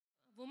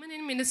Woman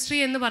in ministry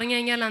എന്ന് പറഞ്ഞു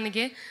കഴിഞ്ഞാൽ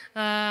എനിക്ക്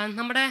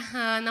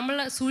നമ്മൾ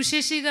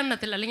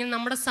സുവിശേഷീകരണത്തിൽ അല്ലെങ്കിൽ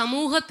നമ്മുടെ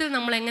സമൂഹത്തിൽ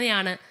നമ്മൾ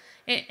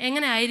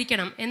എങ്ങനെ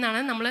ആയിരിക്കണം എന്നാണ്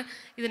നമ്മൾ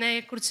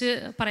ഇതിനെക്കുറിച്ച്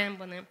പറയാൻ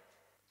പോകുന്നത്.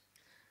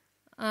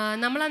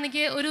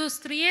 നമ്മളാണെങ്കിൽ ഒരു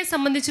സ്ത്രീയെ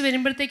സംബന്ധിച്ച്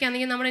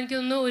വരുമ്പോഴത്തേക്കാണെങ്കിൽ എനിക്ക്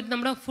തോന്നുന്നു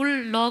നമ്മുടെ ഫുൾ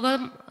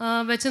ലോകം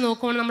വെച്ച്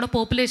നോക്കുമ്പോൾ നമ്മുടെ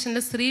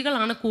പോപ്പുലേഷനിൽ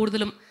സ്ത്രീകളാണ്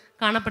കൂടുതലും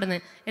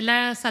കാണപ്പെടുന്നത്. എല്ലാ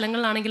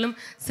സ്ഥലങ്ങളിലാണെങ്കിലും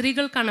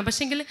സ്ത്രീകൾക്കാണ്.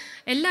 പക്ഷേങ്കിൽ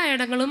എല്ലാ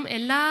ഇടങ്ങളും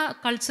എല്ലാ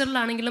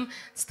കൾച്ചറിലാണെങ്കിലും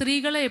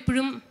സ്ത്രീകളെ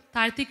എപ്പോഴും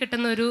താഴ്ത്തി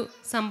കെട്ടുന്ന ഒരു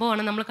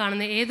സംഭവമാണ് നമ്മൾ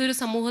കാണുന്നത്. ഏതൊരു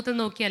സമൂഹത്തിൽ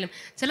നോക്കിയാലും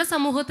ചില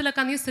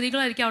സമൂഹത്തിലൊക്കെ ആണെങ്കിൽ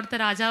സ്ത്രീകളായിരിക്കും അവിടുത്തെ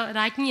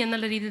രാജ്ഞി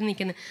എന്നുള്ള രീതിയിൽ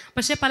നിൽക്കുന്നത്.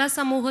 പക്ഷേ പല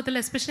സമൂഹത്തിൽ,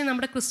 എസ്പെഷ്യലി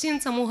നമ്മുടെ ക്രിസ്ത്യൻ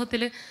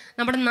സമൂഹത്തിൽ,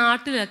 നമ്മുടെ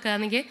നാട്ടിലൊക്കെ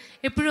ആണെങ്കിൽ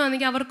എപ്പോഴും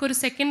അവർക്കൊരു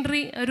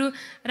സെക്കൻഡറി,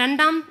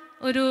 രണ്ടാം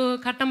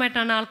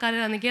ഘട്ടമായിട്ടാണ്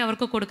ആൾക്കാരാണെങ്കിൽ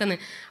അവർക്ക്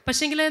കൊടുക്കുന്നത്.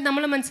 പക്ഷേങ്കിൽ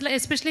നമ്മൾ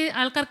എസ്പെഷ്യലി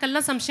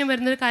ആൾക്കാർക്കെല്ലാം സംശയം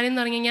വരുന്നൊരു കാര്യം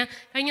എന്ന് പറഞ്ഞു കഴിഞ്ഞാൽ,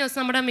 കഴിഞ്ഞ ദിവസം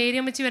നമ്മുടെ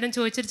മേരിയമ്മച്ചി വരെ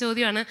ചോദിച്ചൊരു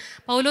ചോദ്യമാണ്.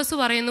 പൗലോസ്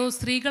പറയുന്നു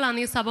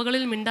സ്ത്രീകളാണെങ്കിൽ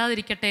സഭകളിൽ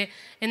മിണ്ടാതിരിക്കട്ടെ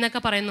എന്നൊക്കെ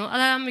പറയുന്നു.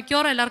 അത്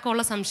മിക്കവാറും എല്ലാവർക്കും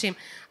ഉള്ള സംശയം.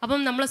 അപ്പം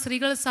നമ്മൾ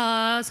സ്ത്രീകൾ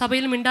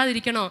സഭയിൽ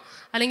മിണ്ടാതിരിക്കണോ,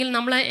 അല്ലെങ്കിൽ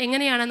നമ്മൾ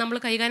എങ്ങനെയാണ് നമ്മൾ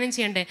കൈകാര്യം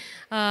ചെയ്യേണ്ടത്,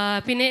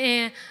 പിന്നെ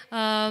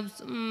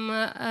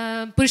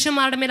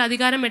പുരുഷന്മാരുടെ മേൽ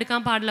അധികാരം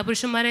എടുക്കാൻ പാടില്ല,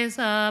 പുരുഷന്മാരെ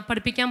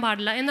പഠിപ്പിക്കാൻ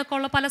പാടില്ല എന്നൊക്കെ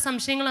ഉള്ള പല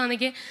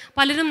സംശയങ്ങളാണെങ്കിൽ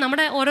പലരും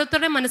നമ്മുടെ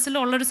ഓരോരുത്തരുടെയും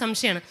മനസ്സിലുള്ളൊരു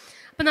സംശയമാണ്.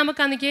 അപ്പം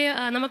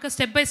നമുക്ക്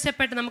സ്റ്റെപ്പ് ബൈ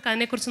സ്റ്റെപ്പായിട്ട് നമുക്ക്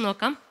അതിനെക്കുറിച്ച്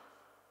നോക്കാം.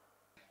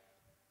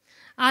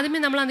 ആദ്യമേ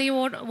നമ്മളാണെങ്കിൽ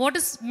വാട്ട്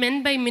ഇസ് മെൻ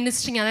ബൈ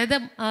മിനിസ്ട്രിങ്, അതായത്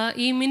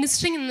ഈ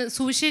മിനിസ്ട്രിങ്,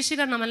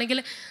 സുവിശേഷീകരണം അല്ലെങ്കിൽ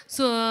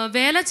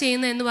വേല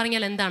ചെയ്യുന്നത് എന്ന്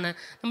പറഞ്ഞാൽ എന്താണ്,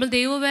 നമ്മൾ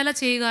ദൈവവേല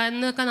ചെയ്യുക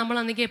എന്നൊക്കെ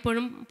നമ്മളാണെങ്കിൽ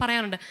എപ്പോഴും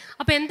പറയാറുണ്ട്.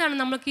 അപ്പോൾ എന്താണ്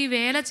നമ്മൾക്ക് ഈ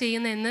വേല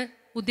ചെയ്യുന്നതെന്ന്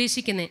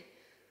ഉദ്ദേശിക്കുന്നത്?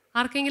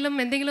 ആർക്കെങ്കിലും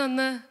എന്തെങ്കിലും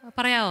ഒന്ന്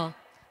പറയാമോ?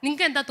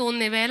 നിങ്ങൾക്ക് എന്താ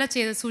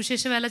തോന്നുന്നത്?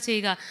 സുവിശേഷ വേല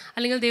ചെയ്യുക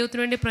അല്ലെങ്കിൽ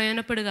ദൈവത്തിന് വേണ്ടി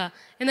പ്രയോജനപ്പെടുക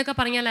എന്നൊക്കെ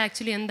പറഞ്ഞാൽ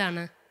ആക്ച്വലി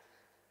എന്താണ്?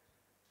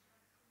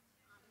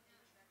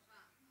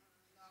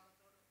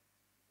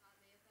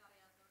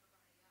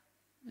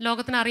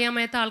 ലോകത്തിന് അറിയാൻ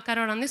മേത്ത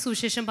ആൾക്കാരോടാണ്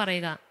സുവിശേഷം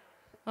പറയുക.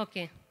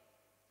 ഓക്കെ,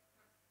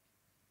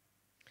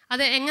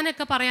 അത്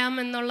എങ്ങനെയൊക്കെ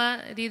പറയാമെന്നുള്ള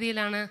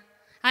രീതിയിലാണ്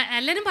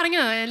എല്ലാവരും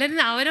പറഞ്ഞോ?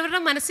 എല്ലാവരും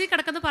അവരവരുടെ മനസ്സിൽ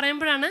കിടക്കുന്നത്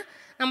പറയുമ്പോഴാണ്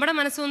നമ്മുടെ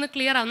മനസ്സൊന്ന്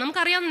ക്ലിയർ ആവും.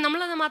 നമുക്കറിയാം,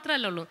 നമ്മളത്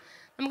മാത്രമല്ലേ ഉള്ളൂ.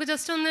 നമുക്ക്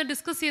ജസ്റ്റ് ഒന്ന്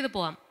ഡിസ്കസ് ചെയ്ത്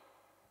പോവാം.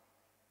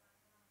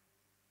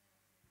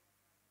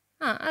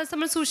 അത്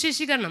നമ്മൾ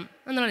സുവിശേഷീകരണം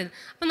എന്നുള്ളത്.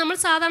 അപ്പം നമ്മൾ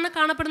സാധാരണ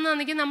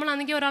കാണപ്പെടുന്നതാണെങ്കിൽ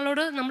നമ്മളാണെങ്കിൽ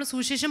ഒരാളോട് നമ്മൾ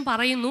സുവിശേഷം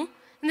പറയുന്നു,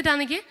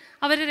 എന്നിട്ടാണെങ്കിൽ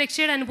അവരെ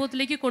രക്ഷയുടെ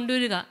അനുഭവത്തിലേക്ക്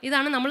കൊണ്ടുവരിക.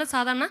 ഇതാണ് നമ്മൾ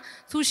സാധാരണ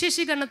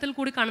സുവിശേഷീകരണത്തിൽ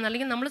കൂടി കാണുന്നത്,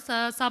 അല്ലെങ്കിൽ നമ്മൾ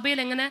സഭയിൽ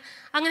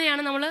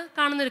അങ്ങനെയാണ് നമ്മൾ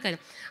കാണുന്നൊരു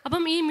കാര്യം.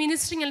 അപ്പം ഈ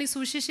മിനിസ്ട്രിങ് അല്ലെങ്കിൽ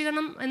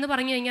സുവിശേഷീകരണം എന്ന്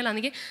പറഞ്ഞു കഴിഞ്ഞാൽ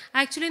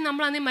ആക്ച്വലി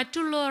നമ്മളാണെങ്കിൽ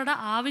മറ്റുള്ളവരുടെ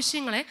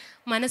ആവശ്യങ്ങളെ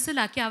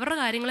മനസ്സിലാക്കി, അവരുടെ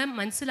കാര്യങ്ങളെ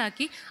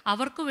മനസ്സിലാക്കി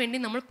അവർക്ക് വേണ്ടി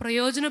നമ്മൾ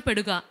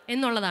പ്രയോജനപ്പെടുക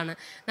എന്നുള്ളതാണ്.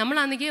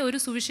 നമ്മളാണെങ്കിൽ ഒരു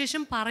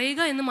സുവിശേഷം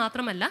പറയുക എന്ന്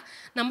മാത്രമല്ല,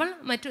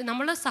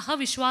 നമ്മളുടെ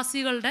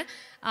സഹവിശ്വാസികളുടെ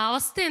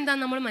അവസ്ഥ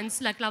എന്താണെന്ന് നമ്മൾ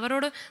മനസ്സിലാക്കി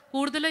അവരോട്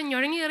കൂടുതൽ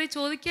ഞൊഴങ്ങിയേറി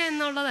ചോദിക്കുക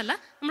എന്നുള്ളതല്ല,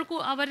 നമ്മൾ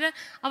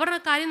അവരുടെ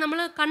കാര്യം നമ്മൾ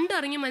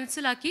കണ്ടറിഞ്ഞ്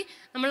മനസ്സിലാക്കി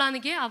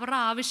നമ്മളാണെങ്കിൽ അവരുടെ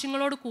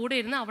ആവശ്യങ്ങളോട് കൂടെ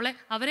ഇരുന്ന്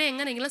അവരെ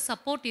എങ്ങനെയെങ്കിലും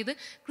സപ്പോർട്ട് ചെയ്ത്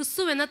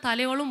ക്രിസ്തു എന്ന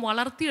തലയോളം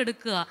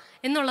വളർത്തിയെടുക്കുക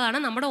എന്നുള്ളതാണ്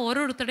നമ്മുടെ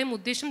ഓരോരുത്തരുടെയും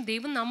ഉദ്ദേശം.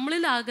 ദൈവം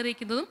നമ്മളിൽ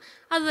ആഗ്രഹിക്കുന്നതും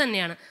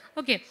അതുതന്നെയാണ്.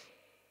 ഓക്കെ,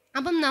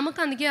 അപ്പം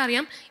നമുക്കാണെങ്കിൽ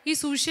അറിയാം, ഈ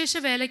സുവിശേഷ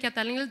വേലയ്ക്കകത്ത്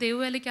അല്ലെങ്കിൽ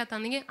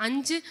ദൈവവേലയ്ക്കകത്താണെങ്കിൽ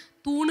 5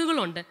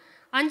 തൂണുകളുണ്ട്.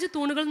 5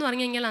 തൂണുകൾ എന്ന്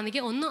പറഞ്ഞു കഴിഞ്ഞാൽ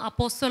ഒന്ന്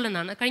അപ്പോസ്തലൻ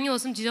എന്നാണ്. കഴിഞ്ഞ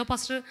ദിവസം ജിജോ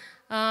പാസ്റ്റർ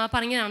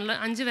പറഞ്ഞതാണല്ലോ,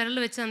 5 വിരൽ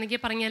വെച്ച്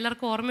പറഞ്ഞ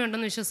എല്ലാവർക്കും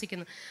ഓർമ്മയുണ്ടെന്ന്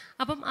വിശ്വസിക്കുന്നു.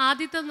 അപ്പം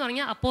ആദ്യത്തേതെന്ന്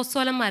പറഞ്ഞാൽ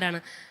അപ്പോസ്തലന്മാരാണ്.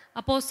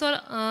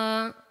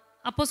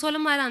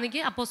 അപ്പോസ്തലന്മാർ,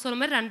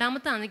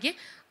 രണ്ടാമത്തെ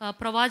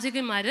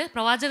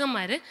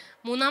പ്രവാചകന്മാർ,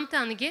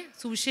 മൂന്നാമത്തെ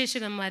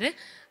സുവിശേഷകന്മാർ,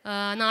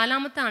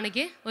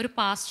 നാലാമത്തെ ഒരു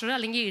പാസ്റ്റർ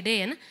അല്ലെങ്കിൽ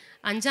ഇടയൻ,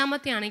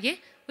 അഞ്ചാമത്തെ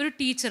ഒരു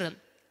ടീച്ചർ,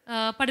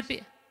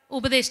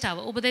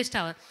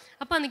 ഉപദേഷ്ടാവ്.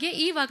 അപ്പോൾ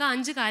ഈ വക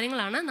 5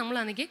 കാര്യങ്ങളാണ്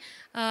നമ്മളാണെങ്കിൽ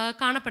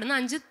കാണപ്പെടുന്ന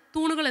 5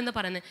 തൂണുകൾ എന്ന്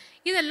പറയുന്നത്.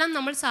 ഇതെല്ലാം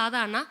നമ്മൾ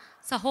സാധാരണ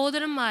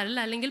സഹോദരന്മാരിൽ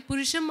അല്ലെങ്കിൽ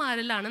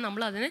പുരുഷന്മാരിലാണ്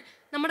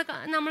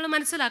നമ്മൾ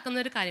മനസ്സിലാക്കുന്ന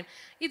ഒരു കാര്യം.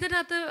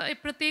 ഇതിനകത്ത്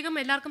പ്രത്യേകം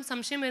എല്ലാവർക്കും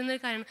സംശയം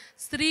വരുന്നൊരു കാര്യമാണ്,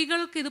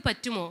 സ്ത്രീകൾക്ക് ഇത്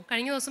പറ്റുമോ?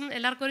 കഴിഞ്ഞ ദിവസം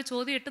എല്ലാവർക്കും ഒരു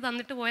ചോദ്യം ഇട്ട്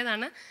തന്നിട്ട്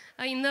പോയതാണ്,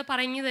 ഇന്ന്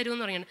പറഞ്ഞു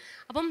തരുമെന്ന് പറയുന്നത്.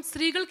 അപ്പം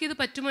സ്ത്രീകൾക്ക് ഇത്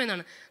പറ്റുമോ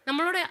എന്നാണ്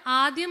നമ്മളോട്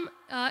ആദ്യം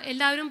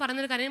എല്ലാവരും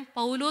പറയുന്നൊരു കാര്യം.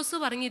 പൗലോസ്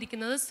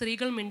പറഞ്ഞിരിക്കുന്നത്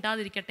സ്ത്രീകൾ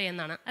മിണ്ടാതിരിക്കട്ടെ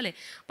എന്നാണ്, അല്ലേ?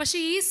 പക്ഷേ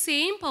ഈ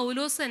സെയിം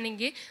പൗലോസ്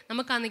തന്നെങ്കിൽ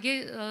നമുക്കാണെങ്കിൽ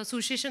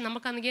സുവിശേഷം,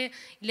 നമുക്കാണെങ്കിൽ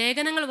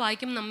ലേഖനങ്ങൾ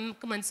വായിക്കുമ്പോൾ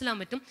നമുക്ക് മനസ്സിലാൻ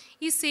പറ്റും,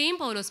 ഈ സെയിം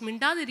പൗലോസ്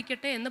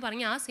മിണ്ടാതിരിക്കട്ടെ എന്ന്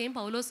പറഞ്ഞ ആ സെയിം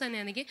പൗലോസ്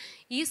തന്നെയാണെങ്കിൽ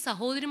ഈ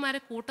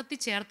സഹോദരിമാരെ കൂട്ടത്തിൽ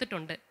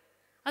ചേർത്തിട്ടുണ്ട്.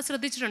 അത്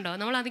ശ്രദ്ധിച്ചിട്ടുണ്ടോ?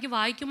 നമ്മളതിലേക്ക്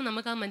വായിക്കുമ്പോൾ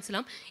നമുക്കത്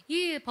മനസ്സിലാവും. ഈ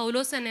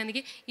പൗലോസ്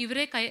തന്നെയാണെങ്കിൽ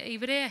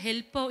ഇവരെ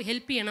ഹെൽപ്പ്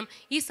ചെയ്യണം,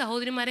 ഈ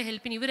സഹോദരിമാരെ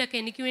ഹെൽപ്പ് ചെയ്യണം, ഇവരൊക്കെ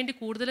എനിക്ക് വേണ്ടി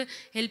കൂടുതൽ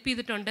ഹെൽപ്പ്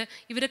ചെയ്തിട്ടുണ്ട്,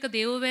 ഇവരൊക്കെ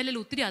ദൈവവേലയിൽ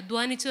ഒത്തിരി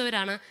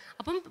അധ്വാനിച്ചവരാണ്.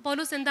 അപ്പം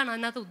പൗലോസ് എന്താണ്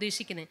അതിനകത്ത്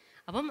ഉദ്ദേശിക്കുന്നത്?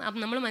 അപ്പം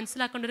നമ്മൾ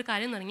മനസ്സിലാക്കേണ്ട ഒരു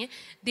കാര്യം എന്ന് പറഞ്ഞാൽ,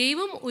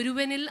 ദൈവം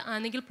ഒരുവനിൽ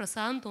ആണെങ്കിൽ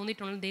പ്രസാദം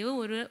തോന്നിയിട്ടുണ്ടെങ്കിൽ, ദൈവം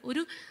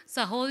ഒരു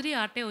സഹോദരി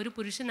ആകട്ടെ, ഒരു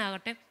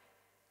പുരുഷനാകട്ടെ,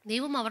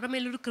 ദൈവം അവരുടെ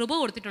മേലൊരു കൃപ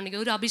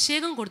കൊടുത്തിട്ടുണ്ടെങ്കിൽ, ഒരു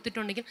അഭിഷേകം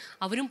കൊടുത്തിട്ടുണ്ടെങ്കിൽ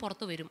അവരും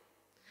പുറത്തു വരും.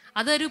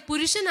 അതൊരു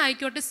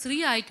പുരുഷനായിക്കോട്ടെ സ്ത്രീ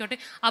ആയിക്കോട്ടെ,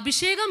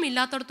 അഭിഷേകം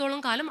ഇല്ലാത്തടത്തോളം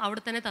കാലം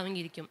അവിടെ തന്നെ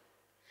തങ്ങിയിരിക്കും.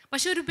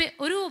 പക്ഷെ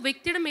ഒരു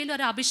വ്യക്തിയുടെ മേലും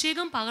ഒരു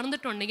അഭിഷേകം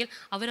പകർന്നിട്ടുണ്ടെങ്കിൽ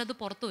അവരത്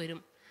പുറത്തു വരും.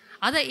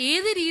 അത്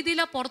ഏത്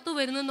രീതിയിലാണ് പുറത്തു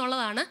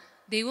വരുന്നതെന്നുള്ളതാണ്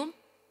ദൈവം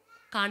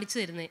കാണിച്ചു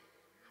തരുന്നത്.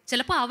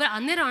 ചിലപ്പോൾ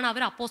അന്നേരമാണ്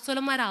അവർ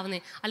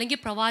അപ്പോസ്തലന്മാരാവുന്നത്, അല്ലെങ്കിൽ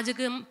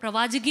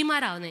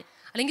പ്രവാചകിമാരാവുന്നത്,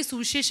 അല്ലെങ്കിൽ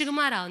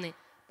സുവിശേഷകന്മാരാവുന്നത്,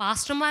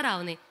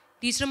 പാസ്റ്റർമാരാവുന്നത്,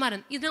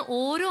 ടീച്ചർമാരാണ്. ഇത്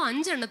ഓരോ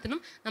 5 എണ്ണത്തിനും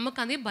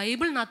നമുക്കത്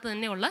ബൈബിളിനകത്ത്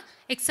തന്നെയുള്ള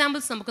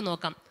എക്സാമ്പിൾസ് നമുക്ക്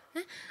നോക്കാം.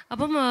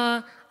 അപ്പം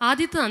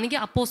ആദ്യത്തേതാണെങ്കിൽ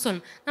അപ്പോസ്തലൻ.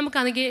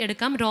 നമുക്കാണെങ്കിൽ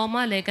എടുക്കാം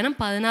റോമാലേഖനം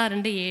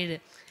 16:7.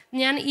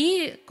 ഞാൻ ഈ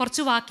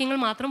കുറച്ച് വാക്യങ്ങൾ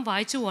മാത്രം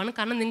വായിച്ചു പോവാണ്,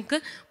 കാരണം നിങ്ങൾക്ക്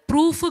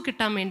പ്രൂഫ്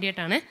കിട്ടാൻ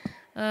വേണ്ടിയിട്ടാണ്.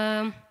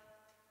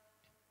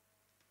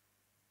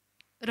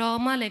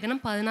 റോമാലേഖനം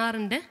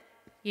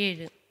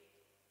 16:7.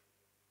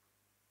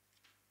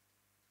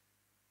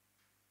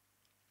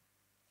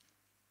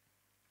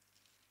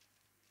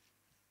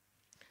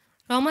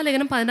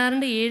 റോമാലേഖനം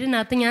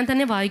 16:7 ഞാൻ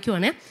തന്നെ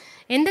വായിക്കുവാണ്.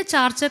 എൻ്റെ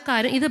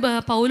ചാർച്ചക്കാരും, ഇത്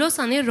പൗലോസ്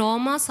ആണ്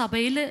റോമാ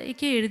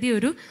സഭയിലേക്ക്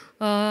എഴുതിയൊരു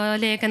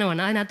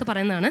ലേഖനമാണ്. അതിനകത്ത്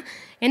പറയുന്നതാണ്,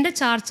 എൻ്റെ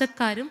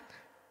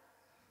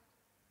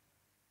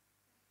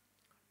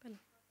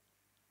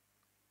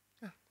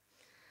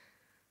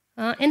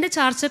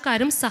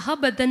ചാർച്ചക്കാരും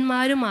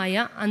സഹബദ്ധന്മാരുമായ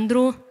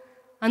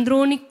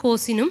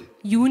അന്ത്രോണിക്കോസിനും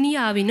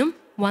യൂനിയാവിനും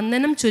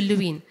വന്ദനം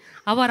ചൊല്ലുവീൻ.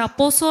 അവർ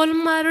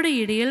അപ്പോസ്തലന്മാരുടെ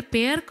ഇടയിൽ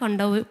പേർ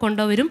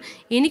കൊണ്ടവരും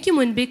എനിക്ക്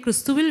മുൻപേ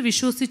ക്രിസ്തുവിൽ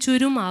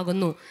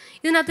വിശ്വസിച്ചവരുമാകുന്നു.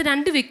 ഇതിനകത്ത്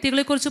 2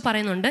 വ്യക്തികളെക്കുറിച്ച്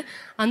പറയുന്നുണ്ട്,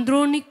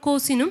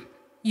 അന്ത്രോണിക്കോസിനും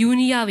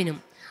യൂനിയാവിനും.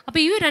 അപ്പോൾ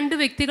ഈ 2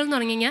 വ്യക്തികൾ എന്ന്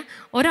പറഞ്ഞു കഴിഞ്ഞാൽ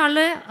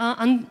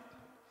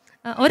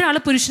ഒരാൾ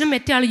പുരുഷനും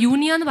മറ്റേ ആൾ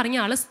യൂനിയ എന്ന് പറഞ്ഞ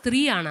ആൾ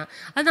സ്ത്രീയാണ്.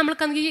 അത്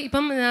നമ്മൾക്കാണെങ്കിൽ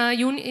ഇപ്പം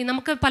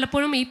നമുക്ക്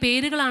പലപ്പോഴും ഈ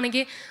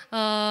പേരുകളാണെങ്കിൽ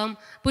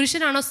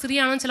പുരുഷനാണോ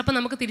സ്ത്രീയാണോ ചിലപ്പോൾ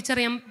നമുക്ക്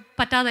തിരിച്ചറിയാൻ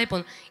പറ്റാതായി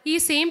പോകുന്നു. ഈ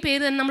സെയിം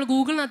പേര് തന്നെ നമ്മൾ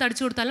ഗൂഗിളിനകത്ത്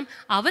അടിച്ചു കൊടുത്താലും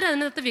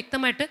അവരതിനകത്ത്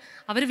വ്യക്തമായിട്ട്,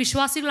 അവർ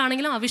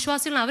വിശ്വാസികളാണെങ്കിലും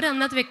അവിശ്വാസികളും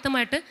അവരതിനകത്ത്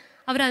വ്യക്തമായിട്ട്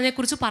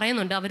അവരതിനെക്കുറിച്ച്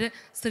പറയുന്നുണ്ട്. അവർ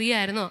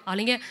സ്ത്രീയായിരുന്നോ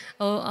അല്ലെങ്കിൽ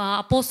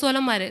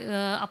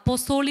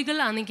അപ്പോസ്തോളികൾ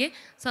ആണെങ്കിൽ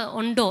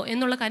ഉണ്ടോ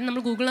എന്നുള്ള കാര്യം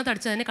നമ്മൾ ഗൂഗിളിനകത്ത്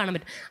അടിച്ച് തന്നെ കാണാൻ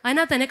പറ്റും.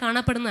 അതിനകത്ത് തന്നെ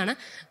കാണപ്പെടുന്നതാണ്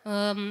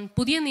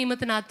പുതിയ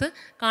നിയമത്തിനകത്ത്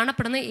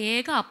കാണപ്പെടുന്ന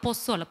ഏക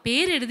അപ്പോസ്തോല,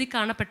 പേരെഴുതി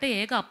കാണപ്പെട്ട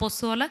ഏക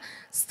അപ്പോസ്തോല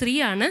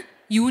സ്ത്രീയാണ്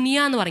യൂനിയ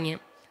എന്ന്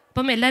പറഞ്ഞത്.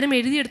 അപ്പം എല്ലാവരും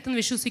എഴുതിയെടുത്തെന്ന്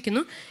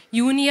വിശ്വസിക്കുന്നു.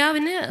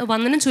 യൂനിയാവിന്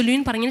വന്ദനം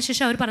ചൊല്ലുവിൻ പറഞ്ഞതിന്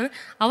ശേഷം അവർ പറഞ്ഞു,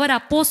 അവർ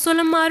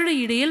അപ്പോസ്തലന്മാരുടെ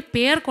ഇടയിൽ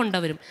പേർ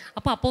കൊണ്ടവരും.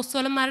 അപ്പോൾ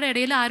അപ്പോസ്തലന്മാരുടെ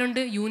ഇടയിൽ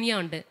ആരുണ്ട്?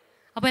 യൂനിയ ഉണ്ട്.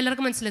 അപ്പോൾ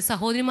എല്ലാവർക്കും മനസ്സിലായി,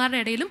 സഹോദരിമാരുടെ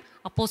ഇടയിലും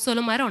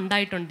അപ്പോസ്തലന്മാർ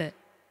ഉണ്ടായിട്ടുണ്ട്.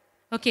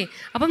 ഓക്കെ,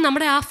 അപ്പം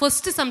നമ്മുടെ ആ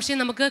ഫസ്റ്റ് സംശയം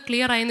നമുക്ക്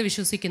ക്ലിയർ ആയെന്ന്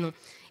വിശ്വസിക്കുന്നു.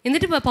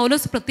 എന്നിട്ട്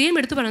പൗലോസ് പ്രത്യേകം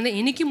എടുത്ത് പറയുന്നത്,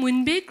 എനിക്ക്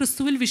മുൻപേ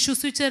ക്രിസ്തുവിൽ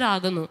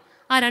വിശ്വസിച്ചവരാകുന്നു.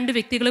 ആ 2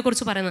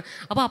 വ്യക്തികളെക്കുറിച്ച് പറയുന്നത്.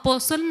 അപ്പോൾ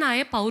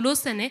അപ്പോസ്തലനായ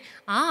പൗലോസ് തന്നെ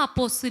ആ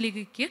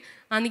അപ്പോസ്തലിക്ക്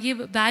ആണെങ്കിൽ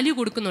വാല്യൂ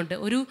കൊടുക്കുന്നുണ്ട്,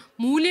 ഒരു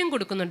മൂല്യം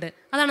കൊടുക്കുന്നുണ്ട്.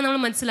 അതാണ് നമ്മൾ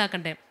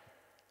മനസ്സിലാക്കേണ്ടത്.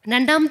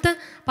 രണ്ടാമത്തെ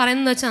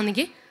പറയുന്നത്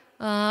വെച്ചാണെങ്കിൽ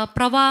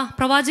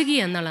പ്രവാചകി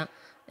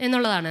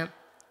എന്നുള്ളതാണ്.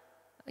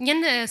 ഞാൻ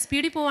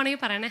സ്പീഡിൽ പോവുകയാണെങ്കിൽ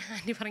പറയണേ,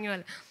 ആൻറ്റി പറഞ്ഞ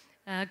പോലെ.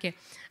 ഓക്കെ,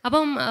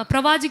 അപ്പം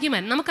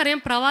പ്രവാചകിമാർ, നമുക്കറിയാം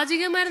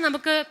പ്രവാചകിമാർ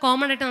നമുക്ക്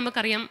കോമൺ ആയിട്ട്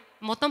നമുക്കറിയാം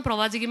മൊത്തം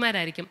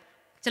പ്രവാചകിമാരായിരിക്കും.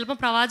 ചിലപ്പം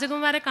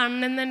പ്രവാചകന്മാരെ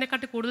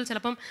കാണുന്നതിനെക്കാട്ടി കൂടുതൽ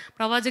ചിലപ്പം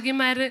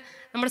പ്രവാചകിമാർ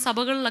നമ്മുടെ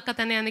സഭകളിലൊക്കെ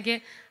തന്നെ ആണെങ്കിൽ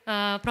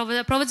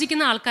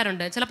പ്രവചിക്കുന്ന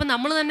ആൾക്കാരുണ്ട്. ചിലപ്പോൾ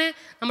നമ്മൾ തന്നെ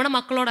നമ്മുടെ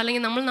മക്കളോട്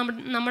അല്ലെങ്കിൽ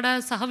നമ്മുടെ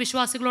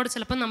സഹവിശ്വാസികളോട്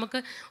ചിലപ്പം നമുക്ക്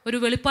ഒരു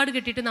വെളിപ്പാട്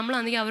കിട്ടിയിട്ട്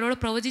നമ്മളാണെങ്കിൽ അവരോട്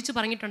പ്രവചിച്ച്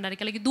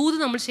പറഞ്ഞിട്ടുണ്ടായിരിക്കും, അല്ലെങ്കിൽ ദൂത്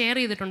നമ്മൾ ഷെയർ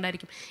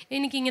ചെയ്തിട്ടുണ്ടായിരിക്കും.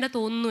 എനിക്കിങ്ങനെ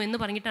തോന്നുന്നു എന്ന്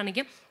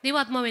പറഞ്ഞിട്ടാണെങ്കിൽ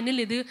ദൈവാത്മാവ് എന്നിൽ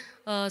ഇത്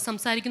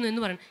സംസാരിക്കുന്നു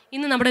എന്ന് പറയണം.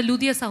 ഇന്ന് നമ്മുടെ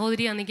ലുദിയ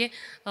സഹോദരി ആണെങ്കിൽ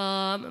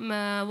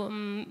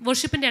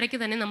വർഷിപ്പിൻ്റെ ഇടയ്ക്ക്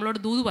തന്നെ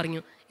നമ്മളോട് ദൂത്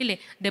പറഞ്ഞു ഇല്ലേ,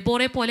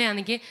 ഡെബോറെ പോലെ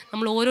ആണെങ്കിൽ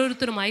നമ്മൾ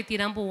ഓരോരുത്തരുമായി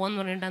തീരാൻ പോകാമെന്ന്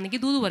പറഞ്ഞിട്ടാണെങ്കിൽ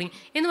ദൂത് പറഞ്ഞു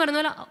എന്ന് പറയുന്ന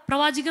പോലെ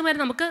പ്രവാചകന്മാരെ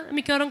നമുക്ക്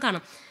മിക്കവാറും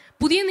കാണാം.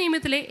 പുതിയ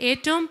നിയമത്തിലെ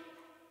ഏറ്റവും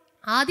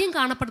ആദ്യം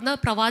കാണപ്പെടുന്ന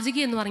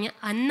പ്രവാചകി എന്ന് പറഞ്ഞാൽ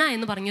അന്ന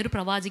എന്ന് പറഞ്ഞൊരു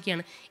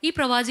പ്രവാചകിയാണ്. ഈ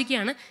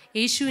പ്രവാചകിയാണ്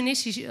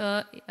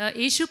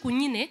യേശു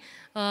കുഞ്ഞിനെ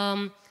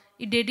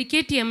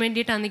ഡെഡിക്കേറ്റ് ചെയ്യാൻ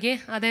വേണ്ടിയിട്ടാണെങ്കിൽ,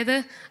 അതായത്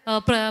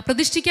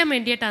പ്രതിഷ്ഠിക്കാൻ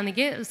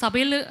വേണ്ടിയിട്ടാണെങ്കിൽ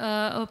സഭയിൽ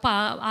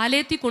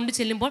ആലയത്തിൽ കൊണ്ടു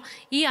ചെല്ലുമ്പോൾ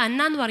ഈ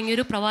അന്ന എന്ന്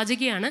പറഞ്ഞൊരു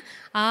പ്രവാചകിയാണ്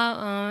ആ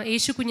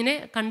യേശു കുഞ്ഞിനെ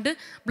കണ്ട്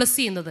ബ്ലസ്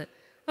ചെയ്യുന്നത്.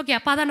 ഓക്കെ,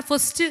 അപ്പോൾ അതാണ്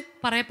ഫസ്റ്റ്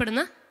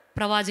പറയപ്പെടുന്ന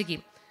പ്രവാചകി.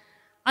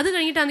 അത്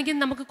കഴിഞ്ഞിട്ടാണെങ്കിൽ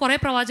നമുക്ക് കുറേ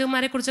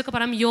പ്രവാചകന്മാരെ കുറിച്ചൊക്കെ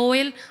പറയാം.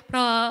 യോയേൽ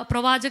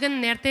പ്രവാചകൻ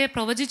നേരത്തെ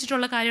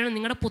പ്രവചിച്ചിട്ടുള്ള കാര്യമാണ്,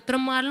 നിങ്ങളുടെ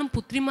പുത്രന്മാരിലും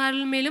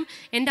പുത്രിമാരിലും മേലും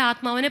എൻ്റെ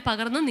ആത്മാവിനെ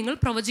പകർന്ന് നിങ്ങൾ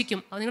പ്രവചിക്കും,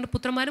 നിങ്ങളുടെ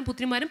പുത്രന്മാരും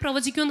പുത്രിമാരും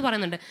പ്രവചിക്കും എന്ന്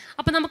പറയുന്നുണ്ട്.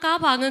 അപ്പോൾ നമുക്ക് ആ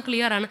ഭാഗം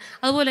ക്ലിയറാണ്.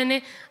 അതുപോലെ തന്നെ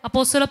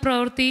അപ്പോസ്തല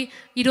പ്രവൃത്തി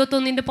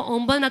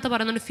 21:9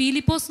 പറയുന്നുണ്ട്,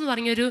 ഫിലിപ്പോസ് എന്ന്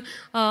പറഞ്ഞൊരു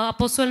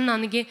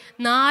അപ്പോസ്തലനാണെങ്കിൽ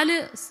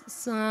 4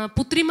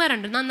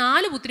 പുത്രിമാരുണ്ട്.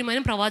 4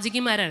 പുത്രിമാരും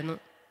പ്രവാചകിമാരായിരുന്നു.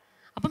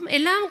 അപ്പം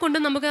എല്ലാം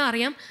കൊണ്ടും നമുക്ക്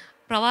അറിയാം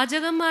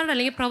പ്രവാചകന്മാരുടെ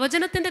അല്ലെങ്കിൽ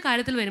പ്രവചനത്തിൻ്റെ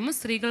കാര്യത്തിൽ വരുമ്പോൾ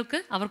സ്ത്രീകൾക്ക്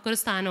അവർക്കൊരു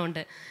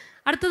സ്ഥാനമുണ്ട്.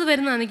 അടുത്തത്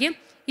വരുന്നതാണെങ്കിൽ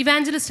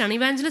ഇവാഞ്ചലിസ്റ്റാണ്.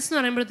 ഇവാഞ്ചലിസ്റ്റ്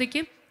എന്ന്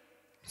പറയുമ്പോഴത്തേക്ക്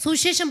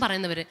സുവിശേഷം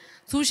പറയുന്നവർ.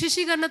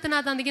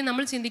 സുവിശേഷീകരണത്തിനകത്താണെങ്കിൽ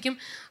നമ്മൾ ചിന്തിക്കും,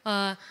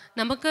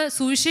 നമുക്ക്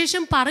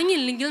സുവിശേഷം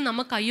പറഞ്ഞില്ലെങ്കിൽ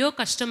നമുക്ക് അയ്യോ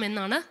കഷ്ടം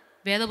എന്നാണ്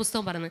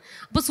വേദപുസ്തകം പറയുന്നത്.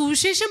 അപ്പോൾ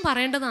സുവിശേഷം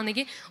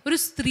പറയേണ്ടതാണെങ്കിൽ ഒരു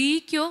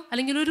സ്ത്രീക്കോ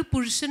അല്ലെങ്കിൽ ഒരു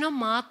പുരുഷനോ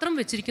മാത്രം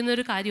വെച്ചിരിക്കുന്ന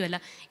ഒരു കാര്യമല്ല.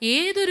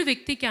 ഏതൊരു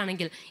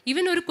വ്യക്തിക്കാണെങ്കിൽ,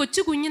 ഈവൻ ഒരു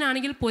കൊച്ചു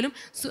കുഞ്ഞിനാണെങ്കിൽ പോലും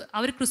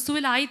അവർ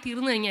ക്രിസ്തുവിലായി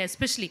തീർന്നു കഴിഞ്ഞാൽ,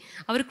 എസ്പെഷ്യലി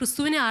അവർ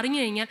ക്രിസ്തുവിനെ അറിഞ്ഞു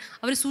കഴിഞ്ഞാൽ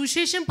അവർ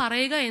സുവിശേഷം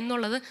പറയുക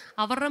എന്നുള്ളത്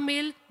അവരുടെ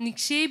മേൽ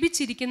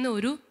നിക്ഷേപിച്ചിരിക്കുന്ന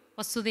ഒരു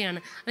വസ്തുതയാണ്,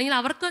 അല്ലെങ്കിൽ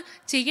അവർക്ക്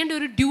ചെയ്യേണ്ട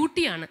ഒരു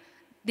ഡ്യൂട്ടിയാണ്.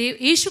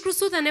 യേശു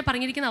ക്രിസ്തു തന്നെ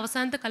പറഞ്ഞിരിക്കുന്ന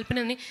അവസാനത്തെ കൽപ്പന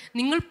തന്നെ,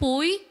 നിങ്ങൾ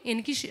പോയി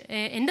എനിക്ക്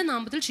എൻ്റെ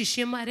നാമത്തിൽ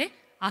ശിഷ്യന്മാരെ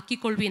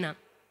ആക്കിക്കൊള്ളുവീനാണ്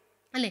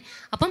അല്ലേ.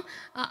 അപ്പം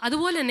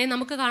അതുപോലെ തന്നെ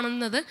നമുക്ക്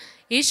കാണുന്നത്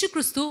യേശു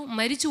ക്രിസ്തു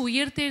മരിച്ചു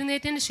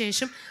ഉയർത്തെഴുന്നേറ്റതിന്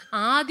ശേഷം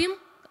ആദ്യം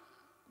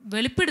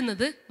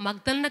വെളിപ്പെടുന്നത്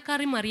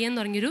മഗ്ദലനക്കാരി മറിയ എന്ന്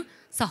പറഞ്ഞൊരു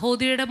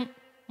സഹോദരിയുടെ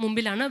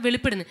മുമ്പിലാണ്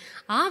വെളിപ്പെടുന്നത്.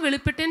 ആ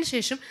വെളിപ്പെട്ടതിന്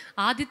ശേഷം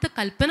ആദ്യത്തെ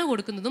കൽപ്പന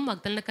കൊടുക്കുന്നതും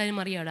മഗ്ദലനക്കാരി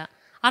മറിയോടാ.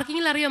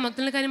 ആർക്കെങ്കിലും അറിയാം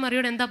മഗ്ദലനക്കാരി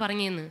മറിയോട് എന്താ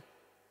പറഞ്ഞതെന്ന്?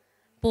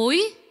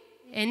 പോയി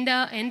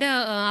എൻ്റെ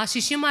ആ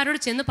ശിഷ്യന്മാരോട്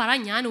ചെന്ന് പറ,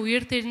 ഞാൻ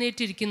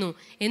ഉയർത്തെഴുന്നേറ്റിരിക്കുന്നു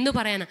എന്ന്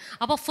പറയാനാണ്.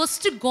 അപ്പോൾ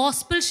ഫസ്റ്റ്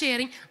ഗോസ്പൽ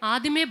ഷെയറിങ്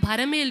ആദ്യമേ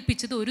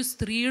ഭരമേൽപ്പിച്ചത് ഒരു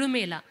സ്ത്രീയുടെ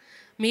മേലാണ്.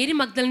 മേരി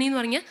മഗ്ദലിനി എന്ന്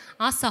പറഞ്ഞ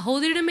ആ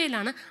സഹോദരിയുടെ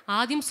മേലാണ്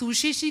ആദ്യം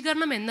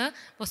സുവിശേഷീകരണം എന്ന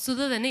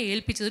വസ്തുത തന്നെ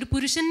ഏൽപ്പിച്ചത്. ഒരു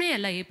പുരുഷനെ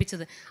അല്ല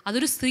ഏൽപ്പിച്ചത്,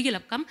 അതൊരു സ്ത്രീയല്ല.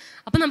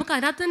 അപ്പം നമുക്ക്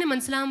അതിനകത്ത് തന്നെ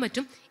മനസ്സിലാകാൻ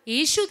പറ്റും,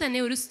 യേശു തന്നെ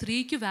ഒരു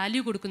സ്ത്രീക്ക്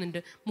വാല്യൂ കൊടുക്കുന്നുണ്ട്,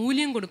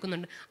 മൂല്യം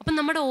കൊടുക്കുന്നുണ്ട്. അപ്പം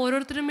നമ്മുടെ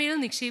ഓരോരുത്തരുടെ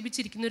മേലും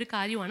നിക്ഷേപിച്ചിരിക്കുന്ന ഒരു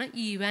കാര്യമാണ്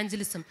ഈ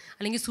ഇവാഞ്ചലിസം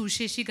അല്ലെങ്കിൽ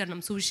സുവിശേഷീകരണം,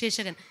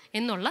 സുവിശേഷകൻ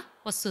എന്നുള്ള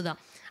വസ്തുത.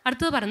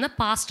 അടുത്തത് പറയുന്നത്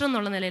പാസ്റ്റർ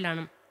എന്നുള്ള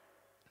നിലയിലാണ്.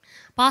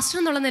 പാസ്റ്റർ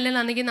എന്നുള്ള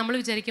നിലയിലാണെങ്കിൽ നമ്മൾ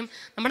വിചാരിക്കും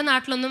നമ്മുടെ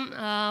നാട്ടിലൊന്നും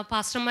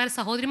പാസ്റ്റർമാർ,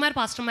 സഹോദരിമാർ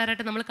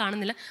പാസ്റ്റർമാരായിട്ട് നമ്മൾ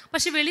കാണുന്നില്ല.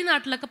 പക്ഷേ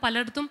വെളിനാട്ടിലൊക്കെ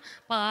പലയിടത്തും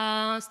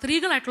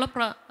സ്ത്രീകളായിട്ടുള്ള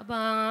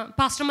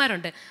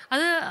പാസ്റ്റർമാരുണ്ട്.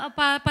 അത്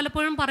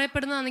പലപ്പോഴും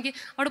പറയപ്പെടുന്നതാണെങ്കിൽ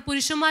അവിടെ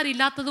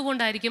പുരുഷന്മാരില്ലാത്തത്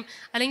കൊണ്ടായിരിക്കും.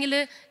 അല്ലെങ്കിൽ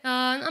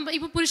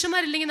ഇപ്പോൾ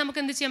പുരുഷന്മാരില്ലെങ്കിൽ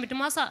നമുക്ക് എന്ത് ചെയ്യാൻ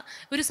പറ്റും?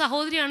 ഒരു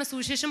സഹോദരിയാണ്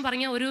സുവിശേഷം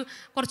പറഞ്ഞ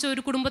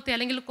ഒരു കുടുംബത്തെ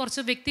അല്ലെങ്കിൽ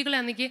കുറച്ച് വ്യക്തികളെ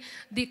ആണെങ്കിൽ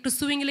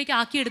ക്രിസ്തുവിലേക്ക്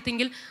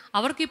ആക്കിയെടുത്തെങ്കിൽ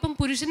അവർക്കിപ്പം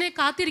പുരുഷനെ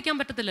കാത്തിരിക്കാൻ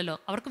പറ്റത്തില്ലല്ലോ.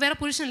 അവർക്ക് വേറെ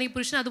പുരുഷൻ അല്ലെങ്കിൽ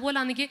പുരുഷൻ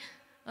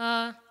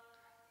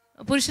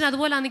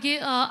അതുപോലെ ആണെങ്കിൽ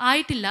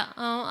ആയിട്ടില്ല,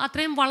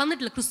 അത്രയും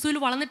വളർന്നിട്ടില്ല, ക്രിസ്തുവിൽ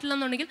വളർന്നിട്ടില്ല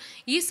എന്നുണ്ടെങ്കിൽ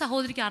ഈ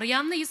സഹോദരിക്ക്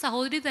അറിയാവുന്ന ഈ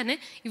സഹോദരി തന്നെ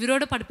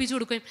ഇവരോട് പഠിപ്പിച്ചു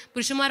കൊടുക്കുകയും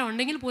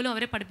പുരുഷന്മാരുണ്ടെങ്കിൽ പോലും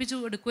അവരെ പഠിപ്പിച്ചു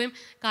കൊടുക്കുകയും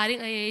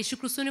യേശു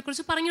ക്രിസ്തുവിനെ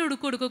കുറിച്ച് പറഞ്ഞു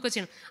കൊടുക്കുകയൊക്കെ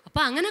ചെയ്യണം.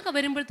 അപ്പോൾ അങ്ങനെയൊക്കെ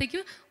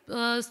വരുമ്പോഴത്തേക്കും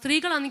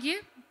സ്ത്രീകളാണെങ്കിൽ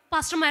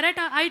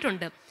പാസ്റ്റർമാരായിട്ട്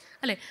ആയിട്ടുണ്ട്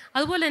അല്ലേ.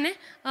 അതുപോലെ തന്നെ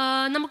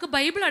നമുക്ക്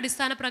ബൈബിൾ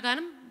അടിസ്ഥാന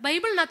പ്രകാരം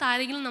ബൈബിളിനകത്ത്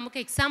ആരെങ്കിലും നമുക്ക്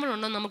എക്സാമ്പിൾ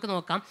ഉണ്ടോ എന്ന് നമുക്ക്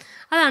നോക്കാം.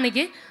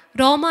 അതാണെങ്കിൽ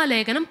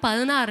റോമാലേഖനം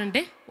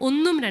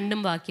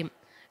 16:1-2 വാക്യം.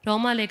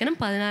 റോമാലേഖനം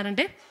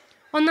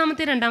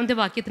 16:1-2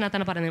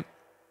 വാക്യത്തിനകത്താണ് പറയുന്നത്.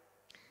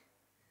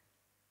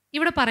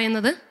 ഇവിടെ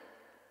പറയുന്നത്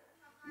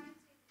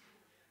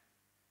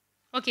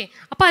ഓക്കെ.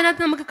 അപ്പോൾ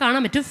അതിനകത്ത് നമുക്ക്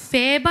കാണാൻ പറ്റും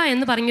ഫേബ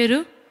എന്ന് പറഞ്ഞൊരു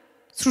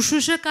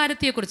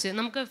ശുശ്രൂഷക്കാരത്തെക്കുറിച്ച്.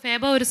 നമുക്ക്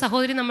ഫേബ ഒരു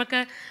സഹോദരി, നമുക്ക്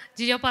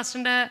ജിയോ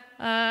പാസ്റ്ററിൻ്റെ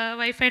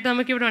വൈഫായിട്ട്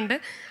നമുക്കിവിടെ ഉണ്ട്.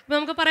 അപ്പോൾ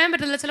നമുക്ക് പറയാൻ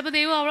പറ്റില്ല, ചിലപ്പോൾ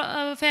ദൈവം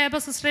ഫേബ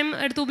സിസ്റ്ററേയും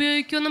എടുത്ത്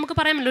ഉപയോഗിക്കുമെന്ന് നമുക്ക്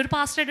പറയാൻ പറ്റില്ല, ഒരു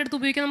പാസ്റ്ററായിട്ട് എടുത്ത്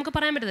ഉപയോഗിക്കുമെന്ന് നമുക്ക്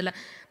പറയാൻ പറ്റത്തില്ല.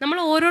 നമ്മൾ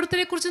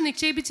ഓരോരുത്തരെക്കുറിച്ച്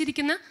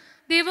നിക്ഷേപിച്ചിരിക്കുന്ന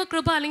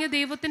ദൈവകൃപ അല്ലെങ്കിൽ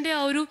ദൈവത്തിൻ്റെ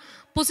ആ ഒരു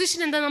പൊസിഷൻ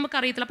എന്താ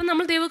നമുക്കറിയത്തില്ല. അപ്പം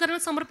നമ്മൾ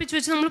ദൈവകരണം സമർപ്പിച്ച്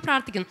വെച്ച് നമ്മൾ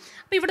പ്രാർത്ഥിക്കുന്നു.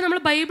 അപ്പോൾ ഇവിടെ നമ്മൾ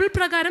ബൈബിൾ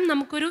പ്രകാരം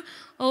നമുക്കൊരു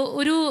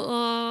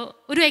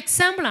ഒരു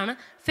എക്സാമ്പിളാണ്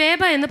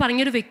ഫേബ എന്ന്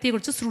പറഞ്ഞൊരു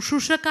വ്യക്തിയെക്കുറിച്ച്.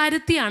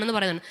 ശുശ്രൂഷക്കാരത്തിയാണെന്ന്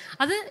പറയുന്നത്.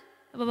 അത്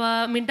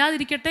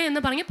മിണ്ടാതിരിക്കട്ടെ എന്ന്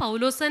പറഞ്ഞ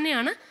പൗലോസ്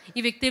തന്നെയാണ് ഈ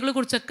വ്യക്തികളെ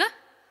കുറിച്ചൊക്കെ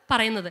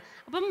പറയുന്നത്.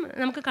 അപ്പം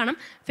നമുക്ക് കാണാം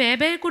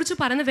ഫേബയെക്കുറിച്ച്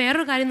പറയുന്ന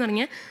വേറൊരു കാര്യം എന്ന്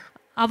പറഞ്ഞാൽ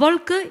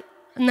അവൾക്ക്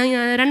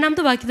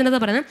 2 വാക്യത്തിനകത്ത്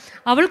പറയുന്നത്,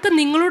 അവൾക്ക്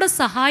നിങ്ങളുടെ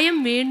സഹായം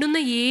വേണ്ടുന്ന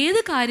ഏത്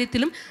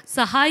കാര്യത്തിലും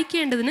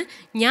സഹായിക്കേണ്ടതിന്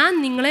ഞാൻ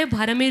നിങ്ങളെ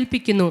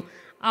ഭരമേൽപ്പിക്കുന്നു.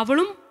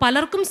 അവളും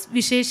പലർക്കും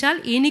വിശേഷാൽ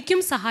എനിക്കും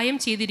സഹായം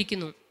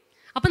ചെയ്തിരിക്കുന്നു.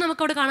 അപ്പം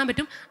നമുക്കവിടെ കാണാൻ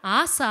പറ്റും ആ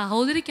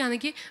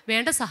സഹോദരിക്കാണെങ്കിൽ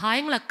വേണ്ട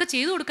സഹായങ്ങളൊക്കെ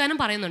ചെയ്തു കൊടുക്കാനും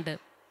പറയുന്നുണ്ട്.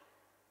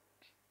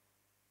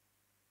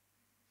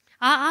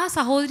 ആ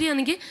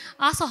സഹോദരിയാണെങ്കിൽ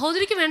ആ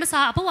സഹോദരിക്ക് വേണ്ട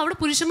അപ്പോൾ അവിടെ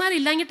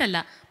പുരുഷന്മാരില്ലാഞ്ഞിട്ടല്ല,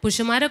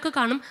 പുരുഷന്മാരൊക്കെ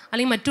കാണും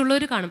അല്ലെങ്കിൽ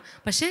മറ്റുള്ളവർ കാണും.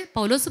 പക്ഷേ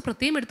പൗലോസ്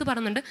പ്രത്യേകം എടുത്ത്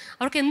പറയുന്നുണ്ട്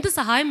അവർക്ക് എന്ത്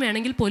സഹായം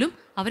വേണമെങ്കിൽ പോലും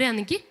അവരെ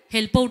ആണെങ്കിൽ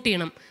ഹെൽപ്പ് ഔട്ട്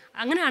ചെയ്യണം.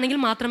 അങ്ങനെയാണെങ്കിൽ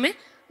മാത്രമേ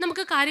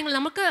നമുക്ക് കാര്യങ്ങൾ,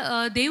 നമുക്ക്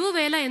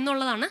ദൈവവേല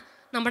എന്നുള്ളതാണ്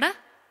നമ്മുടെ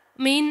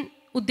മെയിൻ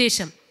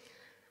ഉദ്ദേശം.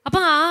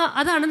 അപ്പം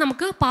അതാണ്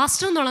നമുക്ക്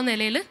പാസ്റ്റർ എന്നുള്ള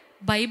നിലയിൽ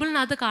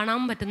ബൈബിളിനകത്ത്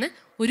കാണാൻ പറ്റുന്ന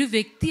ഒരു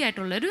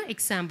വ്യക്തിയായിട്ടുള്ളൊരു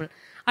എക്സാമ്പിൾ.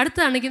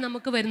 അടുത്താണെങ്കിൽ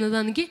നമുക്ക്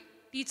വരുന്നതാണെങ്കിൽ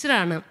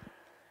ടീച്ചറാണ്,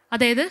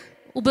 അതായത്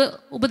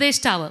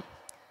ഉപദേഷ്ടാവ്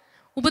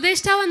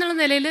എന്നുള്ള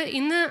നിലയിൽ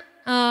ഇന്ന്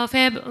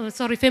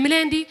ഫെമില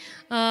ആൻറ്റി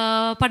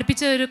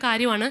പഠിപ്പിച്ച ഒരു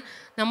കാര്യമാണ്.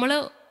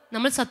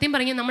 നമ്മൾ സത്യം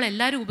പറഞ്ഞാൽ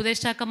നമ്മളെല്ലാവരും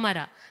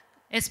ഉപദേഷ്ടാക്കന്മാരാണ്.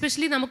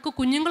 എസ്പെഷ്യലി നമുക്ക്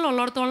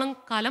കുഞ്ഞുങ്ങളുള്ളിടത്തോളം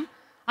കാലം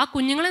ആ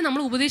കുഞ്ഞുങ്ങളെ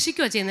നമ്മൾ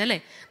ഉപദേശിക്കുകയാണ് ചെയ്യുന്നത് അല്ലേ.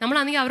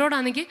 നമ്മളാണെങ്കിൽ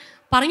അവരോടാണെങ്കിൽ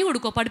പറഞ്ഞു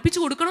കൊടുക്കുക, പഠിപ്പിച്ചു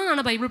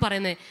കൊടുക്കണമെന്നാണ് ബൈബിൾ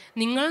പറയുന്നത്.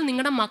 നിങ്ങൾ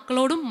നിങ്ങളുടെ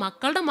മക്കളോടും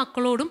മക്കളുടെ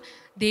മക്കളോടും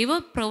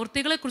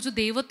ദൈവപ്രവൃത്തികളെക്കുറിച്ചും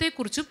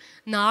ദൈവത്തെക്കുറിച്ചും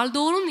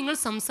നാൾതോറും നിങ്ങൾ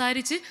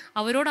സംസാരിച്ച്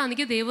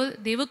അവരോടാണെങ്കിൽ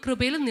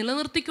ദൈവകൃപയിൽ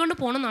നിലനിർത്തിക്കൊണ്ട്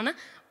പോകണമെന്നാണ്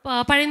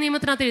പഴയ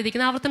നിയമത്തിനകത്ത്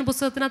എഴുതിയിരിക്കുന്നത്. ആവർത്തന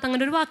പുസ്തകത്തിനകത്ത്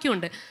അങ്ങനെ ഒരു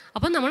വാക്യമുണ്ട്.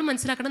 അപ്പം നമ്മൾ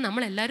മനസ്സിലാക്കണം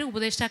നമ്മളെല്ലാവരും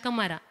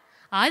ഉപദേഷ്ടാക്കന്മാരാണ്.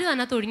 ആരും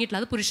അതിനകത്ത്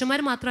ഒഴുങ്ങിയിട്ടില്ല. അത് പുരുഷന്മാർ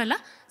മാത്രമല്ല,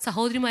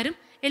 സഹോദരിമാരും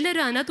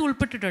എല്ലാവരും അതിനകത്ത്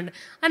ഉൾപ്പെട്ടിട്ടുണ്ട്.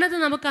 അതിനകത്ത്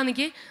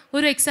നമുക്കാണെങ്കിൽ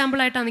ഒരു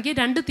എക്സാമ്പിളായിട്ടാണെങ്കിൽ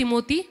 2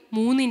 തിമോത്തി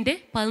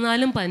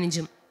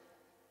 3:14-15.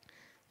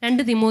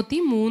 2 തിമോത്തി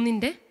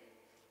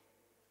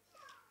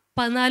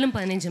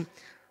 3:14-15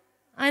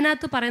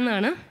 അതിനകത്ത്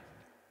പറയുന്നതാണ്,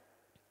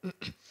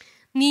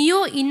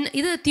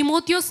 ഇത്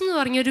തിമോത്തിയോസ് എന്ന്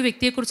പറഞ്ഞൊരു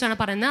വ്യക്തിയെക്കുറിച്ചാണ്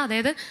പറയുന്നത്.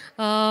 അതായത്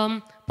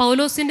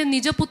പൗലോസിൻ്റെ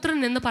നിജപുത്രൻ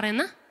എന്ന്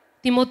പറയുന്ന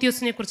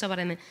തിമോത്തിയോസിനെ കുറിച്ചാണ്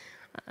പറയുന്നത്.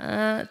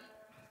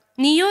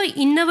 നീയോ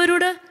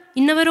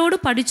ഇന്നവരോട്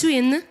പഠിച്ചു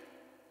എന്ന്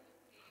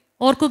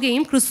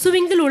ഓർക്കുകയും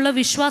ക്രിസ്തുവിങ്കിലുള്ള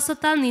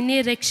വിശ്വാസത്താൽ നിന്നെ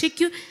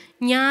രക്ഷയ്ക്കു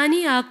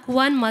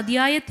ജ്ഞാനിയാക്കുവാൻ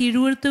മതിയായ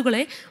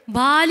തിരുവെഴുത്തുകളെ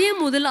ബാല്യം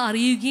മുതൽ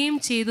അറിയുകയും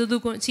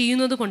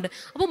ചെയ്യുന്നത് കൊണ്ട്.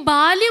 അപ്പം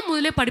ബാല്യം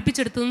മുതലേ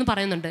പഠിപ്പിച്ചെടുത്തതെന്ന്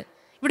പറയുന്നുണ്ട്.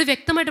 ഇവിടെ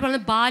വ്യക്തമായിട്ട്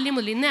പറയുന്നത് ബാല്യം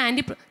മുതൽ. ഇന്ന്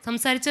ആൻറ്റി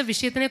സംസാരിച്ച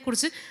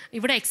വിഷയത്തിനെക്കുറിച്ച്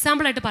ഇവിടെ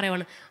എക്സാമ്പിളായിട്ട്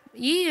പറയുവാണ്.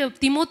 ഈ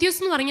തിമോത്തിയോസ്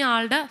എന്ന് പറഞ്ഞ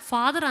ആളുടെ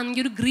ഫാദർ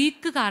ആണെങ്കിൽ ഒരു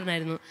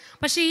ഗ്രീക്കുകാരനായിരുന്നു.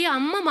 പക്ഷേ ഈ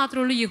അമ്മ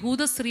മാത്രമേ ഉള്ളൂ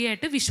യഹൂദ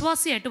സ്ത്രീയായിട്ട്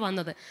വിശ്വാസിയായിട്ട്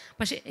വന്നത്.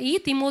 പക്ഷേ ഈ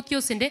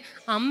തിമോത്തിയോസിൻ്റെ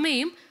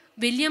അമ്മയും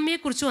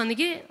വലിയമ്മയെക്കുറിച്ച്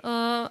വന്നെങ്കിൽ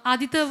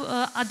ആദ്യത്തെ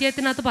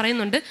അധ്യായത്തിനകത്ത്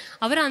പറയുന്നുണ്ട്.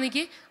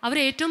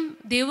 അവരേറ്റവും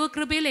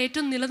ദൈവകൃപയിൽ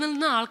ഏറ്റവും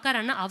നിലനിൽക്കുന്ന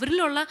ആൾക്കാരാണ്.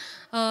 അവരിലുള്ള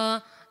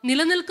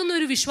നിലനിൽക്കുന്ന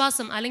ഒരു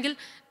വിശ്വാസം അല്ലെങ്കിൽ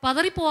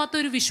പതറിപ്പോവാത്ത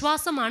ഒരു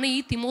വിശ്വാസമാണ് ഈ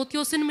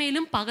തിമോത്തിയോസിന്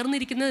മേലും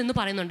പകർന്നിരിക്കുന്നത് എന്ന്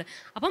പറയുന്നുണ്ട്.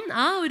 അപ്പം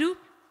ആ ഒരു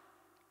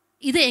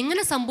ഇത്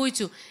എങ്ങനെ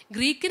സംഭവിച്ചു?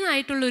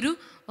 ഗ്രീക്കനായിട്ടുള്ളൊരു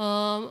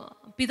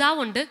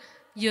പിതാവുണ്ട്,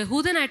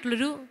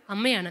 യഹൂദനായിട്ടുള്ളൊരു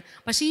അമ്മയാണ്.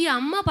 പക്ഷേ ഈ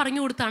അമ്മ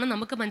പറഞ്ഞു കൊടുത്താണ്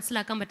നമുക്ക്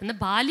മനസ്സിലാക്കാൻ പറ്റുന്നത്.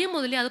 ബാല്യം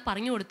മുതലേ അത്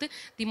പറഞ്ഞു കൊടുത്ത്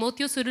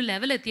തിമോത്തിയോസ് ഒരു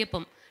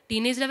ലെവലെത്തിയപ്പം,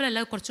 ടീനേജ് ലെവലല്ല,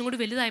 കുറച്ചും കൂടി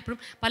വലുതായപ്പോഴും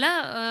പല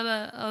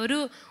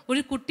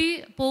ഒരു കുട്ടി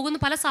പോകുന്ന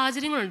പല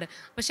സാഹചര്യങ്ങളുണ്ട്.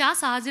 പക്ഷേ ആ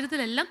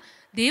സാഹചര്യത്തിലെല്ലാം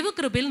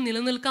ദൈവകൃപയിൽ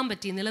നിലനിൽക്കാൻ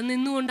പറ്റി.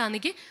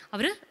 നിലനിന്നുകൊണ്ടാണെങ്കിൽ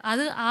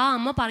അത് ആ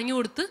അമ്മ പറഞ്ഞു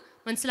കൊടുത്ത്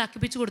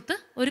മനസ്സിലാക്കിപ്പിച്ചു കൊടുത്ത്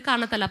ഒരു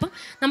കാരണത്തല്ല. അപ്പം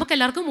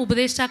നമുക്കെല്ലാവർക്കും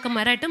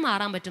ഉപദേഷ്ടാക്കന്മാരായിട്ട്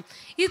മാറാൻ പറ്റും.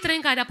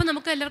 ഇത്രയും കാര്യം അപ്പം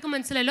നമുക്ക് എല്ലാവർക്കും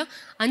മനസ്സിലായല്ലോ.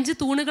 5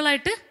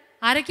 തൂണുകളായിട്ട്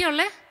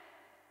ആരൊക്കെയുള്ളേ?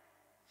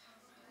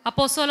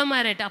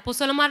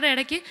 അപ്പോസ്തലന്മാരുടെ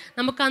ഇടയ്ക്ക്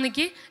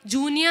നമുക്കാണെങ്കിൽ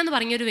ജൂനിയ എന്ന്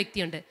പറഞ്ഞൊരു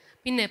വ്യക്തിയുണ്ട്.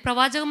 പിന്നെ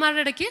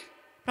പ്രവാചകന്മാരുടെ ഇടയ്ക്ക്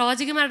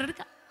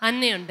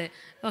അന്നയുണ്ട്.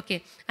 ഓക്കെ,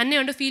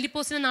 അന്നയുണ്ട്.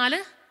 ഫിലിപ്പോസിന് 4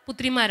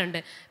 പുത്രിമാരുണ്ട്.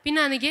 പിന്നെ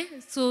ആണെങ്കിൽ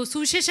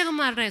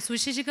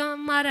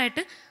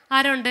സുവിശേഷകന്മാരായിട്ട്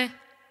ആരുണ്ട്?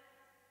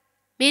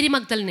 മേരി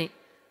മഗ്ദലിനെ.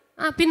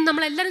 പിന്നെ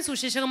നമ്മളെല്ലാവരും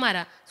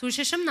സുവിശേഷകന്മാരാണ്.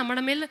 സുവിശേഷം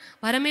നമ്മുടെ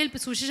മേൽ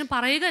സുവിശേഷം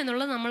പറയുക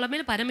എന്നുള്ളത് നമ്മളെ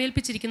മേൽ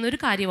പരമേൽപ്പിച്ചിരിക്കുന്ന ഒരു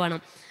കാര്യമാണ്.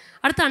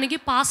 അടുത്താണെങ്കിൽ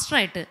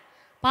പാസ്റ്ററായിട്ട്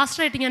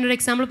ഞാനൊരു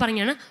എക്സാമ്പിൾ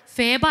പറഞ്ഞാണ്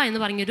ഫേബ എന്ന്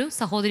പറഞ്ഞൊരു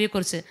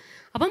സഹോദരിയെക്കുറിച്ച്.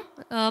 അപ്പം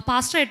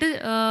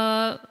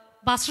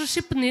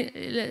പാസ്റ്റർഷിപ്പ്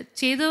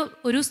ചെയ്ത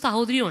ഒരു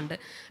സഹോദരിയുണ്ട്.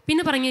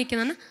 പിന്നെ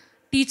പറഞ്ഞിരിക്കുന്നതാണ്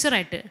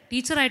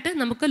ടീച്ചറായിട്ട്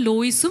നമുക്ക്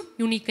ലോയിസും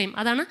യുണീക്കയും.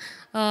 അതാണ്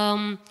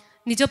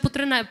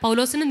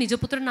പൗലോസിൻ്റെ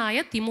നിജപുത്രനായ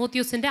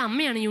തിമോത്തിയോസിൻ്റെ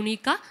അമ്മയാണ്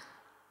യുണീക്ക,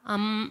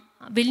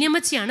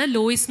 വല്യമ്മച്ചിയാണ്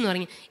ലോയിസ് എന്ന്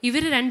പറഞ്ഞ്.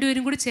 ഇവർ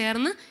രണ്ടുപേരും കൂടി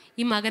ചേർന്ന്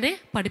ഈ മകനെ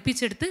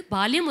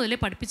ബാല്യം മുതലേ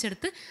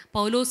പഠിപ്പിച്ചെടുത്ത്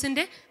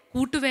പൗലോസിൻ്റെ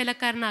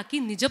കൂട്ടുവേലക്കാരനാക്കി,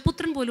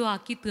 നിജപുത്രൻ പോലും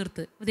ആക്കി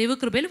തീർത്ത്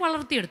ദൈവകൃപയിൽ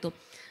വളർത്തിയെടുത്തു.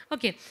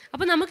 ഓക്കെ,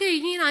 അപ്പോൾ നമുക്ക്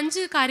ഈ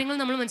 5 കാര്യങ്ങൾ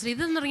നമ്മൾ മനസ്സിലായി.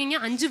 ഇതെന്ന് പറഞ്ഞു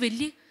കഴിഞ്ഞാൽ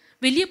 5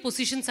 വലിയ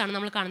പൊസിഷൻസാണ്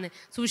നമ്മൾ കാണുന്നത്.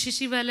 സുവിശേഷ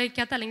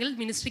വേലയ്ക്കകത്ത് അല്ലെങ്കിൽ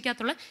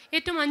മിനിസ്ട്രിക്കകത്തുള്ള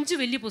ഏറ്റവും 5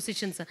 വലിയ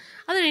പൊസിഷൻസ്.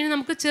 അത് കഴിഞ്ഞ്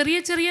നമുക്ക് ചെറിയ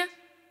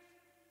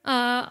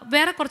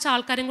വേറെ കുറച്ച്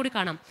ആൾക്കാരും കൂടി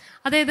കാണാം.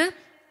 അതായത്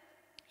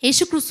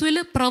യേശു ക്രിസ്തുവിൽ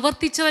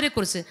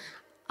പ്രവർത്തിച്ചവരെക്കുറിച്ച്,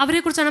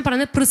 അവരെക്കുറിച്ചാണ്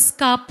പറയുന്നത്.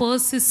 പ്രിസ്ക,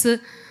 പേർസിസ്,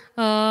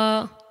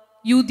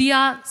 യൂദിയ,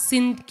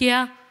 സിൻക്യ,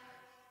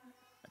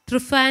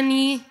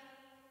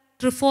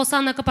 ട്രിഫോസ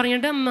എന്നൊക്കെ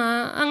പറഞ്ഞിട്ട്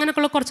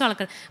അങ്ങനെയൊക്കെയുള്ള കുറച്ച്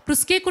ആൾക്കാർ.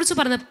 പ്രിസ്കയെക്കുറിച്ച്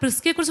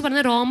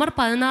പറഞ്ഞ റോമർ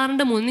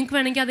 16:3. നിങ്ങൾക്ക്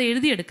വേണമെങ്കിൽ അത്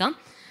എഴുതിയെടുക്കാം.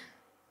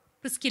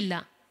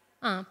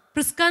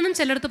 പ്രിസ്ക എന്നും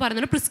ചിലടത്ത്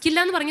പറയുന്നുണ്ട്. പ്രിസ്കില്ല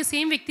എന്ന് പറഞ്ഞ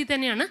സെയിം വ്യക്തി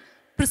തന്നെയാണ്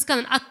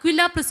അക്വില,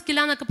 പ്രിസ്കില്ല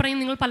എന്നൊക്കെ പറഞ്ഞ്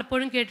നിങ്ങൾ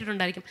പലപ്പോഴും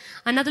കേട്ടിട്ടുണ്ടായിരിക്കും.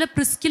 അതിനകത്തുള്ള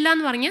പ്രിസ്കില്ല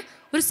എന്ന് പറഞ്ഞ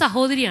ഒരു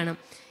സഹോദരിയാണ്.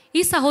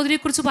 ഈ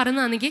സഹോദരിയെക്കുറിച്ച്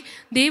പറയുന്നതാണെങ്കിൽ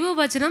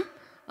ദൈവവചനം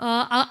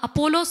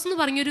അപ്പോലോസ് എന്ന്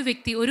പറഞ്ഞൊരു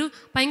വ്യക്തി ഒരു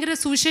ഭയങ്കര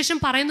സുവിശേഷം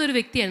പറയുന്ന ഒരു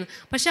വ്യക്തിയായിരുന്നു.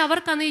 പക്ഷേ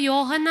അവർക്കന്ന്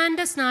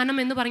യോഹന്നാൻ്റെ സ്നാനം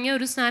എന്ന് പറഞ്ഞ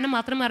ഒരു സ്നാനം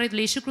മാത്രമേ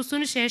അറിയത്തുള്ളൂ. യേശു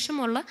ക്രിസ്തുവിന്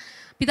ശേഷമുള്ള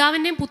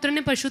പിതാവിൻ്റെയും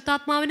പുത്രൻ്റെയും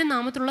പരിശുദ്ധാത്മാവിൻ്റെയും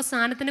നാമത്തിലുള്ള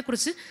സ്നാനത്തിനെ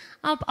കുറിച്ച്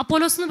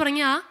അപ്പോലോസ് എന്ന്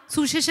പറഞ്ഞ ആ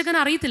സുവിശേഷകൻ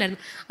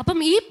അറിയത്തില്ലായിരുന്നു. അപ്പം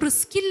ഈ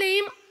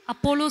പ്രിസ്കില്ലയും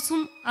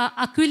അപ്പോലോസും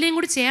അക്വിലയും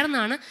കൂടി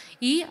ചേർന്നാണ്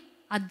ഈ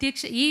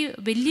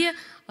വലിയ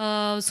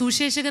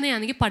സുവിശേഷകനെ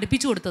ആണെങ്കിൽ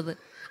പഠിപ്പിച്ചു കൊടുത്തത്.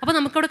 അപ്പോൾ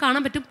നമുക്കവിടെ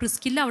കാണാൻ പറ്റും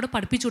പ്രിസ്കില്ല അവിടെ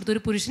പഠിപ്പിച്ചു കൊടുത്തു.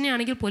 ഒരു പുരുഷനെ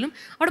ആണെങ്കിൽ പോലും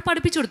അവിടെ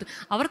പഠിപ്പിച്ചു കൊടുത്തു.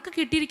 അവർക്ക്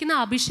കിട്ടിയിരിക്കുന്ന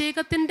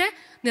അഭിഷേകത്തിൻ്റെ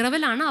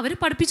നിറവിലാണ് അവർ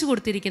പഠിപ്പിച്ചു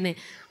കൊടുത്തിരിക്കുന്നത്.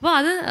 അപ്പോൾ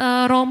അത്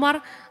റോമർ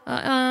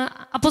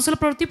അപ്പോസ്തല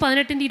പ്രവൃത്തി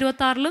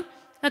 18:26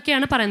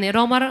 ഒക്കെയാണ് പറയുന്നത്.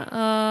 റോമർ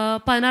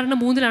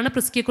 16:3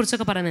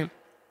 പ്രിസ്കിയെക്കുറിച്ചൊക്കെ പറയുന്നത്.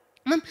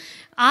 അപ്പം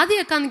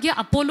ആദ്യമൊക്കെ ആണെങ്കിൽ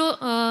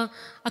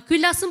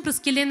അക്വിലാസും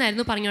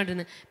പ്രിസ്കില്ലയെന്നായിരുന്നു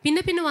പറഞ്ഞുകൊണ്ടിരുന്നത്.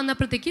 പിന്നെ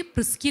വന്നപ്പോഴത്തേക്ക്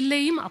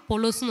പ്രിസ്കില്ലയും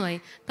അപ്പോലോസുമായി.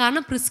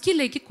 കാരണം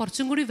പ്രിസ്കില്ലയ്ക്ക്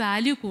കുറച്ചും കൂടി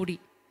വാല്യൂ കൂടി.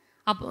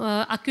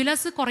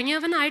 അക്വിലാസ്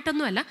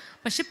കുറഞ്ഞവനായിട്ടൊന്നുമല്ല,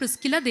 പക്ഷേ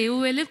പ്രിസ്കില്ല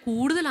ദൈവവേലയിൽ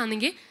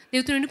കൂടുതലാണെങ്കിൽ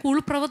ദൈവത്തിന് വേണ്ടി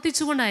കൂടുതൽ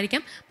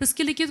പ്രവർത്തിച്ചുകൊണ്ടായിരിക്കാം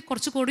പ്രിസ്കില്ലയ്ക്ക്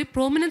കുറച്ചുകൂടി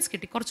പ്രോമിനൻസ്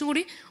കിട്ടി, കുറച്ചും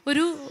കൂടി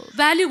ഒരു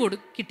വാല്യൂ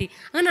കിട്ടി.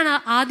 അങ്ങനെയാണ്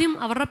ആദ്യം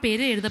അവരുടെ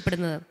പേര്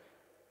എഴുതപ്പെടുന്നത്.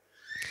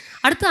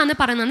 അടുത്തതാണ്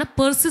പറയുന്നതാണ്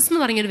പേർസിസ് എന്ന്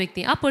പറഞ്ഞൊരു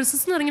വ്യക്തി. ആ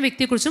പേർസിസ് എന്ന് പറഞ്ഞ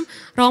വ്യക്തിയെക്കുറിച്ചും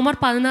റോമർ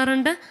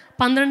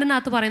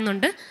 16:12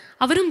 പറയുന്നുണ്ട്.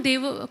 അവരും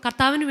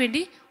കർത്താവിന്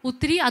വേണ്ടി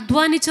ഒത്തിരി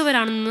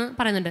അധ്വാനിച്ചവരാണെന്ന്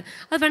പറയുന്നുണ്ട്.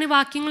 അത് വേണമെങ്കിൽ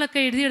വാക്യങ്ങളൊക്കെ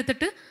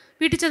എഴുതിയെടുത്തിട്ട്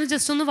വീട്ടിൽ ചെന്ന്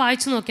ജസ്റ്റ് ഒന്ന്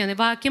വായിച്ചു നോക്കിയാൽ മതി.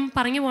 വാക്യം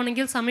പറഞ്ഞു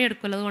പോകണമെങ്കിൽ സമയം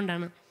എടുക്കുമല്ലോ,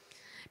 അതുകൊണ്ടാണ്.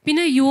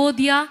 പിന്നെ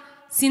യോദ്യ,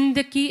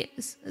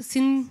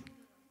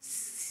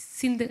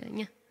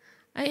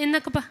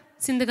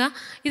 സിന്ധക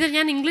ഇത്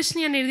ഞാൻ ഇംഗ്ലീഷിൽ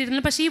ഞാൻ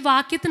എഴുതിയിട്ടില്ല. പക്ഷേ ഈ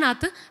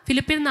വാക്യത്തിനകത്ത്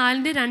ഫിലിപ്പിയർ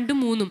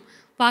 4:2-3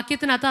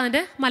 വാക്യത്തിനകത്ത്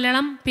അതിൻ്റെ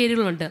മലയാളം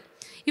പേരുകളുണ്ട്.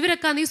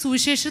 ഇവരൊക്കെ ഈ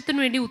സുവിശേഷത്തിന്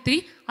വേണ്ടി ഒത്തിരി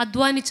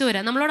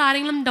അധ്വാനിച്ചവരാണ്. നമ്മളോട്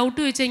ആരെങ്കിലും ഡൗട്ട്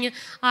ചോദിച്ചു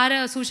കഴിഞ്ഞാൽ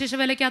സുവിശേഷ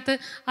വേലയ്ക്കകത്ത്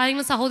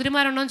ആരെങ്കിലും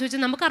സഹോദരിമാരുണ്ടോ എന്ന്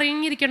ചോദിച്ചാൽ നമുക്ക്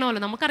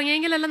അറിഞ്ഞിരിക്കണമല്ലോ.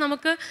 നമുക്കറിയാമെങ്കിലല്ല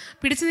നമുക്ക്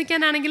പിടിച്ചു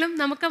നിൽക്കാനാണെങ്കിലും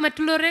നമുക്ക്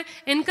മറ്റുള്ളവരെ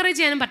എൻകറേജ്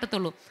ചെയ്യാനും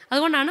പറ്റത്തുള്ളൂ.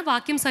 അതുകൊണ്ടാണ്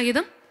വാക്യം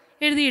സഹിതം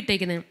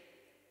എഴുതിയിട്ടേക്കുന്നത്.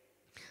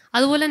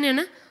 അതുപോലെ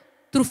തന്നെയാണ്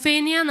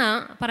ത്രുഫേനിയ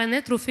എന്നാണ്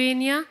പറയുന്നത്.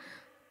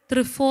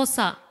 ത്രിഫോസ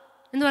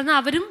എന്ന് പറഞ്ഞാൽ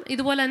അവരും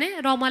ഇതുപോലെ തന്നെ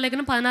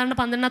റോമാലേഖനം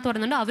 16:12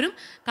 പറയുന്നുണ്ട്. അവരും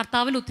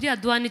കർത്താവിൽ ഒത്തിരി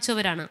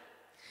അധ്വാനിച്ചവരാണ്.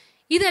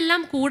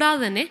 ഇതെല്ലാം കൂടാതെ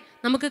തന്നെ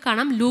നമുക്ക്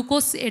കാണാം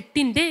ലൂക്കോസ്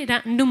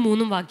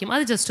 8:2-3 വാക്യം.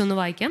 അത് ജസ്റ്റ് ഒന്ന്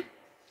വായിക്കാം.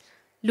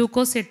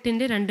 ലൂക്കോസ്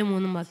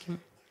 8:2-3 വാക്യം.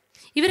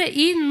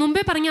 ഈ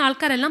മുമ്പേ പറഞ്ഞ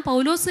ആൾക്കാരെല്ലാം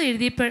പൗലോസ്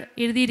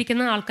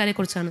എഴുതിയിരിക്കുന്ന ആൾക്കാരെ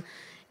കുറിച്ചാണ്.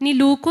 ഇനി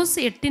ലൂക്കോസ്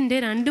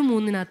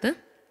 8:2-3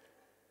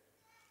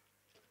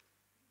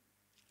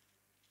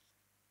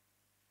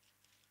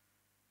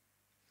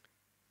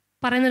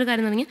 പറയുന്നൊരു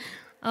കാര്യം എന്ന് പറഞ്ഞാൽ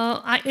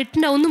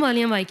 8:1 മുതൽ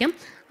ഞാൻ വായിക്കാം.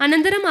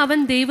 അനന്തരം അവൻ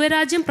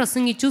ദൈവരാജ്യം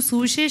പ്രസംഗിച്ചു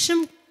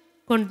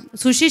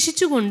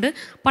സുശേഷിച്ചുകൊണ്ട്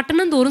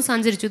പട്ടണം തോറും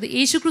സഞ്ചരിച്ചു. ഇത്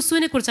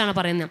യേശുക്രിസ്തുവിനെ കുറിച്ചാണ്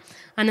പറയുന്നത്.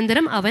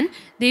 അനന്തരം അവൻ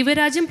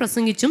ദൈവരാജ്യം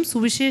പ്രസംഗിച്ചും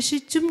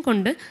സുവിശേഷിച്ചും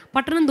കൊണ്ട്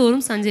പട്ടണം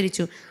തോറും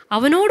സഞ്ചരിച്ചു.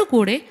 അവനോട്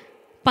കൂടെ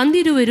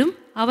 12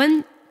 അവൻ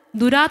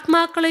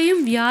ദുരാത്മാക്കളെയും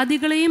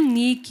വ്യാധികളെയും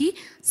നീക്കി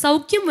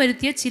സൗഖ്യം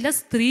വരുത്തിയ ചില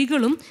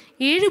സ്ത്രീകളും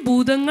 7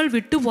 ഭൂതങ്ങൾ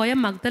വിട്ടുപോയ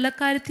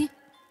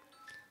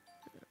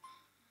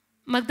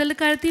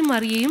മഗ്ദലക്കാരത്തി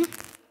മറിയയും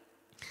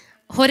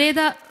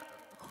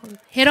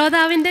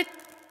ഹെരോദാവിൻ്റെ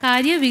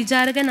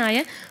കാര്യവിചാരകനായ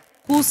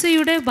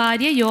കൂസയുടെ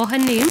ഭാര്യ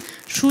യോഹന്നെയും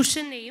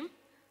ശൂഷനെയും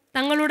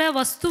തങ്ങളുടെ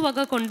വസ്തുവക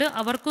കൊണ്ട്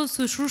അവർക്ക്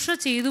ശുശ്രൂഷ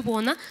ചെയ്തു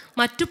പോന്ന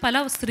മറ്റു പല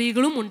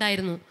സ്ത്രീകളും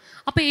ഉണ്ടായിരുന്നു.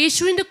 അപ്പോൾ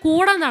യേശുവിൻ്റെ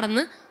കൂടെ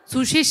നടന്ന്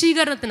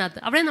സുശേഷീകരണത്തിനകത്ത്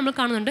അവിടെ നമ്മൾ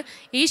കാണുന്നുണ്ട്.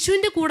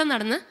 യേശുവിൻ്റെ കൂടെ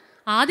നടന്ന്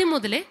ആദ്യം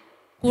മുതലേ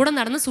കൂടെ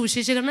നടന്ന്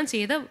സുവിശേഷീകരണം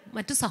ചെയ്ത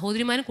മറ്റു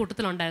സഹോദരിമാരും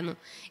കൂട്ടത്തിലുണ്ടായിരുന്നു.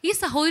 ഈ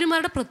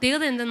സഹോദരിമാരുടെ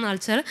പ്രത്യേകത എന്തെന്ന്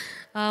വെച്ചാൽ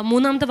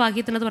 3-ാമത്തെ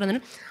വാക്യത്തിനകത്ത്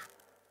പറയുന്നത്,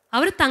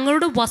 അവർ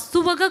തങ്ങളുടെ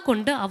വസ്തുവക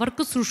കൊണ്ട്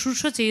അവർക്ക്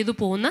ശുശ്രൂഷ ചെയ്തു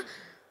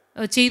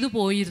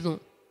പോയിരുന്നു.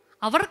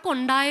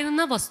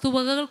 അവർക്കുണ്ടായിരുന്ന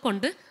വസ്തുവകകൾ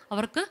കൊണ്ട്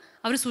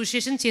അവർ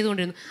സുവിശേഷം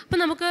ചെയ്തുകൊണ്ടിരുന്നു. അപ്പം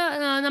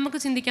നമുക്ക്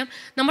ചിന്തിക്കാം,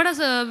 നമ്മുടെ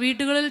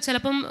വീടുകളിൽ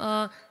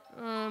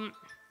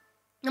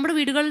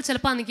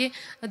ചിലപ്പോൾ എനിക്ക്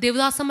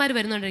ദേവദാസന്മാർ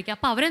വരുന്നുണ്ടായിരിക്കും.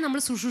 അപ്പോൾ അവരെ നമ്മൾ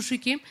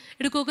ശുശ്രൂഷിക്കുകയും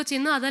എടുക്കുകയൊക്കെ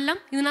ചെയ്യുന്ന അതെല്ലാം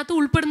ഇതിനകത്ത്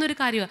ഉൾപ്പെടുന്ന ഒരു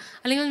കാര്യമാണ്.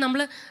 അല്ലെങ്കിൽ നമ്മൾ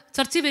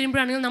ചർച്ചയിൽ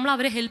വരുമ്പോഴാണെങ്കിൽ നമ്മൾ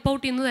അവരെ ഹെൽപ്പ്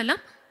ഔട്ട് ചെയ്യുന്നതെല്ലാം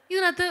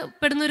ഇതിനകത്ത്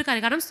പെടുന്ന ഒരു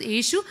കാര്യം. കാരണം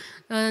യേശു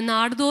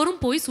നാടുതോറും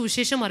പോയി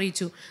സുവിശേഷം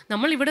അറിയിച്ചു.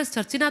 നമ്മളിവിടെ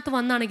ചർച്ചിനകത്ത്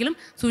വന്നാണെങ്കിലും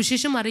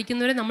സുവിശേഷം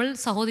അറിയിക്കുന്നവരെ നമ്മൾ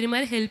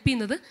സഹോദരിമാരെ ഹെൽപ്പ്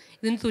ചെയ്യുന്നത്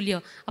ഇതിന്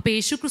തുല്യമാണ്. അപ്പോൾ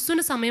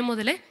യേശുക്രിസ്തുവിൻ്റെ സമയം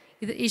മുതലേ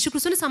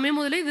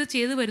ഇത്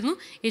ചെയ്തു വരുന്നു.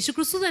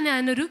 യേശുക്രിസ്തു തന്നെ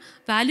അതിനൊരു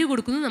വാല്യൂ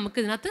കൊടുക്കുന്നു. നമുക്ക്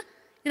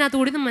ഇതിനകത്ത്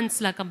കൂടി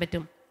മനസ്സിലാക്കാൻ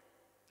പറ്റും.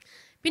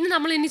 പിന്നെ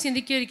നമ്മൾ ഇനി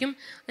ചിന്തിക്കുമായിരിക്കും,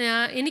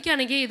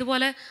 എനിക്കാണെങ്കിൽ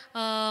ഇതുപോലെ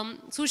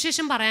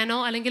സുവിശേഷം പറയാനോ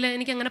അല്ലെങ്കിൽ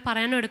എനിക്കങ്ങനെ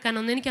പറയാനോ എടുക്കാനോ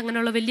ഒന്നും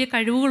എനിക്കങ്ങനെയുള്ള വലിയ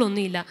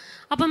കഴിവുകളൊന്നുമില്ല.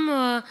 അപ്പം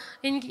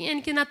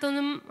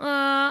എനിക്കിതിനകത്തൊന്നും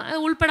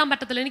ഉൾപ്പെടാൻ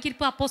പറ്റത്തില്ല.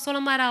 എനിക്കിപ്പോൾ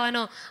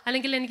അപ്പോസ്തലന്മാരാവാനോ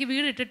അല്ലെങ്കിൽ എനിക്ക്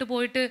വീട് ഇട്ടിട്ട്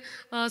പോയിട്ട്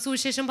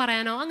സുവിശേഷം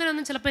പറയാനോ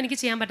അങ്ങനെയൊന്നും ചിലപ്പോൾ എനിക്ക്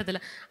ചെയ്യാൻ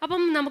പറ്റത്തില്ല.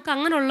 അപ്പം നമുക്ക്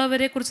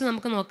അങ്ങനെയുള്ളവരെ കുറിച്ച്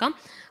നമുക്ക് നോക്കാം.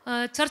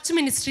 ചർച്ച്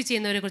മിനിസ്ട്രി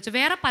ചെയ്യുന്നവരെ കുറിച്ച്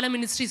വേറെ പല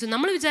മിനിസ്ട്രീസും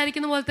നമ്മൾ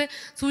വിചാരിക്കുന്ന പോലത്തെ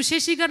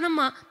സുവിശേഷീകരണം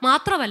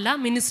മാത്രമല്ല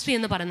മിനിസ്ട്രി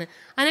എന്ന് പറയുന്നത്.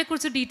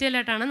 അതിനെക്കുറിച്ച് ഡീറ്റെയിൽ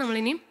ആയിട്ടാണ്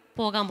നമ്മളിനിയും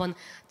പോകാൻ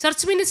പോകുന്നത്.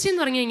 ചർച്ച് മിനിസ്ട്രി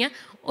എന്ന് പറഞ്ഞു കഴിഞ്ഞാൽ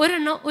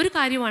ഒരു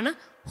കാര്യമാണ്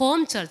ഹോം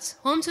ചർച്ച്.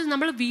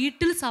 നമ്മൾ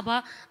വീട്ടിൽ സഭ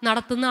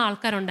നടത്തുന്ന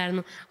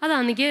ആൾക്കാരുണ്ടായിരുന്നു.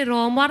 അതാണെങ്കിൽ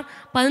റോമർ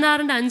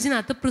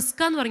 16:5 പ്രിസ്ക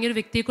എന്ന് പറഞ്ഞൊരു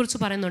വ്യക്തിയെക്കുറിച്ച്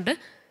പറയുന്നുണ്ട്.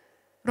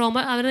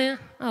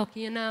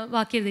 ഞാൻ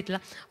വാക്കി എഴുതിയിട്ടില്ല.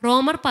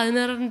 റോമർ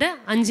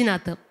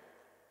 16:5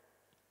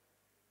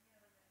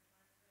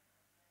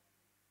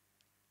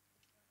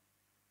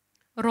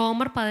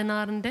 റോമർ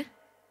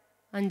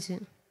 16:5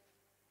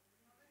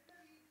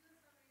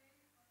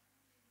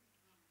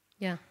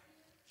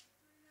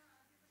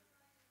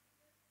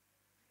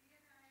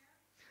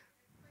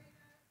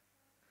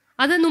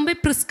 അത് മുമ്പേ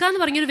പ്രിസ്ക എന്ന്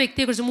പറഞ്ഞൊരു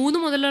വ്യക്തിയെക്കുറിച്ച് 3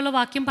 മുതലുള്ള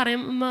വാക്യം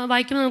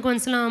വായിക്കുമ്പോൾ നമുക്ക്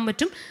മനസ്സിലാകാൻ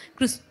പറ്റും.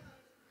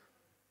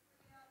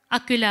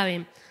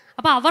 അക്വിലാവയും.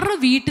 അപ്പോൾ അവരുടെ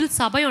വീട്ടിൽ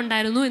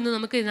സഭയുണ്ടായിരുന്നു എന്ന്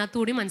നമുക്ക്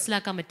ഇതിനകത്തുകൂടി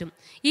മനസ്സിലാക്കാൻ പറ്റും.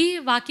 ഈ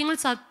വാക്യങ്ങൾ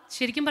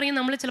ശരിക്കും പറഞ്ഞാൽ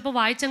നമ്മൾ ചിലപ്പോൾ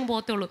വായിച്ചങ്ങ്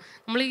പോകത്തേ ഉള്ളൂ.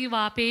 നമ്മൾ ഈ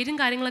പേരും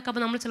കാര്യങ്ങളൊക്കെ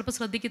അപ്പോൾ നമ്മൾ ചിലപ്പോൾ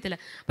ശ്രദ്ധിക്കത്തില്ല.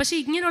 പക്ഷേ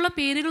ഇങ്ങനെയുള്ള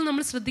പേരുകൾ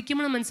നമ്മൾ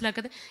ശ്രദ്ധിക്കുമ്പോൾ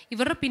മനസ്സിലാക്കാതെ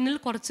ഇവരുടെ പിന്നിൽ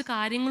കുറച്ച്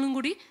കാര്യങ്ങളും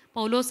കൂടി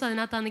പൗലോസ്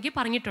അതിനകത്താണെങ്കിൽ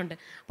പറഞ്ഞിട്ടുണ്ട്.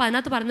 അപ്പോൾ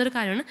അതിനകത്ത് പറഞ്ഞൊരു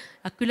കാര്യമാണ്,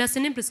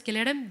 അക്വിലാസിൻ്റെയും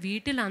പ്രിസ്കിലയുടെയും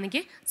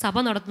വീട്ടിലാണെങ്കിൽ സഭ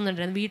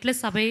നടത്തുന്നുണ്ടായിരുന്നു. വീട്ടിലെ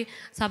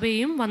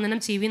സഭയും വന്ദനം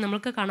ചെയ്യുകയും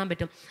നമുക്ക് കാണാൻ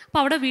പറ്റും.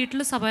 അപ്പോൾ അവിടെ വീട്ടിൽ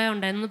സഭ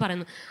ഉണ്ടായിരുന്നു എന്ന്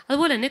പറയുന്നു.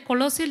 അതുപോലെ തന്നെ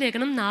കൊളോസ്യ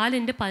ലേഖനം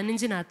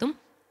 4:15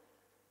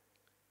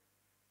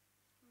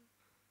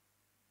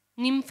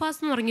 നിംഫാസ്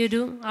എന്ന് പറഞ്ഞൊരു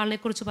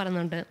ആളിനെക്കുറിച്ച്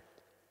പറയുന്നുണ്ട്.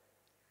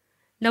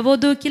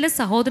 ലവോദോക്കിലെ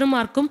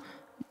സഹോദരന്മാർക്കും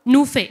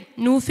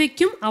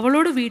നൂഫയ്ക്കും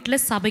അവളുടെ വീട്ടിലെ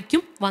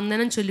സഭയ്ക്കും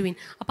വന്ദനം ചൊല്ലുവിൻ.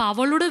 അപ്പോൾ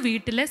അവളുടെ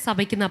വീട്ടിലെ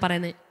സഭയ്ക്കെന്നാണ്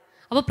പറയുന്നത്.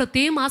 അപ്പോൾ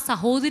പ്രത്യേകം ആ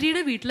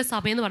സഹോദരിയുടെ വീട്ടിലെ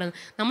സഭയെന്ന് പറയുന്നത്.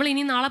 നമ്മൾ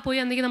ഇനി നാളെ പോയി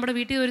എന്തെങ്കിലും നമ്മുടെ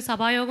വീട്ടിൽ ഒരു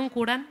സഭായോഗം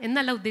കൂടാൻ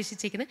എന്നല്ല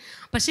ഉദ്ദേശിച്ചിരിക്കുന്നത്.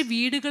 പക്ഷേ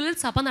വീടുകളിൽ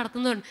സഭ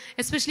നടത്തുന്നതുകൊണ്ട്,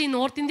 എസ്പെഷ്യലി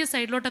നോർത്ത് ഇന്ത്യ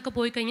സൈഡിലോട്ടൊക്കെ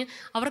പോയി കഴിഞ്ഞാൽ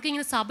അവർക്ക്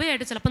ഇങ്ങനെ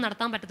സഭയായിട്ട് ചിലപ്പോൾ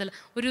നടത്താൻ പറ്റത്തില്ല.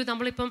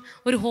 നമ്മളിപ്പം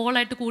ഒരു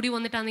ഹോളായിട്ട് കൂടി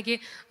വന്നിട്ടാണെങ്കിൽ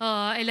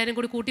എല്ലാവരും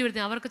കൂടി കൂട്ടി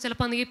വരുത്തി അവർക്ക്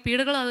ചിലപ്പോൾ ആണെങ്കിൽ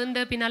പീഡകൾ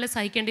അതിൻ്റെ പിന്നാലെ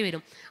സഹിക്കേണ്ടി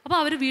വരും. അപ്പോൾ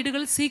അവർ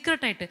വീടുകളിൽ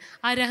സീക്രട്ടായിട്ട്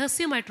ആ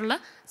രഹസ്യമായിട്ടുള്ള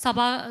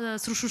സഭാ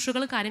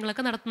ശുശ്രൂഷകളും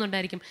കാര്യങ്ങളൊക്കെ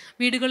നടത്തുന്നുണ്ടായിരിക്കും.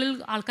 വീടുകളിൽ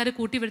ആൾക്കാരെ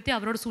കൂട്ടി വരുത്തി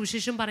അവരോട്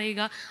സുവിശേഷം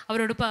പറയുക,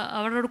 അവരോട്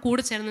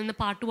കൂടെ ചേർന്ന് നിന്ന്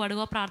പാട്ട് പാടുക,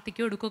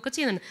 പ്രാർത്ഥിക്കുകയോ എടുക്കുകയൊക്കെ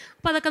ചെയ്യുന്നുണ്ട്.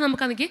 അപ്പോൾ അതൊക്കെ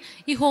നമുക്കാണെങ്കിൽ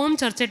ഈ ഹോം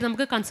ചർച്ചായിട്ട്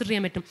നമുക്ക് കൺസിഡർ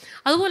ചെയ്യാൻ പറ്റും.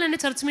 അതുപോലെ തന്നെ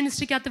ചർച്ച്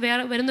മിനിസ്ട്രിക്കകത്ത്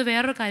വരുന്ന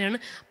വേറൊരു കാര്യമാണ്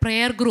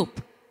പ്രെയർ ഗ്രൂപ്പ്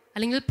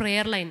അല്ലെങ്കിൽ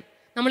പ്രെയർ ലൈൻ.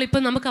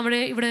 നമുക്ക്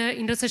ഇവിടെ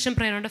ഇൻ്റർസെഷൻ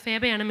പ്രെയർ ഉണ്ട്.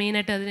 ഫേബയാണ്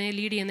മെയിനായിട്ട് അതിനെ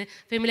ലീഡ് ചെയ്യുന്നത്.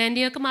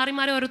 ഫെമിലാൻ്റെയൊക്കെ മാറി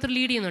ഓരോരുത്തർ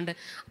ലീഡ് ചെയ്യുന്നുണ്ട്.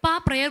 അപ്പോൾ ആ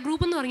പ്രെയർ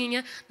ഗ്രൂപ്പ് എന്ന് പറഞ്ഞു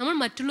കഴിഞ്ഞാൽ നമ്മൾ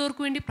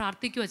മറ്റുള്ളവർക്ക് വേണ്ടി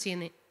പ്രാർത്ഥിക്കുക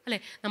ചെയ്യുന്നത്. അല്ലേ?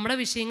 നമ്മുടെ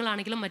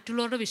വിഷയങ്ങളാണെങ്കിലും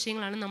മറ്റുള്ളവരുടെ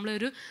വിഷയങ്ങളാണെങ്കിലും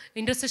നമ്മളൊരു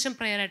ഇൻ്റർസെഷൻ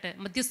പ്രെയറായിട്ട്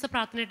മധ്യസ്ഥ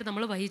പ്രാർത്ഥനയായിട്ട്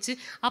നമ്മൾ വഹിച്ച്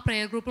ആ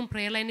പ്രെയർ ഗ്രൂപ്പും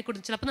പ്രെയർ ലൈനിൽ കൂടി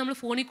ചിലപ്പോൾ നമ്മൾ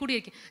ഫോണിൽ കൂടി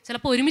ആയിരിക്കും,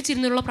 ചിലപ്പോൾ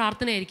ഒരുമിച്ചിരുന്നുള്ള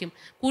പ്രാർത്ഥനയായിരിക്കും,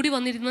 കൂടി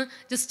വന്നിരുന്ന്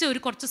ജസ്റ്റ്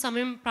ഒരു കുറച്ച്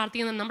സമയം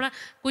പ്രാർത്ഥിക്കുന്നത്. നമ്മുടെ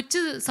കൊച്ചു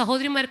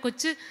സഹോദരിമാർ,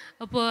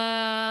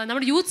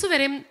 നമ്മുടെ യൂത്ത്സ്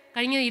വരെയും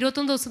കഴിഞ്ഞ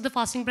 21 ദിവസത്തെ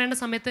ഫാസ്റ്റിംഗ് പ്രേയറിൻ്റെ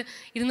സമയത്ത്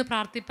ഇരുന്ന്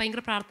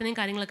ഭയങ്കര പ്രാർത്ഥനയും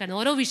കാര്യങ്ങളൊക്കെ ആണ്.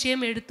 ഓരോ വിഷയം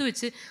എടുത്തു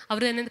വെച്ച്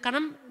അവർ തന്നെ,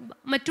 കാരണം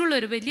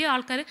മറ്റുള്ളവർ വലിയ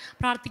ആൾക്കാർ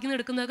പ്രാർത്ഥിക്കുന്ന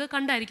എടുക്കുന്നതൊക്കെ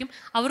കണ്ടായിരിക്കും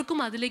അവർക്കും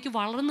അതിലേക്ക്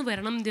വളർന്നു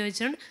വരണം എന്ന്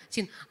ചോദിച്ചാൽ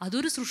ചെയ്യും.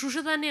 അതൊരു ശുശ്രൂഷ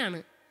തന്നെയാണ്.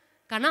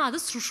 കാരണം അത്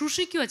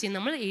ശുശ്രൂഷിക്കുക ചെയ്യും.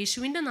 നമ്മൾ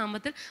യേശുവിൻ്റെ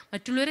നാമത്തിൽ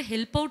മറ്റുള്ളവരെ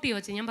ഹെൽപ്പ് ഔട്ട്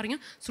ചെയ്യുക ചെയ്യും. ഞാൻ പറഞ്ഞു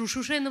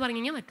ശുശ്രൂഷ എന്ന് പറഞ്ഞു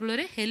കഴിഞ്ഞാൽ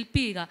മറ്റുള്ളവരെ ഹെൽപ്പ്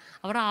ചെയ്യുക,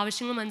 അവരുടെ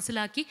ആവശ്യങ്ങൾ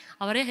മനസ്സിലാക്കി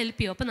അവരെ ഹെൽപ്പ്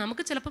ചെയ്യുക. അപ്പോൾ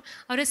നമുക്ക് ചിലപ്പം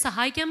അവരെ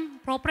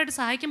പ്രോപ്പറായിട്ട്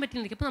സഹായിക്കാൻ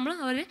പറ്റുന്നില്ല. അപ്പോൾ നമ്മൾ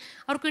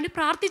അവർക്ക് വേണ്ടി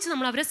പ്രാർത്ഥിച്ച്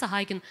നമ്മൾ അവരെ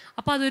സഹായിക്കുന്നു.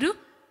 അപ്പോൾ അതൊരു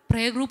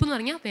പ്രെയർ ഗ്രൂപ്പ് എന്ന്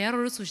പറഞ്ഞാൽ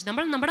വേറൊരു സൂചി.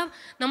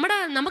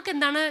 നമുക്ക്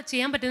എന്താണ്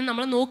ചെയ്യാൻ പറ്റുന്നത്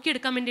നമ്മൾ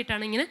നോക്കിയെടുക്കാൻ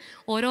വേണ്ടിയിട്ടാണ് ഇങ്ങനെ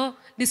ഓരോ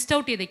ലിസ്റ്റ്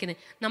ഔട്ട് ചെയ്തേക്കുന്നത്.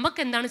 നമുക്ക്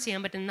എന്താണ്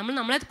ചെയ്യാൻ പറ്റുന്നത്,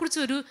 നമ്മളെക്കുറിച്ച്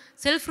ഒരു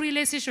സെൽഫ്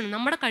റിയലൈസേഷൻ,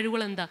 നമ്മുടെ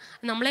കഴിവുകൾ എന്താ,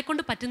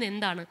 നമ്മളെക്കൊണ്ട് പറ്റുന്ന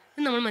എന്താണ്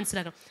എന്ന് നമ്മൾ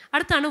മനസ്സിലാക്കണം.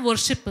 അടുത്താണ്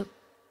വർഷിപ്പ്,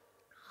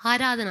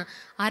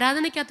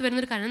 ആരാധനയ്ക്കകത്ത്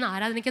വരുന്നൊരു കാര്യം.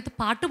 ആരാധനയ്ക്കകത്ത്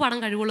പാട്ട്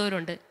പാടാൻ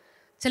കഴിവുള്ളവരുണ്ട്.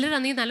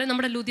 ചിലരാണെങ്കിൽ നല്ല,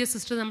 നമ്മുടെ ലൂതിയ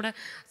സിസ്റ്റർ, നമ്മുടെ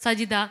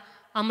സജിത,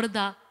 അമൃത,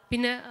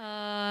 പിന്നെ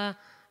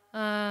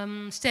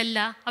സ്റ്റെല്ല,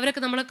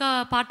 അവരൊക്കെ നമ്മളൊക്കെ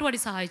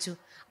പാട്ടുപാടി സഹായിച്ചു.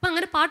 അപ്പം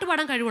അങ്ങനെ പാട്ട്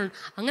പാടാൻ കഴിവുള്ളൂ.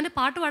 അങ്ങനെ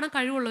പാട്ട് പാടാൻ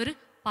കഴിവുള്ളവർ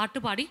പാട്ട്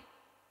പാടി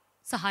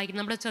സഹായിക്കും.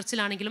 നമ്മുടെ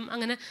ചർച്ചിലാണെങ്കിലും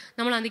അങ്ങനെ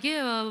നമ്മളാണെങ്കിൽ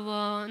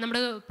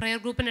നമ്മുടെ പ്രെയർ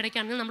ഗ്രൂപ്പിൻ്റെ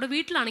ഇടയ്ക്കാണെങ്കിലും നമ്മുടെ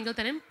വീട്ടിലാണെങ്കിൽ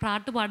തന്നെ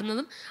പാട്ട്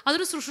പാടുന്നതും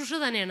അതൊരു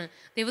ശുശ്രൂഷ തന്നെയാണ്.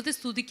 ദൈവത്തെ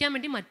സ്തുതിക്കാൻ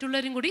വേണ്ടി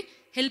മറ്റുള്ളവരും കൂടി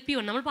ഹെൽപ്പ്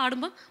ചെയ്യണം. നമ്മൾ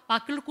പാടുമ്പം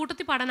ബാക്കിയുള്ള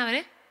കൂട്ടത്തിൽ പാടാൻ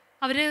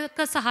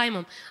അവരെയൊക്കെ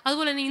സഹായമാവും.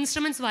 അതുപോലെ തന്നെ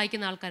ഇൻസ്ട്രുമെൻറ്റ്സ്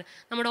വായിക്കുന്ന ആൾക്കാർ,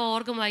 നമ്മുടെ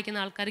ഓർഗൻ വായിക്കുന്ന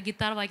ആൾക്കാർ,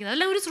 ഗിത്താർ വായിക്കുന്ന,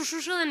 അതെല്ലാം ഒരു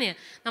ശുശ്രൂഷ തന്നെയാണ്.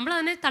 നമ്മൾ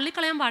അതിനെ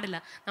തള്ളിക്കളയാൻ പാടില്ല.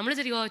 നമ്മൾ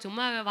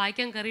ചുമ്മാ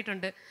വായിക്കാൻ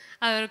കയറിയിട്ടുണ്ട്,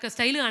 അവർക്ക്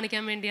സ്റ്റൈൽ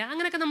കാണിക്കാൻ വേണ്ടിയാണ്,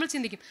 അങ്ങനെയൊക്കെ നമ്മൾ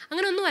ചിന്തിക്കും.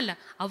 അങ്ങനെയൊന്നുമല്ല,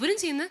 അവരും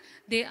ചെയ്യുന്ന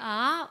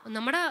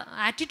നമ്മുടെ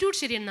ആറ്റിറ്റ്യൂഡ്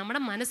ശരിയാണ്,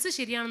 നമ്മുടെ മനസ്സ്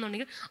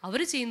ശരിയാണെന്നുണ്ടെങ്കിൽ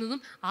അവർ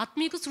ചെയ്യുന്നതും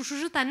ആത്മീയ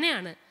ശുശ്രൂഷ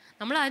തന്നെയാണ്.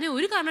 നമ്മൾ അതിനെ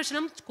ഒരു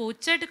കാരണവശാലും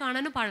കൊച്ചായിട്ട്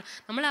കാണാനും പാടില്ല.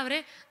 നമ്മളവരെ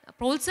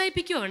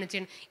പ്രോത്സാഹിപ്പിക്കുകയാണ്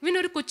ചെയ്യണം.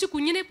 ഇവനൊരു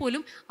കുഞ്ഞിനെ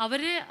പോലും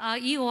അവരെ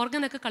ഈ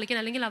ഓർഗനൊക്കെ കളിക്കാൻ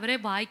അല്ലെങ്കിൽ അവരെ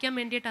വായിക്കാൻ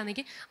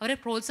വേണ്ടിയിട്ടാണെങ്കിൽ അവരെ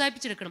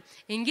പ്രോത്സാഹിപ്പിച്ചെടുക്കണം.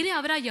 എങ്കിലേ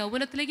അവർ ആ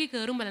യൗവനത്തിലേക്ക്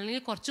കയറുമ്പോൾ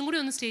അല്ലെങ്കിൽ കുറച്ചും കൂടി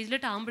ഒന്ന്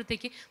സ്റ്റേജിലോട്ട്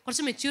ആകുമ്പോഴത്തേക്ക്,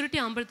 കുറച്ച് മെച്യൂരിറ്റി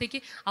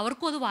ആകുമ്പോഴത്തേക്ക്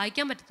അവർക്കും അത്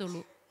വായിക്കാൻ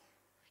പറ്റത്തുള്ളൂ.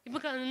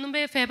 ഇപ്പോൾ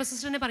മുമ്പേ ഫേബർ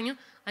സിസ്റ്ററിനെ പറഞ്ഞു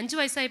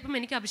 5 വയസ്സായപ്പം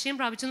എനിക്ക് അഭിഷേകം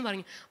പ്രാപിച്ചെന്ന്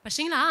പറഞ്ഞു.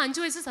 പക്ഷേങ്കിൽ ആ 5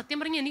 വയസ്സ് സത്യം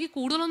പറഞ്ഞാൽ എനിക്ക്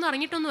കൂടുതലൊന്നും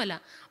അറിഞ്ഞിട്ടൊന്നുമല്ല.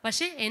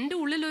 പക്ഷേ എൻ്റെ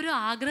ഉള്ളിലൊരു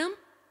ആഗ്രഹം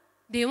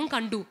ദൈവം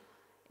കണ്ടു.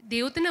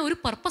 ദൈവത്തിന് ഒരു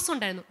പർപ്പസ്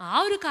ഉണ്ടായിരുന്നു. ആ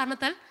ഒരു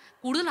കാരണത്താൽ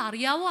കൂടുതൽ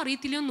അറിയാവോ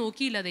അറിയത്തില്ലയോ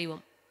നോക്കിയില്ല ദൈവം.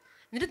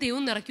 എന്നിട്ട്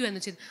ദൈവം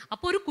നിറയ്ക്കുകയെന്ന് ചെയ്തു.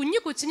 അപ്പോൾ ഒരു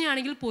കൊച്ചിനെ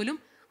ആണെങ്കിൽ പോലും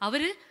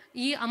അവർ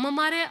ഈ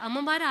അമ്മമാരെ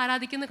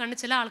ആരാധിക്കുന്ന കണ്ട്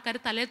ചില ആൾക്കാർ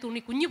തലേ തുണി,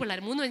 കുഞ്ഞു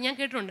പിള്ളേർ, ഞാൻ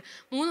കേട്ടിട്ടുണ്ട്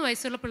 3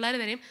 വയസ്സുള്ള പിള്ളേർ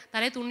വരെയും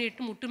തലേ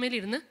തുണിയിട്ട്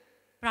മുട്ടുമേലിരുന്ന്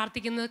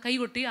പ്രാർത്ഥിക്കുന്നത്,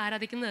 കൈകൊട്ടി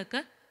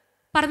ആരാധിക്കുന്നതൊക്കെ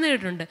പറഞ്ഞു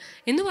കേട്ടിട്ടുണ്ട്.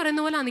 എന്ന്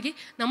പറയുന്ന പോലെ ആണെങ്കിൽ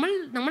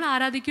നമ്മൾ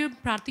ആരാധിക്കുകയും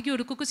പ്രാർത്ഥിക്കുകയും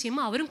എടുക്കുകയൊക്കെ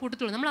ചെയ്യുമ്പോൾ അവരും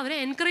കൂട്ടത്തുള്ളൂ. നമ്മൾ അവരെ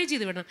എൻകറേജ്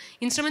ചെയ്ത് വിടണം.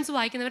 ഇൻസ്ട്രുമെൻറ്റ്സ്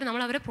വായിക്കുന്നവരെ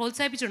നമ്മൾ അവരെ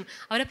പ്രോത്സാഹിപ്പിച്ചിടണം.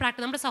 അവരെ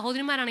നമ്മുടെ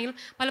സഹോദരിമാരാണെങ്കിലും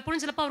പലപ്പോഴും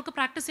ചിലപ്പോൾ അവർക്ക്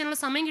പ്രാക്ടീസ് ചെയ്യാനുള്ള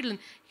സമയം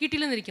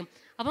കിട്ടില്ലെന്നിരിക്കും.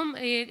 അപ്പം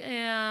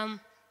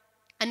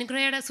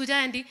അനുഗ്രഹയുടെ സുജ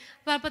ആൻറ്റി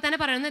ഇപ്പോൾ തന്നെ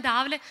പറയുന്നത്,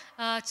 രാവിലെ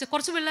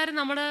കുറച്ച് പിള്ളേർ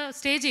നമ്മൾ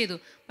സ്റ്റേ ചെയ്തു,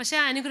 പക്ഷേ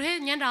അനുഗ്രഹയെ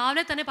ഞാൻ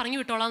രാവിലെ തന്നെ പറഞ്ഞു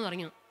വിട്ടോളാം എന്ന്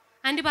പറഞ്ഞു.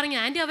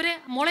 ആൻറ്റി അവരെ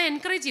മോളെ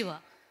എൻകറേജ് ചെയ്യുക,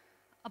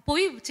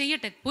 പോയി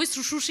ചെയ്യട്ടെ, പോയി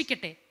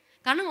ശുശ്രൂഷിക്കട്ടെ.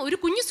 കാരണം ഒരു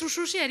കുഞ്ഞു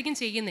ശുശ്രൂഷയായിരിക്കും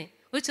ചെയ്യുന്നത്,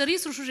 ഒരു ചെറിയ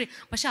ശുശ്രൂഷ,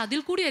 പക്ഷെ അതിൽ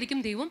കൂടിയായിരിക്കും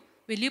ദൈവം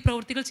വലിയ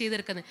പ്രവൃത്തികൾ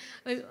ചെയ്തെടുക്കുന്നത്.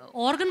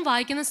 ഓർഗൻ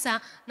വായിക്കുന്ന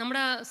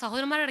നമ്മുടെ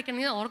സഹോദരന്മാരുടെ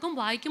ഇടയ്ക്കാണെങ്കിൽ ഓർഗൻ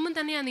വായിക്കുമ്പം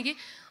തന്നെയാണെങ്കിൽ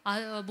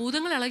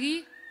ഭൂതങ്ങൾ ഇളകി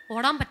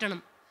ഓടാൻ പറ്റണം.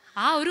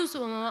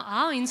 ആ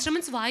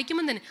ഇൻസ്ട്രുമെൻറ്റ്സ്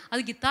വായിക്കുമ്പം തന്നെ,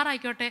 അത് ഗിത്താർ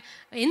ആയിക്കോട്ടെ,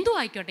 എന്തും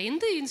ആയിക്കോട്ടെ,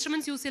 എന്ത്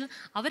ഇൻസ്ട്രുമെൻറ്റ്സ് യൂസ് ചെയ്താലും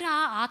അവർ ആ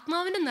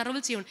ആത്മാവിൻ്റെ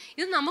നിറവിൽ ചെയ്യണം.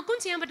 ഇത് നമുക്കും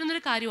ചെയ്യാൻ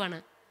പറ്റുന്നൊരു കാര്യമാണ്.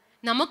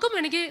 നമുക്കും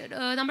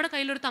നമ്മുടെ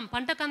കയ്യിലൊരു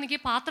പണ്ടൊക്കെ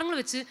ആണെങ്കിൽ പാത്രങ്ങൾ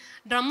വെച്ച്,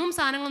 ഡ്രമ്മും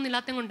സാധനങ്ങളൊന്നും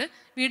ഇല്ലാത്തത് കൊണ്ട്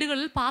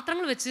വീടുകളിൽ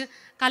പാത്രങ്ങൾ വെച്ച്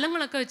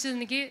കലങ്ങളൊക്കെ വെച്ച്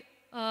എനിക്ക്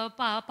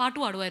പാട്ട്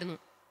പാടുമായിരുന്നു.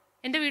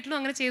 എൻ്റെ വീട്ടിലും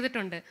അങ്ങനെ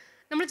ചെയ്തിട്ടുണ്ട്.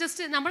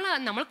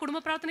 നമ്മൾ കുടുംബ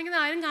പ്രാർത്ഥനയ്ക്ക്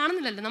ആരും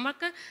കാണുന്നില്ലല്ലോ.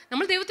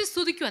 നമ്മൾ ദൈവത്തെ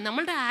സ്തുതിക്കുക,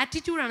 നമ്മളുടെ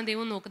ആറ്റിറ്റ്യൂഡാണ്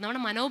ദൈവം നോക്കുന്നത്,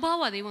 നമ്മുടെ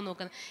മനോഭാവമാണ് ദൈവം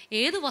നോക്കുന്നത്.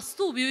 ഏത്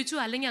വസ്തു ഉപയോഗിച്ചു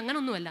അല്ലെങ്കിൽ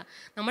അങ്ങനെയൊന്നുമല്ല.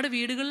 നമ്മുടെ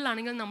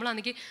വീടുകളിലാണെങ്കിൽ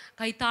നമ്മളാണെങ്കിൽ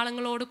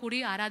കൈത്താളങ്ങളോട് കൂടി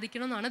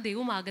ആരാധിക്കണമെന്നാണ്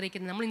ദൈവം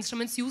ആഗ്രഹിക്കുന്നത്. നമ്മൾ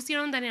ഇൻസ്ട്രുമെൻറ്റ്സ് യൂസ്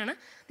ചെയ്യണം തന്നെയാണ്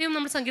ദൈവം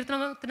നമ്മുടെ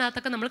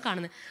സങ്കീർത്തനത്തിനകത്തൊക്കെ നമ്മൾ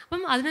കാണുന്നത്.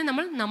 അപ്പം അതിനെ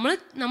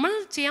നമ്മൾ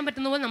ചെയ്യാൻ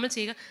പറ്റുന്ന പോലെ നമ്മൾ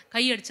ചെയ്യുക,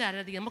 കൈയടിച്ച്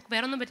ആരാധിക്കുക. നമുക്ക്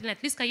വേറെ ഒന്നും പറ്റില്ല,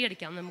 അറ്റ്ലീസ്റ്റ്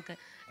കൈയടിക്കാം, നമുക്ക്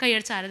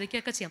കൈയടിച്ച്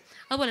ആരാധിക്കുകയൊക്കെ ചെയ്യാം.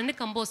 അതുപോലെ തന്നെ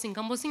കമ്പോസിങ്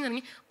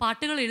പറഞ്ഞാൽ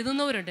പാട്ടുകൾ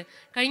എഴുതുന്നവരുണ്ട്.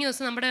 കഴിഞ്ഞ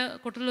ദിവസം നമ്മുടെ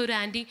കൂട്ടത്തിലൊരു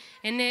ആൻറ്റി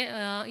എന്നെ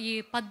ഈ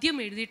പദ്യം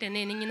എഴുതിയിട്ട് എന്നെ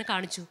ഇങ്ങനെ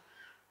കാണിച്ചു.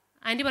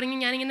 ആൻറ്റി പറഞ്ഞു,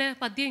 ഞാനിങ്ങനെ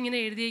പദ്യം ഇങ്ങനെ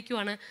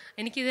എഴുതിയേക്കുവാണ്,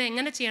 എനിക്കിത്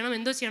എങ്ങനെ ചെയ്യണം,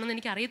 എന്തോ ചെയ്യണമെന്ന്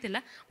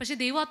എനിക്കറിയത്തില്ല, പക്ഷേ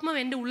ദൈവാത്മാവ്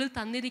എൻ്റെ ഉള്ളിൽ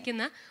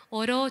തന്നിരിക്കുന്ന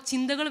ഓരോ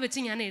ചിന്തകൾ വെച്ച്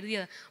ഞാൻ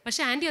എഴുതിയത്.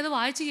 പക്ഷേ ആൻറ്റി അത്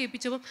വായിച്ച്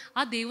കേൾപ്പിച്ചപ്പം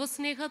ആ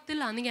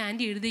ദൈവസ്നേഹത്തിൽ ആണെങ്കിൽ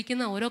ആൻറ്റി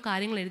എഴുതിയിരിക്കുന്ന ഓരോ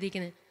കാര്യങ്ങൾ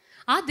എഴുതിയിരിക്കുന്നത്.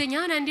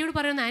 ഞാൻ ആൻറ്റിയോട്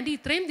പറയുന്നത്, ആൻറ്റി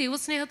ഇത്രയും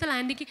ദൈവസ്നേഹത്തിൽ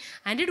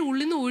ആൻറ്റിയുടെ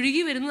ഉള്ളിൽ നിന്ന്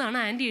ഒഴുകി വരുന്നതാണ്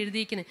ആൻറ്റി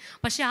എഴുതിയിരിക്കുന്നത്.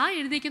 പക്ഷേ ആ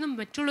എഴുതിയിരിക്കുന്ന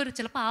മറ്റുള്ളവർ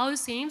ചിലപ്പോൾ ആ ഒരു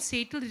സെയിം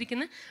സ്റ്റേറ്റിൽ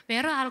ഇരിക്കുന്ന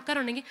വേറെ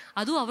ആൾക്കാരുണ്ടെങ്കിൽ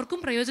അതും അവർക്കും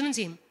പ്രയോജനം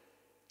ചെയ്യും.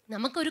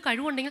 നമുക്കൊരു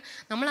കഴിവുണ്ടെങ്കിൽ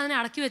നമ്മളതിനെ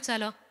അടക്കി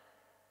വെച്ചാലോ,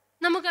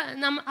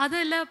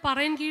 അതെല്ലാം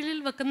പറയാൻ കീഴിൽ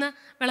വെക്കുന്ന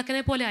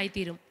വിളക്കിനെ പോലെ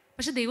ആയിത്തീരും.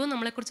 പക്ഷേ ദൈവം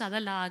നമ്മളെക്കുറിച്ച്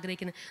അതല്ല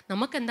ആഗ്രഹിക്കുന്നത്.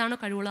 നമുക്ക് എന്താണോ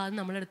കഴിവുള്ളത് അത്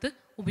നമ്മളെടുത്ത്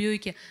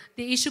ഉപയോഗിക്കുക.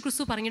 യേശു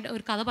ക്രിസ്തു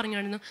ഒരു കഥ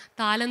പറഞ്ഞിരുന്നു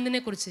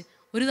താലന്തിനെ കുറിച്ച്.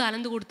 1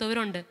 താലന്ത്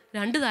കൊടുത്തവരുണ്ട്,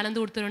 2 താലന്ത്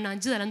കൊടുത്തവരുണ്ട്,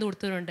 5 താലന്ത്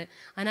കൊടുത്തവരുണ്ട്.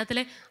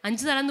 അതിനകത്തിലെ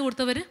 5 താലന്ത്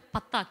കൊടുത്തവർ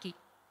 10 ആക്കി,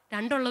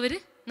 2 ഉള്ളവർ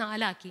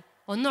 4 ആക്കി,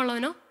 1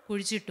 ഉള്ളവനോ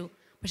കുഴിച്ചിട്ടു.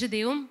 പക്ഷെ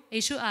ദൈവം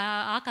യേശു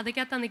ആ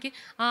കഥയ്ക്കകത്താണെങ്കിൽ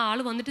ആ ആൾ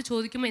വന്നിട്ട്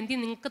ചോദിക്കുമ്പോൾ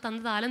എന്തിനും നിങ്ങൾക്ക് തന്ന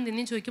താലന്ത്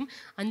എന്തിനും ചോദിക്കും,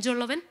 5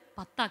 ഉള്ളവൻ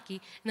 10 ആക്കി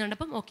എന്ന്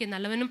കണ്ടപ്പം ഓക്കെ,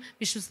 നല്ലവനും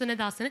വിശ്വസ്തനെ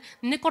ദാസന്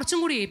നിന്നെ കുറച്ചും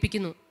കൂടി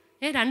ഏൽപ്പിക്കുന്നു.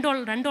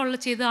 രണ്ടുള്ള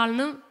ചെയ്ത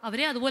ആളിന്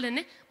അവരെ അതുപോലെ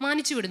തന്നെ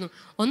മാനിച്ചു വിടുന്നു.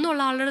 1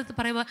 ഉള്ള ആളുടെ അടുത്ത്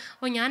പറയുക,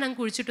 ഞാൻ അങ്ങ്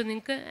കുഴിച്ചിട്ടു,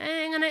 നിങ്ങൾക്ക്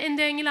എങ്ങനെ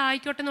എന്തെങ്കിലും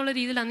ആയിക്കോട്ടെ എന്നുള്ള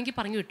രീതിയിലാണെങ്കിൽ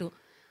പറഞ്ഞു വിട്ടു.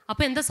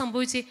 അപ്പോൾ എന്താ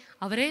സംഭവിച്ചേ?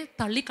 അവരെ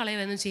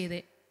തള്ളിക്കളയുമായിരുന്നു ചെയ്തേ,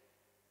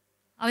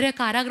 അവരെ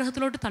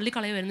കാരാഗ്രഹത്തിലോട്ട്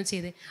തള്ളിക്കളയുമായിരുന്നു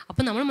ചെയ്തേ.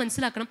 അപ്പം നമ്മൾ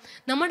മനസ്സിലാക്കണം,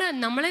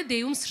 നമ്മളെ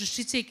ദൈവം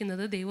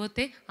സൃഷ്ടിച്ചേക്കുന്നത്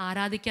ദൈവത്തെ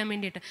ആരാധിക്കാൻ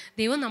വേണ്ടിയിട്ട്.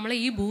 ദൈവം നമ്മളെ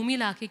ഈ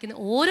ഭൂമിയിലാക്കിയിരിക്കുന്ന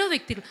ഓരോ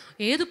വ്യക്തികളും,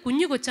 ഏത്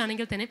കുഞ്ഞു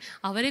കൊച്ചാണെങ്കിൽ തന്നെ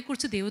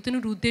അവരെക്കുറിച്ച്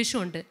ദൈവത്തിനൊരു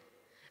ഉദ്ദേശമുണ്ട്.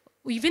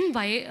 ഈവൻ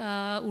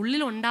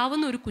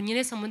ഉള്ളിലുണ്ടാവുന്ന ഒരു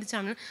കുഞ്ഞിനെ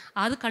സംബന്ധിച്ചാണ്,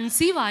 അത്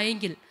കൺസീവ്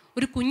ആയെങ്കിൽ,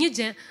 ഒരു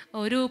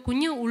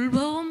കുഞ്ഞ്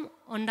ഉത്ഭവം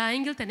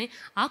ഉണ്ടായെങ്കിൽ തന്നെ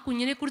ആ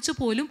കുഞ്ഞിനെക്കുറിച്ച്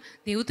പോലും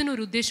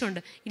ദൈവത്തിനൊരു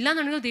ഉദ്ദേശമുണ്ട്.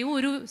 ഇല്ലാന്നുണ്ടെങ്കിൽ ദൈവം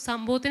ഒരു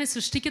സംഭവത്തിനെ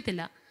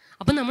സൃഷ്ടിക്കത്തില്ല.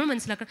 അപ്പം നമ്മൾ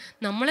മനസ്സിലാക്കണം,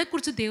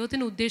 നമ്മളെക്കുറിച്ച്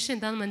ദൈവത്തിൻ്റെ ഉദ്ദേശം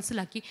എന്താണെന്ന്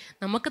മനസ്സിലാക്കി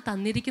നമുക്ക്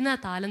തന്നിരിക്കുന്ന ആ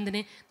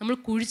താലന്തിനെ നമ്മൾ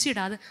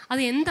കുഴിച്ചിടാതെ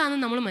അത്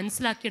എന്താണെന്ന് നമ്മൾ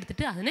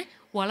മനസ്സിലാക്കിയെടുത്തിട്ട് അതിനെ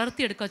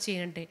വളർത്തിയെടുക്കുക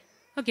ചെയ്യണ്ടേ.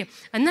 ഓക്കെ,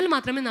 എന്നാൽ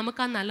മാത്രമേ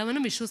നമുക്ക് ആ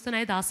നല്ലവനും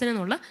വിശ്വസ്തനായ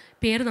ദാസനെന്നുള്ള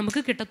പേര്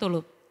നമുക്ക്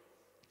കിട്ടത്തുള്ളൂ.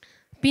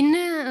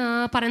 പിന്നെ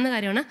പറയുന്ന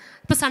കാര്യമാണ്,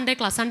 ഇപ്പോൾ സൺഡേ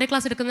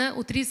ക്ലാസ് എടുക്കുന്ന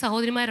ഒത്തിരി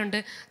സഹോദരിമാരുണ്ട്.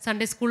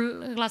 സൺഡേ സ്കൂൾ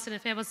ക്ലാസ്സിന്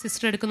ഫേവർ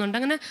സിസ്റ്റർ എടുക്കുന്നുണ്ട്.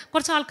 അങ്ങനെ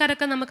കുറച്ച്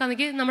ആൾക്കാരൊക്കെ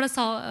നമുക്കാണെങ്കിൽ നമ്മുടെ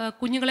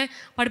കുഞ്ഞുങ്ങളെ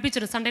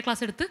പഠിപ്പിച്ചിട്ടുണ്ട്, സൺഡേ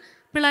ക്ലാസ് എടുത്ത്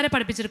പിള്ളേരെ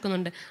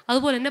പഠിപ്പിച്ചെടുക്കുന്നുണ്ട്.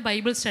 അതുപോലെ തന്നെ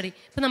ബൈബിൾ സ്റ്റഡി,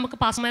 ഇപ്പോൾ നമുക്ക്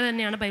പാസ്മാർ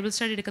തന്നെയാണ് ബൈബിൾ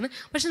സ്റ്റഡി എടുക്കുന്നത്.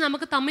 പക്ഷേ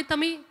നമുക്ക് തമ്മി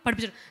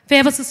പഠിപ്പിച്ചിട്ടുണ്ട്.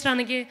 ഫേവർ സിസ്റ്റർ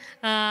ആണെങ്കിൽ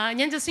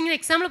ഞാൻ ജസ്റ്റ് ഇങ്ങനെ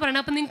എക്സാമ്പിൾ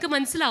പറയണം, അപ്പോൾ നിങ്ങൾക്ക്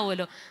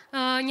മനസ്സിലാവുമല്ലോ.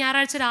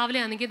 ഞായറാഴ്ച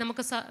രാവിലെ ആണെങ്കിൽ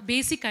നമുക്ക്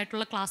ബേസിക്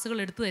ആയിട്ടുള്ള ക്ലാസ്സുകൾ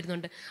എടുത്തു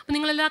തരുന്നുണ്ട്. അപ്പോൾ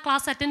നിങ്ങളെല്ലാം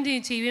ക്ലാസ് അറ്റൻഡ്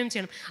ചെയ്യുകയും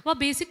ചെയ്യണം. അപ്പോൾ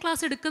ബേസിക്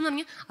ക്ലാസ്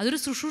എടുക്കുന്നതെങ്കിൽ അതൊരു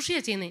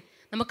ശുശ്രൂഷയാണ് ചെയ്യുന്നത്.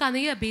 നമുക്ക്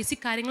അധികം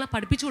ബേസിക് കാര്യങ്ങളെ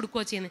പഠിപ്പിച്ചു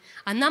കൊടുക്കുകയോ ചെയ്യുന്നത്.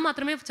 എന്നാൽ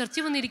മാത്രമേ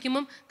ചർച്ചിൽ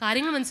വന്നിരിക്കുമ്പം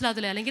കാര്യങ്ങൾ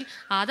മനസ്സിലാകത്തില്ല. അല്ലെങ്കിൽ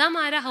ആദാം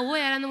ആരാ ഹവ്വ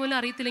ആരാന്ന് പോലും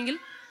അറിയത്തില്ലെങ്കിൽ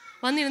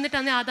വന്നിരുന്നിട്ട്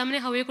അന്ന്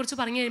ആദാമിനെ ഹവ്വയെക്കുറിച്ച്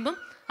പറഞ്ഞു കഴിയുമ്പം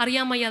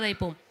അറിയാൻ വയ്യാതായി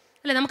പോകും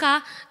അല്ലേ. നമുക്ക് ആ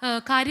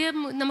കാര്യം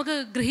നമുക്ക്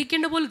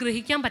ഗ്രഹിക്കേണ്ട പോലെ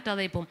ഗ്രഹിക്കാൻ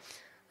പറ്റാതായി പോകും.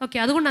 ഓക്കെ,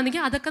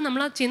 അതുകൊണ്ടാണെങ്കിൽ അതൊക്കെ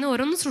നമ്മൾ ചെയ്യുന്ന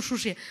ഓരോന്നും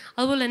ശുശ്രൂഷ.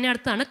 അതുപോലെ തന്നെ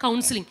അടുത്താണ്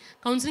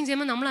കൗൺസിലിംഗ്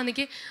ചെയ്യുമ്പോൾ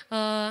നമ്മളാണെങ്കിൽ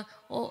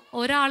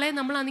ഒരാളെ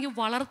നമ്മളാണെങ്കിൽ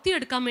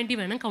വളർത്തിയെടുക്കാൻ വേണ്ടി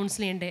വേണം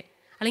കൗൺസിൽ ചെയ്യേണ്ടത്.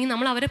 അല്ലെങ്കിൽ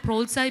നമ്മൾ അവരെ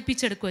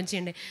പ്രോത്സാഹിപ്പിച്ചെടുക്കുകയും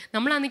ചെയ്യേണ്ടത്.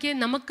 നമ്മളാണെങ്കിൽ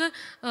നമുക്ക്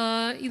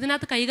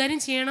ഇതിനകത്ത് കൈകാര്യം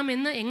ചെയ്യണം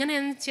എന്ന്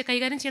എങ്ങനെയാണ്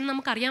കൈകാര്യം ചെയ്യണം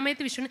നമുക്ക്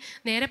അറിയാമായിട്ട് വിഷയം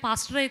നേരെ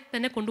പാസ്റ്ററെ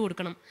തന്നെ കൊണ്ടു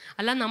കൊടുക്കണം.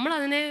 അല്ല നമ്മൾ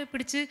അതിനെ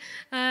പിടിച്ച്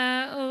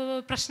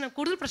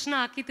കൂടുതൽ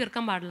പ്രശ്നമാക്കി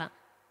തീർക്കാൻ പാടില്ല.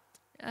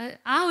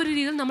 ആ ഒരു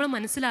രീതിയിൽ നമ്മൾ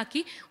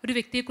മനസ്സിലാക്കി ഒരു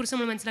വ്യക്തിയെക്കുറിച്ച്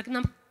നമ്മൾ മനസ്സിലാക്കി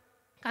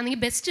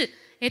നമുക്കാണെങ്കിൽ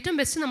ഏറ്റവും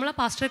ബെസ്റ്റ് നമ്മൾ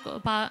പാസ്റ്ററെ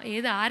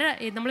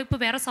നമ്മളിപ്പോൾ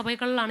വേറെ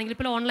സഭകളിലാണെങ്കിൽ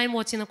ഇപ്പോൾ ഓൺലൈൻ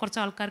വാച്ച് ചെയ്യുന്ന കുറച്ച്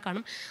ആൾക്കാർ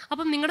കാണും.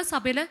 അപ്പം നിങ്ങളുടെ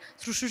സഭയിലെ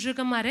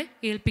ശുശ്രൂഷകന്മാരെ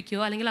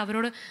ഏൽപ്പിക്കുകയോ അല്ലെങ്കിൽ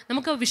അവരോട്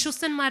നമുക്ക്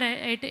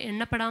വിശ്വസ്തന്മാരായിട്ട്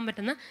എണ്ണപ്പെടാൻ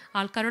പറ്റുന്ന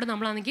ആൾക്കാരോട്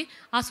നമ്മളാണെങ്കിൽ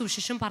ആ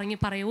സുവിശേഷം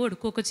പറയുകയോ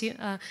എടുക്കുകയൊക്കെ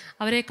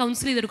അവരെ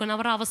കൗൺസിൽ ചെയ്തെടുക്കണം.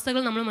 അവരുടെ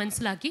അവസ്ഥകൾ നമ്മൾ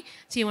മനസ്സിലാക്കി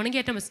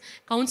ചെയ്യുവാണെങ്കിൽ ഏറ്റവും ബെസ്റ്റ്.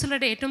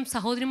 കൗൺസിലറുടെ ഏറ്റവും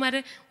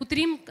സഹോദരിമാരെ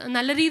ഒത്തിരിയും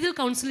നല്ല രീതിയിൽ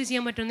കൗൺസിൽ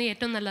ചെയ്യാൻ പറ്റുന്നത്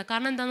ഏറ്റവും നല്ലത്.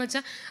 കാരണം എന്താണെന്ന്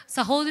വെച്ചാൽ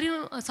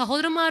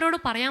സഹോദരന്മാരോട്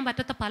പറയാൻ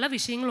പറ്റാത്ത പല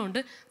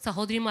വിഷയങ്ങളുണ്ട്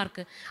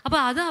സഹോദരിമാർക്ക്.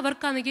 അപ്പോൾ അത്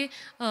അവർക്കാണെങ്കിൽ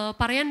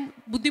പറയാൻ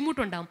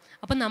ബുദ്ധിമുട്ടുണ്ടാകും.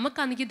 അപ്പം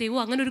നമുക്കാണെങ്കിൽ ദൈവം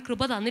അങ്ങനെ ഒരു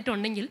കൃപ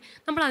തന്നിട്ടുണ്ടെങ്കിൽ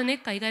നമ്മൾ അതിനെ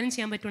കൈകാര്യം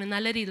ചെയ്യാൻ പറ്റുള്ളൂ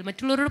നല്ല രീതിയിൽ.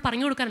 മറ്റുള്ളവരോട്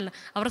പറഞ്ഞു കൊടുക്കാനല്ല,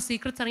 അവരുടെ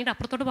സീക്രറ്റ്സ് ഇറങ്ങിയിട്ട്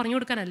അപ്പുറത്തോട്ട് പറഞ്ഞു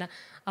കൊടുക്കാനല്ല.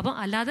 അപ്പം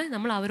അല്ലാതെ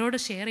നമ്മൾ അവരോട്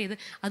ഷെയർ ചെയ്ത്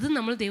അത്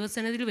നമ്മൾ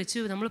ദൈവസന്നിധിയിൽ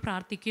വെച്ച് നമ്മൾ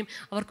പ്രാർത്ഥിക്കുകയും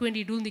അവർക്ക്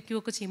വേണ്ടി ഇടവും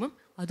നിൽക്കുകയൊക്കെ ചെയ്യുമ്പം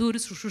അതും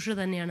ഒരു ശുശ്രൂഷ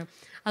തന്നെയാണ്.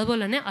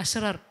 അതുപോലെ തന്നെ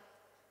അഷറർ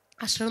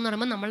എന്ന്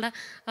പറയുമ്പോൾ നമ്മളുടെ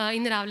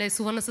ഇന്ന് രാവിലെ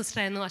സുവർണ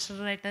സിസ്റ്ററായിരുന്നു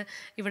അഷറായിട്ട്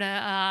ഇവിടെ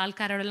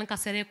ആൾക്കാരോടെല്ലാം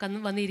കസേരയൊക്കെ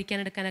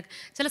വന്നിരിക്കാനെടുക്കാനൊക്കെ.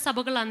 ചില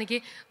സഭകളിലാണെങ്കിൽ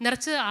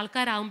നിറച്ച്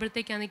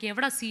ആൾക്കാരാകുമ്പോഴത്തേക്കാണെങ്കിൽ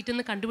എവിടെ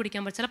സീറ്റെന്ന്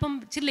കണ്ടുപിടിക്കാൻ പറ്റും. ചിലപ്പം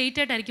ഇച്ചിരി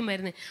ലേറ്റായിട്ടായിരിക്കും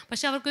വരുന്നത്.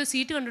 പക്ഷേ അവർക്ക്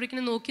സീറ്റ്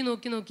കണ്ടുപിടിക്കുന്നത്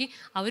നോക്കി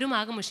അവരും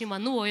ആകെ മെഷീൻ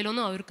വന്നു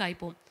പോയല്ലോന്നും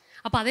അവർക്കായിപ്പോവും.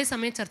 അപ്പോൾ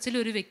അതേസമയം ചർച്ചിൽ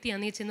ഒരു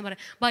വ്യക്തിയാണെങ്കിൽ ചെന്ന്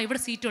പറയാം,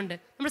 ഇവിടെ സീറ്റുണ്ട്.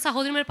 നമ്മുടെ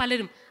സഹോദരിമാർ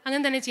പലരും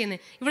അങ്ങനെ തന്നെ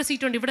ചെയ്യുന്നത്. ഇവിടെ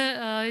സീറ്റുണ്ട്, ഇവിടെ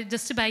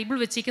ജസ്റ്റ് ബൈബിൾ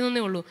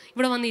വെച്ചിരിക്കുന്നതേ ഉള്ളൂ,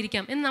 ഇവിടെ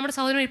വന്നിരിക്കാം എന്ന് നമ്മുടെ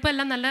സഹോദരന്മാർ ഇപ്പോൾ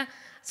എല്ലാം നല്ല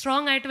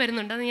സ്ട്രോങ് ആയിട്ട്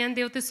വരുന്നുണ്ട്. അത് ഞാൻ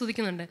ദൈവത്തെ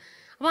സ്തുതിക്കുന്നുണ്ട്.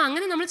 അപ്പോൾ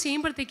അങ്ങനെ നമ്മൾ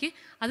ചെയ്യുമ്പോഴത്തേക്ക്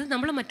അത്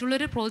നമ്മൾ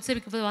മറ്റുള്ളവരെ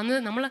പ്രോത്സാഹിപ്പിക്കുക, വന്ന്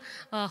നമ്മൾ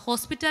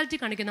ഹോസ്പിറ്റാലിറ്റി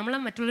കാണിക്കുക, നമ്മളെ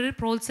മറ്റുള്ളവരെ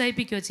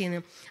പ്രോത്സാഹിപ്പിക്കുകയോ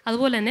ചെയ്യുന്നത്.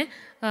 അതുപോലെ തന്നെ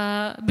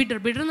ബിഡർ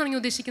എന്ന് പറഞ്ഞ്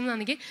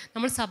ഉദ്ദേശിക്കുന്നതാണെങ്കിൽ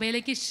നമ്മൾ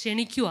സഭയിലേക്ക്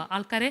ക്ഷണിക്കുക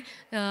ആൾക്കാരെ.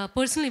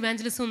 പേഴ്സണൽ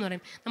ഇവാഞ്ചലിസം എന്ന്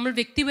പറയും. നമ്മൾ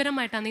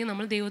വ്യക്തിപരമായിട്ടാണെങ്കിൽ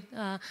നമ്മൾ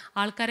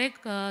ആൾക്കാരെ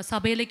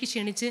സഭയിലേക്ക്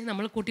ക്ഷണിച്ച്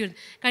നമ്മൾ കൂട്ടിവരും.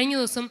 കഴിഞ്ഞ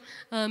ദിവസം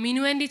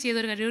മിനുവാൻറ്റി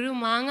ചെയ്തൊരു കാര്യം, ഒരു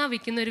മാങ്ങ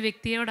വിൽക്കുന്ന ഒരു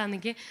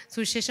വ്യക്തിയോടാണെങ്കിൽ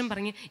സുവിശേഷം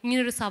പറഞ്ഞ്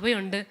ഇങ്ങനൊരു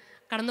സഭയുണ്ട്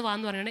കടന്നു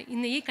വാന്ന് പറഞ്ഞിട്ട്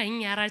ഇന്ന് ഈ കഴിഞ്ഞ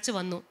ഞായറാഴ്ച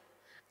വന്നു.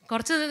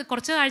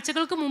 കുറച്ച്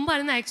ആഴ്ചകൾക്ക്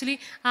മുമ്പായിരുന്നു ആക്ച്വലി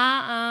ആ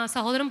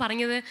സഹോദരൻ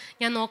പറഞ്ഞത്,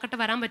 ഞാൻ നോക്കട്ടെ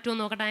വരാൻ പറ്റുമോ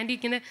നോക്കട്ടെ, ആൻറ്റി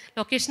ഇങ്ങനെ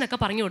ലൊക്കേഷനൊക്കെ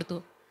പറഞ്ഞു കൊടുത്തു.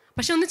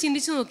 പക്ഷെ ഒന്ന്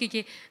ചിന്തിച്ച്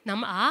നോക്കിക്കേ,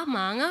 ആ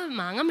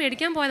മാങ്ങ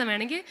മേടിക്കാൻ പോയതാണ്,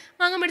 വേണമെങ്കിൽ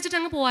മാങ്ങ മേടിച്ചിട്ട്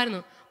അങ്ങ്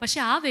പോകാമായിരുന്നു. പക്ഷേ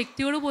ആ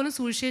വ്യക്തിയോട് പോലും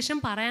സുവിശേഷം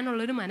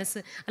പറയാനുള്ളൊരു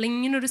മനസ്സ്, അല്ലെങ്കിൽ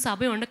ഇങ്ങനൊരു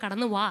സഭയുണ്ട്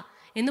കടന്നു വാ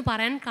എന്ന്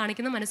പറയാൻ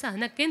കാണിക്കുന്ന മനസ്സ്,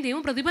 അതിനൊക്കെയും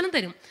ദൈവം പ്രതിഫലം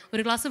തരും.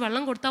 ഒരു ഗ്ലാസ്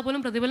വെള്ളം കൊടുത്താൽ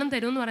പോലും പ്രതിഫലം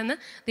തരും എന്ന്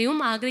പറയുന്നത്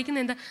ദൈവം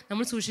ആഗ്രഹിക്കുന്ന എന്താ,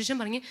 നമ്മൾ സുവിശേഷം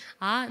പറഞ്ഞ്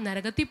ആ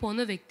നരകത്തിൽ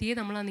പോകുന്ന വ്യക്തിയെ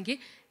നമ്മളാണെങ്കിൽ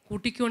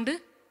കൂട്ടിക്കൊണ്ട്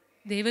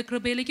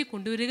ദൈവകൃപയിലേക്ക്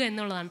കൊണ്ടുവരിക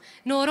എന്നുള്ളതാണ്.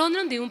 ഇനി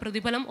ഓരോന്നിനും ദൈവം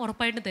പ്രതിഫലം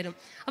ഉറപ്പായിട്ട് തരും.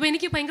 അപ്പോൾ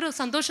എനിക്ക് ഭയങ്കര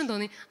സന്തോഷം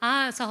തോന്നി. ആ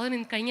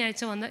സഹോദരൻ കഴിഞ്ഞ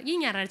ആഴ്ച വന്ന ഈ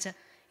ഞായറാഴ്ച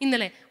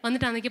ഇന്നലെ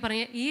വന്നിട്ടാണെങ്കിൽ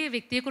പറഞ്ഞ ഈ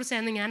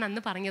വ്യക്തിയെക്കുറിച്ചായിരുന്നു ഞാൻ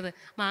അന്ന് പറഞ്ഞത്,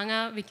 മാങ്ങ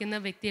വിൽക്കുന്ന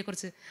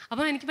വ്യക്തിയെക്കുറിച്ച്.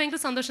 അപ്പം എനിക്ക്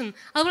ഭയങ്കര സന്തോഷം.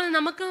 അതുപോലെ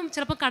നമുക്ക്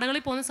ചിലപ്പോൾ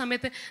കടകളിൽ പോകുന്ന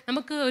സമയത്ത്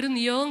നമുക്ക് ഒരു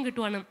നിയോഗം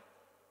കിട്ടുവാണ്,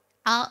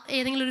 ആ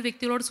ഏതെങ്കിലും ഒരു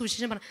വ്യക്തികളോട്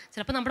സുവിശേഷം പറഞ്ഞു.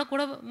 ചിലപ്പോൾ നമ്മുടെ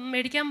കൂടെ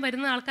മേടിക്കാൻ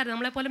വരുന്ന ആൾക്കാർ,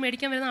 നമ്മളെപ്പോലെ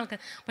മേടിക്കാൻ വരുന്ന ആൾക്കാർ,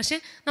 പക്ഷേ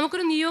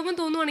നമുക്കൊരു നിയോഗം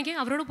തോന്നുവാണെങ്കിൽ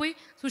അവരോട് പോയി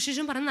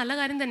സുവിശേഷം പറയുന്നത് നല്ല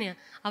കാര്യം തന്നെയാണ്.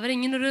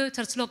 അവരിങ്ങനൊരു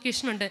ചർച്ച്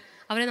ലൊക്കേഷൻ ഉണ്ട്,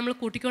 അവരെ നമ്മൾ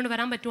കൂട്ടിക്കൊണ്ട്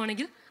വരാൻ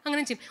പറ്റുവാണെങ്കിൽ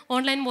അങ്ങനെ ചെയ്യും.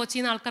 ഓൺലൈൻ വാച്ച്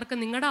ചെയ്യുന്ന ആൾക്കാർക്ക്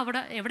നിങ്ങളുടെ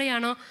അവിടെ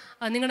എവിടെയാണോ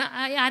നിങ്ങളുടെ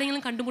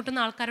ആരെങ്കിലും കണ്ടുമുട്ടുന്ന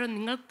ആൾക്കാരോ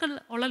നിങ്ങൾക്ക്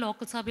ഉള്ള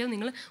ലോക്കൽ സഭയിൽ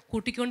നിങ്ങൾ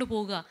കൂട്ടിക്കൊണ്ട്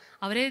പോകുക,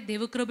 അവരെ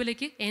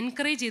ദൈവകൃപയിലേക്ക്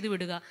എൻകറേജ് ചെയ്ത്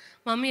വിടുക.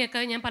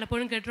 മമ്മിയൊക്കെ ഞാൻ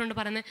പലപ്പോഴും കേട്ടിട്ടുണ്ട്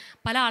പറയുന്നത്,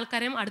 പല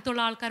ആൾക്കാരെയും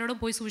അടുത്തുള്ള ആൾക്കാരോടും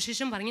പോയി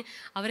സുവിശേഷം പറഞ്ഞ്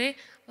അവരെ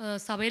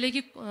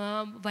സഭയിലേക്ക്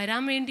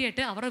വരാൻ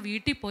വേണ്ടിയിട്ട് അവരുടെ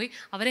വീട്ടിൽ പോയി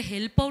അവരെ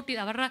ഹെൽപ്പ് ഔട്ട്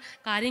ചെയ്ത് അവരുടെ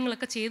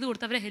കാര്യങ്ങളൊക്കെ ചെയ്ത്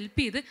കൊടുത്ത് അവരെ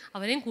ഹെൽപ്പ് ചെയ്ത്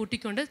അവരെയും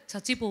കൂട്ടിക്കൊണ്ട്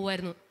ചർച്ചിൽ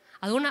പോകുമായിരുന്നു.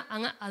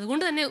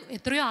 അതുകൊണ്ട് തന്നെ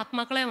എത്രയോ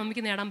ആത്മാക്കളെ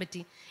മമ്മിക്ക് നേടാൻ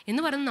പറ്റി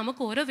എന്ന് പറയുന്നത്.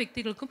 നമുക്ക് ഓരോ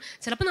വ്യക്തികൾക്കും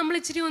ചിലപ്പോൾ നമ്മൾ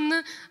ഇച്ചിരി ഒന്ന്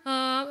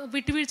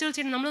വിട്ടുവീഴ്ചകൾ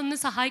ചെയ്യണം, നമ്മളൊന്ന്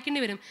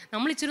സഹായിക്കേണ്ടി വരും,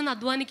 നമ്മൾ ഇച്ചിരി ഒന്ന്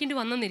അധ്വാനിക്കേണ്ടി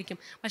വന്നെന്നിരിക്കും.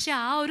 പക്ഷേ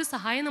ആ ഒരു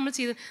സഹായം നമ്മൾ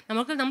ചെയ്ത്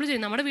നമ്മൾ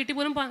ചെയ്യും. നമ്മുടെ വീട്ടിൽ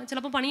പോലും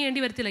ചിലപ്പോൾ പണി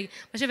ചെയ്യേണ്ടി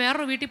വരത്തില്ലായിരിക്കും, പക്ഷേ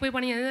വേറൊരു വീട്ടിൽ പോയി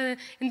പണി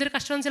എന്തൊരു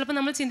കഷ്ടമെന്ന് ചിലപ്പോൾ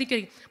നമ്മൾ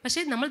ചിന്തിക്കുമായിരിക്കും.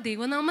 പക്ഷേ നമ്മൾ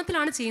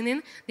ദൈവനാമത്തിലാണ്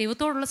ചെയ്യുന്നതെന്ന്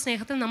ദൈവത്തോടുള്ള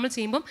സ്നേഹത്തിൽ നമ്മൾ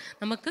ചെയ്യുമ്പം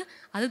നമുക്ക്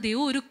അത്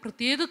ദൈവം ഒരു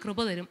പ്രത്യേക കൃപ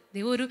തരും.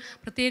 ദൈവം ഒരു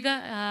പ്രത്യേക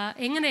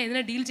എങ്ങനെ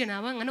ഇതിനെ ഡീൽ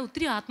ചെയ്യണം, അങ്ങനെ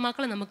ഒത്തിരി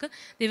ആത്മാക്കളെ നമുക്ക്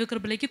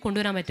ദൈവകൃപയിലേക്ക്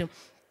കൊണ്ടുവരാൻ പറ്റും.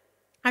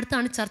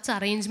 അടുത്താണ് ചർച്ച്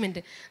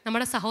അറേഞ്ച്മെൻറ്റ്.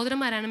 നമ്മുടെ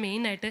സഹോദരന്മാരാണ്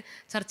മെയിനായിട്ട്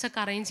ചർച്ചൊക്കെ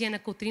അറേഞ്ച്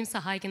ചെയ്യാനൊക്കെ ഒത്തിരിയും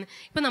സഹായിക്കുന്നത്.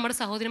 ഇപ്പം നമ്മുടെ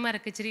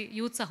സഹോദരിമാരൊക്കെ ഇച്ചിരി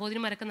യൂത്ത്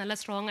സഹോദരിമാരൊക്കെ നല്ല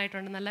സ്ട്രോങ്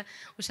ആയിട്ടുണ്ട്, നല്ല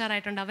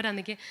ഉഷാറായിട്ടുണ്ട്.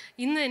 അവരാണെങ്കിൽ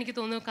ഇന്ന് എനിക്ക്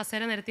തോന്നുന്നു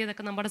കസേര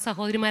നിരത്തിയതൊക്കെ നമ്മുടെ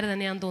സഹോദരിമാർ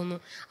തന്നെയാണെന്ന് തോന്നുന്നു.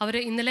 അവർ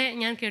ഇന്നലെ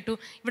ഞാൻ കേട്ടു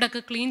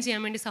ഇവിടെയൊക്കെ ക്ലീൻ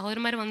ചെയ്യാൻ വേണ്ടി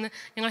സഹോദരന്മാർ വന്ന്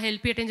ഞങ്ങൾ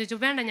ഹെൽപ്പ് ചെയ്യട്ടെ എന്ന് ചോദിച്ചു.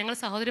 വേണ്ട, ഞങ്ങൾ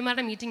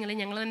സഹോദരിമാരുടെ മീറ്റിംഗ് അല്ലേ,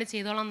 ഞങ്ങൾ തന്നെ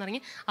ചെയ്തോളാം എന്ന്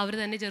പറഞ്ഞ് അവർ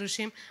തന്നെ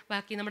ജെറുസലേം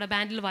ബാക്കി നമ്മുടെ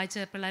ബാൻഡിൽ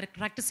വായിച്ച പിള്ളേർ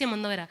പ്രാക്ടീസ് ചെയ്യാൻ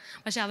വന്നവരാണ്.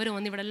 പക്ഷേ അവർ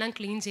വന്ന് ഇവിടെ എല്ലാം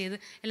ക്ലീൻ ചെയ്ത്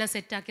എല്ലാം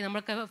സെറ്റാക്കി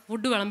നമ്മൾക്ക്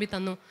ഫുഡ് വിളമ്പി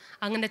തന്നു.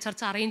 അങ്ങനെ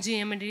ചർച്ച അറേഞ്ച്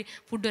ചെയ്യാൻ വേണ്ടി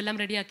ഫുഡ് എല്ലാം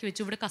റെഡിയാക്കി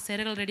വെച്ചു, ഇവിടെ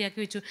കസേരകൾ റെഡിയാക്കി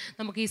വെച്ചു,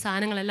 നമുക്ക് ഈ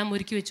സാധനങ്ങളെല്ലാം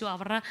ഒരുക്കി വെച്ചു,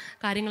 അവരുടെ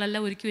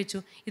കാര്യങ്ങളെല്ലാം ഒരുക്കി വെച്ചു.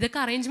 ഇതൊക്കെ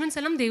അറേഞ്ച്മെൻറ്റ്സ്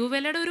എല്ലാം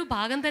ദൈവവേലയുടെ ഒരു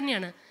ഭാഗം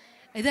തന്നെയാണ്.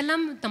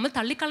 ഇതെല്ലാം നമ്മൾ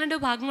തള്ളിക്കളേണ്ട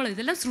ഭാഗങ്ങൾ,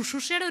 ഇതെല്ലാം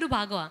ശുശ്രൂഷയുടെ ഒരു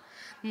ഭാഗമാണ്.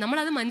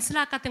 നമ്മളത്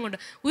മനസ്സിലാക്കാത്തത് കൊണ്ട്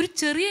ഒരു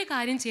ചെറിയ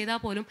കാര്യം ചെയ്താൽ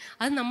പോലും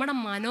അത് നമ്മുടെ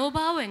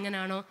മനോഭാവം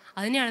എങ്ങനെയാണോ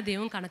അതിനെയാണ്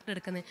ദൈവം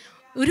കണക്കിലെടുക്കുന്നത്.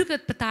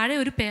 താഴെ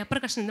ഒരു പേപ്പർ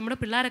കഷ്ണം, നമ്മുടെ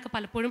പിള്ളേരൊക്കെ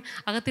പലപ്പോഴും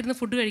അകത്തിരുന്ന്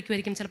ഫുഡ്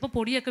കഴിക്കുമായിരിക്കും, ചിലപ്പോൾ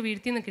പൊടിയൊക്കെ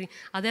വീഴ്ത്തി നിൽക്കും.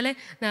 അതേലെ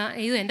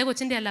ഇത് എൻ്റെ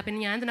കൊച്ചിൻ്റെ അല്ല,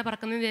 പിന്നെ ഞാൻ തന്നെ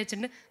പറക്കുന്നതെന്ന്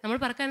വിചാരിച്ചിട്ട് നമ്മൾ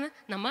പറക്കാൻ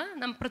നമ്മൾ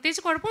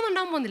പ്രത്യേകിച്ച് കുഴപ്പമൊന്നും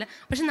ഉണ്ടാകാൻ പോകുന്നില്ല.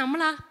 പക്ഷെ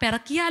നമ്മൾ ആ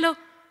പിറക്കിയാലോ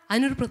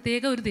അതിനൊരു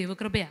പ്രത്യേക ഒരു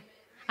ദൈവകൃപയാണ്.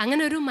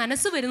 അങ്ങനെ ഒരു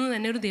മനസ്സ് വരുന്നത്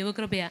തന്നെ ഒരു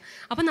ദൈവകൃപയാണ്.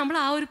 അപ്പം നമ്മൾ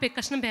ആ ഒരു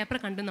കഷ്ണം പേപ്പർ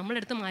കണ്ട്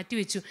നമ്മളെടുത്ത് മാറ്റി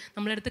വെച്ചു,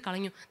 നമ്മളെടുത്ത്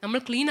കളഞ്ഞു, നമ്മൾ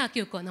ക്ലീൻ ആക്കി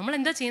വെക്കുക. നമ്മൾ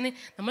എന്താ ചെയ്യുന്നത്?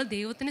 നമ്മൾ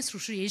ദൈവത്തിനെ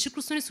യേശു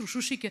ക്രിസ്തുവിനെ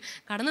ശുശ്രൂഷിക്കുക.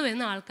 കടന്നു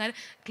വരുന്ന ആൾക്കാർ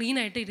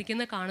ക്ലീനായിട്ട്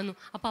ഇരിക്കുന്നത് കാണുന്നു.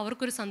 അപ്പോൾ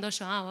അവർക്കൊരു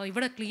സന്തോഷം,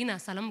 ഇവിടെ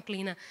ക്ലീനാണ്, സ്ഥലം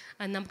ക്ലീനാണ്,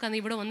 നമുക്കന്ന്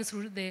ഇവിടെ വന്ന്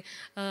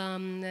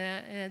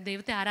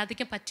ദൈവത്തെ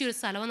ആരാധിക്കാൻ പറ്റിയൊരു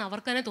സ്ഥലമെന്ന്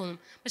അവർക്ക് തന്നെ തോന്നും.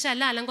 പക്ഷേ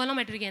അല്ല,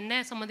 അലങ്കോലമായിട്ടിരിക്കും, എന്നെ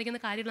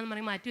സംബന്ധിക്കുന്ന കാര്യങ്ങളെന്ന്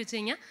പറഞ്ഞ് മാറ്റി വെച്ച്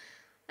കഴിഞ്ഞാൽ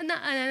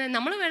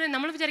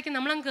നമ്മൾ വിചാരിക്കും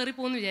നമ്മളങ്ങ് കയറി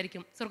പോകുമെന്ന്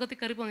വിചാരിക്കും, സ്വർഗ്ഗത്തിൽ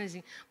കയറി പോകുമെന്ന്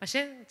വിചാരിക്കും.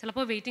 പക്ഷേ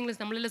ചിലപ്പോൾ വെയിറ്റിംഗ്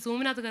ലിസ്റ്റ്, നമ്മളെല്ലാം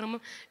സൂമിനകത്ത്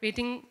കയറുമ്പോൾ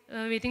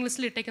വെയിറ്റിംഗ്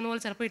ലിസ്റ്റിൽ ഇട്ടേക്കുന്ന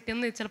പോലെ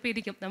ചിലപ്പോൾ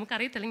ഇരിക്കും,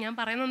 നമുക്കറിയത്തില്ല, ഞാൻ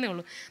പറയുന്നതേ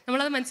ഉള്ളൂ.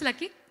 നമ്മളത്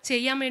മനസ്സിലാക്കി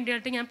ചെയ്യാൻ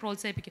വേണ്ടിയിട്ട് ഞാൻ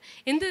പ്രോത്സാഹിപ്പിക്കും.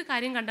 എന്ത്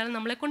കാര്യം കണ്ടാലും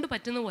നമ്മളെക്കൊണ്ട്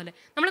പറ്റുന്ന പോലെ,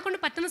 നമ്മളെക്കൊണ്ട്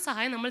പറ്റുന്ന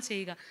സഹായം നമ്മൾ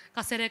ചെയ്യുക.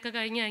 കസേരയൊക്കെ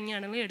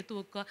കഴിഞ്ഞാണെങ്കിൽ എടുത്തു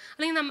വെക്കുക,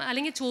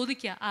 അല്ലെങ്കിൽ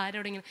ചോദിക്കുക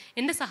ആരോടെങ്കിലും,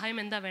 എൻ്റെ സഹായം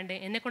എന്താ വേണ്ടേ,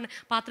 എന്നെക്കൊണ്ട്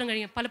പാത്രം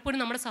കഴിയുക. പലപ്പോഴും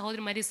നമ്മുടെ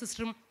സഹോദരന്മാർ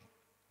സിസ്റ്ററും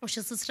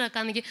സിസ്റ്ററൊക്കെ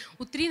ആണെങ്കിൽ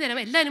ഒത്തിരി നേരം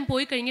എല്ലാവരും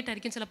പോയി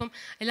കഴിഞ്ഞിട്ടായിരിക്കും ചിലപ്പം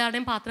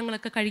എല്ലാവരുടെയും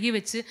പാത്രങ്ങളൊക്കെ കഴുകി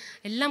വെച്ച്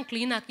എല്ലാം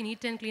ക്ലീനാക്കി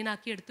നീറ്റ് ആൻഡ് ക്ലീൻ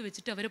ആക്കി എടുത്ത്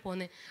വെച്ചിട്ട് അവർ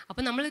പോകുന്നത്.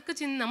 അപ്പോൾ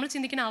നമ്മൾ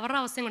ചിന്തിക്കുന്ന അവരുടെ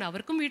അവസ്ഥയും കൂടെ,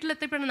 അവർക്കും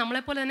വീട്ടിലെത്തിപ്പെടണം.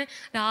 നമ്മളെപ്പോലെ തന്നെ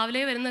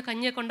രാവിലെ വരുന്ന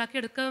കഞ്ഞിയൊക്കെ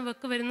ഉണ്ടാക്കി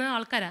വെക്ക് വരുന്ന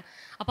ആൾക്കാരാണ്.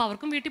 അപ്പോൾ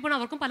അവർക്കും വീട്ടിൽ പോകണം,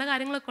 അവർക്കും പല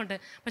കാര്യങ്ങളൊക്കെ ഉണ്ട്.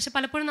 പക്ഷേ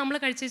പലപ്പോഴും നമ്മൾ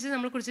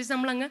കുടിച്ചേച്ച്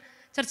നമ്മളങ്ങ്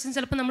ചർച്ചിൽ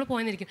ചിലപ്പോൾ നമ്മൾ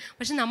പോയെന്നിരിക്കും.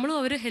 പക്ഷെ നമ്മളും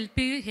അവർ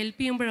ഹെൽപ്പ്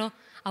ചെയ്യുമ്പോഴോ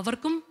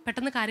അവർക്കും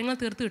പെട്ടെന്ന് കാര്യങ്ങൾ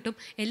തീർത്ത് കിട്ടും.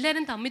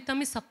 എല്ലാവരും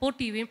തമ്മിൽ സപ്പോർട്ട്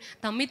ചെയ്യുകയും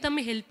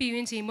തമ്മിൽ ഹെൽപ്പ്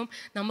ചെയ്യുകയും ചെയ്യുമ്പം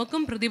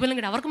നമുക്കും പ്രതിഫലം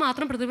കിട്ടും. അവർക്ക്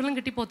മാത്രം പ്രതിഫലം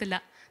കിട്ടിപ്പോകത്തില്ല,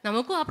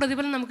 നമുക്കും ആ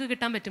പ്രതിഫലം നമുക്ക്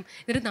കിട്ടാൻ പറ്റും.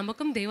 എന്നിട്ട്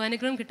നമുക്കും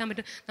ദൈവാനുഗ്രഹം കിട്ടാൻ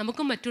പറ്റും,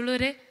 നമുക്കും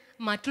മറ്റുള്ളവരുടെ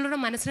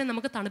മനസ്സിനെ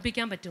നമുക്ക്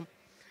തണുപ്പിക്കാൻ പറ്റും.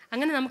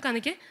 അങ്ങനെ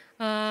നമുക്കാണെങ്കിൽ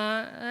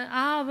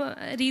ആ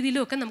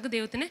രീതിയിലുമൊക്കെ നമുക്ക്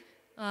ദൈവത്തിനെ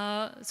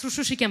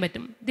ശുശ്രൂഷിക്കാൻ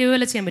പറ്റും,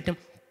 ദൈവവേല ചെയ്യാൻ പറ്റും.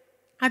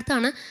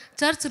 അടുത്താണ്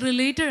ചർച്ച്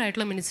റിലേറ്റഡ്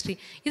ആയിട്ടുള്ള മിനിസ്ട്രി.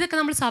 ഇതൊക്കെ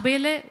നമ്മൾ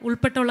സഭയിലെ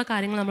ഉൾപ്പെട്ടുള്ള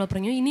കാര്യങ്ങൾ നമ്മൾ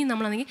പറഞ്ഞു. ഇനി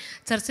നമ്മളാണെങ്കിൽ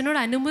ചർച്ചിനോട്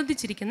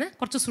അനുബന്ധിച്ചിരിക്കുന്ന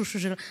കുറച്ച്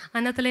ശുശ്രൂഷകൾ,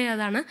 അതിനകത്തിലെ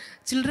അതാണ്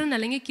ചിൽഡ്രൻ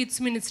അല്ലെങ്കിൽ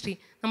കിഡ്സ് മിനിസ്ട്രി.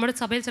 നമ്മുടെ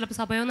സഭയിൽ ചിലപ്പോൾ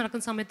സഭയോ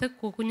നടക്കുന്ന സമയത്ത്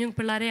കുഞ്ഞു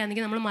പിള്ളേരെ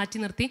ആണെങ്കിൽ നമ്മൾ മാറ്റി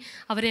നിർത്തി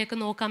അവരെയൊക്കെ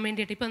നോക്കാൻ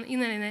വേണ്ടിയിട്ട്, ഇപ്പം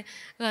ഇന്ന്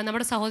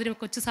നമ്മുടെ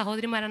കൊച്ചു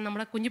സഹോദരിമാരാണ്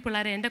നമ്മുടെ കുഞ്ഞു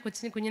പിള്ളേരെ, എൻ്റെ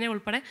കുഞ്ഞിനെ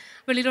ഉൾപ്പെടെ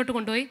വെളിയിലോട്ട്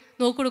കൊണ്ടുപോയി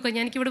നോക്കി കൊടുക്കുക.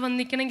 എനിക്കിവിടെ വന്ന്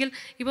നിൽക്കണമെങ്കിൽ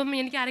ഇപ്പം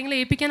എനിക്ക് ആരെങ്കിലും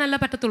ഏൽപ്പിക്കാനല്ല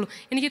പറ്റത്തുള്ളൂ,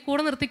 എനിക്ക്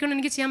കൂടെ നിർത്തിക്കൊണ്ട്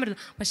എനിക്ക് ചെയ്യാൻ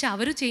പറ്റില്ല. പക്ഷേ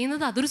അവർ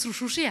ചെയ്യുന്നത് അതൊരു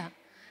ശുശ്രൂഷയാണ്.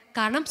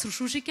 കാരണം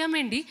ശുശ്രൂഷിക്കാൻ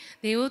വേണ്ടി,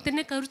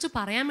 ദൈവത്തിനെ കുറിച്ച്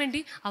പറയാൻ വേണ്ടി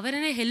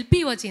അവരെന്നെ ഹെൽപ്പ്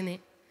ചെയ്യുക ചെയ്യുന്നത്.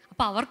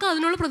 അപ്പോൾ അവർക്ക്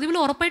അതിനുള്ള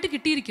പ്രതിഫലം ഉറപ്പായിട്ട്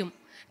കിട്ടിയിരിക്കും.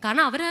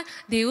 കാരണം അവർ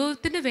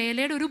ദൈവത്തിൻ്റെ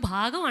വേലയുടെ ഒരു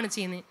ഭാഗമാണ്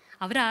ചെയ്യുന്നത്.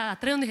 അവർ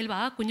അത്രയും ഒന്ന് ഹെൽപ്പ്,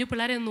 ആ കുഞ്ഞു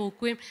പിള്ളേരെ ഒന്ന്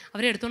നോക്കുകയും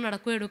അവരെ എടുത്തുകൊണ്ട്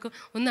നടക്കുകയും എടുക്കും,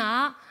 ഒന്ന് ആ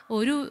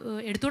ഒരു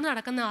എടുത്തുകൊണ്ട്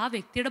നടക്കുന്ന ആ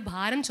വ്യക്തിയുടെ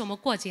ഭാരം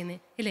ചുമക്കുക ചെയ്യുന്നത്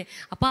ഇല്ലേ.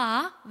 അപ്പോൾ ആ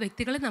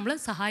വ്യക്തികളെ നമ്മൾ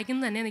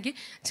സഹായിക്കുന്നത് തന്നെ എനിക്ക്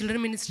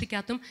ചിൽഡ്രൻ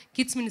മിനിസ്ട്രിക്കകത്തും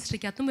കിഡ്സ്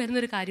മിനിസ്ട്രിക്കകത്തും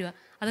വരുന്നൊരു കാര്യമാണ്.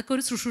 അതൊക്കെ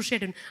ഒരു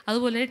ശുശ്രൂഷയായിട്ടുണ്ട്.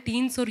 അതുപോലെ തന്നെ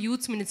ടീൻസ് ഓർ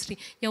യൂത്ത്സ് മിനിസ്ട്രി,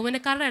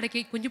 യൗവനക്കാരുടെ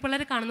ഇടയ്ക്ക് കുഞ്ഞു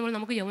പിള്ളേരെ കാണുമ്പോൾ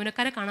നമുക്ക്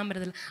യൗവനക്കാരെ കാണാൻ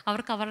പറ്റത്തില്ല.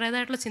 അവർക്ക്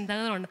അവരുടേതായിട്ടുള്ള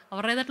ചിന്തകളുണ്ട്,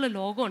 അവരുടേതായിട്ടുള്ള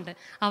ലോകമുണ്ട്,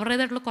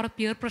 അവരുടേതായിട്ടുള്ള കുറേ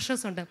പിയർ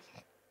പ്രഷേഴ്സ് ഉണ്ട്.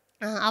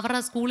 അവരുടെ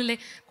സ്കൂളിലെ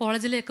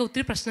കോളേജിലെയൊക്കെ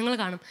ഒത്തിരി പ്രശ്നങ്ങൾ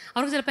കാണും.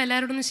 അവർക്ക് ചിലപ്പോൾ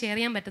എല്ലാവരോടൊന്നും ഷെയർ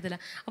ചെയ്യാൻ പറ്റത്തില്ല.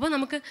 അപ്പോൾ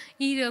നമുക്ക്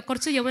ഈ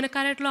കുറച്ച്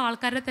യൗവനക്കാരായിട്ടുള്ള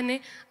ആൾക്കാരെ തന്നെ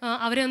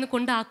അവരെ ഒന്ന്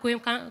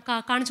കൊണ്ടാക്കുകയും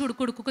കാണിച്ചു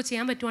കൊടുക്കുകയൊക്കെ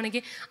ചെയ്യാൻ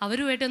പറ്റുവാണെങ്കിൽ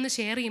അവരുമായിട്ട് ഒന്ന്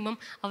ഷെയർ ചെയ്യുമ്പം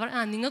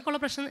നിങ്ങൾക്കുള്ള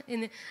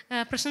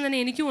പ്രശ്നം തന്നെ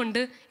എനിക്കും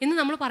ഉണ്ട് എന്ന്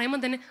നമ്മൾ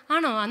പറയുമ്പോൾ തന്നെ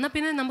ആണോ എന്നാൽ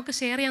പിന്നെ നമുക്ക്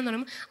ഷെയർ ചെയ്യാൻ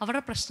തുടങ്ങും.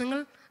 അവരുടെ പ്രശ്നങ്ങൾ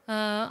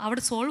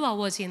അവിടെ സോൾവ്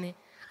ആവുക ചെയ്യുന്നത്.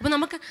 അപ്പോൾ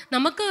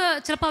നമുക്ക്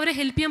ചിലപ്പോൾ അവരെ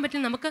ഹെൽപ്പ് ചെയ്യാൻ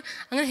പറ്റില്ല. നമുക്ക്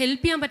അങ്ങനെ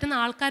ഹെൽപ്പ് ചെയ്യാൻ പറ്റുന്ന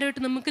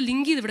ആൾക്കാരുമായിട്ട് നമുക്ക്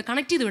ലിങ്ക് ചെയ്ത് വിടാം,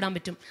 കണക്ട് ചെയ്ത് വിടാൻ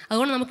പറ്റും.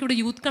 അതുകൊണ്ട് നമുക്കിവിടെ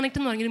യൂത്ത് കണക്ട്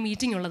എന്ന് പറഞ്ഞൊരു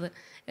മീറ്റിംഗ് ഉള്ളത്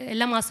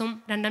എല്ലാ മാസവും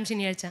 2ാം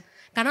ശനിയാഴ്ച.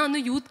 കാരണം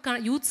അന്ന്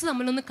യൂത്ത്സ്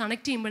തമ്മിലൊന്ന്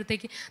കണക്ട്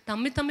ചെയ്യുമ്പോഴത്തേക്ക്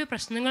തമ്മിൽ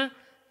പ്രശ്നങ്ങൾ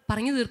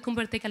പറഞ്ഞു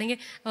തീർക്കുമ്പോഴത്തേക്ക് അല്ലെങ്കിൽ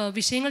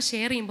വിഷയങ്ങൾ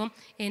ഷെയർ ചെയ്യുമ്പം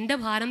എൻ്റെ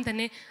ഭാരം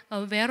തന്നെ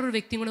വേറൊരു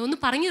വ്യക്തിയും കൂടെ ഒന്ന്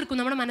പറഞ്ഞു തീർക്കും,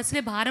 നമ്മുടെ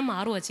മനസ്സിലെ ഭാരം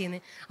മാറുകയാണ്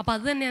ചെയ്യുന്നത്. അപ്പോൾ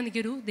അത് തന്നെ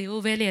എനിക്കൊരു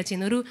ദൈവവേലയാണ്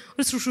ചെയ്യുന്നത്,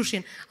 ഒരു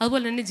ശുശ്രൂഷൻ.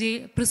 അതുപോലെ തന്നെ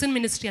പ്രിസൺ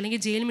മിനിസ്ട്രി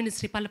അല്ലെങ്കിൽ ജയിൽ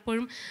മിനിസ്ട്രി,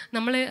 പലപ്പോഴും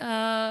നമ്മൾ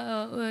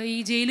ഈ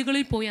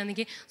ജയിലുകളിൽ പോയി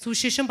ആണെങ്കിൽ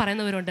സുവിശേഷം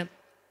പറയുന്നവരുണ്ട്,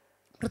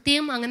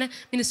 പ്രത്യേകം അങ്ങനെ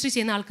മിനിസ്ട്രി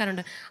ചെയ്യുന്ന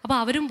ആൾക്കാരുണ്ട്. അപ്പോൾ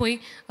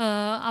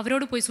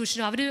അവരോട് പോയി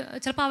സൂക്ഷിച്ചു.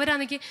 ചിലപ്പോൾ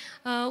അവരാണെങ്കിൽ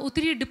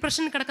ഒത്തിരി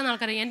ഡിപ്രഷനിൽ കിടക്കുന്ന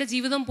ആൾക്കാർ, എൻ്റെ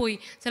ജീവിതം പോയി,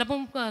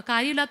 ചിലപ്പം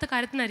കാര്യമില്ലാത്ത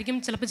കാര്യത്തിനായിരിക്കും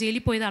ചിലപ്പോൾ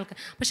ജയിലിൽ പോയത് ആൾക്കാർ.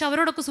 പക്ഷേ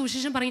അവരോടൊക്കെ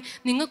സൂക്ഷിച്ചും പറയും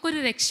നിങ്ങൾക്കൊരു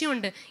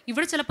രക്ഷയുണ്ട്,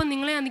 ഇവിടെ ചിലപ്പോൾ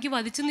നിങ്ങളെ എനിക്ക്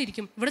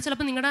വധിച്ചെന്നിരിക്കും, ഇവിടെ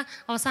ചിലപ്പോൾ നിങ്ങളുടെ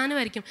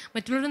അവസാനമായിരിക്കും,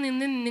 മറ്റുള്ളവരുടെ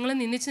നിങ്ങളെ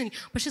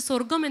നിന്ദിച്ചെന്നിരിക്കും, പക്ഷേ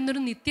സ്വർഗം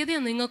എന്നൊരു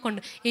നിത്യതയാണ്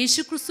നിങ്ങൾക്കുണ്ട്,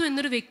 യേശുക്രിസ്തു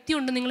എന്നൊരു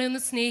വ്യക്തിയുണ്ട് നിങ്ങളെ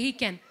ഒന്ന്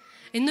സ്നേഹിക്കാൻ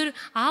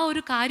ആ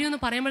ഒരു കാര്യം എന്ന്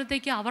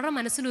പറയുമ്പോഴത്തേക്ക് അവരുടെ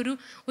മനസ്സിലൊരു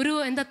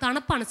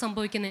തണുപ്പാണ്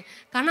സംഭവിക്കുന്നത്.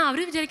 കാരണം അവർ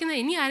വിചാരിക്കുന്നത്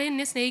ഇനി ആരെയും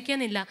എന്നെ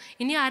സ്നേഹിക്കാനില്ല,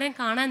 ഇനി ആരെയും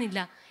കാണാനില്ല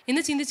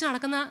എന്ന് ചിന്തിച്ച്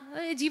നടക്കുന്ന,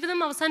 ജീവിതം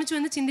അവസാനിച്ചു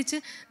എന്ന് ചിന്തിച്ച്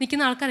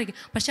നിൽക്കുന്ന ആൾക്കാരായിരിക്കും.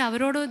 പക്ഷേ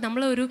അവരോട്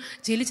നമ്മളൊരു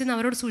ജയിലിൽ ചെന്ന്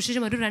അവരോട്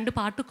സൂക്ഷിച്ചും ഒരു 2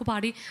 പാട്ടൊക്കെ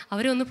പാടി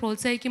അവരെ ഒന്ന്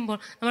പ്രോത്സാഹിക്കുമ്പോൾ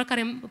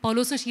നമ്മൾക്കറിയാം,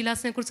 പൗലോസും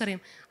ശീലാസിനെ കുറിച്ച്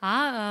അറിയാം. ആ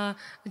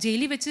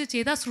ജയിലിൽ വെച്ച്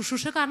ചെയ്ത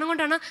ശുശ്രൂഷ കാരണം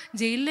കൊണ്ടാണ്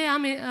ജയിലിലെ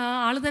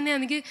ആൾ തന്നെ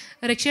എനിക്ക്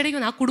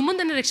രക്ഷയടയ്ക്കുന്നത്. ആ കുടുംബം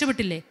തന്നെ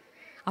രക്ഷപ്പെട്ടില്ലേ,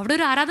 അവിടെ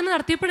ഒരു ആരാധന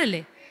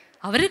നടത്തിയപ്പോഴല്ലേ.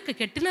 അവർ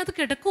കെട്ടിനകത്ത്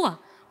കിടക്കുക,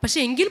 പക്ഷെ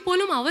എങ്കിൽ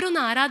പോലും അവരൊന്ന്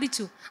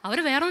ആരാധിച്ചു. അവർ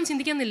വേറെ ഒന്നും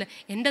ചിന്തിക്കുന്നില്ല,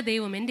 എൻ്റെ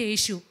ദൈവം, എൻ്റെ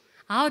യേശു,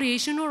 ആ ഒരു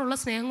യേശുവിനോടുള്ള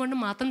സ്നേഹം കൊണ്ട്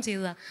മാത്രം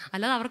ചെയ്തതാണ്.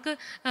 അല്ലാതെ അവർക്ക്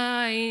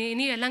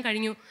ഇനി എല്ലാം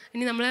കഴിഞ്ഞു,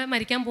 ഇനി നമ്മൾ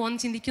മരിക്കാൻ പോകുമെന്ന്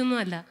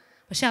ചിന്തിക്കുന്നതല്ല.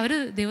 പക്ഷെ അവർ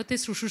ദൈവത്തെ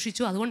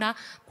ശുശ്രൂഷിച്ചു, അതുകൊണ്ട് ആ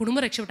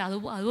കുടുംബം രക്ഷപ്പെട്ടു.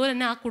 അതുപോലെ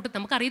തന്നെ ആ കൂട്ടത്തിൽ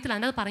നമുക്കറിയത്തില്ല,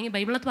 അതിനകത്ത്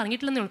ബൈബിളിനകത്ത്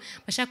പറഞ്ഞിട്ടില്ലെന്നേ ഉള്ളൂ,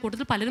 പക്ഷേ ആ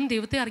കൂട്ടത്തിൽ പലരും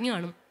ദൈവത്തെ അറിഞ്ഞു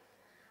കാണും.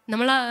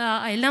 നമ്മൾ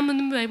എല്ലാം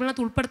ഒന്നും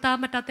ബൈബിളിനകത്ത്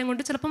ഉൾപ്പെടുത്താൻ പറ്റാത്തത്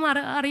കൊണ്ട് ചിലപ്പം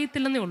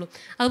അറിയത്തില്ലെന്നേ ഉള്ളൂ.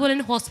 അതുപോലെ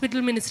തന്നെ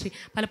ഹോസ്പിറ്റൽ മിനിസ്ട്രി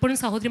പലപ്പോഴും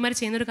സഹോദരിമാർ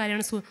ചെയ്യുന്നൊരു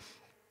കാര്യമാണ്.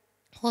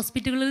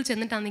 ഹോസ്പിറ്റലുകളിൽ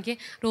ചെന്നിട്ടാണെങ്കിൽ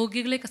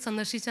രോഗികളെയൊക്കെ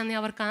സന്ദർശിച്ചാണെങ്കിൽ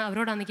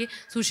അവരോടാണെങ്കിൽ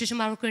സുവിശേഷം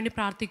അവർക്ക് വേണ്ടി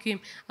പ്രാർത്ഥിക്കുകയും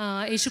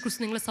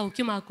യേശുക്രിസ്തു നിങ്ങളെ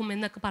സൗഖ്യമാക്കും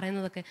എന്നൊക്കെ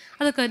പറയുന്നതൊക്കെ,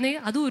 അതൊക്കെ തന്നെ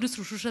അതും ഒരു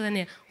ശുശ്രൂഷ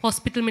തന്നെയാണ്.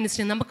 ഹോസ്പിറ്റൽ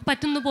മിനിസ്ട്രി നമുക്ക്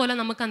പറ്റുന്ന പോലെ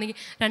നമുക്കാണെങ്കിൽ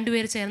 2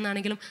 പേര്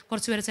ചേർന്നാണെങ്കിലും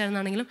കുറച്ച് പേര്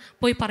ചേർന്നാണെങ്കിലും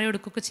പോയി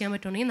പറയുകയൊക്കെ ചെയ്യാൻ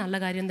പറ്റുകയാണെങ്കിൽ നല്ല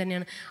കാര്യം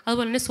തന്നെയാണ്.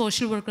 അതുപോലെ തന്നെ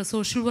സോഷ്യൽ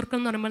വർക്ക്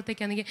എന്ന്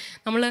പറയുമ്പോഴത്തേക്കാണെങ്കിൽ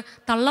നമ്മൾ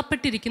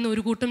തള്ളപ്പെട്ടിരിക്കുന്ന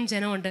ഒരു കൂട്ടം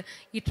ജനമുണ്ട്.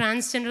 ഈ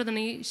ട്രാൻസ്ജെൻഡർ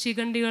തന്നെ, ഈ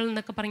ശിഖണ്ഡികൾ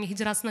എന്നൊക്കെ പറഞ്ഞ്,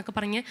 ഹിജറാസ് എന്നൊക്കെ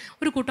പറഞ്ഞ്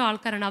ഒരു കൂട്ടം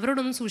ആൾക്കാരുണ്ട്.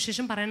 അവരോടൊന്നും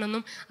സുവിശേഷം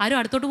പറയാനൊന്നും ആരും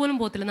അടുത്തോട്ട് പോലും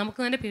പോകത്തില്ല.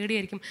 നമുക്ക് തന്നെ പേടിയായിരിക്കും,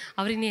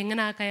 അവരിനി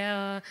എങ്ങനെ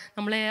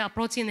നമ്മളെ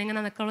അപ്രോച്ച് ചെയ്യുന്നത്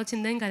എങ്ങനെയാണെന്നൊക്കെ ഉള്ള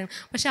ചിന്തയും കാര്യം.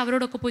 പക്ഷേ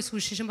അവരോടൊക്കെ പോയി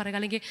സുവിശേഷം പറയുക.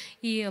 അല്ലെങ്കിൽ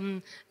ഈ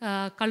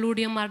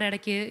കള്ളൂടിയന്മാരുടെ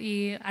ഇടയ്ക്ക് ഈ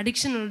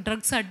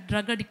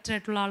ഡ്രഗ് അഡിക്റ്റഡ്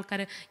ആയിട്ടുള്ള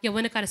ആൾക്കാർ,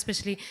 യൗവനക്കാർ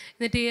എസ്പെഷ്യലി,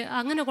 എന്നിട്ട്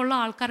അങ്ങനെയുള്ള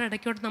ആൾക്കാരുടെ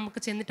ഇടയ്ക്കോട്ട്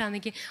നമുക്ക്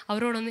ചെന്നിട്ടാണെങ്കിൽ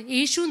അവരോടൊന്ന്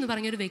യേശു എന്ന്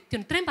പറഞ്ഞൊരു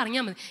വ്യക്തിയുണ്ട്, ഇത്രയും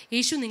പറഞ്ഞാൽ മതി,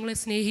 യേശു നിങ്ങളെ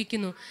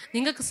സ്നേഹിക്കുന്നു,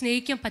 നിങ്ങൾക്ക്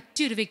സ്നേഹിക്കാൻ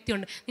പറ്റിയൊരു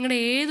വ്യക്തിയുണ്ട്. നിങ്ങളുടെ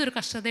ഏതൊരു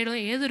കഷ്ടതയിലോ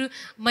ഏതൊരു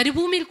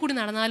മരുഭൂമിയിൽ കൂടി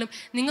നടന്നാലും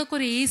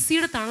നിങ്ങൾക്കൊരു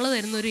AC-യുടെ തണൽ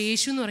തരുന്ന ഒരു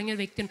യേശു എന്ന്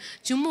പറഞ്ഞൊരു വ്യക്തിയുണ്ട്.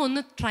 ചുമ്മാ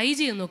ഒന്ന് ട്രൈ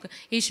ചെയ്ത് നോക്ക്,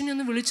 യേശുവിനെ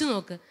ഒന്ന് വിളിച്ചു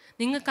നോക്ക്,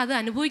 നിങ്ങൾക്കത്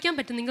അനുഭവിക്കാൻ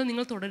പറ്റുമെങ്കിൽ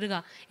നിങ്ങൾ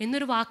തുടരുക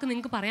എന്നൊരു വാക്ക്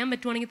നിങ്ങൾക്ക് പറയാൻ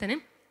പറ്റുവാണെങ്കിൽ തന്നെ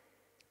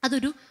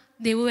അതൊരു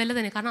ദൈവവേല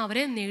തന്നെ. കാരണം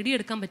അവരെ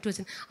നേടിയെടുക്കാൻ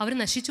പറ്റുവെച്ചാൽ അവർ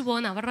നശിച്ചു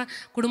പോകാൻ അവരുടെ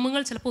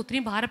കുടുംബങ്ങൾ ചിലപ്പോൾ ഒത്തിരി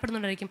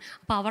ഭാരപ്പെടുന്നുണ്ടായിരിക്കും.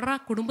 അപ്പോൾ അവരുടെ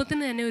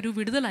കുടുംബത്തിന് തന്നെ ഒരു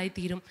വിടുതലായി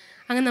തീരും.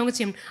 അങ്ങനെ നമുക്ക്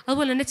ചെയ്യണം.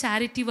 അതുപോലെ തന്നെ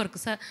ചാരിറ്റി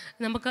വർക്ക്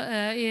നമുക്ക്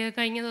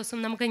കഴിഞ്ഞ ദിവസം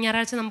നമുക്ക്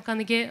ഞായറാഴ്ച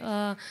നമുക്കാണെങ്കിൽ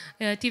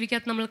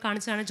TV-ക്കകത്ത് നമ്മൾ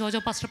കാണിച്ചതാണ്,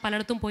 ജോജോ പാസ്റ്റർ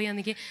പലയിടത്തും പോയി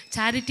അന്നെങ്കിൽ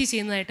ചാരിറ്റി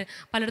ചെയ്യുന്നതായിട്ട്.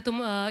 പലയിടത്തും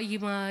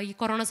ഈ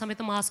കൊറോണ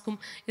സമയത്ത് മാസ്കും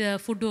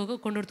ഫുഡും ഒക്കെ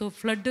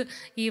കൊണ്ടുകൊടുത്തു.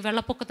 ഈ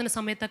വെള്ളപ്പൊക്കത്തിൻ്റെ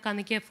സമയത്തൊക്കെ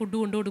അന്നെങ്കിൽ ഫുഡ്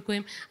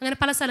കൊണ്ടുകൊടുക്കുകയും അങ്ങനെ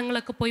പല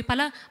സ്ഥലങ്ങളിലൊക്കെ പോയി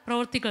പല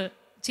പ്രവൃത്തികൾ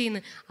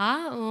ചെയ്യുന്നത്. ആ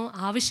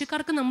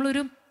ആവശ്യക്കാർക്ക്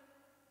നമ്മളൊരു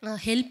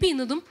ഹെൽപ്പ്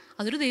ചെയ്യുന്നതും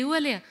അതൊരു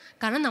ദൈവവേലയാണ്.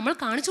 കാരണം നമ്മൾ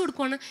കാണിച്ചു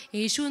കൊടുക്കുവാണ്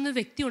യേശു എന്ന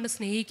വ്യക്തിയുണ്ട്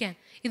സ്നേഹിക്കാൻ.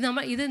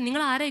 ഇത്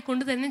നിങ്ങൾ ആരായി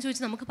കൊണ്ട് തരുന്നതെന്ന്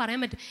ചോദിച്ചാൽ നമുക്ക്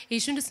പറയാൻ പറ്റും,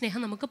 യേശുവിൻ്റെ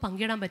സ്നേഹം നമുക്ക്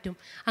പങ്കിടാൻ പറ്റും.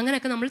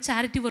 അങ്ങനെയൊക്കെ നമ്മൾ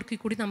ചാരിറ്റി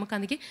വർക്കിൽ കൂടി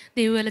നമുക്കാണെങ്കിൽ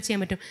ദൈവവേല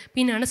ചെയ്യാൻ പറ്റും.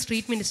 പിന്നെയാണ്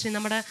സ്ട്രീറ്റ് മിനിസ്ട്രി.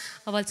 നമ്മുടെ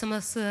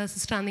വത്സമ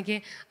സിസ്റ്റർ ആണെങ്കിൽ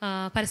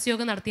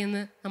പരസ്യയോഗം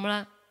നടത്തിയെന്ന് നമ്മളെ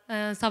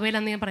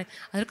സഭയിലാന്ന് ഞാൻ പറയും.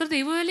 അതൊക്കെ ഒരു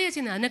ദൈവവേലയാണ്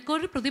ചെയ്യുന്നത്. അതിനൊക്കെ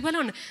ഒരു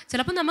പ്രതിഫലമുണ്ട്.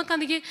 ചിലപ്പോൾ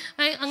നമുക്കാണെങ്കിൽ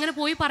അങ്ങനെ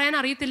പോയി പറയാൻ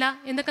അറിയത്തില്ല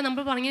എന്നൊക്കെ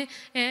നമ്മൾ പറഞ്ഞ്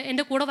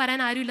എൻ്റെ കൂടെ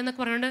വരാൻ ആരും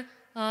ഇല്ലെന്നൊക്കെ പറഞ്ഞുകൊണ്ട്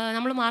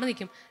നമ്മൾ മാറി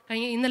നിൽക്കും.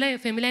 ഇന്നലെ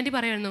ഫെമിലാൻറ്റി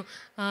പറയായിരുന്നു,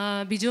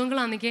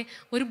 ബിജുവങ്കളാണെങ്കിൽ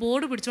ഒരു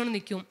ബോർഡ് പിടിച്ചുകൊണ്ട്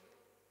നിൽക്കും,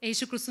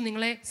 യേശു ക്രിസ്തു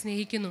നിങ്ങളെ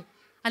സ്നേഹിക്കുന്നു.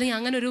 അല്ലെങ്കിൽ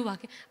അങ്ങനെ ഒരു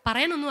വാക്ക്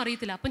പറയാനൊന്നും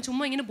അറിയത്തില്ല. അപ്പം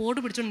ചുമ്മാ ഇങ്ങനെ ബോർഡ്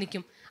പിടിച്ചുകൊണ്ട്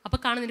നിൽക്കും. അപ്പോൾ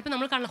കാണുന്നില്ല. ഇപ്പം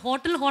നമ്മൾ കാണുന്നത്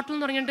ഹോട്ടൽ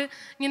എന്ന് പറഞ്ഞിട്ട്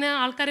ഇങ്ങനെ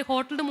ആൾക്കാർ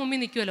ഹോട്ടലിൻ്റെ മുമ്പിൽ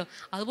നിൽക്കുമല്ലോ.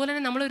 അതുപോലെ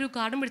തന്നെ നമ്മളൊരു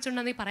കാർഡും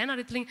പിടിച്ചുകൊണ്ടെങ്കിൽ പറയാൻ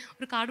അറിയത്തില്ലെങ്കിൽ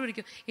ഒരു കാർഡ്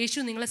പിടിക്കും, യേശു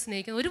നിങ്ങളെ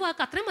സ്നേഹിക്കുന്നു, ഒരു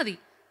വാക്ക് അത്രയും മതി,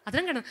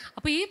 അത്രയും കിടന്നു.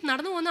 അപ്പോൾ ഈ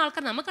നടന്നു പോകുന്ന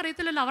ആൾക്കാർ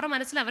നമുക്കറിയത്തില്ലല്ലോ, അവരുടെ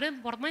മനസ്സിൽ അവരെ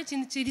പുറമേ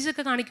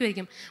ചിരിച്ചൊക്കെ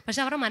കാണിക്കുമായിരിക്കും,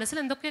 പക്ഷേ അവരുടെ മനസ്സിൽ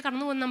എന്തൊക്കെയാണ്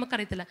കടന്നു പോകുന്നത്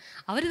നമുക്കറിയത്തില്ല.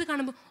 അവരിത്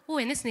കാണുമ്പോൾ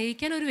എന്നെ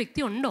സ്നേഹിക്കാൻ ഒരു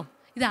വ്യക്തി ഉണ്ടോ,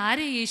 ഇത്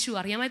ആരേ യേശു,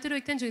 അറിയാമാത്തൊരു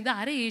വ്യക്തിയാണ് ചോദിക്കുന്നത്,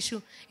 ഇത് ആരേ യേശു,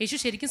 യേശു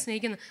ശരിക്കും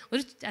സ്നേഹിക്കുന്നത്,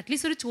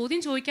 അറ്റ്ലീസ്റ്റ് ഒരു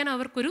ചോദ്യം ചോദിക്കാൻ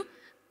അവർക്കൊരു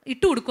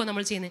ഇട്ട് കൊടുക്കുക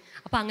നമ്മൾ ചെയ്യുന്നത്.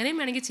 അപ്പോൾ അങ്ങനെയും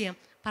വേണമെങ്കിൽ ചെയ്യാം.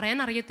 പറയാൻ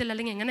അറിയത്തില്ല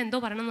അല്ലെങ്കിൽ എങ്ങനെ എന്തോ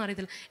പറയണമെന്ന്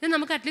അറിയത്തില്ല, ഇത്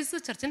നമുക്ക് അറ്റ്ലീസ്റ്റ്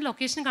ചർച്ചിൻ്റെ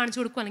ലൊക്കേഷൻ കാണിച്ചു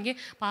കൊടുക്കുക, അല്ലെങ്കിൽ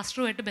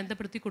പാസ്റ്ററുമായിട്ട്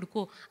ബന്ധപ്പെടുത്തി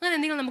കൊടുക്കുമോ, അങ്ങനെ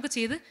എന്തെങ്കിലും നമുക്ക്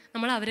ചെയ്ത്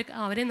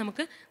അവരെ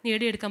നമുക്ക്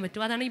നേടിയെടുക്കാൻ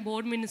പറ്റും. അതാണ് ഈ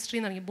ബോർഡ് മിനിസ്ട്രി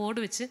എന്ന് പറഞ്ഞാൽ, ബോർഡ്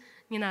വെച്ച്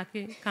ഇങ്ങനെ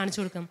ആക്കി കാണിച്ചു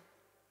കൊടുക്കാം.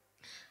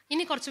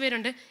 ഇനി കുറച്ച്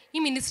പേരുണ്ട് ഈ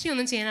മിനിസ്ട്രി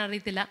ഒന്നും ചെയ്യാൻ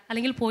അറിയത്തില്ല,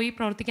 അല്ലെങ്കിൽ പോയി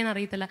പ്രവർത്തിക്കാൻ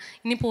അറിയത്തില്ല,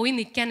 ഇനി പോയി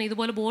നിൽക്കാൻ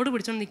ഇതുപോലെ ബോർഡ്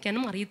പിടിച്ചുകൊണ്ട്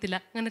നിൽക്കാനും അറിയത്തില്ല,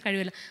 അങ്ങനെ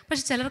കഴിവില്ല.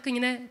 പക്ഷെ ചിലർക്ക്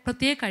ഇങ്ങനെ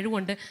പ്രത്യേക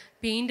കഴിവുണ്ട്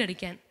പെയിൻ്റ്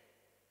അടിക്കാൻ.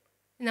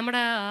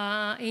 നമ്മുടെ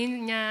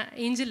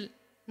ഏഞ്ചൽ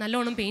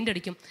നല്ലോണം പെയിൻ്റ്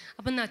അടിക്കും.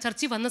 അപ്പം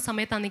ചർച്ചിൽ വന്ന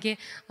സമയത്താണെങ്കിൽ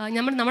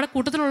നമ്മുടെ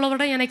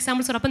കൂട്ടത്തിലുള്ളവരുടെ ഞാൻ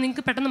എക്സാമ്പിൾസ് പറയാം, അപ്പം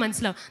നിങ്ങൾക്ക് പെട്ടെന്ന്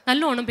മനസ്സിലാവും.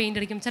 നല്ലോണം പെയിൻ്റ്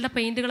അടിക്കും. ചില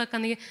പെയിൻറ്റുകളൊക്കെ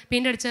ആണെങ്കിൽ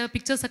പെയിൻ്റ് അടിച്ച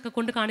പിക്ചേഴ്സൊക്കെ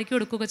കൊണ്ട് കാണിക്കുകയോ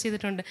എടുക്കുകയൊക്കെ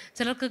ചെയ്തിട്ടുണ്ട്.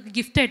 ചിലർക്ക്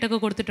ഗിഫ്റ്റായിട്ടൊക്കെ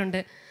കൊടുത്തിട്ടുണ്ട്.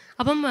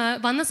 അപ്പം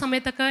വന്ന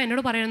സമയത്തൊക്കെ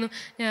എന്നോട് പറയുമായിരുന്നു,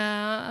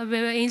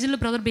 ഏഞ്ചൽ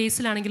ബ്രദർ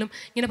ബേസിലാണെങ്കിലും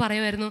ഇങ്ങനെ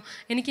പറയുമായിരുന്നു,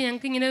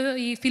 ഞങ്ങൾക്ക് ഇങ്ങനെ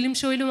ഈ ഫിലിം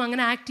ഷോയിലും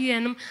അങ്ങനെ ആക്ട്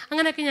ചെയ്യാനും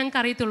അങ്ങനെയൊക്കെ ഞങ്ങൾക്ക്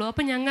അറിയത്തുള്ളൂ.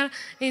 അപ്പം ഞങ്ങൾ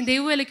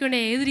ദൈവവേലയ്ക്ക് വേണ്ടി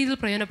ഏത് രീതിയിൽ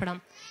പ്രയോജനപ്പെടാം.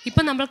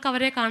 ഇപ്പം നമ്മൾക്ക്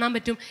അവരെ കാണാൻ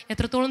പറ്റും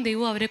എത്രത്തോളം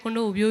ദൈവം അവരെ കൊണ്ട്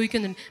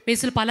ഉപയോഗിക്കുന്നുണ്ട്.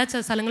 ബേസിൽ പല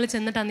സ്ഥലങ്ങളിൽ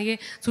ചെന്നിട്ടാണെങ്കിൽ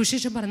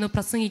സുവിശേഷം പറയുന്നു,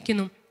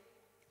 പ്രസംഗിക്കുന്നു,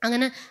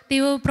 അങ്ങനെ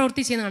ദൈവ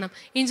പ്രവൃത്തി ചെയ്യുന്ന കാണാം.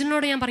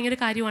 ഏഞ്ചലിനോട് ഞാൻ പറഞ്ഞൊരു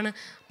കാര്യമാണ്,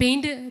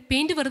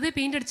 പെയിൻറ്റ് വെറുതെ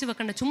പെയിൻ്റ് അടിച്ച്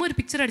വെക്കണ്ട, ചുമ്മാ ഒരു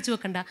പിക്ചർ അടിച്ച്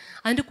വെക്കണ്ട,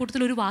 അതിൻ്റെ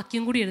കൂട്ടത്തിൽ ഒരു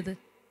വാക്യം കൂടി എഴുത്.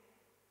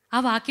 ആ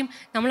വാക്യം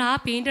നമ്മൾ ആ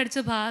പെയിൻ്റ് അടിച്ച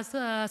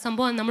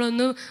സംഭവം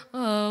നമ്മളൊന്ന്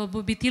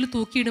ഭിത്തിയിൽ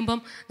തൂക്കിയിടുമ്പം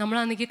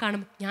നമ്മളാണെങ്കിൽ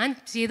കാണുമ്പോൾ ഞാൻ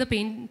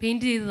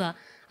പെയിൻറ്റ് ചെയ്തതാണ്,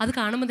 അത്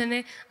കാണുമ്പോൾ തന്നെ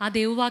ആ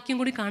ദൈവവാക്യം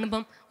കൂടി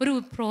കാണുമ്പം ഒരു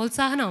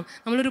പ്രോത്സാഹനമാവും.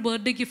 നമ്മളൊരു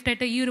ബർത്ത്ഡേ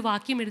ഗിഫ്റ്റായിട്ട് ഈ ഒരു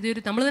വാക്യം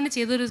എഴുതിയൊരു നമ്മൾ തന്നെ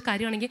ചെയ്തൊരു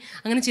കാര്യമാണെങ്കിൽ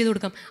അങ്ങനെ ചെയ്ത്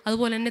കൊടുക്കാം.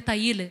 അതുപോലെ തന്നെ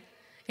തയ്യൽ,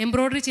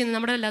 എംബ്രോയ്ഡറി ചെയ്യുന്നത്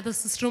നമ്മുടെ ലത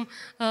സിസ്റ്ററും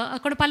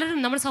ഒക്കെ പലരും,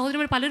 നമ്മുടെ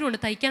സഹോദരന്മാർ പലരും ഉണ്ട്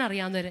തയ്ക്കാൻ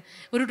അറിയാവുന്നവർ.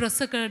 ഒരു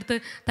ഡ്രസ്സൊക്കെ എടുത്ത്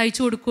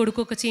തയ്ച്ചു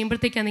കൊടുക്കുകയൊക്കെ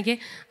ചെയ്യുമ്പോഴത്തേക്കാണെങ്കിൽ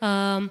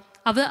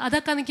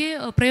അതൊക്കെ എനിക്ക്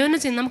പ്രയോജനം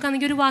ചെയ്യും.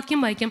 നമുക്കാണെങ്കിൽ ഒരു വാക്യം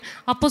വായിക്കാം,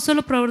 അപ്പോസ്തല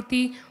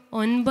പ്രവൃത്തി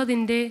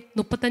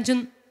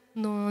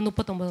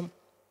 9:35-39.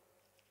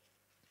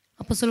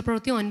 അപ്പോസ്തല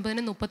പ്രവൃത്തി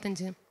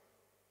 9:35.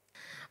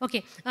 ഓക്കെ,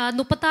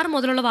 36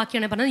 മുതലുള്ള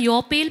വാക്യമാണ് പറഞ്ഞത്.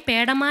 യോപ്പയിൽ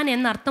പേടമാൻ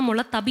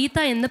എന്നർത്ഥമുള്ള തബീത്ത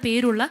എന്ന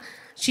പേരുള്ള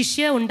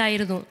ശിഷ്യ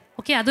ഉണ്ടായിരുന്നു.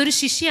 ഓക്കെ, അതൊരു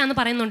ശിഷ്യയാണെന്ന്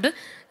പറയുന്നുണ്ട്,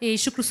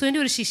 യേശു ക്രിസ്തുവിൻ്റെ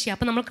ഒരു ശിഷ്യ.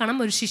 അപ്പം നമ്മൾ കാണാം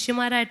ഒരു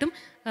ശിഷ്യന്മാരായിട്ടും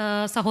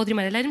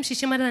സഹോദരിമാർ എല്ലാവരും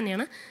ശിഷ്യന്മാർ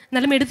തന്നെയാണ്,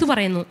 എന്നാലും എടുത്തു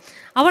പറയുന്നു.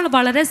 അവൾ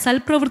വളരെ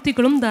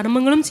സൽപ്രവൃത്തികളും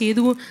ധർമ്മങ്ങളും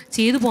ചെയ്തു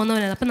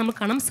പോകുന്നവരാണ്. അപ്പം നമ്മൾ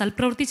കാണാം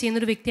സൽപ്രവൃത്തി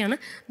ചെയ്യുന്നൊരു വ്യക്തിയാണ്,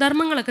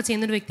 ധർമ്മങ്ങളൊക്കെ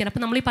ചെയ്യുന്നൊരു വ്യക്തിയാണ്.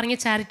 അപ്പം നമ്മൾ ഈ പറഞ്ഞ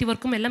ചാരിറ്റി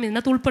വർക്കും എല്ലാം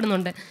ഇതിനകത്ത്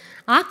ഉൾപ്പെടുന്നുണ്ട്.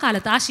 ആ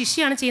കാലത്ത് ആ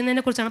ശിഷ്യയാണ്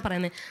ചെയ്യുന്നതിനെ കുറിച്ചാണ്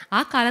പറയുന്നത്. ആ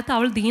കാലത്ത്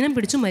അവൾ ദീനം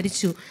പിടിച്ചു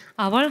മരിച്ചു.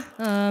 അവർ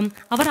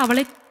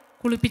അവളെ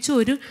കുളിപ്പിച്ച്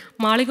ഒരു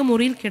മാളിക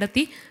മുറിയിൽ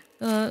കിടത്തി.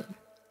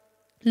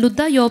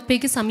 ലുദ്ദ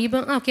യോപ്പയ്ക്ക്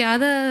സമീപം. ഓക്കെ,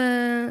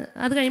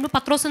 അത് കഴിയുമ്പോൾ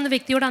പത്രോസ് എന്ന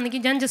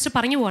വ്യക്തിയോടാണെങ്കിൽ ഞാൻ ജസ്റ്റ്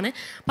പറഞ്ഞു പോവാണ്.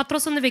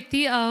 പത്രോസ് എന്ന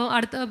വ്യക്തി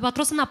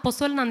പത്രോസ് എന്ന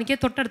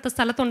അപ്പോസ്തലനാണെങ്കിൽ തൊട്ടടുത്ത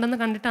സ്ഥലത്തുണ്ടെന്ന്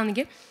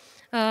കണ്ടിട്ടാണെങ്കിൽ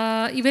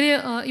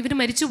ഇവർ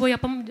മരിച്ചുപോയി.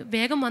 അപ്പം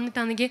വേഗം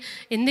വന്നിട്ടാണെങ്കിൽ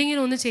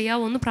എന്തെങ്കിലും ഒന്ന്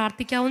ചെയ്യാവോ, ഒന്ന്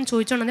പ്രാർത്ഥിക്കാവോ എന്ന്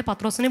ചോദിച്ചുകൊണ്ടാണെങ്കിൽ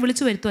പത്രോസിനെ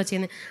വിളിച്ചു വരുത്തുക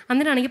ചെയ്യുന്നത്.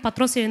 അന്നേരമാണെങ്കിൽ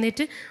പത്രോസ്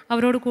എഴുന്നേറ്റ്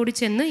അവരോട് കൂടി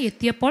ചെന്ന്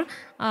എത്തിയപ്പോൾ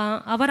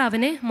അവർ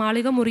അവനെ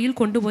മാളിക മുറിയിൽ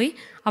കൊണ്ടുപോയി.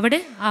 അവിടെ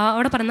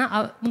പറഞ്ഞ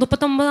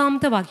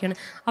 39-ാമത്തെ വാക്യമാണ്,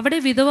 അവിടെ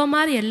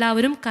വിധവമാർ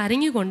എല്ലാവരും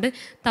കരഞ്ഞുകൊണ്ട്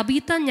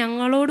തബീത്ത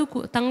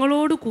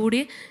തങ്ങളോട്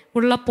കൂടി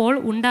ഉള്ളപ്പോൾ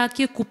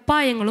ഉണ്ടാക്കിയ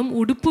കുപ്പായങ്ങളും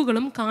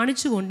ഉടുപ്പുകളും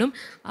കാണിച്ചുകൊണ്ടും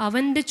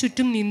അവൻ്റെ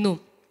ചുറ്റും നിന്നു.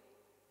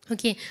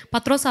 ഓക്കെ,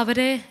 പത്രോസ്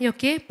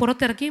അവരെയൊക്കെ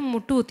പുറത്തിറക്കി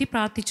മുട്ടുകുത്തി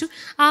പ്രാർത്ഥിച്ചു.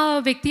 ആ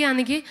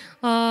വ്യക്തിയാണെങ്കിൽ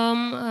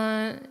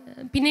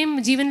പിന്നെയും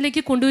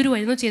ജീവനിലേക്ക്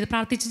കൊണ്ടുവരുമായിരുന്നു ചെയ്ത്,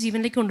 പ്രാർത്ഥിച്ച്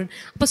ജീവനിലേക്ക് കൊണ്ടുവരും.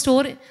 അപ്പോൾ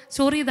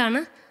സ്റ്റോറി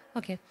ഇതാണ്.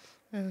 ഓക്കെ,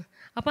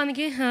 അപ്പോൾ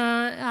എനിക്ക്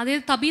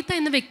അതായത് തബീത്ത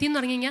എന്ന വ്യക്തി എന്ന്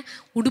പറഞ്ഞു കഴിഞ്ഞാൽ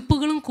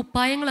ഉടുപ്പുകളും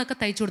കുപ്പായങ്ങളൊക്കെ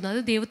തയ്ച്ചു കൊടുത്തു.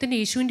 അത് ദൈവത്തിൻ്റെ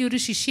യേശുവിൻ്റെ ഒരു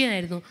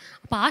ശിഷ്യനായിരുന്നു.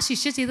 അപ്പോൾ ആ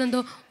ശിഷ്യ ചെയ്തെന്തോ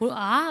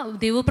ആ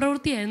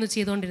ദൈവപ്രവൃത്തിയായിരുന്നു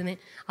ചെയ്തുകൊണ്ടിരുന്നത്.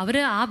 അവർ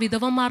ആ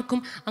വിധവന്മാർക്കും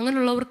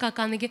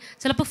അങ്ങനെയുള്ളവർക്കൊക്കെ ആണെങ്കിൽ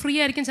ചിലപ്പോൾ ഫ്രീ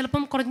ആയിരിക്കും,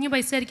 ചിലപ്പം കുറഞ്ഞ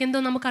പൈസ ആയിരിക്കും,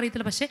 എന്തോ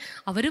നമുക്കറിയത്തില്ല, പക്ഷേ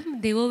അവരും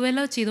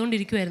ദൈവവേല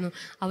ചെയ്തുകൊണ്ടിരിക്കുമായിരുന്നു.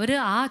 അവർ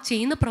ആ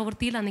ചെയ്യുന്ന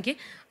പ്രവൃത്തിയിലാണെങ്കിൽ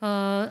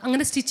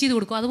അങ്ങനെ സ്റ്റിച്ച് ചെയ്ത്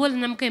കൊടുക്കും. അതുപോലെ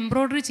നമുക്ക്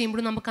എംബ്രോയ്ഡറി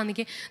ചെയ്യുമ്പോഴും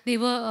നമുക്കാണെങ്കിൽ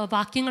ദൈവ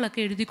വാക്യങ്ങളൊക്കെ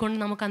എഴുതിക്കൊണ്ട്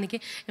നമുക്കാണെങ്കിൽ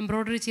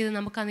എംബ്രോയ്ഡറി ചെയ്ത്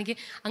നമുക്കാണെങ്കിൽ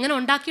അങ്ങനെ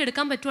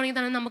ഉണ്ടാക്കിയെടുക്കാൻ പറ്റുവാണെങ്കിൽ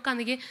തന്നെ നമുക്കാണെങ്കിൽ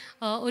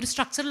ഒരു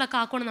സ്ട്രക്ചറിലൊക്കെ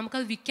ആക്കുവാണെങ്കിൽ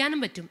നമുക്കത് വിൽക്കാനും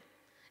പറ്റും.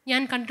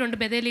 ഞാൻ കണ്ടിട്ടുണ്ട്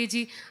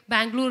ബദേലേജി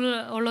ബാംഗ്ലൂരിൽ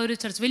ഉള്ള ഒരു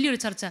ചർച്ച്, വലിയൊരു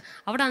ചർച്ച.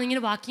 അവിടെ ആണെങ്കിൽ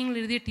വാക്യങ്ങൾ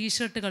എഴുതിയ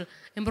ടീഷർട്ടുകൾ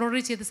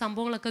എംബ്രോയ്ഡറി ചെയ്ത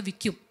സംഭവങ്ങളൊക്കെ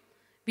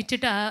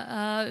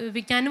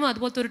വിൽക്കാനും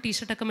അതുപോലത്തെ ഒരു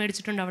ടീഷർട്ടൊക്കെ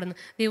മേടിച്ചിട്ടുണ്ട് അവിടെ നിന്ന്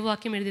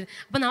ദൈവവാക്യം എഴുതി.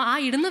 അപ്പം ആ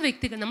ഇടുന്ന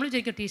വ്യക്തികൾ, നമ്മൾ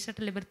വിചാരിക്കും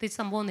ടീഷർട്ടല്ലേ പ്രത്യേകിച്ച്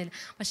സംഭവമൊന്നുമില്ല,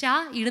 പക്ഷേ ആ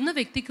ഇടുന്ന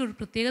വ്യക്തിക്ക് ഒരു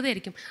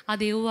പ്രത്യേകതയായിരിക്കും ആ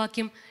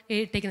ദൈവവാക്യം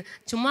ഇട്ടേക്കുന്നത്.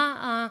 ചുമ്മാ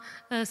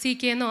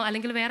CK എന്നോ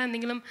അല്ലെങ്കിൽ വേറെ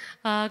എന്തെങ്കിലും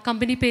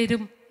കമ്പനി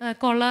പേരും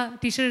ഒക്കെ ഉള്ള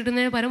ടീഷർട്ട്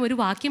ഇടുന്നതിന് പകരം ഒരു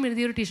വാക്യം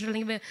എഴുതിയൊരു ടീഷർട്ട്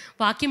അല്ലെങ്കിൽ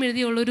വാക്യം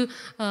എഴുതിയുള്ളൊരു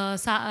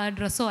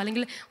ഡ്രസ്സോ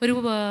അല്ലെങ്കിൽ ഒരു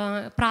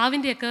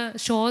പ്രാവിൻ്റെയൊക്കെ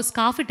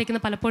സ്കാർഫ്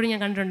ഇട്ടേക്കുന്ന പലപ്പോഴും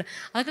ഞാൻ കണ്ടിട്ടുണ്ട്.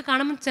 അതൊക്കെ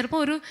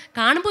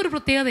കാണുമ്പോൾ ഒരു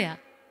പ്രത്യേകതയാണ്.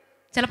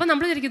 ചിലപ്പോൾ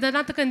നമ്മൾ വിചാരിക്കും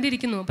ഇതിനകത്തൊക്കെ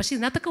എന്തിരിക്കുന്നു, പക്ഷേ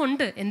ഇതിനകത്തൊക്കെ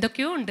ഉണ്ട്,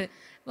 എന്തൊക്കെയോ ഉണ്ട്.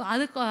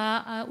 അത്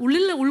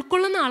ഉള്ളിൽ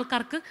ഉൾക്കൊള്ളുന്ന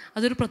ആൾക്കാർക്ക്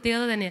അതൊരു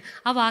പ്രത്യേകത തന്നെയാണ്.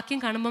 ആ വാക്യം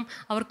കാണുമ്പം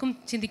അവർക്കും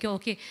ചിന്തിക്കും,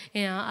 ഓക്കെ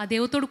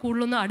ദൈവത്തോട്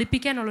കൂടുതലൊന്ന്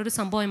അടുപ്പിക്കാനുള്ളൊരു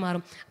സംഭവമായി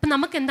മാറും. അപ്പം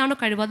നമുക്ക് എന്താണോ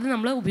കഴിവ് അത്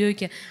നമ്മൾ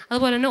ഉപയോഗിക്കുക.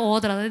 അതുപോലെ തന്നെ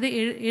ഓതർ, അതായത്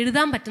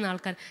എഴുതാൻ പറ്റുന്ന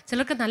ആൾക്കാർ,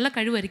 ചിലർക്ക് നല്ല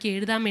കഴിവായിരിക്കും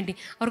എഴുതാൻ വേണ്ടി.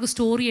 അവർക്ക്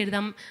സ്റ്റോറി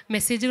എഴുതാം,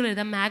 മെസ്സേജുകൾ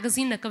എഴുതാം,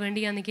 മാഗസീനൊക്കെ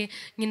വേണ്ടി എനിക്ക്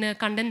ഇങ്ങനെ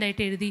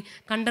കണ്ടൻറ്റായിട്ട് എഴുതി,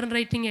 കണ്ടൻറ്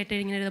റൈറ്റിംഗ് ആയിട്ട്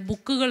ഇങ്ങനെ എഴുതാം,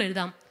 ബുക്കുകൾ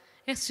എഴുതാം.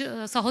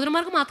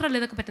 സഹോദരന്മാർക്ക് മാത്രമല്ല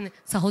ഇതൊക്കെ പറ്റുന്നത്,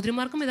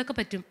 സഹോദരിമാർക്കും ഇതൊക്കെ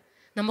പറ്റും.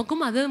 നമുക്കും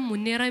അത്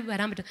മുന്നേറി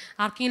വരാൻ പറ്റും.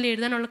 ആർക്കെങ്കിലും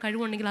എഴുതാനുള്ള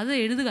കഴിവുണ്ടെങ്കിൽ അത്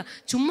എഴുതുക,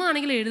 ചുമ്മാ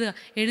ആണെങ്കിലും എഴുതുക.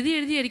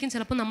 എഴുതിയായിരിക്കും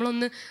ചിലപ്പോൾ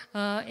നമ്മളൊന്ന്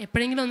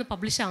എപ്പോഴെങ്കിലും ഒന്ന്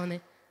പബ്ലിഷ്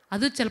ആവുന്നത്.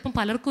 അത് ചിലപ്പം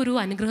പലർക്കും ഒരു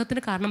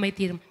അനുഗ്രഹത്തിന് കാരണമായി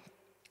തീരും.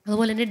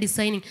 അതുപോലെ തന്നെ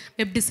designing,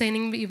 web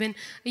designing,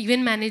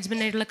 event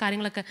management ആയിട്ടുള്ള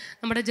കാര്യങ്ങളൊക്കെ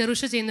നമ്മുടെ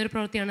ജെറൂഷ ചെയ്യുന്നൊരു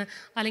പ്രവൃത്തിയാണ്.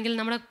 അല്ലെങ്കിൽ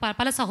നമ്മുടെ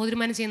പല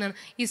സഹോദരിമാരും ചെയ്യുന്നതാണ്.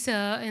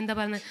 എന്താ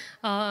പറയുന്നത്,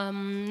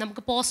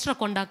 നമുക്ക്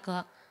പോസ്റ്ററൊക്കെ ഉണ്ടാക്കുക,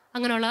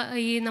 അങ്ങനെയുള്ള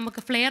ഈ നമുക്ക്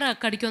ഫ്ലെയർ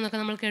ഒക്കെ അടിക്കുമെന്നൊക്കെ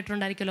നമ്മൾ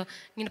കേട്ടിട്ടുണ്ടായിരിക്കുമല്ലോ.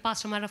 ഇങ്ങനെ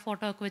പാസ്റ്റർമാരുടെ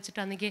ഫോട്ടോ ഒക്കെ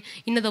വെച്ചിട്ടാണെങ്കിൽ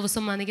ഇന്ന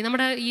ദിവസം ആണെങ്കിൽ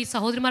നമ്മുടെ ഈ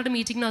സഹോദരിമാരുടെ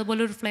മീറ്റിങ്ങിന്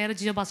അതുപോലെ ഒരു ഫ്ലെയർ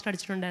ജിയോ പാസ്റ്റർ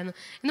അടിച്ചിട്ടുണ്ടായിരുന്നു.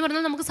 എന്ന്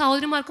പറഞ്ഞാൽ നമുക്ക്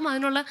സഹോദരിമാർക്കും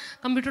അതിനുള്ള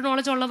കമ്പ്യൂട്ടർ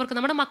നോളജ് ഉള്ളവർക്ക്,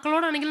 നമ്മുടെ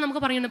മക്കളോടാണെങ്കിൽ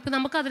നമുക്ക് പറയണം, ഇപ്പം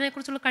നമുക്ക്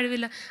അതിനെക്കുറിച്ചുള്ള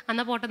കഴിവില്ല,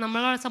 എന്നാൽ പോട്ടെ,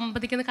 നമ്മളെ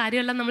സംബന്ധിക്കുന്ന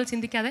കാര്യമെല്ലാം നമ്മൾ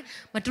ചിന്തിക്കാതെ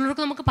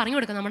മറ്റുള്ളവർക്ക് നമുക്ക് പറഞ്ഞു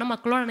കൊടുക്കാം. നമ്മുടെ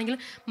മക്കളോടാണെങ്കിൽ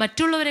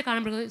മറ്റുള്ളവരെ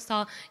കാണുമ്പോൾ,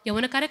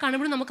 യൗവനക്കാരെ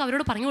കാണുമ്പോഴും നമുക്ക്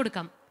അവരോട് പറഞ്ഞു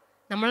കൊടുക്കാം.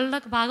 നമ്മളുടെ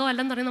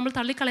ഭാഗമല്ലെന്ന് പറഞ്ഞാൽ നമ്മൾ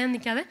തള്ളിക്കളയാൻ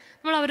നിൽക്കാതെ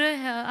നമ്മൾ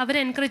അവരെ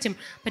എൻകറേജ് ചെയ്യും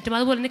പറ്റും.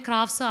 അതുപോലെ തന്നെ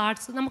ക്രാഫ്റ്റ്സ്,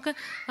 ആർട്സ്, നമുക്ക്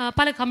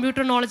പല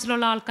കമ്പ്യൂട്ടർ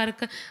നോളജിലുള്ള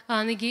ആൾക്കാർക്ക്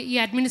ഈ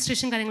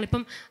അഡ്മിനിസ്ട്രേഷൻ കാര്യങ്ങൾ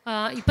ഇപ്പം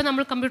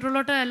നമ്മൾ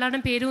കമ്പ്യൂട്ടറിലോട്ട്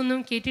എല്ലാവരുടെയും പേരൊന്നും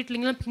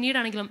കയറ്റിയിട്ടില്ലെങ്കിലും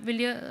പിന്നീടാണെങ്കിലും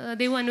വലിയ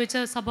ദൈവം അനുവദിച്ച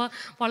സഭ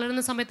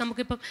വളരുന്ന സമയത്ത്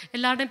നമുക്കിപ്പം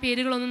എല്ലാവരുടെയും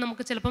പേരുകളൊന്നും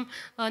നമുക്ക് ചിലപ്പം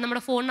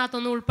നമ്മുടെ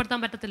ഫോണിനകത്തൊന്നും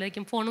ഉൾപ്പെടുത്താൻ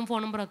പറ്റത്തില്ലായിരിക്കും,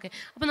 ഫോൺ നമ്പറൊക്കെ.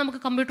 അപ്പോൾ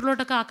നമുക്ക്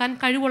കമ്പ്യൂട്ടറിലോട്ടൊക്കെ ആക്കാൻ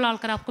കഴിവുള്ള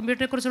ആൾക്കാർ,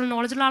 കമ്പ്യൂട്ടറിനെക്കുറിച്ചുള്ള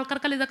നോളജുള്ള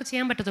ആൾക്കാർക്കല്ല ഇതൊക്കെ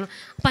ചെയ്യാൻ പറ്റത്തുള്ളൂ.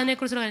 അപ്പോൾ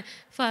അതിനെക്കുറിച്ചുള്ള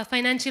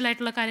ഫൈനാൻഷ്യൽ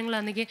ആയിട്ടുള്ള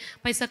കാര്യങ്ങളാണെങ്കിൽ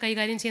പൈസ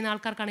കൈകാര്യം ചെയ്യുന്ന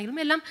ആൾക്കാർക്കാണെങ്കിലും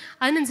എല്ലാം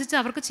അതിനനുസരിച്ച്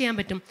അവർക്ക് ചെയ്യാൻ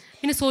പറ്റും.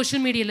 പിന്നെ സോഷ്യൽ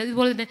മീഡിയയിൽ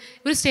ഇതുപോലെ തന്നെ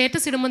ഒരു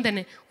സ്റ്റേറ്റസ് ഇടുമ്പം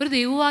തന്നെ ഒരു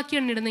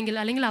ദൈവവാക്യം ഇടുന്നെങ്കിൽ,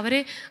 അല്ലെങ്കിൽ അവരെ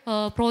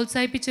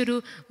പ്രോത്സാഹിപ്പിച്ചൊരു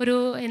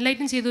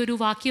എൻലൈറ്റൻ ചെയ്ത ഒരു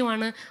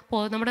വാക്യമാണ്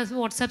നമ്മുടെ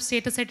വാട്സാപ്പ്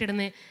സ്റ്റേറ്റസ് ആയിട്ട്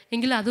ഇടുന്നത്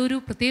എങ്കിൽ അതൊരു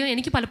പ്രത്യേകം,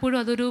 എനിക്ക് പലപ്പോഴും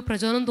അതൊരു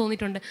പ്രചോദനം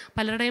തോന്നിയിട്ടുണ്ട്.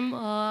 പലരുടെയും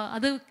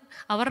അത്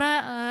അവരുടെ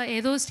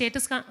ഏതോ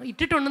സ്റ്റേറ്റസ്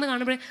ഇട്ടിട്ടുണ്ടെന്ന്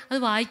കാണുമ്പോഴേ അത്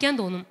വായിക്കാൻ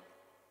തോന്നും.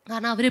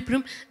 കാരണം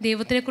അവരെപ്പോഴും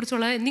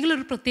ദൈവത്തിനെക്കുറിച്ചുള്ള എന്തെങ്കിലും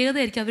ഒരു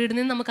പ്രത്യേകതയായിരിക്കും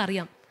അവരിടുന്നതെന്ന്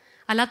നമുക്കറിയാം.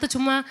 അല്ലാത്ത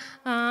ചുമ്മാ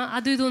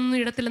അതും ഇതൊന്നും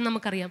ഇടത്തില്ലെന്ന്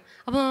നമുക്കറിയാം.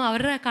 അപ്പോൾ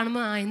അവരുടെ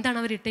കാണുമ്പോൾ എന്താണ്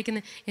അവർ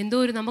ഇട്ടേക്കുന്നത്, എന്തോ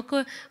നമുക്ക്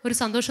ഒരു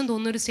സന്തോഷം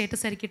തോന്നുന്ന ഒരു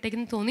സ്റ്റേറ്റസ് ആയിരിക്കും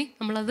ഇട്ടേക്കുന്നത് തോന്നി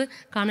നമ്മളത്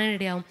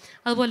കാണാനിടയാവും.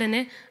 അതുപോലെ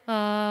തന്നെ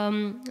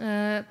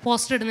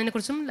പോസ്റ്റർ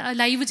ഇടുന്നതിനെക്കുറിച്ചും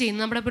ലൈവ്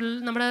ചെയ്യുന്നു.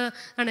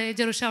 നമ്മുടെ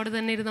ജെറൂഷ അവിടെ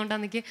തന്നെ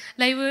ഇരുന്നുകൊണ്ടാണെങ്കിൽ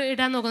ലൈവ്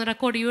ഇടാൻ നോക്കുന്നു,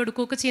 റെക്കോർഡ് ചെയ്യുകയോ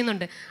എടുക്കുകയൊക്കെ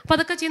ചെയ്യുന്നുണ്ട്. അപ്പോൾ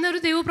അതൊക്കെ ചെയ്യുന്ന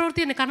ഒരു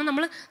ദൈവപ്രവൃത്തി തന്നെ. കാരണം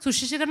നമ്മൾ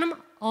സുശിക്ഷീകരണം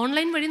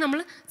ഓൺലൈൻ വഴി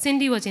നമ്മൾ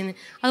സെൻഡ് ചെയ്യുകയോ ചെയ്യുന്നത്.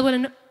 അതുപോലെ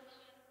തന്നെ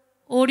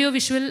ഓഡിയോ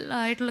വിഷ്വൽ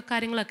ആയിട്ടുള്ള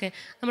കാര്യങ്ങളൊക്കെ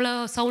നമ്മൾ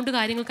സൗണ്ട്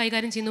കാര്യങ്ങൾ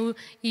കൈകാര്യം ചെയ്യുന്നു.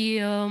 ഈ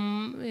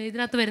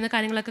ഇതിനകത്ത് വരുന്ന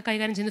കാര്യങ്ങളൊക്കെ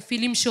കൈകാര്യം ചെയ്യുന്നു.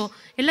 ഫിലിം ഷോ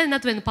എല്ലാം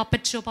ഇതിനകത്ത് വരുന്നു.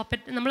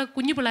 പപ്പറ്റ് നമ്മൾ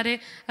കുഞ്ഞു പിള്ളേരെ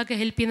ഒക്കെ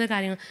ഹെൽപ്പ് ചെയ്യുന്ന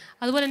കാര്യങ്ങൾ.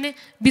 അതുപോലെ തന്നെ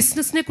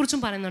ബിസിനസ്സിനെ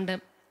കുറിച്ചും പറയുന്നുണ്ട്.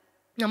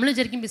 നമ്മൾ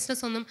വിചാരിക്കും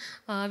ബിസിനസ് ഒന്നും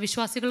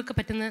വിശ്വാസികൾക്ക്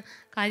പറ്റുന്ന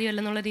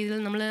കാര്യമല്ലെന്നുള്ള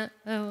രീതിയിൽ നമ്മൾ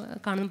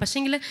കാണുന്നു.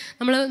 പക്ഷേങ്കിൽ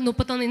നമ്മൾ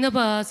 31 ഇന്ന്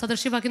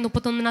സദൃശ്യവാക്യം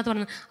 31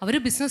 പറഞ്ഞു അവർ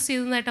ബിസിനസ്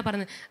ചെയ്തതായിട്ടാണ്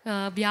പറഞ്ഞത്.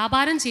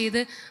 വ്യാപാരം ചെയ്ത്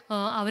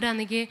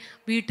അവരാണെങ്കിൽ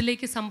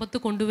വീട്ടിലേക്ക് സമ്പത്ത്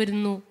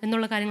കൊണ്ടുവരുന്നു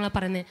എന്നുള്ള കാര്യങ്ങളാണ്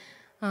പറയുന്നത്.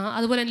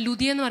 അതുപോലെ തന്നെ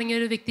ലുദിയ എന്ന്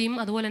പറഞ്ഞൊരു വ്യക്തിയും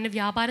അതുപോലെ തന്നെ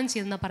വ്യാപാരം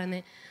ചെയ്തെന്നാണ്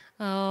പറയുന്നത്.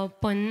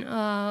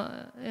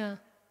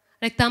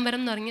 രക്താംബരം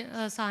എന്ന് പറഞ്ഞ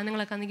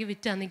സാധനങ്ങളൊക്കെ ആണെങ്കിൽ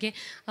വിറ്റാണെങ്കിൽ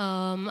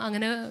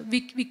അങ്ങനെ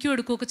വിൽക്കുകയോ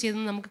എടുക്കുകയൊക്കെ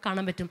ചെയ്തെന്ന് നമുക്ക്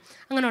കാണാൻ പറ്റും.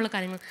 അങ്ങനെയുള്ള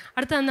കാര്യങ്ങൾ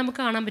അടുത്ത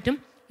നമുക്ക് കാണാൻ പറ്റും.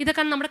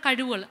 ഇതൊക്കെയാണ് നമ്മുടെ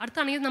കഴിവുകൾ.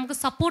 അടുത്താണെങ്കിൽ നമുക്ക്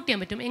സപ്പോർട്ട്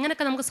ചെയ്യാൻ പറ്റും.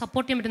 എങ്ങനെയൊക്കെ നമുക്ക്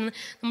സപ്പോർട്ട് ചെയ്യാൻ പറ്റുന്നത്,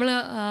 നമ്മൾ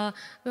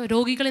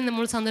രോഗികളെ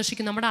നമ്മൾ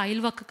സന്ദർശിക്കുന്നു, നമ്മുടെ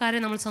അയൽവക്കക്കാരെ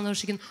നമ്മൾ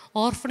സന്ദർശിക്കുന്നു,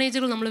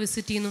 ഓർഫനേജുകൾ നമ്മൾ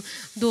വിസിറ്റ് ചെയ്യുന്നു,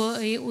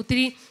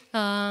 ഒത്തിരി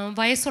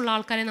വയസ്സുള്ള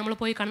ആൾക്കാരെ നമ്മൾ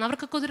പോയി കാണുന്നു.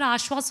 അവർക്കൊക്കെ ഒരു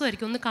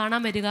ആശ്വാസമായിരിക്കും ഒന്ന്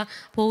കാണാൻ വരിക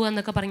പോവുക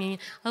എന്നൊക്കെ പറഞ്ഞു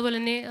കഴിഞ്ഞാൽ. അതുപോലെ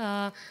തന്നെ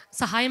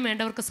സഹായം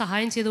വേണ്ടവർക്ക്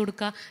സഹായം ചെയ്ത്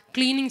കൊടുക്കുക,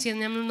 ക്ലീനിങ്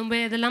ചെയ്യുന്നു. നമ്മൾ മുമ്പേ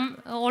ഇതെല്ലാം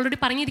ഓൾറെഡി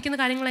പറഞ്ഞിരിക്കുന്ന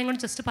കാര്യങ്ങളെ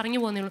കൊണ്ട് ജസ്റ്റ് പറഞ്ഞു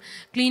പോകുന്നേ ഉള്ളൂ.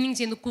 ക്ലീനിങ്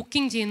ചെയ്യുന്നു,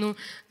 കുക്കിംഗ് ചെയ്യുന്നു,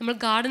 നമ്മൾ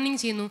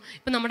ഗാർഡനിങ് ചെയ്യുന്നു.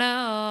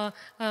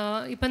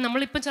 ഇപ്പം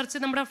നമ്മളിപ്പോൾ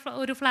ചർച്ച നമ്മുടെ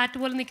ഒരു ഫ്ലാറ്റ്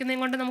പോലെ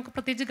നിൽക്കുന്നതും കൊണ്ട് നമുക്ക്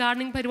പ്രത്യേകിച്ച്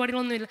ഗാർഡനിങ്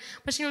പരിപാടികളൊന്നുമില്ല.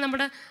 പക്ഷേ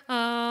നമ്മുടെ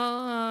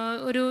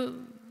ഒരു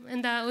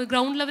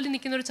ഗ്രൗണ്ട് ലെവലിൽ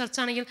നിൽക്കുന്ന ഒരു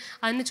ചർച്ചാണെങ്കിൽ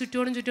അതിന്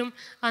ചുറ്റും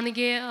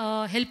ആണെങ്കിൽ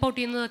ഹെൽപ്പ് ഔട്ട്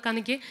ചെയ്യുന്നതൊക്കെ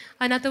ആണെങ്കിൽ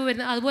അതിനകത്ത്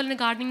വരുന്ന, അതുപോലെ തന്നെ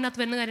ഗാർഡനിങ്ങിനകത്ത്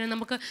വരുന്ന കാര്യമാണ്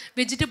നമുക്ക്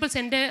വെജിറ്റബിൾസ്.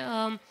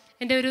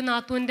 എൻ്റെ ഒരു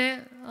നാത്തൂൻ്റെ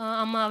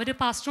അമ്മ, അവർ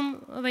പാസ്റ്ററും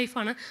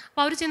വൈഫാണ്.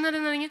 അപ്പോൾ അവർ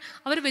ചെയ്യുന്നതെന്നുണ്ടെങ്കിൽ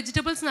അവർ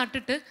വെജിറ്റബിൾസ്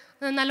നട്ടിട്ട്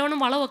നല്ലോണം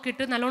വളമൊക്കെ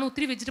ഇട്ട് നല്ലോണം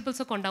ഒത്തിരി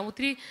വെജിറ്റബിൾസൊക്കെ ഉണ്ടാകും,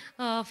 ഒത്തിരി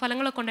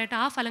ഫലങ്ങളൊക്കെ ഉണ്ടായിട്ട്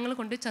ആ ഫലങ്ങൾ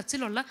കൊണ്ട്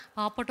ചർച്ചിലുള്ള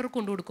പാവപ്പെട്ടവർക്ക്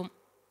കൊണ്ടു കൊടുക്കും.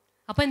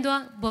 അപ്പോൾ എന്തുവാ,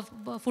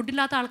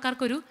 ഫുഡില്ലാത്ത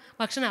ആൾക്കാർക്കൊരു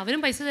ഭക്ഷണം,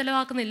 അവരും പൈസ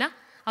ചിലവാക്കുന്നില്ല,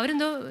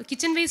 അവരെന്തോ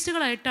കിച്ചൺ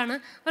വേസ്റ്റുകളായിട്ടാണ്,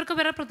 അവർക്ക്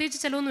വേറെ പ്രത്യേകിച്ച്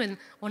ചിലവൊന്നും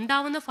വരുന്നത്,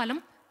 ഉണ്ടാവുന്ന ഫലം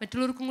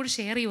മറ്റുള്ളവർക്കും കൂടി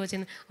ഷെയർ ചെയ്യുക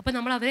ചെയ്യുന്നത്. അപ്പോൾ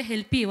നമ്മൾ അവരെ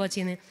ഹെൽപ്പ് ചെയ്യുക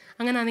ചെയ്യുന്നത്.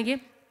 അങ്ങനെയാണെങ്കിൽ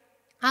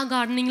ആ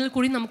ഗാർഡനിങ്ങിൽ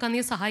കൂടി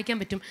നമുക്കതിനെ സഹായിക്കാൻ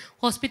പറ്റും.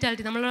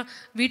 ഹോസ്പിറ്റാലിറ്റി, നമ്മൾ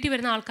വീട്ടിൽ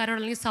വരുന്ന ആൾക്കാരോട്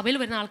അല്ലെങ്കിൽ സഭയിൽ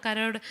വരുന്ന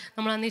ആൾക്കാരോട്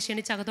നമ്മളതിനെ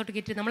ക്ഷണിച്ച് അകത്തോട്ട്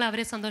കയറ്റി നമ്മൾ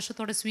അവരെ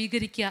സന്തോഷത്തോടെ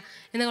സ്വീകരിക്കുക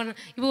എന്ന് പറഞ്ഞാൽ,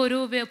 ഇപ്പോൾ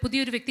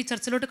പുതിയൊരു വ്യക്തി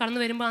ചർച്ചിലോട്ട്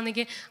കടന്നു വരുമ്പോൾ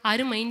ആണെങ്കിൽ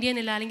ആരും മൈൻഡ്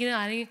ചെയ്യാനില്ല, അല്ലെങ്കിൽ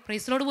ആരെയും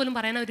പ്രൈസിലോട് പോലും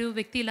പറയാൻ ഒരു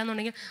വ്യക്തി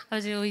ഇല്ലയെന്നുണ്ടെങ്കിൽ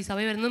അവർ ഈ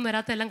സഭയിൽ വരുന്നതും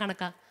വരാത്തതെല്ലാം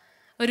കണക്കാം.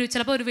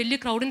 ചിലപ്പോൾ ഒരു വലിയ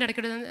ക്രൗഡിൻ്റെ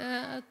ഇടയ്ക്ക്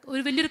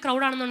ഒരു വലിയൊരു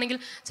ക്രൗഡാണെന്നുണ്ടെങ്കിൽ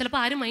ചിലപ്പോൾ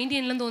ആരും മൈൻഡ്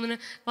ചെയ്യണില്ലെന്ന് തോന്നുന്നു,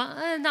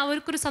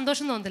 അവർക്കൊരു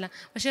സന്തോഷം തോന്നത്തില്ല.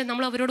 പക്ഷേ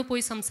നമ്മൾ അവരോട്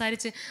പോയി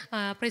സംസാരിച്ച്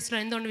പ്രൈസ്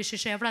എന്തുകൊണ്ട്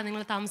വിശേഷം, എവിടെയാണ്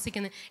നിങ്ങൾ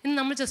താമസിക്കുന്നത് എന്ന്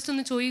നമ്മൾ ജസ്റ്റ്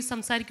ഒന്ന്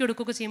സംസാരിക്കുക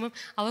എടുക്കുകയൊക്കെ ചെയ്യുമ്പം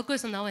അവർക്കൊരു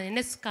സന്തോഷം,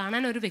 എന്നെ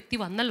കാണാൻ ഒരു വ്യക്തി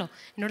വന്നല്ലോ,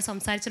 എന്നോട്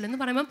സംസാരിച്ചല്ലോ എന്ന്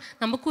പറയുമ്പം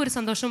നമുക്കും ഒരു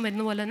സന്തോഷം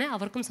വരുന്ന പോലെ തന്നെ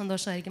അവർക്കും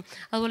സന്തോഷമായിരിക്കും.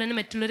 അതുപോലെ തന്നെ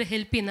മറ്റുള്ളവരെ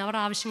ഹെൽപ്പ് ചെയ്യുന്ന,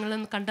 അവരുടെ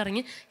ആവശ്യങ്ങളൊന്ന്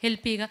കണ്ടിറങ്ങി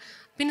ഹെൽപ്പ് ചെയ്യുക.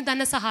 പിന്നെ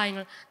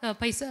ധനസഹായങ്ങൾ,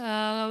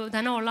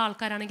 ധനമുള്ള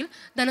ആൾക്കാരാണെങ്കിൽ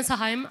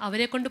ധനസഹായം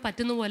അവരെ കൊണ്ട്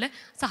പറ്റുന്ന പോലെ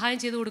സഹായം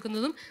ചെയ്തു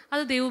കൊടുക്കുന്നതും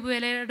അത്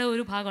ദൈവവേലയുടെ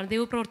ഒരു ഭാഗമാണ്,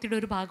 ദൈവപ്രവൃത്തിയുടെ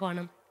ഒരു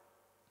ഭാഗമാണ്.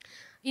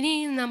 ഇനി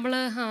നമ്മൾ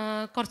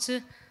കുറച്ച്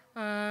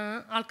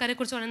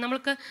ആൾക്കാരെക്കുറിച്ച് പറയാം.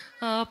 നമ്മൾക്ക്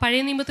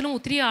പഴയ നിയമത്തിലും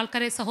ഒത്തിരി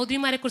ആൾക്കാരെ,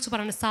 സഹോദരിമാരെക്കുറിച്ച്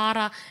പറയുന്നത്, Sara,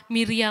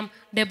 Miriam,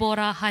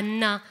 Deborah,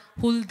 Hannah,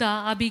 ഹുൽദ,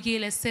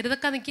 Abigail, Esther,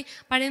 ഇതൊക്കെ എനിക്ക്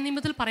പഴയ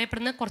നിയമത്തിൽ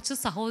പറയപ്പെടുന്ന കുറച്ച്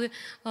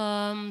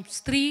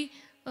സ്ത്രീ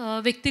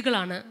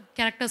വ്യക്തികളാണ്,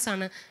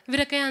 ക്യാരക്ടേഴ്സാണ്.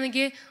 ഇവരൊക്കെ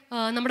ആണെങ്കിൽ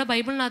നമ്മുടെ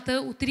ബൈബിളിനകത്ത്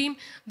ഒത്തിരിയും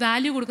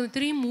വാല്യൂ കൊടുക്കുന്ന,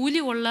 ഒത്തിരിയും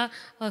മൂല്യമുള്ള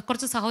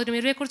കുറച്ച് സഹോദരന്മാർ.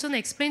 ഇവരെക്കുറിച്ചൊന്ന്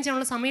എക്സ്പ്ലെയിൻ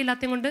ചെയ്യാനുള്ള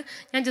സമയമില്ലാത്തത് കൊണ്ട്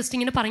ഞാൻ ജസ്റ്റ്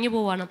ഇങ്ങനെ പറഞ്ഞു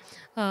പോവാണ്.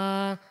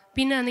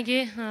 പിന്നെ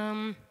ആണെങ്കിൽ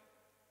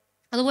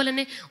അതുപോലെ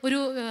തന്നെ ഒരു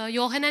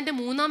യോഹന്നാൻ്റെ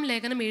 3-ാം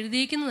ലേഖനം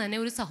എഴുതിയിരിക്കുന്നത് തന്നെ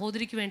ഒരു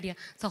സഹോദരിക്ക് വേണ്ടിയാണ്,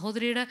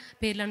 സഹോദരിയുടെ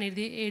പേരിലാണ്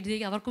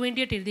എഴുതി അവർക്ക്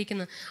വേണ്ടിയിട്ട്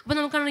എഴുതിയിരിക്കുന്നത്. അപ്പോൾ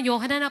നമുക്കാണ്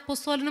യോഹന്നാൻ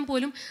അപ്പോസ്തലനും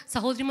പോലും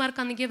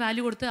സഹോദരിമാർക്കാണെങ്കിൽ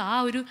വാല്യൂ കൊടുത്ത്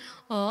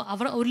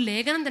ഒരു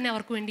ലേഖനം തന്നെ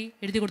അവർക്ക് വേണ്ടി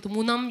എഴുതി കൊടുത്തു.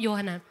 3-ാം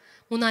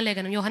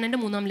ലേഖനം, യോഹന്നാൻ്റെ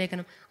 3-ാം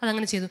ലേഖനം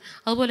അതങ്ങനെ ചെയ്തു.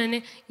 അതുപോലെ തന്നെ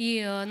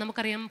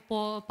നമുക്കറിയാം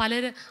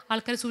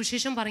ആൾക്കാർ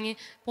സുവിശേഷം പറഞ്ഞ്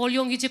പോൾ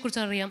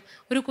യോങ്കിച്ചെക്കുറിച്ച് അറിയാം.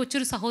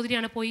 കൊച്ചൊരു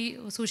സഹോദരിയാണ് പോയി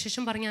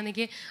സുവിശേഷം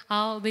പറഞ്ഞാണെങ്കിൽ ആ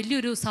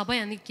വലിയൊരു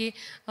സഭയാണെങ്കിൽ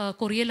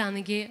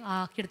കൊറിയയിലാണെങ്കിൽ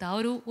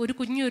ആക്കിയെടുത്ത് ഒരു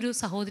കുഞ്ഞൊരു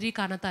സഹോദരി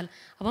കാരണത്താൽ.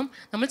 അപ്പം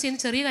നമ്മൾ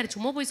ചെയ്യുന്ന ചെറിയ കാര്യം,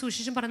 ചുമ്മാ പോയി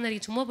സുവിശേഷം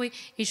പറയുന്നതായിരിക്കും, ചുമ്മാ പോയി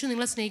യേശു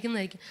നിങ്ങളെ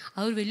സ്നേഹിക്കുന്നതായിരിക്കും,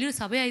 അതൊരു വലിയൊരു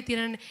സഭയായി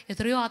തീരാൻ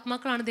എത്രയോ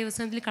ആത്മാക്കളാണ്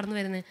ദൈവസ്ഥാനത്തിൽ കടന്നു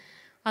വരുന്നത്.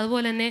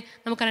 അതുപോലെ തന്നെ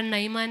നമുക്കറിയാം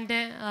നൈമാൻ്റെ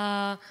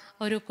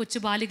ഒരു കൊച്ചു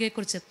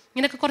ബാലികയെക്കുറിച്ച്,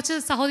 ഇങ്ങനെയൊക്കെ കുറച്ച്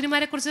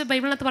സഹോദരിമാരെക്കുറിച്ച്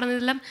ബൈബിളിനകത്ത്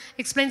പറഞ്ഞതെല്ലാം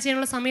എക്സ്പ്ലെയിൻ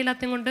ചെയ്യാനുള്ള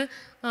സമയമില്ലാത്തത് കൊണ്ട്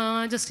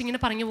ജസ്റ്റ് ഇങ്ങനെ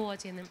പറഞ്ഞു പോവുക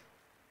ചെയ്യുന്നത്.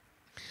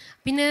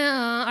 പിന്നെ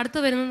അടുത്ത്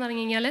വരുന്നതെന്ന്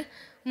പറഞ്ഞു കഴിഞ്ഞാൽ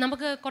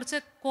നമുക്ക് കുറച്ച്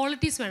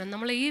ക്വാളിറ്റീസ് വേണം.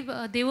 നമ്മൾ ഈ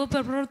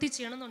ദൈവപ്രവൃത്തി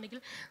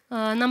ചെയ്യണമെന്നുണ്ടെങ്കിൽ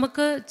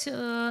നമുക്ക്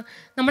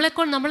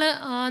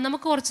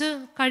കുറച്ച്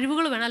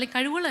കഴിവുകൾ വേണം, അല്ലെങ്കിൽ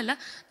കഴിവുകളല്ല,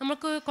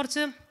 നമുക്ക്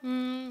കുറച്ച്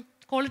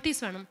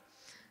ക്വാളിറ്റീസ് വേണം,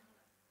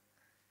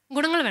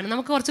 ഗുണങ്ങൾ വേണം,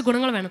 നമുക്ക് കുറച്ച്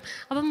ഗുണങ്ങൾ വേണം.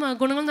 അപ്പം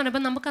ഗുണങ്ങൾ എന്ന്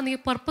പറയുമ്പോൾ നമുക്ക്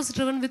അധികം പർപ്പസ്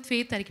ഡ്രിവൺ വിത്ത്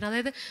ഫെയ്ത്ത് ആയിരിക്കണം.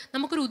 അതായത്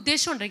നമുക്കൊരു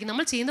ഉദ്ദേശം ഉണ്ടായിരിക്കും,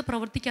 നമ്മൾ ചെയ്യുന്ന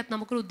പ്രവൃത്തിക്കകത്ത്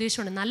നമുക്കൊരു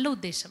ഉദ്ദേശമുണ്ട്, നല്ല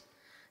ഉദ്ദേശം.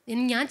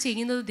 ഞാൻ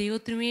ചെയ്യുന്നത്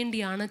ദൈവത്തിന്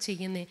വേണ്ടിയാണ്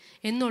ചെയ്യുന്നത്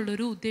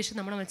എന്നുള്ളൊരു ഉദ്ദേശം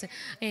നമ്മുടെ മനസ്സിൽ.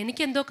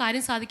 എനിക്കെന്തോ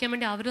കാര്യം സാധിക്കാൻ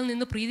വേണ്ടി അവരിൽ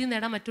നിന്ന് പ്രീതി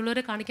നേടാൻ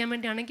മറ്റുള്ളവരെ കാണിക്കാൻ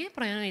വേണ്ടിയാണെങ്കിൽ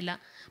പ്രയോജനമില്ല.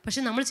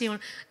 പക്ഷേ നമ്മൾ ചെയ്യണം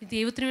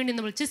ദൈവത്തിന് വേണ്ടി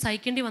എന്ന് വിളിച്ച്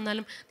സഹിക്കേണ്ടി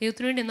വന്നാലും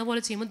ദൈവത്തിന് വേണ്ടി എന്ന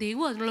പോലെ ചെയ്യുമ്പോൾ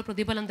ദൈവം അതിനുള്ള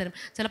പ്രതിഫലം തരും.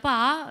 ചിലപ്പോൾ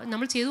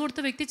നമ്മൾ ചെയ്തു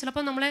കൊടുത്ത വ്യക്തി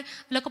ചിലപ്പോൾ നമ്മളെ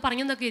ഇതിലൊക്കെ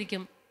പറഞ്ഞെന്നൊക്കെ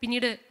ഇരിക്കും,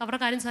 പിന്നീട് അവരുടെ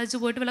കാര്യം സാധിച്ചു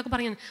പോയിട്ട് വിലൊക്കെ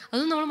പറഞ്ഞു.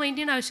 അതൊന്നും നമ്മൾ മൈൻഡ്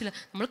ചെയ്യേണ്ട ആവശ്യമില്ല.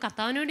 നമ്മൾ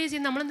കർത്താവിന് വേണ്ടി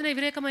ചെയ്യുന്നത്, നമ്മളെന്തിനാ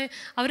ഇവരെയൊക്കെ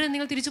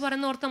നിങ്ങൾ തിരിച്ചു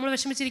പറയുന്ന ഓർത്ത് നമ്മൾ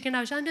വിഷമിച്ചിരിക്കേണ്ട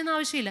ആവശ്യം, അതിൻ്റെ ഒന്നും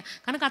ആവശ്യമില്ല.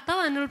 കാരണം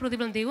കർത്താവ് അതിനുള്ള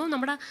പ്രതിഫലം, ദൈവം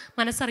നമ്മുടെ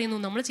മനസ്സറിയുന്നു,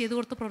 നമ്മൾ ചെയ്തു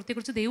കൊടുത്ത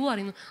പ്രവൃത്തിയെക്കുറിച്ച് ദൈവം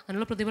അറിയുന്നു,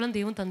 അതിനുള്ള പ്രതിഫലം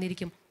ദൈവം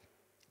തന്നിരിക്കും.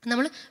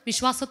 നമ്മൾ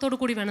വിശ്വാസത്തോടു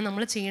കൂടി വേണം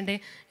നമ്മൾ ചെയ്യേണ്ടേ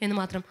എന്ന്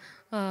മാത്രം.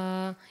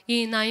 ഈ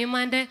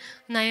നയമാൻ്റെ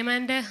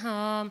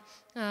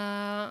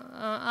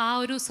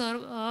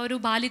ഒരു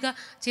ബാലിക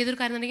ചെയ്തൊരു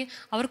കാര്യം എന്നുണ്ടെങ്കിൽ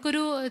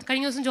അവർക്കൊരു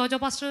കഴിഞ്ഞ ദിവസം ജോജോ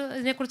പാസ്റ്റർ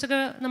ഇതിനെക്കുറിച്ചൊക്കെ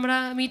നമ്മുടെ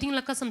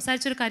മീറ്റിങ്ങിലൊക്കെ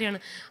സംസാരിച്ചൊരു കാര്യമാണ്.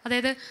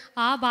 അതായത്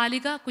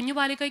കുഞ്ഞു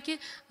ബാലികയ്ക്ക്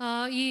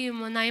ഈ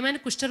നയമാൻ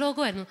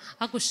കുഷ്ഠരോഗമായിരുന്നു.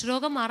 ആ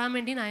കുഷ്ഠരോഗം മാറാൻ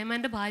വേണ്ടി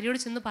നയമാൻ്റെ ഭാര്യയോട്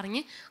ചെന്ന്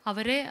പറഞ്ഞ്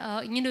അവരെ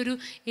ഇങ്ങനെ ഒരു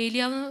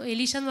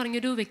എലീഷ എന്ന്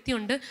പറഞ്ഞൊരു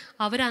വ്യക്തിയുണ്ട്,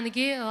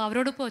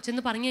 അവരോട്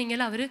ചെന്ന് പറഞ്ഞു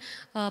കഴിഞ്ഞാൽ അവർ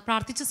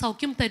പ്രാർത്ഥിച്ച്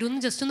സൗഖ്യം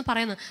തരുമെന്ന് ജസ്റ്റ് ഒന്ന്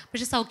പറയുന്നത്.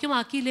 പക്ഷേ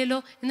സൗഖ്യമാക്കിയില്ലല്ലോ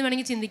എന്ന്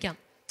വേണമെങ്കിൽ ചിന്തിക്കാം.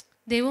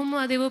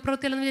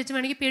 ദൈവപ്രവൃത്തിയല്ലെന്ന് വിചാരിച്ച്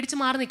വേണമെങ്കിൽ പേടിച്ച്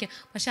മാറി നിൽക്കാം.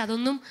 പക്ഷെ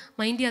അതൊന്നും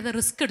മൈൻഡ് ചെയ്യാതെ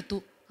റിസ്ക് എടുത്തു.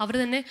 അവർ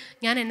തന്നെ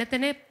എന്നെ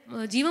തന്നെ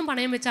ജീവൻ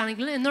പണയം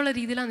വെച്ചാണെങ്കിലും എന്നുള്ള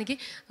രീതിയിലാണെങ്കിൽ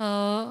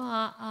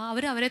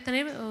അവരെ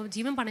തന്നെ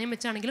ജീവൻ പണയം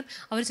വെച്ചാണെങ്കിലും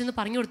അവർ ചെന്ന്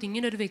പറഞ്ഞു കൊടുത്തു,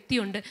 ഇങ്ങനൊരു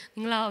വ്യക്തിയുണ്ട്,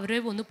 നിങ്ങൾ അവരെ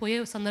ഒന്ന് പോയി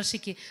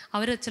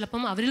സന്ദർശിക്കുക,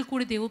 ചിലപ്പം അവരിൽ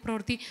കൂടി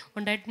ദൈവപ്രവൃത്തി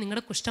ഉണ്ടായിട്ട്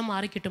നിങ്ങളുടെ കുഷ്ഠം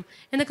മാറിക്കിട്ടും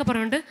എന്നൊക്കെ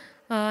പറഞ്ഞുകൊണ്ട്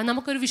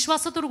നമുക്കൊരു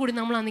വിശ്വാസത്തോടു കൂടി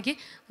നമ്മളാണെങ്കിൽ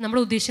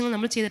നമ്മുടെ ഉദ്ദേശങ്ങൾ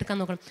നമ്മൾ ചെയ്തെടുക്കാൻ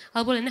നോക്കണം.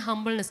 അതുപോലെ തന്നെ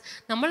ഹംബിൾനെസ്,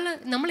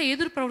 നമ്മൾ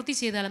ഏതൊരു പ്രവൃത്തി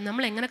ചെയ്താലും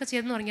നമ്മൾ എങ്ങനെയൊക്കെ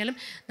ചെയ്തെന്ന് പറഞ്ഞാലും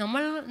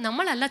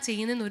നമ്മളല്ല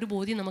ചെയ്യുന്നതെന്ന് ഒരു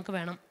ബോധ്യം നമുക്ക്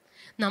വേണം.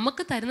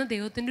 നമുക്ക് തരുന്ന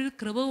ദൈവത്തിൻ്റെ ഒരു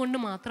കൃപ കൊണ്ട്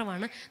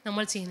മാത്രമാണ്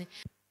നമ്മൾ ചെയ്യുന്നത്.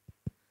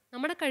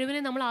 നമ്മുടെ കഴിവിനെ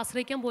നമ്മൾ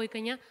ആശ്രയിക്കാൻ പോയി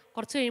കഴിഞ്ഞാൽ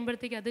കുറച്ച്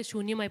കഴിയുമ്പോഴത്തേക്ക് അത്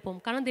ശൂന്യമായി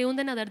പോകും. കാരണം ദൈവം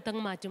തന്നെ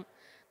അതെടുത്തങ്ങ് മാറ്റും.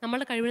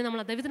 നമ്മളുടെ കഴിവിനെ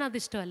ദൈവത്തിന് അത്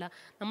ഇഷ്ടമല്ല.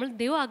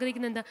 ദൈവം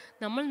ആഗ്രഹിക്കുന്ന എന്താ,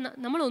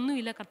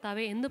 നമ്മളൊന്നുമില്ല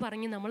കർത്താവേ എന്ന്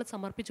പറഞ്ഞ് നമ്മൾ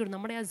സമർപ്പിച്ചു കൊടുക്കും.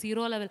 നമ്മുടെ ആ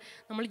സീറോ ലെവൽ,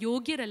 നമ്മൾ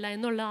യോഗ്യരല്ല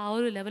എന്നുള്ള ആ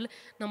ഒരു ലെവൽ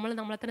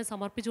നമ്മളെ തന്നെ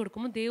സമർപ്പിച്ചു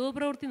കൊടുക്കുമ്പോൾ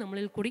ദൈവപ്രവൃത്തി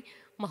നമ്മളിൽ കൂടി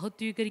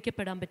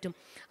മഹത്വീകരിക്കപ്പെടാൻ പറ്റും.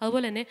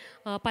 അതുപോലെ തന്നെ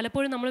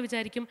പലപ്പോഴും നമ്മൾ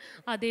വിചാരിക്കും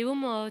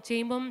ദൈവം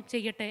ചെയ്യുമ്പം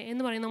ചെയ്യട്ടെ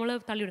എന്ന് പറയും, നമ്മൾ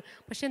തള്ളിവിടും.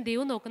 പക്ഷേ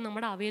ദൈവം നോക്കുന്ന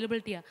നമ്മുടെ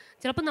അവൈലബിലിറ്റിയാണ്.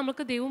 ചിലപ്പോൾ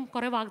നമുക്ക് ദൈവം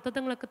കുറേ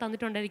വാഗ്ദത്തങ്ങളൊക്കെ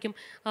തന്നിട്ടുണ്ടായിരിക്കും,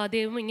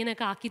 ദൈവം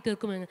ഇങ്ങനെയൊക്കെ ആക്കി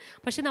തീർക്കുമെന്ന്.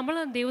 പക്ഷേ നമ്മൾ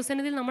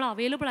ദൈവസന്നിധിയിൽ നമ്മൾ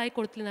അവൈലബിൾ ആയി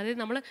കൊടുത്തില്ല,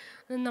 അതായത്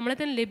നമ്മളെ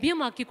തന്നെ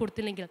ലഭ്യമാക്കി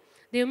കൊടുത്തില്ലെങ്കിൽ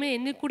ദൈവമേ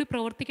എന്നിൽ കൂടി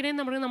പ്രവർത്തിക്കണേ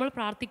നമ്മൾ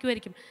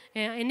പ്രാർത്ഥിക്കുമായിരിക്കും,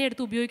 എന്നെ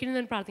എടുത്ത്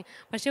ഉപയോഗിക്കണമെന്ന് പ്രാർത്ഥിക്കും.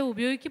 പക്ഷേ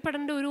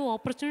ഉപയോഗിക്കപ്പെടേണ്ട ഒരു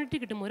ഓപ്പർച്യൂണിറ്റി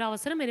കിട്ടും, ഒരു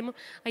അവസരം വരുമ്പോൾ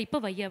ഇപ്പോൾ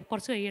വയ്യ,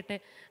 കുറച്ച് കഴിയട്ടെ,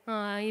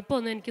 ഇപ്പോൾ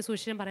ഒന്നും എനിക്ക്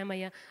സുവിശേഷം പറയാൻ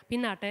വയ്യ,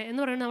 പിന്നാട്ടെ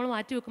എന്ന് പറയുന്നത് നമ്മൾ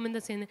മാറ്റി വെക്കുമ്പോൾ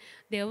എന്താ ചെയ്യുന്നത്?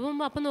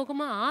 ദൈവം അപ്പം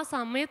നോക്കുമ്പോൾ ആ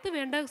സമയത്ത്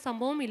വേണ്ട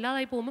സംഭവം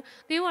ഇല്ലാതായി പോകുമ്പോൾ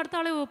ദൈവം അടുത്ത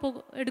ആളെ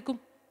എടുക്കും.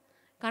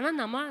 കാരണം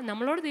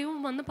നമ്മളോട് ദൈവം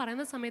വന്ന്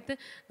പറയുന്ന സമയത്ത്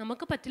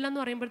നമുക്ക് പറ്റില്ല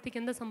എന്ന്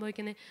പറയുമ്പോഴത്തേക്ക് എന്താ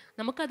സംഭവിക്കുന്നത്?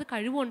 നമുക്കത്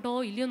കഴിവുണ്ടോ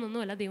ഇല്ലയോ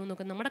എന്നൊന്നുമല്ല ദൈവം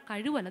നോക്കുന്നത്. നമ്മുടെ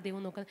കഴിവല്ല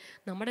ദൈവം നോക്കുന്നത്,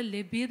 നമ്മുടെ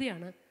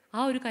ലഭ്യതയാണ്.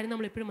 ആ ഒരു കാര്യം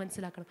നമ്മൾ എപ്പോഴും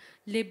മനസ്സിലാക്കണം.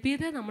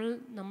 ലഭ്യത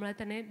നമ്മളെ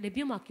തന്നെ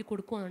ലഭ്യമാക്കി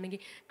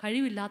കൊടുക്കുകയാണെങ്കിൽ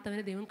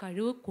കഴിവില്ലാത്തവന് ദൈവം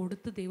കഴിവ്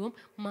കൊടുത്ത് ദൈവം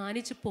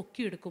മാനിച്ച്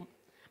പൊക്കിയെടുക്കും.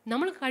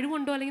 നമ്മൾ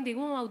കഴിവുണ്ടോ അല്ലെങ്കിൽ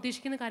ദൈവം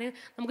ഉദ്ദേശിക്കുന്ന കാര്യം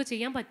നമുക്ക്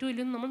ചെയ്യാൻ പറ്റുമോ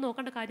ഇല്ലയോ എന്ന് നമ്മൾ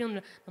നോക്കേണ്ട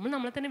കാര്യമൊന്നുമില്ല. നമ്മൾ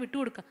നമ്മളെ തന്നെ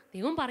വിട്ടുകൊടുക്കുക.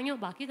 ദൈവം പറഞ്ഞോ,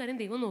 ബാക്കി കാര്യം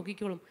ദൈവം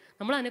നോക്കിക്കോളും.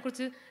 നമ്മൾ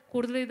അതിനെക്കുറിച്ച്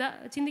കൂടുതൽ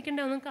ചിന്തിക്കേണ്ട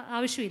ഒന്നും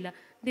ആവശ്യമില്ല.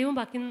 ദൈവം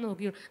ബാക്കി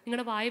നോക്കിക്കോളും.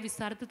 നിങ്ങളുടെ വായ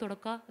വിസ്താരത്തിൽ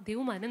തുടക്കുക,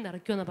 ദൈവം അതിനെ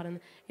നിറയ്ക്കുമെന്നാണ്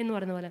പറയുന്നത് എന്ന്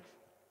പറയുന്ന പോലെ.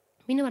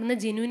 പിന്നെ പറയുന്ന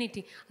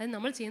ജെന്യൂനിറ്റി, അത്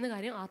നമ്മൾ ചെയ്യുന്ന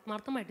കാര്യം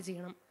ആത്മാർത്ഥമായിട്ട്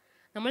ചെയ്യണം.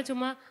 നമ്മൾ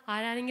ചുമ്മാ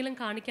ആരാരെങ്കിലും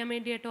കാണിക്കാൻ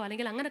വേണ്ടിയിട്ടോ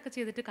അല്ലെങ്കിൽ അങ്ങനെയൊക്കെ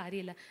ചെയ്തിട്ട്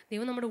കാര്യമില്ല.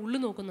 ദൈവം നമ്മുടെ ഉള്ളിൽ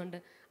നോക്കുന്നുണ്ട്.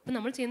 അപ്പം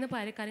നമ്മൾ ചെയ്യുന്ന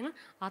കാര്യങ്ങൾ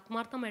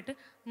ആത്മാർത്ഥമായിട്ട്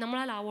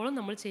നമ്മളാലാവോളം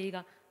നമ്മൾ ചെയ്യുക.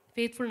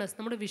 ഫെയ്ത്ത്ഫുൾനെസ്,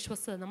 നമ്മുടെ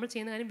വിശ്വസ്തത, നമ്മൾ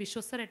ചെയ്യുന്ന കാര്യം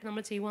വിശ്വസ്തരായിട്ട്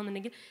നമ്മൾ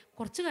ചെയ്യുകയാണെന്നുണ്ടെങ്കിൽ,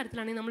 കുറച്ച്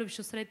കാര്യത്തിലാണെങ്കിൽ നമ്മൾ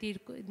വിശ്വസ്തരായി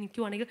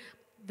നിൽക്കുകയാണെങ്കിൽ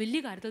വലിയ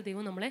കാര്യത്തിൽ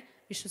ദൈവം നമ്മളെ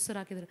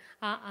വിശ്വസ്തരാക്കി തരും.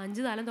 ആ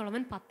 5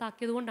 താലന്തുള്ളവൻ 10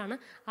 ആക്കിയത് കൊണ്ടാണ്,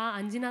 ആ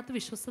 5-നകത്ത്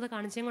വിശ്വസ്തത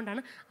കാണിച്ചത്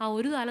കൊണ്ടാണ് ആ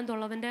 1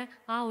 താലന്തുള്ളവൻ്റെ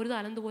ആ 1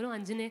 താലന്ത് പോലും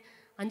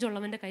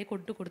 5 കൈ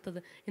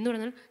കൊടുത്തത് എന്ന്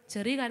പറഞ്ഞാൽ,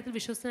 ചെറിയ കാര്യത്തിൽ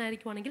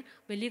വിശ്വസ്തനായിരിക്കുവാണെങ്കിൽ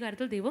വലിയ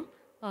കാര്യത്തിൽ ദൈവം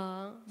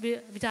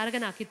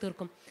വിചാരകനാക്കി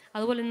തീർക്കും.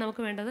 അതുപോലെ തന്നെ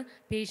നമുക്ക് വേണ്ടത്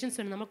പേഷ്യൻസ്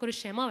വേണം, നമുക്കൊരു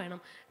ക്ഷമ വേണം.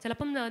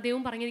 ചിലപ്പം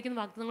ദൈവം പറഞ്ഞിരിക്കുന്ന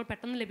വാഗ്ദത്തങ്ങൾ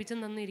പെട്ടെന്ന്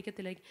ലഭിച്ചെന്നൊന്നും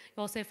ഇരിക്കത്തില്ല.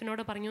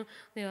 യോസേഫിനോട് പറഞ്ഞു,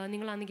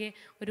 നിങ്ങളാണെങ്കിൽ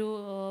ഒരു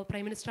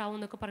പ്രൈം മിനിസ്റ്റർ ആവും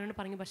എന്നൊക്കെ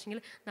പറഞ്ഞു.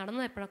 പക്ഷേങ്കിൽ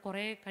നടന്നത് എപ്പോഴാണ്?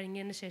 കുറേ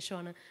കഴിഞ്ഞതിന്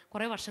ശേഷമാണ്,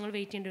 കുറേ വർഷങ്ങൾ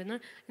വെയിറ്റ് ചെയ്യേണ്ടി വരുന്നത്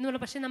എന്ന്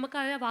പറഞ്ഞാൽ. പക്ഷേ നമുക്ക്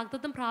ആ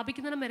വാഗ്ദത്തം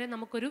പ്രാപിക്കുന്നതിനും വരെ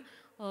നമുക്കൊരു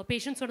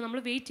പേഷ്യൻസോട്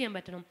നമ്മൾ വെയിറ്റ് ചെയ്യാൻ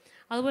പറ്റണം.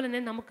 അതുപോലെ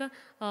തന്നെ നമുക്ക്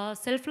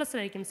സെൽഫ്ലെസ്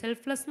ആയിരിക്കും.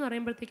 സെൽഫ്ലെസ് എന്ന്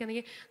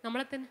പറയുമ്പോഴത്തേക്കാണെങ്കിൽ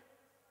നമ്മളെ തന്നെ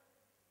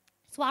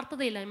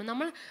സ്വാർത്ഥതയില്ലായ്മ.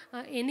 നമ്മൾ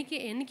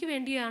എനിക്ക്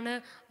വേണ്ടിയാണ്,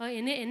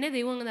 എന്നെ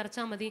ദൈവം അങ്ങ്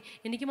നിറച്ചാൽ മതി,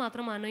 എനിക്ക്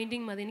മാത്രം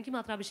അനോയിൻറ്റിങ് മതി, എനിക്ക്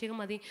മാത്രം അഭിഷേകം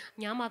മതി,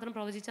 ഞാൻ മാത്രം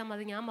പ്രവചിച്ചാൽ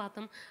മതി, ഞാൻ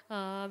മാത്രം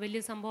വലിയ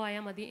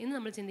സംഭവമായാൽ മതി എന്ന്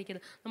നമ്മൾ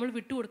ചിന്തിക്കരുത്. നമ്മൾ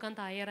വിട്ടുകൊടുക്കാൻ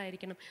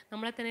തയ്യാറായിരിക്കണം.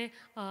 നമ്മളെ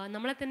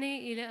തന്നെ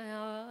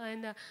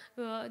എന്താ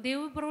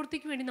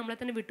ദൈവപ്രവൃത്തിക്ക് വേണ്ടി നമ്മളെ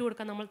തന്നെ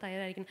വിട്ടുകൊടുക്കാൻ നമ്മൾ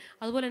തയ്യാറായിരിക്കണം.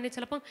 അതുപോലെ തന്നെ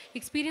ചിലപ്പം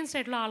എക്സ്പീരിയൻസ്ഡ്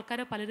ആയിട്ടുള്ള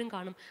ആൾക്കാരെ പലരും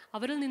കാണും.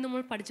 അവരിൽ നിന്ന്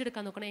നമ്മൾ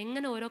പഠിച്ചെടുക്കാൻ നോക്കണം,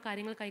 എങ്ങനെ ഓരോ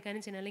കാര്യങ്ങൾ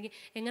കൈകാര്യം ചെയ്യണം, അല്ലെങ്കിൽ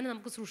എങ്ങനെ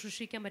നമുക്ക്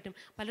ശുശ്രൂഷിക്കാൻ പറ്റും.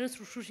 പലരും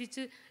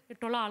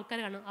ശുശ്രൂഷിച്ചിട്ടുള്ള ആൾക്കാർ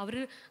കാണും.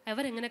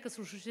 അവരെങ്ങനെയൊക്കെ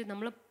ശുശ്രൂഷിച്ച്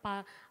നമ്മൾ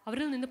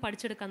അവരിൽ നിന്ന്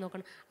പഠിച്ചെടുക്കാൻ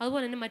നോക്കണം.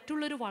 അതുപോലെ തന്നെ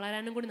മറ്റുള്ളവർ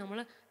വളരാനും കൂടി നമ്മൾ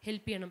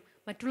ഹെൽപ്പ് ചെയ്യണം.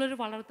 മറ്റുള്ളവർ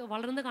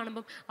വളർന്ന്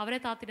കാണുമ്പം അവരെ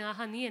താത്തിന്,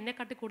 ആഹാ നീ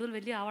എന്നെക്കാട്ടി കൂടുതൽ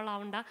വലിയ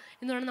ആവളാവണ്ട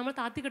എന്ന് പറഞ്ഞാൽ നമ്മൾ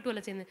താത്തി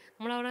കെട്ടുമല്ല ചെയ്യുന്നത്.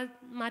 നമ്മൾ അവരെ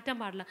മാറ്റാൻ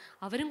പാടില്ല.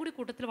 അവരും കൂടി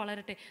കൂട്ടത്തിൽ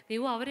വളരട്ടെ.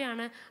 ദൈവം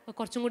അവരെയാണ്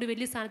കുറച്ചും കൂടി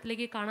വലിയ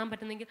സ്ഥാനത്തിലേക്ക് കാണാൻ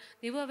പറ്റുന്നെങ്കിൽ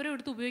ദൈവം അവരെ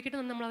എടുത്ത് ഉപയോഗിക്കട്ടെ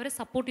എന്ന് നമ്മൾ അവരെ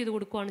സപ്പോർട്ട് ചെയ്ത്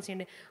കൊടുക്കുകയാണ്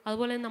ചെയ്യേണ്ടത്.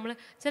 അതുപോലെ നമ്മൾ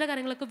ചില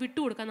കാര്യങ്ങളൊക്കെ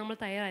വിട്ടുകൊടുക്കാൻ നമ്മൾ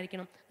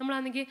തയ്യാറായിരിക്കണം.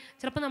 നമ്മളാണെങ്കിൽ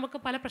ചിലപ്പോൾ നമുക്ക്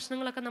പല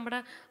പ്രശ്നങ്ങളൊക്കെ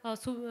നമ്മുടെ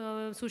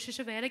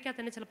സുശിക്ഷ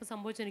വേലയ്ക്കകത്ത് തന്നെ ചിലപ്പോൾ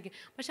സംഭവിച്ചിരിക്കും.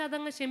 പക്ഷേ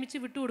അതങ്ങ് ക്ഷമിച്ച്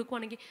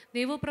വിട്ടുകൊടുക്കുകയാണെങ്കിൽ,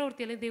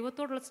 ദൈവപ്രവൃത്തി അല്ലെങ്കിൽ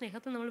ദൈവത്തോടുള്ള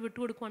സ്നേഹത്തെ നമ്മൾ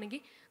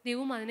വിട്ടുകൊടുക്കുകയാണെങ്കിൽ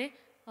ദൈവം അതിനെ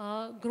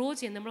ഗ്രോ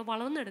ചെയ്യാൻ, നമ്മൾ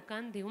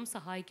വളർന്നെടുക്കാൻ ദൈവം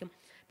സഹായിക്കും.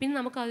 പിന്നെ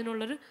നമുക്ക്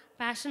അതിനുള്ളൊരു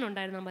പാഷൻ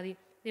ഉണ്ടായിരുന്നാൽ മതി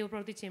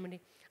ദൈവപ്രവൃത്തി ചെയ്യാൻ വേണ്ടി.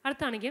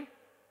 അടുത്താണെങ്കിൽ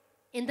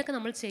എന്തൊക്കെ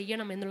നമ്മൾ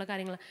ചെയ്യണം എന്നുള്ള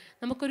കാര്യങ്ങൾ.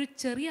 നമുക്കൊരു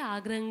ചെറിയ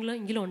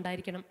ആഗ്രഹങ്ങളെങ്കിലും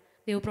ഉണ്ടായിരിക്കണം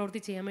ദൈവപ്രവൃത്തി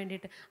ചെയ്യാൻ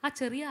വേണ്ടിയിട്ട്. ആ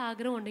ചെറിയ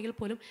ആഗ്രഹം ഉണ്ടെങ്കിൽ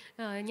പോലും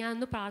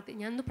ഞാനൊന്ന്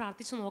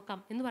പ്രാർത്ഥിച്ച് നോക്കാം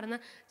എന്ന് പറഞ്ഞാൽ,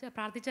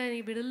 പ്രാർത്ഥിച്ചാൽ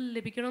എനിക്ക് വിടുതൽ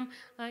ലഭിക്കണം,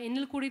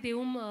 എന്നിൽ കൂടി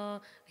ദൈവം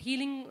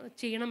ഹീലിംഗ്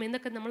ചെയ്യണം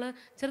എന്നൊക്കെ നമ്മൾ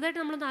ചെറുതായിട്ട്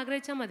നമ്മളൊന്ന്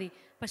ആഗ്രഹിച്ചാൽ മതി.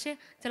 പക്ഷേ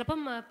ചിലപ്പം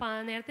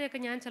നേരത്തെയൊക്കെ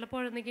ഞാൻ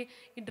ചിലപ്പോൾ എനിക്ക്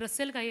ഈ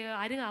ഡ്രസ്സിൽ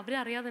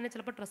അവരറിയാതെ തന്നെ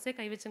ചിലപ്പോൾ ഡ്രസ്സേ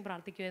കൈവച്ച്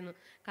പ്രാർത്ഥിക്കുമായിരുന്നു.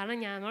 കാരണം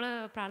നമ്മൾ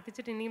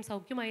പ്രാർത്ഥിച്ചിട്ട് ഇനിയും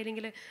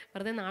സൗഖ്യമായില്ലെങ്കിൽ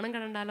വെറുതെ നാണം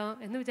കണ്ടല്ലോ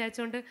എന്ന്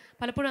വിചാരിച്ചുകൊണ്ട്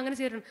പലപ്പോഴും അങ്ങനെ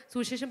ചെയ്തിട്ടുണ്ട്.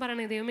 സുവിശേഷം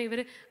പറയണേ, ദൈവമേ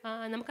ഇവർ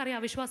നമുക്കറിയാം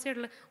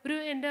അവിശ്വാസിയായിട്ടുള്ള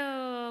എൻ്റെ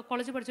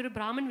കോളേജിൽ പഠിച്ചൊരു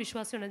ബ്രാഹ്മൺ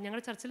വിശ്വാസിയുണ്ട്.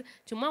 ഞങ്ങളുടെ ചർച്ചിൽ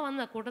ചുമ്മാ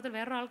വന്ന കൂട്ടത്തിൽ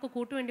വേറൊരാൾക്ക്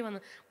കൂട്ടുവേണ്ടി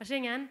വന്നു. പക്ഷേ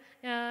ഞാൻ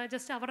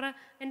ജസ്റ്റ്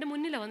എൻ്റെ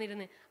മുന്നിലാണ്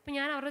വന്നിരുന്നത്. അപ്പം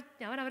ഞാൻ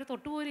അവരെ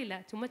തൊട്ടുപോലില്ല,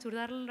 ചുമ്മാ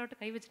ചുരിദാറിലോട്ട്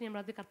കൈവച്ചിട്ട് ഞാൻ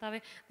പ്രാർത്ഥിച്ചു, കർത്താവേ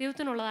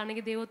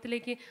ദൈവത്തിനുള്ളതാണെങ്കിൽ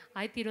ദൈവത്തിലേക്ക്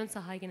ആയിത്തീരുവാൻ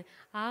സഹായിക്കണം.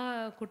 ആ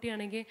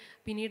കുട്ടിയാണെങ്കിൽ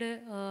പിന്നീട്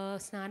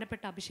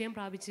സ്നാനപ്പെട്ട് അഭിഷേകം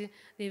പ്രാപിച്ച്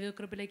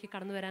ദൈവകൃപയിലേക്ക്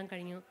കടന്നു വരാൻ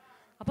കഴിഞ്ഞു.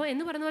 അപ്പോൾ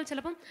എന്ന് പറയുന്ന പോലെ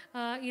ചിലപ്പം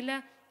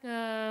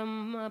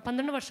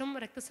 12 വർഷം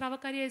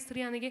രക്തസ്രാവക്കാരിയായ സ്ത്രീ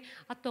ആണെങ്കിൽ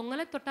ആ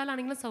തൊങ്ങലെ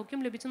തൊട്ടാലാണെങ്കിലും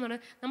സൗഖ്യം ലഭിച്ചെന്ന്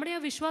പറഞ്ഞാൽ നമ്മുടെ ആ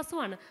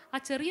വിശ്വാസമാണ്, ആ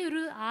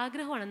ചെറിയൊരു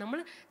ആഗ്രഹമാണ്. നമ്മൾ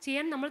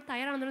ചെയ്യാൻ നമ്മൾ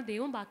തയ്യാറാണെന്നുള്ള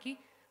ദൈവം ബാക്കി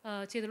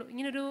ചെയ്തോളൂ.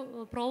 ഇങ്ങനൊരു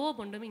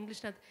പ്രോവേർബ് ഉണ്ട്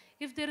ഇംഗ്ലീഷിനകത്ത്,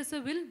 if there is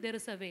A will there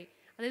is a way.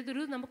 അതായത്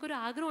നമുക്കൊരു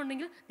ആഗ്രഹം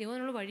ഉണ്ടെങ്കിൽ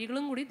ദൈവത്തിനുള്ള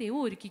വഴികളും കൂടി ദൈവം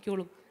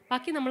ഒരുക്കിക്കോളും.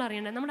 ബാക്കി നമ്മൾ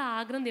അറിയേണ്ട, നമ്മുടെ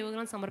ആഗ്രഹം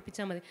ദൈവങ്ങളും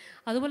സമർപ്പിച്ചാൽ മതി.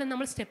 അതുപോലെ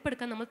നമ്മൾ സ്റ്റെപ്പ്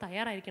എടുക്കാൻ നമ്മൾ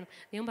തയ്യാറായിരിക്കണം.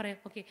 ദൈവം പറയാം,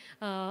 ഓക്കെ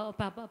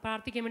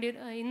പ്രാർത്ഥിക്കാൻ വേണ്ടി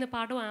ഇന്ന്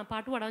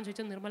പാട്ട് പാടാൻ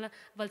ചോദിച്ചു. നിർമ്മല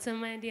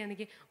വത്സമാൻറ്റി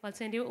ആണെങ്കിൽ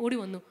വത്സമാൻറ്റി ഓടി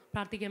വന്നു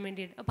പ്രാർത്ഥിക്കാൻ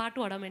വേണ്ടിയിട്ട്, പാട്ട്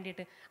പാടാൻ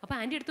വേണ്ടിയിട്ട്. അപ്പോൾ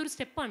ആൻറ്റി എടുത്തൊരു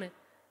സ്റ്റെപ്പാണ്.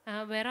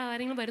 വേറെ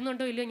ആരെങ്കിലും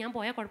വരുന്നുണ്ടോ ഇല്ലയോ, ഞാൻ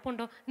പോയാൽ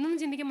കുഴപ്പമുണ്ടോ എന്നൊന്നും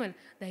ചിന്തിക്കുമ്പോൾ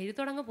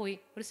ധൈര്യത്തോടെ അങ്ങ് പോയി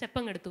ഒരു സ്റ്റെപ്പ്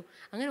അങ്ങ് എടുത്തു.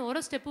 അങ്ങനെ ഓരോ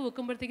സ്റ്റെപ്പ്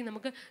വെക്കുമ്പോഴത്തേക്കും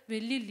നമുക്ക്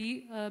വലിയ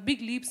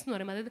ബിഗ് ലീപ്സ് എന്ന്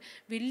പറയും, അതായത്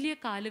വലിയ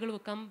കാലുകൾ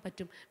വെക്കാൻ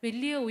പറ്റും,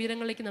 വലിയ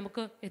ഉയരങ്ങളിലേക്ക്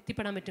നമുക്ക്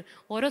എത്തിപ്പെടാൻ പറ്റും.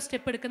 ഓരോ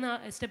സ്റ്റെപ്പ്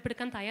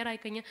എടുക്കാൻ തയ്യാറായി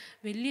കഴിഞ്ഞാൽ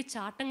വലിയ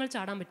ചാട്ടങ്ങൾ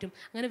ചാടാൻ പറ്റും.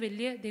 അങ്ങനെ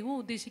വലിയ ദൈവം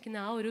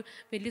ഉദ്ദേശിക്കുന്ന ആ ഒരു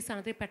വലിയ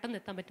സ്ഥാനത്തേക്ക് പെട്ടെന്ന്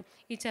എത്താൻ പറ്റും.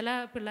 ഈ ചില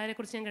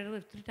പിള്ളേരെക്കുറിച്ച് ഞാൻ കേട്ടത്,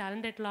 ഒത്തിരി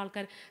ടാലൻ്റ് ആയിട്ടുള്ള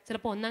ആൾക്കാർ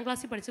ചിലപ്പോൾ 1ാം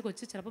ക്ലാസ്സിൽ പഠിച്ച്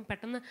കൊച്ച് ചിലപ്പം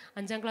പെട്ടെന്ന്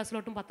 5ാം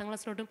ക്ലാസ്സിലോട്ടും 10ാം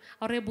ക്ലാസ്സിലോട്ടും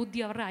അവരുടെ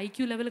ബുദ്ധി, അവരുടെ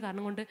IQ ലെവൽ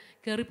കാരണം കൊണ്ട്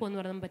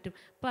കയറിപ്പോകുമെന്ന് പറയാൻ പറ്റും.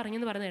 ഇപ്പോൾ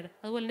അറിഞ്ഞെന്ന് പറയുന്നത്.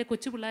 അതുപോലെ തന്നെ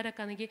കൊച്ചു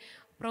പിള്ളേരൊക്കെ ആണെങ്കിൽ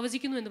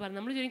പ്രവചിക്കുന്നു എന്ന് പറഞ്ഞു.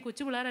 നമ്മൾ ചോദിക്കും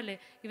കൊച്ചു പിള്ളേരല്ലേ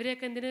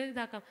ഇവരെയൊക്കെ എന്തിനു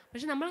ഇതാക്കാം.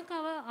 പക്ഷെ നമ്മൾക്ക്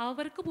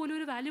അവർക്ക് പോലും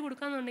ഒരു വാല്യൂ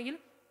കൊടുക്കാമെന്നുണ്ടെങ്കിൽ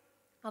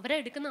അവരെ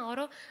എടുക്കുന്ന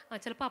ഓരോ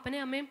ചിലപ്പോൾ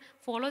അപ്പനെയും അമ്മയും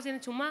ഫോളോ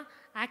ചെയ്യുന്ന ചുമ്മാ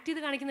ആക്ട്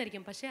ചെയ്ത്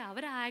കാണിക്കുന്നതായിരിക്കും. പക്ഷേ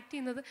അവർ ആക്ട്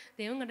ചെയ്യുന്നത്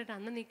ദൈവം കണ്ടിട്ട്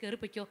അന്ന് നീ കയറി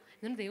പൊയ്ക്കോ,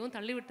 എന്നിട്ട് ദൈവം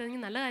തള്ളി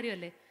വിട്ടെങ്കിൽ നല്ല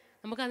കാര്യമല്ലേ.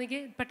 നമുക്കതിലേക്ക്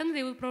പെട്ടെന്ന്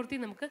ദൈവപ്രവൃത്തി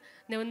നമുക്ക്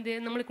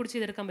നമ്മളെ കുറിച്ച്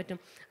ചെയ്തെടുക്കാൻ പറ്റും.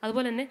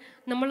 അതുപോലെ തന്നെ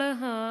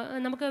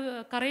നമുക്ക്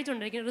കറേജ്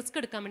ഉണ്ടായിരിക്കും റിസ്ക്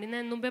എടുക്കാൻ വേണ്ടി.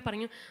 ഞാൻ മുമ്പേ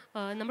പറഞ്ഞു,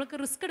 നമുക്ക്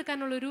റിസ്ക്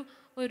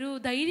എടുക്കാനുള്ളൊരു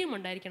ധൈര്യം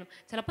ഉണ്ടായിരിക്കണം.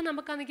 ചിലപ്പോൾ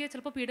നമുക്കാണെങ്കിൽ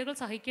ചിലപ്പോൾ പീഡകൾ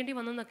സഹിക്കേണ്ടി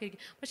വന്നെന്നൊക്കെ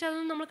ഇരിക്കും. പക്ഷേ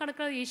അതൊന്നും നമ്മൾ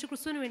കണക്കാതെ യേശു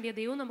ക്രിസ്തുവിന് വേണ്ടിയാണ്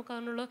ദൈവം നമുക്ക്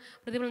അതിനുള്ള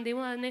പ്രതിഫലം,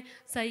 ദൈവം അതിനെ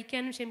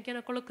സഹിക്കാനും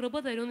ക്ഷമിക്കാനൊക്കെ ഉള്ള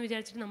കൃപ തരുമെന്ന്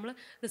വിചാരിച്ചിട്ട് നമ്മൾ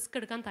റിസ്ക്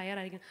എടുക്കാൻ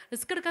തയ്യാറായിരിക്കും.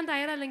 റിസ്ക് എടുക്കാൻ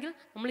തയ്യാറല്ലെങ്കിൽ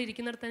നമ്മൾ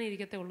ഇരിക്കുന്നിടത്ത് തന്നെ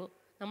ഇരിക്കത്തേ ഉള്ളൂ.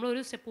 നമ്മളൊരു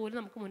സ്റ്റെപ്പ് പോലും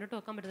നമുക്ക് മുന്നോട്ട്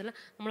വെക്കാൻ പറ്റത്തില്ല,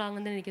 നമ്മൾ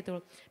അങ്ങനെ തന്നെ ഇരിക്കത്തുള്ളൂ.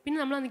 പിന്നെ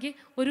നമ്മളാണെങ്കിൽ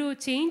ഒരു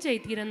ചേഞ്ച്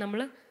ആയിത്തീരാൻ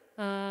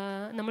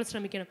നമ്മൾ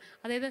ശ്രമിക്കണം.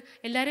 അതായത്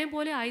എല്ലാവരെയും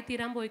പോലെ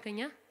ആയിത്തീരാൻ പോയി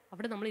കഴിഞ്ഞാൽ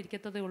അവിടെ നമ്മൾ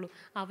ഇരിക്കത്തതേ ഉള്ളൂ.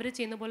 അവർ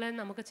ചെയ്യുന്ന പോലെ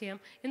നമുക്ക് ചെയ്യാം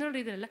എന്നുള്ള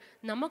രീതിയിലല്ല,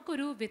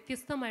 നമുക്കൊരു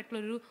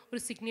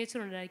വ്യത്യസ്തമായിട്ടുള്ളൊരു സിഗ്നേച്ചർ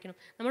ഉണ്ടായിരിക്കണം.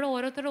 നമ്മുടെ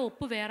ഓരോരുത്തരുടെ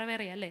ഒപ്പ് വേറെ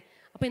വേറെയാണ് അല്ലേ.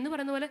 അപ്പോൾ എന്ന്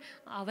പറയുന്ന പോലെ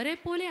അവരെ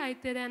പോലെ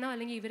ആയിത്തീരാനോ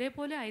അല്ലെങ്കിൽ ഇവരെ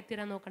പോലെ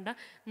ആയിത്തീരാൻ നോക്കണ്ട.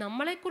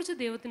 നമ്മളെക്കുറിച്ച്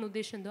ദൈവത്തിന്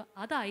ഉദ്ദേശം എന്തോ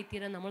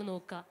അതായിത്തീരാൻ നമ്മൾ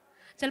നോക്കുക.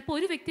 ചിലപ്പോൾ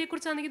ഒരു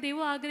വ്യക്തിയെക്കുറിച്ചാണെങ്കിൽ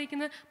ദൈവം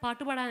ആഗ്രഹിക്കുന്ന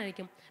പാട്ട്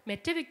പാടാനായിരിക്കും,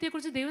 മറ്റേ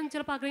വ്യക്തിയെക്കുറിച്ച് ദൈവം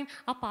ചിലപ്പോൾ ആഗ്രഹിക്കും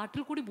ആ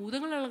പാട്ടിൽ കൂടി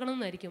ഭൂതങ്ങൾ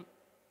ഇളകണമെന്നായിരിക്കും.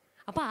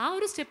 അപ്പോൾ ആ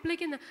ഒരു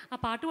സ്റ്റെപ്പിലേക്ക് ആ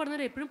പാട്ട്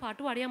പാടുന്നവർ എപ്പോഴും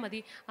പാട്ട് പാടിയാൽ മതി,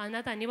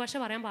 അതിനകത്ത് അന്യഭാഷ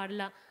പറയാൻ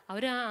പാടില്ല,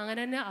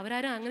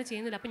 അവരാരും അങ്ങനെ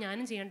ചെയ്യുന്നില്ല അപ്പോൾ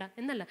ഞാനും ചെയ്യണ്ട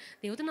എന്നല്ല.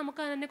 ദൈവത്തിന്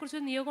നമുക്ക്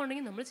അതിനെക്കുറിച്ചൊരു നിയോഗം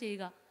ഉണ്ടെങ്കിൽ നമ്മൾ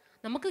ചെയ്യുക.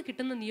 നമുക്ക്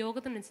കിട്ടുന്ന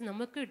നിയോഗത്തിനനുസരിച്ച്,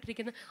 നമുക്ക്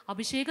ഇട്ടിരിക്കുന്ന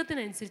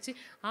അഭിഷേകത്തിനനുസരിച്ച്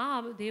ആ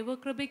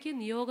ദൈവകൃപയ്ക്ക്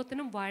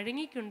നിയോഗത്തിനും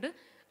വഴങ്ങിക്കൊണ്ട്,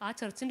 ആ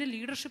ചർച്ചിൻ്റെ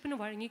ലീഡർഷിപ്പിന്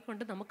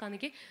വഴങ്ങിക്കൊണ്ട്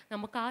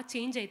നമുക്ക് ആ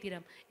ചേഞ്ച്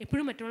ആയിത്തീരാം.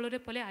 എപ്പോഴും മറ്റുള്ളവരെ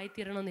പോലെ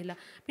ആയിത്തീരണമെന്നില്ല.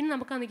 പിന്നെ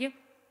നമുക്കാണെങ്കിൽ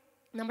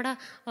നമ്മുടെ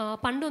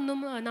പണ്ടൊന്നും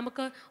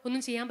നമുക്ക്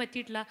ഒന്നും ചെയ്യാൻ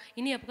പറ്റിയിട്ടില്ല,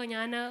 ഇനി അപ്പോൾ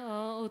ഞാൻ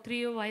ഒത്തിരി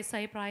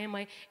വയസ്സായി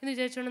പ്രായമായി എന്ന്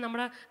വിചാരിച്ചുകൊണ്ട്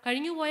നമ്മുടെ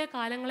കഴിഞ്ഞുപോയ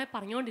കാലങ്ങളെ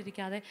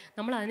പറഞ്ഞുകൊണ്ടിരിക്കാതെ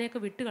നമ്മൾ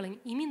അതിനെയൊക്കെ വിട്ടുകളഞ്ഞ്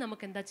ഇനി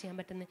നമുക്ക് എന്താ ചെയ്യാൻ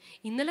പറ്റുന്നത്,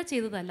 ഇന്നലെ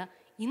ചെയ്തതല്ല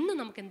ഇന്ന്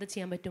നമുക്ക് എന്താ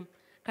ചെയ്യാൻ പറ്റും.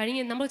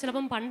 നമ്മൾ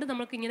ചിലപ്പം പണ്ട്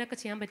നമുക്ക് ഇങ്ങനെയൊക്കെ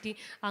ചെയ്യാൻ പറ്റി,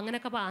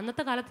 അങ്ങനെയൊക്കെ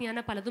അന്നത്തെ കാലത്ത് ഞാൻ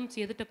പലതും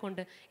ചെയ്തിട്ടൊക്കെ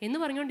ഉണ്ട് എന്ന്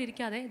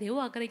പറഞ്ഞുകൊണ്ടിരിക്കാതെ ദൈവം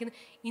ആഗ്രഹിക്കുന്നത്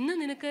ഇന്ന്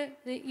നിനക്ക്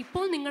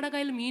ഇപ്പോൾ നിങ്ങളുടെ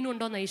കയ്യിൽ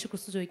മീനുണ്ടോ എന്ന് യേശു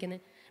ക്രിസ്തു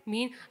ചോദിക്കുന്നത്.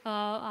 മീൻ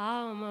ആ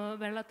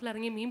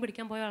വെള്ളത്തിലിറങ്ങി മീൻ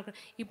പിടിക്കാൻ പോയ ആൾക്കാർ,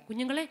 ഈ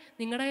കുഞ്ഞുങ്ങളെ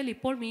നിങ്ങളുടെ കയ്യിൽ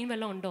ഇപ്പോൾ മീൻ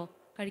വല്ലതും ഉണ്ടോ,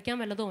 കഴിക്കാൻ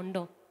വല്ലതും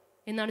ഉണ്ടോ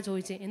എന്നാണ്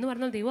ചോദിച്ചത്. എന്ന്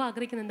പറഞ്ഞാൽ ദൈവം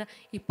ആഗ്രഹിക്കുന്നത് എന്താ,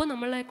 ഇപ്പോൾ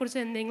നമ്മളെക്കുറിച്ച്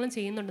എന്തെങ്കിലും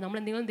ചെയ്യുന്നുണ്ടോ, നമ്മൾ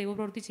എന്തെങ്കിലും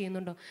ദൈവപ്രവൃത്തി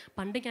ചെയ്യുന്നുണ്ടോ.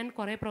 പണ്ട് ഞാൻ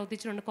കുറേ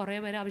പ്രവർത്തിച്ചിട്ടുണ്ട്, കുറേ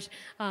പേരെ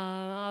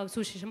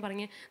സുവിശേഷം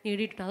പറഞ്ഞ്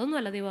നേടിയിട്ടുണ്ട്, അതൊന്നും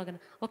അല്ല ദൈവം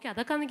ആഗ്രഹം. ഓക്കെ,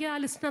 അതൊക്കെ ആണെങ്കിൽ ആ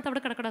ലിസ്റ്റിനകത്ത്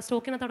അവിടെ കിടക്കട്ടെ,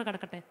 സ്റ്റോക്കിനകത്ത് അവിടെ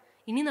കിടക്കട്ടെ.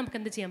 ഇനി നമുക്ക്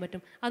എന്ത് ചെയ്യാൻ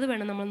പറ്റും അത്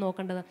വേണം നമ്മൾ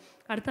നോക്കേണ്ടത്.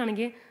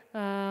 അടുത്താണെങ്കിൽ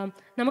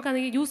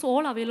നമുക്കാണെങ്കിൽ യൂസ്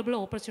ഓൾ അവൈലബിൾ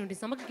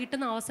ഓപ്പർച്യൂണിറ്റീസ്. നമുക്ക്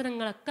കിട്ടുന്ന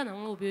അവസരങ്ങളൊക്കെ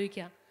നമ്മൾ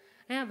ഉപയോഗിക്കുക.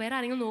 വേറെ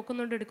ആരെങ്കിലും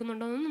നോക്കുന്നുണ്ടോ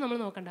എടുക്കുന്നുണ്ടോ എന്നൊന്നും നമ്മൾ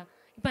നോക്കണ്ട.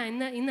 ഇപ്പം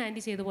ഇന്ന്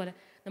ആൻറ്റി ചെയ്ത പോലെ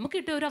നമുക്ക്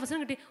കിട്ടിയ ഒരു അവസരം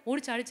കിട്ടി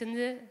ഓടിച്ചാടി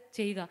ചെന്ന്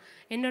ചെയ്യുക.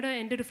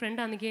 എൻ്റെ ഒരു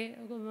ഫ്രണ്ടാണെങ്കിൽ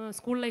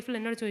സ്കൂൾ ലൈഫിൽ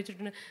എന്നോട്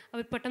ചോദിച്ചിട്ടുണ്ട്,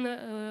 അവർ പെട്ടെന്ന്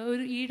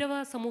ഒരു ഈഴവ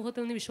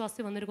സമൂഹത്തിൽ നിന്ന്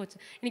വിശ്വാസത്തിൽ വന്നൊരു കൊച്ച്,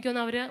 എനിക്ക്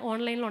തോന്നുന്നു അവർ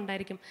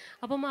ഓൺലൈനിലുണ്ടായിരിക്കും.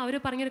 അപ്പം അവർ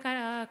പറഞ്ഞൊരു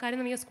കാര്യം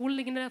എന്ന് പറഞ്ഞാൽ സ്കൂളിൽ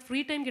ഇങ്ങനെ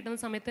ഫ്രീ ടൈം കിട്ടുന്ന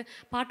സമയത്ത്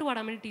പാട്ട്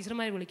പാടാൻ വേണ്ടി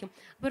ടീച്ചർമാരെ വിളിക്കും.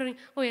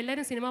 അപ്പോൾ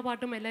എല്ലാവരും സിനിമാ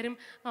പാട്ടും എല്ലാവരും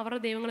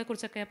അവരുടെ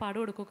ദൈവങ്ങളെക്കുറിച്ചൊക്കെ പാടും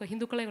കൊടുക്കുകയൊക്കെ,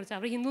 ഹിന്ദുക്കളെക്കുറിച്ച്.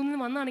 അവർ ഹിന്ദുവിൽ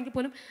നിന്ന് വന്നാണെങ്കിൽ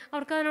പോലും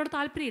അവർക്ക് അതിനോട്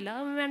താല്പര്യമില്ല,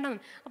 അത്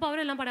വേണ്ടെന്ന്. അപ്പോൾ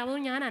അവരെല്ലാം പാടും,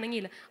 അതൊന്നും ഞാൻ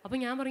അനങ്ങിയില്ല. അപ്പോൾ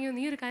ഞാൻ പറഞ്ഞു,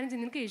 നീ ഒരു കാര്യം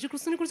ചെയ്യും, നിനക്ക് യേശു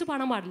ക്രിസ്തുവിനെ കുറിച്ച്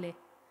പാടാൻ പാടില്ലേ,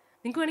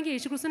 നിങ്ങൾക്ക് വേണമെങ്കിൽ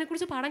യേശു ക്രിസ്തുവിനെ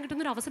കുറിച്ച് പാടാൻ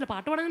കിട്ടുന്നൊരു അവസരം,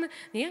 പാട്ട് പാടാൻ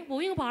നീ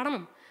പോയി അങ്ങ്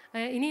പാടണം.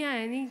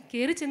 നീ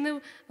കയറി ചെന്ന്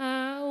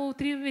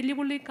ഒത്തിരി വലിയ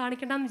പുള്ളി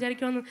കാണിക്കേണ്ടെന്ന്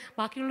വിചാരിക്കുമെന്ന്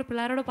ബാക്കിയുള്ള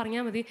പിള്ളേരോട്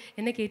പറഞ്ഞാൽ മതി,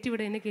 എന്നെ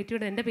കയറ്റിവിട്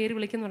എൻ്റെ പേര്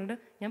വിളിക്കുന്നു പറഞ്ഞിട്ട്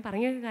ഞാൻ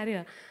പറഞ്ഞ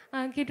കാര്യമാണ്.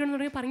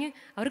 കയറ്റിവിടെന്ന് പറഞ്ഞ്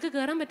അവർക്ക്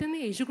കയറാൻ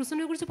പറ്റുന്ന യേശു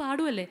ക്രിസ്തുവിനെ കുറിച്ച്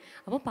പാടുമല്ലേ.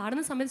 അപ്പോൾ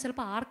പാടുന്ന സമയത്ത്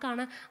ചിലപ്പോൾ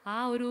ആർക്കാണ് ആ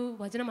ഒരു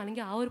വചനം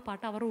അല്ലെങ്കിൽ ആ ഒരു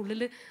പാട്ട് അവരുടെ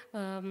ഉള്ളിൽ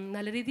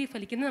നല്ല രീതിയിൽ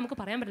ഫലിക്കുന്നത് നമുക്ക്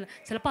പറയാൻ പറ്റില്ല.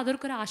 ചിലപ്പോൾ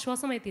അതൊരു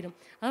ആശ്വാസമായി തീരും.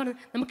 അതാണ്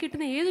നമുക്ക്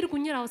കിട്ടുന്ന ഏതൊരു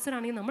കുഞ്ഞൊരു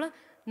അവസരമാണെങ്കിൽ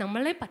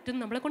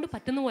നമ്മളെ കൊണ്ട്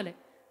പറ്റുന്ന പോലെ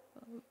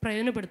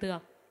പ്രയോജനപ്പെടുത്തുക.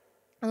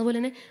 അതുപോലെ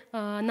തന്നെ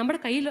നമ്മുടെ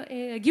കയ്യിൽ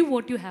ഗിവ്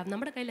വാട്ട് യു ഹാവ്,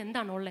 നമ്മുടെ കയ്യിൽ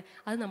എന്താണോ ഉള്ളത്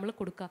അത് നമ്മൾ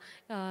കൊടുക്കുക.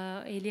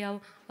 ഏലിയാവ്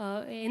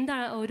എന്താ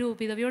ഒരു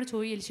വിധവയോട്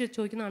എലിശ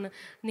ചോദിക്കുന്നതാണ്,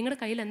 നിങ്ങളുടെ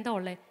കയ്യിൽ എന്താ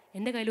ഉള്ളത്,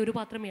 എൻ്റെ കയ്യിൽ ഒരു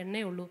പാത്രം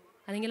എണ്ണയേ ഉള്ളൂ,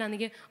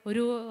 അല്ലെങ്കിൽ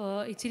ഒരു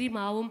ഇച്ചിരി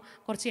മാവും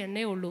കുറച്ച്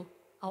എണ്ണയേ ഉള്ളൂ.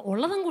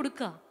 ഉള്ളതും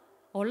കൊടുക്കുക.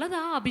 ഉള്ളത്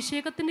ആ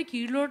അഭിഷേകത്തിൻ്റെ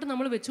കീഴിലോട്ട്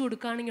നമ്മൾ വെച്ച്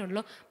കൊടുക്കുകയാണെങ്കിൽ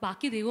ഉള്ളൂ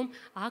ബാക്കി ദൈവം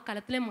ആ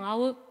കലത്തിലെ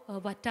മാവ്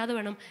വറ്റാതെ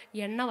വേണം,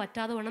 എണ്ണ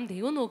വറ്റാതെ വേണം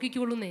ദൈവം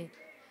നോക്കിക്കൊള്ളുന്നേ.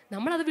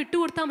 നമ്മളത്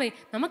വിട്ടുകൊടുത്താൽ മതി.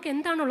 നമുക്ക്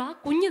എന്താണുള്ളൂ ആ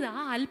കുഞ്ഞത്,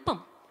 ആ അല്പം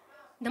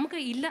നമുക്ക്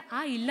ഇല്ല, ആ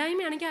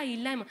ഇല്ലായ്മയാണെങ്കിൽ ആ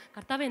ഇല്ലായ്മ,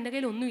 കർത്താവ് എൻ്റെ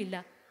കയ്യിൽ ഒന്നുമില്ല,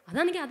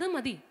 അതാണെങ്കിൽ അത്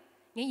മതി,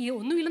 ഞാൻ ഈ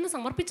ഒന്നുമില്ലെന്ന്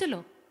സമർപ്പിച്ചല്ലോ,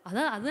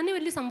 അത് തന്നെ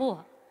വലിയ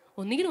സംഭവമാണ്.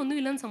 ഒന്നുകിൽ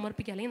ഒന്നുമില്ലെന്ന്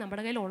സമർപ്പിക്കുക, അല്ലെങ്കിൽ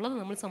നമ്മുടെ കയ്യിൽ ഉള്ളത്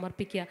നമ്മൾ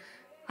സമർപ്പിക്കുക.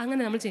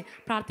 അങ്ങനെ നമ്മൾ ചെയ്യും.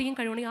 പ്രാർത്ഥിക്കാൻ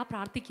കഴിയുവാണെങ്കിൽ ആ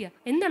പ്രാർത്ഥിക്കുക.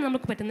 എന്താണ്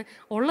നമുക്ക് പറ്റുന്നത്,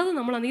 ഉള്ളത്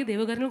നമ്മളാണെങ്കിൽ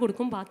ദൈവകരങ്ങൾ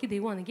കൊടുക്കും, ബാക്കി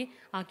ദൈവമാണെങ്കിൽ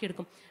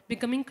ആക്കിയെടുക്കും.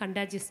 ബിക്കമിങ്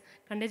കണ്ടാജിയസ്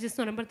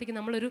എന്ന്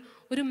പറയുമ്പോഴത്തേക്ക്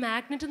ഒരു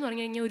മാഗ്നറ്റ് എന്ന്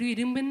പറഞ്ഞു കഴിഞ്ഞാൽ ഒരു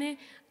ഇരുമ്പിനെ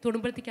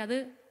തൊടുമ്പോഴത്തേക്ക് അത്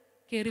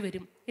കയറി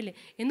വരും ഇല്ലേ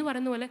എന്ന്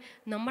പറയുന്ന പോലെ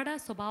നമ്മുടെ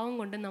സ്വഭാവം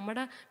കൊണ്ട്,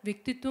 നമ്മുടെ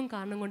വ്യക്തിത്വം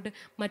കാരണം കൊണ്ട്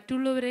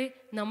മറ്റുള്ളവരെ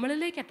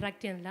നമ്മളിലേക്ക്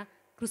അട്രാക്റ്റ് ചെയ്യാനല്ല,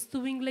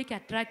 ക്രിസ്തുവിലേക്ക്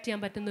അട്രാക്റ്റ് ചെയ്യാൻ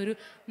പറ്റുന്ന ഒരു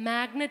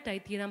മാഗ്നറ്റായി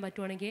തീരാൻ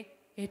പറ്റുവാണെങ്കിൽ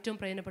ഏറ്റവും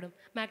പ്രയോജനപ്പെടും.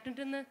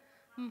 മാഗ്നറ്റ് എന്ന്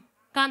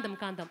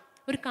കാന്തം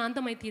ഒരു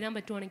കാന്തമായി തീരാൻ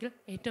പറ്റുവാണെങ്കിൽ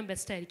ഏറ്റവും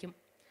ബെസ്റ്റായിരിക്കും.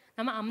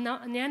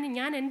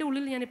 ഞാൻ എൻ്റെ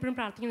ഉള്ളിൽ ഞാൻ എപ്പോഴും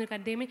പ്രാർത്ഥിക്കുന്ന ഒരു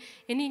കാര്യം, ദൈവമേ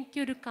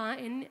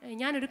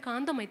ഞാനൊരു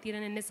കാന്തമായി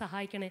തീരാൻ എന്നെ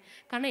സഹായിക്കണേ.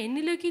 കാരണം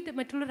എന്നിലേക്ക്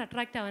മറ്റുള്ളവർ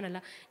അട്രാക്റ്റ്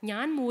ആവാനല്ല,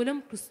 ഞാൻ മൂലം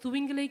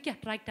ക്രിസ്തുവിലേക്ക്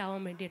അട്രാക്റ്റ്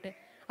ആവാൻ വേണ്ടിയിട്ട്.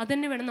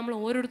 അതുതന്നെ വേണം നമ്മൾ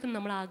ഓരോരുത്തരും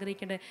നമ്മൾ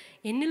ആഗ്രഹിക്കേണ്ടത്.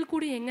 എന്നിൽ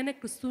കൂടി എങ്ങനെ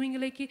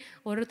ക്രിസ്തുവിലേക്ക്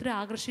ഓരോരുത്തരെ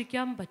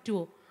ആകർഷിക്കാൻ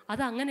പറ്റുമോ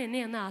അത് അങ്ങനെ എന്നെ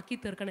ഒന്ന് ആക്കി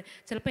തീർക്കണേ.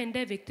 ചിലപ്പോൾ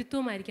എൻ്റെ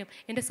വ്യക്തിത്വമായിരിക്കാം,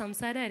 എൻ്റെ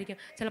സംസാരമായിരിക്കാം,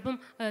 ചിലപ്പം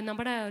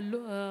നമ്മുടെ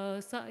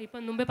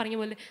ഇപ്പം മുമ്പേ പറഞ്ഞ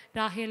പോലെ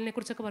രാഹേലിനെ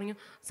കുറിച്ചൊക്കെ പറഞ്ഞു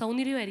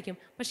സൗന്ദര്യമായിരിക്കും.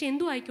 പക്ഷേ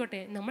എന്തും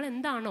ആയിക്കോട്ടെ,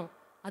 നമ്മളെന്താണോ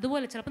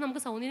അതുപോലെ ചിലപ്പോൾ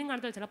നമുക്ക് സൗന്ദര്യം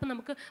കാണത്തില്ല, ചിലപ്പോൾ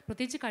നമുക്ക്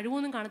പ്രത്യേകിച്ച്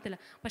കഴിവൊന്നും കാണത്തില്ല.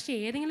 പക്ഷേ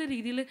ഏതെങ്കിലും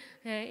രീതിയിൽ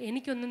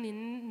എനിക്കൊന്ന്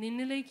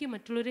നിന്നിലേക്ക്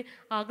മറ്റുള്ളവരെ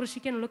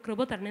ആകർഷിക്കാനുള്ള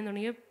കൃപ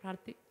തരണമെന്നുണ്ടെങ്കിൽ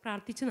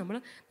പ്രാർത്ഥിച്ച്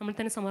നമ്മൾ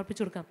തന്നെ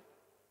സമർപ്പിച്ചു കൊടുക്കാം.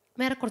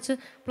 വേറെ കുറച്ച്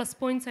പ്ലസ്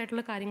പോയിൻറ്റ്സ്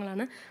ആയിട്ടുള്ള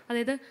കാര്യങ്ങളാണ്.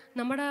 അതായത്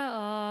നമ്മുടെ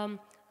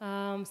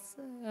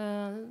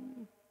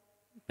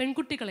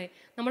പെൺകുട്ടികളെ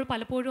നമ്മൾ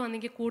പലപ്പോഴും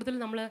ആണെങ്കിൽ കൂടുതൽ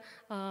നമ്മൾ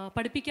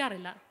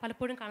പഠിപ്പിക്കാറില്ല.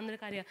 പലപ്പോഴും കാണുന്നൊരു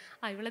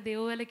കാര്യമാണ് ഇവളെ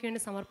ദൈവവേലയ്ക്ക്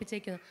വേണ്ടി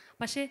സമർപ്പിച്ചേക്കുന്നു.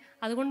 പക്ഷേ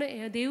അതുകൊണ്ട്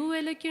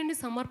ദൈവവേലയ്ക്ക് വേണ്ടി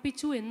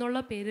സമർപ്പിച്ചു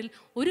എന്നുള്ള പേരിൽ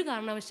ഒരു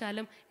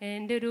കാരണവശാലും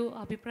എൻ്റെ ഒരു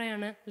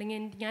അഭിപ്രായമാണ്,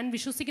 അല്ലെങ്കിൽ ഞാൻ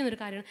വിശ്വസിക്കുന്ന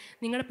ഒരു കാര്യമാണ്,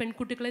 നിങ്ങളുടെ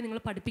പെൺകുട്ടികളെ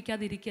നിങ്ങൾ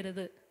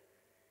പഠിപ്പിക്കാതിരിക്കരുത്.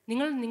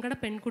 നിങ്ങളുടെ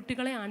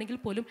പെൺകുട്ടികളെ ആണെങ്കിൽ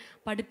പോലും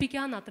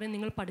പഠിപ്പിക്കാമെന്ന് അത്രയും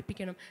നിങ്ങൾ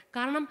പഠിപ്പിക്കണം.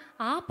 കാരണം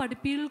ആ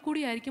പഠിപ്പിൽ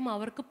കൂടിയായിരിക്കും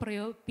അവർക്ക്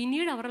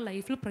പിന്നീട് അവരുടെ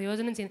ലൈഫിൽ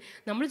പ്രയോജനം ചെയ്യുന്നത്.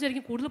 നമ്മൾ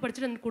വിചാരിക്കും കൂടുതൽ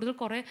പഠിച്ചിട്ട് കൂടുതൽ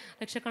കുറേ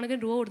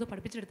ലക്ഷക്കണക്കിന് രൂപ കൊടുത്ത്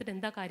പഠിപ്പിച്ചെടുത്തിട്ട്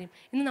എന്താ കാര്യം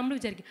എന്ന് നമ്മൾ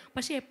വിചാരിക്കും.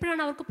 പക്ഷേ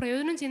എപ്പോഴാണ് അവർക്ക്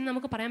പ്രയോജനം ചെയ്യുന്നത്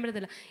നമുക്ക് പറയാൻ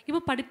പറ്റത്തില്ല.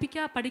 ഇപ്പോൾ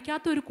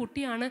പഠിക്കാത്ത ഒരു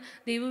കുട്ടിയാണ്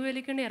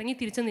ദൈവവേലയ്ക്ക് വേണ്ടി ഇറങ്ങി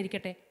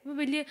തിരിച്ചെന്നിരിക്കട്ടെ,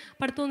 വലിയ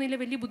പഠിത്തമൊന്നുമില്ല,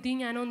 വലിയ ബുദ്ധിയും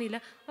ജ്ഞാനമൊന്നുമില്ല,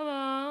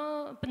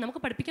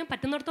 നമുക്ക് പഠിപ്പിക്കാൻ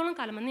പറ്റുന്നിടത്തോളം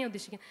കാലം എന്ന് ഞാൻ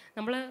ഉദ്ദേശിക്കും.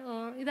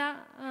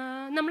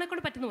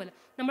 നമ്മളെക്കൊണ്ട് പറ്റുന്ന പോലെ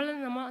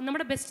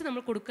നമ്മുടെ ബെസ്റ്റ്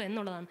നമ്മൾ കൊടുക്കുക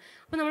എന്നുള്ളതാണ്.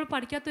 അപ്പോൾ നമ്മൾ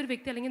പഠിക്കാത്തൊരു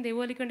വ്യക്തി അല്ലെങ്കിൽ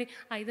ദൈവവേലയ്ക്ക് വേണ്ടി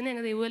ഇതിനെ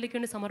അങ്ങ് ദൈവവേലയ്ക്ക്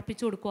വേണ്ടി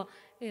സമർപ്പിച്ചു കൊടുക്കുക.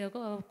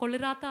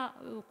 കൊള്ളിരാത്ത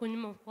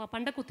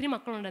പണ്ടൊക്കെ ഒത്തിരി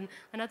മക്കളുണ്ടായിരുന്നു.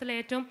 അതിനകത്തുള്ള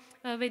ഏറ്റവും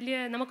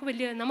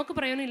നമുക്ക്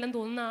പ്രയോജനം ഇല്ലെന്ന്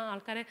തോന്നുന്ന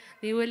ആൾക്കാരെ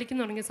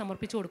ദൈവവേലയ്ക്ക് തുടങ്ങി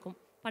സമർപ്പിച്ചു കൊടുക്കും.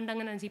 പണ്ട്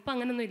അങ്ങനെ, ഇപ്പം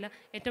അങ്ങനെയൊന്നും ഇല്ല,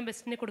 ഏറ്റവും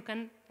ബെസ്റ്റിനെ കൊടുക്കാൻ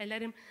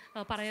എല്ലാവരും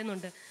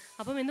പറയുന്നുണ്ട്.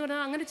 അപ്പം എന്ന്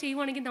പറഞ്ഞാൽ അങ്ങനെ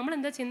ചെയ്യുവാണെങ്കിൽ നമ്മൾ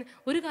എന്താ ചെയ്യുന്നത്,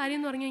 ഒരു കാര്യം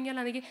എന്ന് പറഞ്ഞു കഴിഞ്ഞാൽ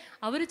അല്ലെങ്കിൽ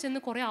അവർ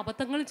ചെന്ന് കുറേ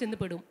അബദ്ധങ്ങൾ ചെന്ന്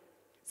പെടും.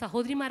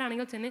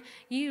 സഹോദരിമാരാണെങ്കിൽ തന്നെ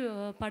ഈ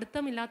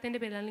പഠിത്തമില്ലാത്തതിൻ്റെ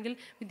പേരിൽ അല്ലെങ്കിൽ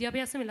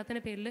വിദ്യാഭ്യാസം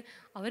ഇല്ലാത്തതിൻ്റെ പേരിൽ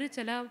അവർ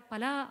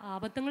പല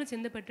അബദ്ധങ്ങൾ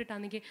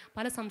ചെന്നപ്പെട്ടിട്ടാണെങ്കിൽ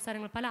പല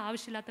സംസാരങ്ങൾ, പല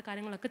ആവശ്യമില്ലാത്ത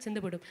കാര്യങ്ങളൊക്കെ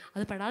ചെന്നപ്പെടും.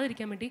 അത്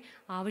പെടാതിരിക്കാൻ വേണ്ടി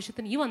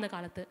ആവശ്യത്തിന് ഈ വന്ന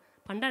കാലത്ത്,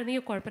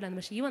 പണ്ടായിരുന്നെങ്കിൽ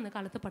കുഴപ്പമില്ലായിരുന്നു, പക്ഷേ ഈ വന്ന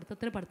കാലത്ത്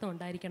പഠിത്തം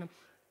ഉണ്ടായിരിക്കണം.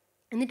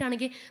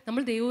 എന്നിട്ടാണെങ്കിൽ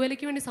നമ്മൾ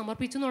ദൈവവേലയ്ക്ക് വേണ്ടി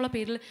സമർപ്പിച്ചു എന്നുള്ള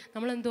പേരിൽ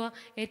നമ്മൾ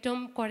ഏറ്റവും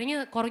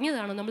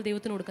കുറഞ്ഞതാണ് നമ്മൾ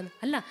ദൈവത്തിന് കൊടുക്കുന്നത്.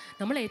 അല്ല,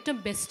 നമ്മൾ ഏറ്റവും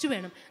ബെസ്റ്റ്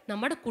വേണം,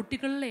 നമ്മുടെ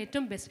കുട്ടികളിലെ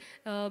ഏറ്റവും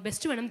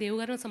ബെസ്റ്റ് വേണം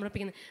ദൈവകാരണം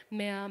സമർപ്പിക്കുന്നത്.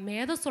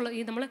 മേധസ്സുള്ള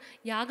നമ്മൾ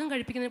യാഗം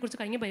കഴിപ്പിക്കുന്നതിനെ കുറിച്ച്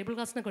കഴിഞ്ഞ ബൈബിൾ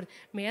ക്ലാസ്സിനെ കുറിച്ച്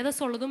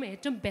മേധസ്സുള്ളതും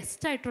ഏറ്റവും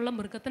ബെസ്റ്റായിട്ടുള്ള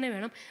മൃഗത്തിനെ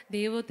വേണം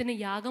ദൈവത്തിന്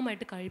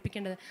യാഗമായിട്ട്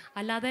കഴിപ്പിക്കേണ്ടത്.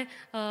 അല്ലാതെ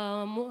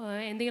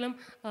എന്തെങ്കിലും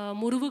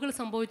മുറിവുകൾ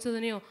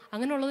സംഭവിച്ചതിനെയോ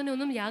അങ്ങനെയുള്ളതിനെ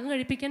ഒന്നും യാഗം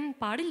കഴിപ്പിക്കാൻ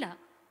പാടില്ല.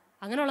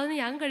 അങ്ങനെയുള്ളതിനെ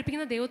യാഗം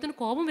കഴിപ്പിക്കുന്ന ദൈവത്തിന്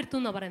കോപം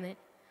വരുത്തുമെന്നാണ് പറയുന്നത്.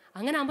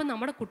 അങ്ങനെ ആകുമ്പോൾ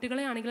നമ്മുടെ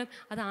കുട്ടികളെ ആണെങ്കിലും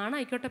അത്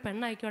ആണായിക്കോട്ടെ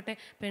പെണ്ണായിക്കോട്ടെ,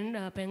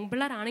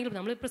 പെൺപിള്ളേരാണെങ്കിലും,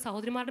 നമ്മളിപ്പോൾ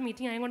സഹോദരിമാരുടെ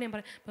മീറ്റിംഗ് ആയതുകൊണ്ട് ഞാൻ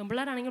പറയാം,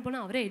 പെൺപിള്ളേരാണെങ്കിൽ പോലും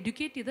അവരെ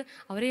എഡ്യൂക്കേറ്റ് ചെയ്ത്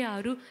അവരെ ആ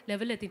ഒരു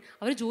ലെവലിലെത്തി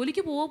അവർ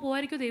ജോലിക്ക്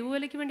പോകാതിരിക്കും,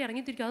 ദൈവവേലയ്ക്ക് വേണ്ടി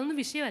ഇറങ്ങിത്തിരിക്കും,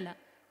 അതൊന്നും വിഷയമല്ല.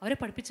 അവരെ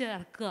പഠിപ്പിച്ച്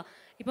ഇറക്കുക.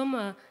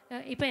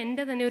 ഇപ്പം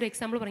എൻ്റെ തന്നെ ഒരു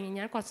എക്സാമ്പിൾ പറഞ്ഞു.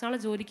 ഞാൻ കുറച്ചാൾ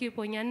ജോലിക്ക്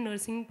പോയി, ഞാൻ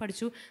നഴ്സിംഗ്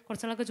പഠിച്ചു,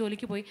 കുറച്ചാളൊക്കെ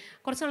ജോലിക്ക് പോയി,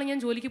 കുറച്ചാൾ ഞാൻ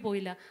ജോലിക്ക്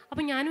പോയില്ല.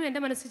 അപ്പം ഞാനും എൻ്റെ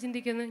മനസ്സിൽ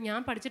ചിന്തിക്കുന്നത്, ഞാൻ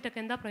പഠിച്ചിട്ടൊക്കെ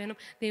എന്താ പ്രയോജനം,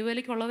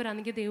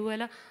 ദൈവവേലയ്ക്കുള്ളവരാണെങ്കിൽ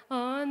ദൈവവേല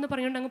എന്ന്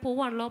പറഞ്ഞുകൊണ്ട് അങ്ങ്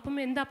പോവുകയാണല്ലോ, അപ്പം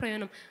എന്താ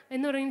പ്രയോജനം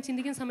എന്ന് പറഞ്ഞ്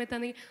ചിന്തിക്കുന്ന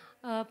സമയത്താണെങ്കിൽ,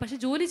 പക്ഷെ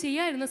ജോലി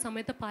ചെയ്യാതിരുന്ന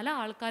സമയത്ത് പല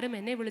ആൾക്കാരും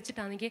എന്നെ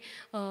വിളിച്ചിട്ടാണെങ്കിൽ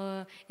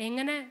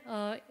എങ്ങനെ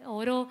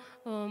ഓരോ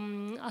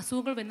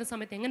അസുഖങ്ങൾ വരുന്ന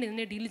സമയത്ത് എങ്ങനെ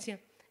ഇതിനെ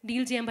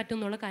ഡീൽ ചെയ്യാൻ പറ്റും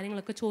എന്നുള്ള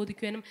കാര്യങ്ങളൊക്കെ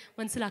ചോദിക്കുവാനും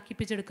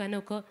മനസ്സിലാക്കിപ്പിച്ചെടുക്കാനും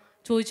ഒക്കെ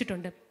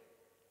ചോദിച്ചിട്ടുണ്ട്.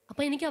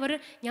 അപ്പോൾ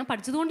ഞാൻ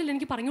പഠിച്ചതുകൊണ്ടില്ല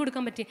എനിക്ക് പറഞ്ഞു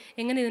കൊടുക്കാൻ പറ്റി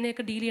എങ്ങനെ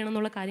ഇതിനെയൊക്കെ ഡീൽ ചെയ്യണം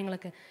എന്നുള്ള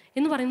കാര്യങ്ങളൊക്കെ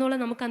എന്ന് പറയുന്ന പോലെ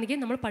നമുക്കാണെങ്കിൽ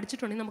നമ്മൾ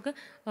പഠിച്ചിട്ടുണ്ടെങ്കിൽ നമുക്ക്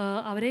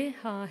അവരെ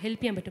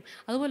ഹെൽപ്പ് ചെയ്യാൻ പറ്റും.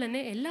 അതുപോലെ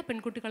തന്നെ എല്ലാ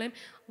പെൺകുട്ടികളെയും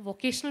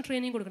വൊക്കേഷണൽ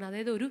ട്രെയിനിങ് കൊടുക്കണം.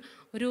 അതായത്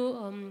ഒരു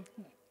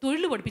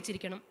തൊഴിൽ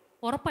പഠിപ്പിച്ചിരിക്കണം,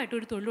 ഉറപ്പായിട്ടും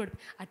ഒരു തൊഴിൽ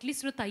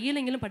അറ്റ്ലീസ്റ്റ് ഒരു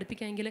തയ്യലെങ്കിലും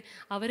പഠിപ്പിക്കാമെങ്കിൽ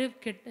അവർ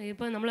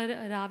ഇപ്പോൾ നമ്മൾ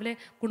രാവിലെ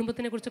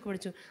കുടുംബത്തിനെ കുറിച്ചൊക്കെ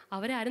പഠിച്ചു,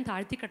 അവരെ ആരും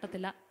താഴ്ത്തി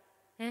കെട്ടത്തില്ല,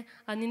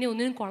 നിന്നെ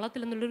ഒന്നിനും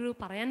കൊള്ളത്തില്ലെന്നുള്ളൊരു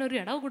പറയാനൊരു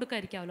ഇടവ്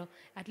കൊടുക്കാതിരിക്കാമല്ലോ.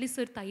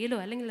 അറ്റ്ലീസ്റ്റ് ഒരു തയ്യലോ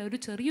അല്ലെങ്കിൽ ഒരു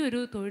ചെറിയൊരു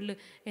തൊഴിൽ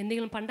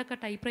എന്തെങ്കിലും. പണ്ടൊക്കെ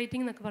ടൈപ്പ്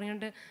റൈറ്റിംഗ് എന്നൊക്കെ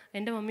പറഞ്ഞുകൊണ്ട്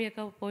എൻ്റെ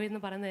മമ്മിയൊക്കെ പോയെന്ന്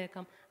പറയുന്നത്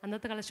കേൾക്കാം.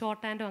 അന്നത്തെ കാലം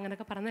ഷോർട്ട് ഹാൻഡോ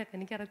അങ്ങനെയൊക്കെ പറയുന്നത് കേൾക്കാം.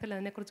 എനിക്കറിയത്തില്ല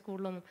അതിനെക്കുറിച്ച്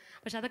കൂടുതലൊന്നും.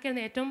 പക്ഷെ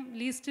അതൊക്കെയാണ് ഏറ്റവും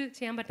ലീസ്റ്റ്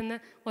ചെയ്യാൻ പറ്റുന്ന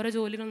ഓരോ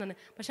ജോലികൾ തന്നെ.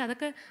 പക്ഷെ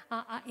അതൊക്കെ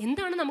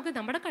എന്താണ്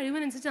നമ്മുടെ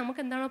കഴിവിനനുസരിച്ച്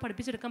നമുക്ക് എന്താണോ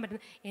പഠിപ്പിച്ചെടുക്കാൻ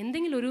പറ്റുന്നത്,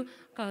 എന്തെങ്കിലും ഒരു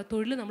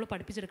തൊഴിൽ നമ്മൾ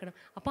പഠിപ്പിച്ചെടുക്കണം.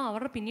 അപ്പോൾ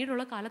അവരുടെ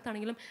പിന്നീടുള്ള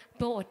കാലത്താണെങ്കിലും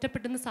ഇപ്പോൾ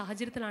ഒറ്റപ്പെടുന്ന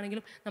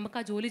സാഹചര്യത്തിലാണെങ്കിലും നമുക്ക്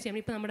ആ ജോലി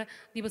ചെയ്യണം. ഇപ്പോൾ നമ്മുടെ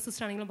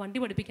ദിവസിസ്റ്റാണെങ്കിലും വണ്ടി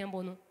പഠിപ്പിക്കാൻ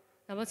പോകുന്നു,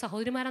 അപ്പോൾ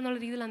സഹോദരിമാരെന്നുള്ള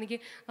രീതിയിലാണെങ്കിൽ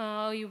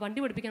ഈ വണ്ടി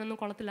പഠിപ്പിക്കാനൊന്നും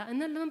കൊള്ളത്തില്ല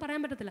എന്നല്ലൊന്നും പറയാൻ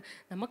പറ്റത്തില്ല.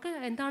 നമുക്ക്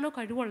എന്താണോ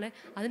കഴിവുള്ളത്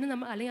അതിന്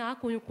അല്ലെങ്കിൽ ആ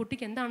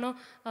കുട്ടിക്ക് എന്താണോ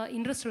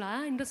ഇൻട്രസ്റ്റ് ഉള്ളത് ആ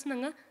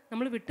ഇൻട്രസ്റ്റിന്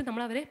നമ്മൾ വിട്ട്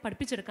നമ്മളവരെ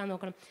പഠിപ്പിച്ചെടുക്കാൻ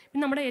നോക്കണം.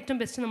 പിന്നെ നമ്മുടെ ഏറ്റവും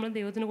ബെസ്റ്റ് നമ്മൾ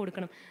ദൈവത്തിന്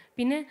കൊടുക്കണം.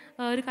 പിന്നെ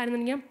ഒരു കാര്യം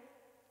എന്ന് പറഞ്ഞാൽ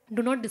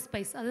ഡു നോട്ട്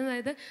ഡിസ്പൈസ്.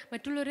 അതായത്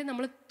മറ്റുള്ളവരെ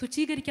നമ്മൾ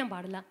തുച്ഛീകരിക്കാൻ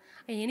പാടില്ല.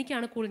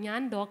 എനിക്കാണ് കൂടുതൽ,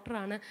 ഞാൻ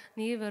ഡോക്ടറാണ്,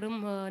 നീ വെറും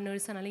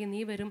നേഴ്സാണ്, അല്ലെങ്കിൽ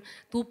നീ വെറും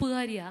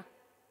തൂപ്പുകാരിയാണ്,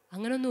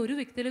 അങ്ങനെയൊന്നും ഒരു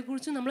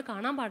വ്യക്തിയെക്കുറിച്ചും നമ്മൾ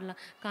കാണാൻ പാടില്ല.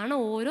 കാരണം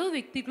ഓരോ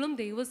വ്യക്തികളും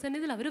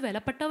ദൈവസന്നിധിയിൽ അവർ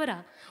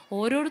വിലപ്പെട്ടവരാണ്.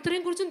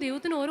 ഓരോരുത്തരെയും കുറിച്ചും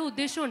ദൈവത്തിന് ഓരോ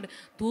ഉദ്ദേശമുണ്ട്.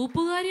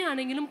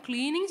 തൂപ്പുകാരിയാണെങ്കിലും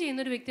ക്ലീനിങ്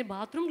ചെയ്യുന്നൊരു വ്യക്തി,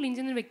 ബാത്റൂം ക്ലീൻ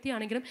ചെയ്യുന്ന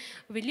വ്യക്തിയാണെങ്കിലും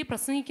വലിയ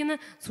പ്രസംഗിക്കുന്ന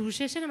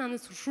സുവിശേഷകനാണ്,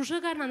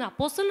 ശുശ്രൂഷകാരനാണ്,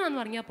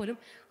 അപ്പോസ്റ്റലനാണെന്ന് പറഞ്ഞാൽ പോലും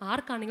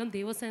ആർക്കാണെങ്കിലും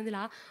ദൈവസന്നിധിയിൽ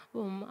ആ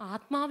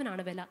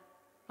ആത്മാവിനാണ് വില.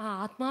 ആ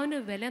ആത്മാവിൻ്റെ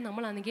വില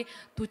നമ്മളാണെങ്കിൽ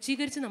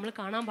തുച്ഛീകരിച്ച് നമ്മൾ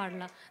കാണാൻ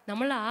പാടില്ല.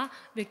 നമ്മൾ ആ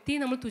വ്യക്തിയെ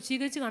നമ്മൾ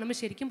തുച്ഛീകരിച്ച് കാണുമ്പോൾ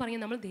ശരിക്കും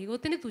പറഞ്ഞാൽ നമ്മൾ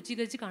ദൈവത്തിനെ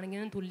തുച്ഛീകരിച്ച്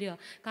കാണിക്കുന്നതിന്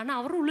തുല്യമാണ്. കാരണം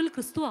അവരുടെ ഉള്ളിൽ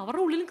ക്രിസ്തു,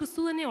 അവരുടെ ഉള്ളിൽ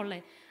ക്രിസ്തു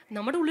തന്നെയുള്ളേ.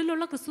 നമ്മുടെ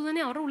ഉള്ളിലുള്ള ക്രിസ്തു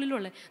തന്നെ അവരുടെ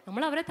ഉള്ളിലുള്ളത്.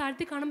 നമ്മൾ അവരെ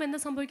താഴ്ത്തി കാണുമ്പോൾ എന്താ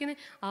സംഭവിക്കുന്നത്?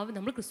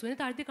 നമ്മൾ ക്രിസ്തുവിനെ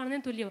താഴ്ത്തി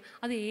കാണുന്നതിന് തുല്യമാണ്.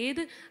 അത്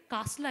ഏത്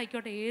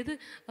കാസ്റ്റിലായിക്കോട്ടെ, ഏത്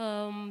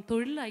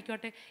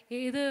തൊഴിലായിക്കോട്ടെ,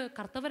 ഏത്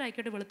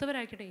കറുത്തവരായിക്കോട്ടെ,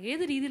 വെളുത്തവരായിക്കോട്ടെ,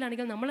 ഏത്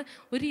രീതിയിലാണെങ്കിലും നമ്മൾ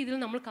ഒരു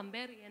രീതിയിൽ നമ്മൾ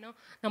കമ്പയർ ചെയ്യാനോ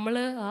നമ്മൾ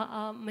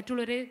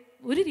മറ്റുള്ളവരെ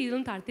ഒരു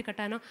രീതിയിലും താഴ്ത്തി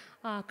കെട്ടാനോ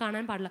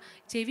കാണാൻ പാടില്ല.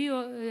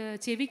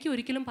 ചെവിക്ക്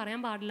ഒരിക്കലും പറയാൻ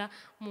പാടില്ല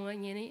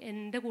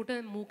എൻ്റെ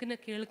മൂക്കിന്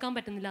കേൾക്കാൻ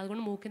പറ്റുന്നില്ല,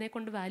 അതുകൊണ്ട് മൂക്കിനെ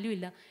കൊണ്ട് വാല്യൂ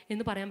ഇല്ല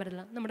എന്ന് പറയാൻ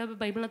പറ്റില്ല. നമ്മുടെ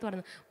ബൈബിളിനകത്ത്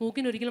പറയുന്നത്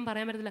മൂക്കിന് ഒരിക്കലും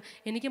പറയാൻ പറ്റത്തില്ല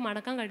എനിക്ക്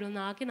മടക്കാൻ കഴിയുമോ,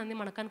 നാക്കിന് നന്ദി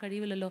മടക്കാൻ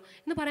കഴിയില്ലല്ലോ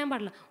എന്ന് പറയാൻ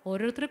പാടില്ല.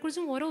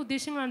 ഓരോരുത്തരെക്കുറിച്ചും ഓരോ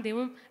ഉദ്ദേശങ്ങളാണ്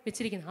ദൈവം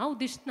വെച്ചിരിക്കുന്നത്. ആ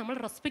ഉദ്ദേശത്തെ നമ്മൾ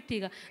റെസ്പെക്റ്റ്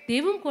ചെയ്യുക.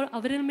 ദൈവം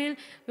അവരിൽ മേൽ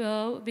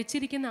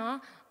വെച്ചിരിക്കുന്ന ആ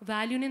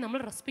വാല്യൂവിനെ നമ്മൾ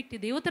റെസ്പെക്റ്റ്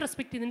ചെയ്ത് ദൈവത്തെ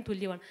റെസ്പെക്റ്റ് ചെയ്തതിന്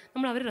തുല്യമാണ്.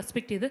 നമ്മൾ അവരെ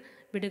റെസ്പെക്റ്റ് ചെയ്ത്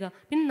വിടുക.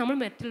 പിന്നെ നമ്മൾ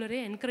മറ്റുള്ളവരെ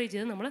എൻകറേജ്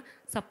ചെയ്ത് നമ്മൾ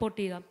സപ്പോർട്ട്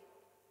ചെയ്യുക.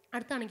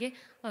 അടുത്താണെങ്കിൽ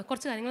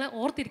കുറച്ച് കാര്യങ്ങൾ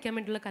ഓർത്തിരിക്കാൻ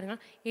വേണ്ടിയുള്ള കാര്യങ്ങൾ.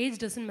 Age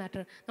doesn't matter.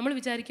 നമ്മൾ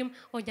വിചാരിക്കും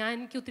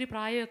എനിക്ക് ഒത്തിരി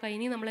പ്രായമൊക്കെ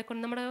ഇനി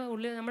നമ്മളെക്കൊണ്ട് നമ്മുടെ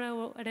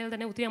ഇടയിൽ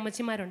തന്നെ ഒത്തിരി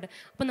അമ്മച്ചിമാരുണ്ട്.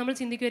 അപ്പം നമ്മൾ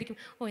ചിന്തിക്കുമായിരിക്കും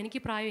എനിക്ക്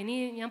പ്രായം ഇനി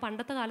ഞാൻ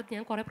പണ്ടത്തെ കാലത്ത്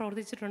ഞാൻ കുറേ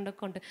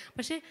പ്രവർത്തിച്ചിട്ടുണ്ടൊക്കെ ഉണ്ട്.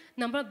 പക്ഷേ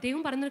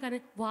ദൈവം പറയുന്നൊരു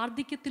കാര്യം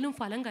വാർദ്ധക്യത്തിലും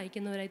ഫലം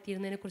കഴിക്കുന്നവരായി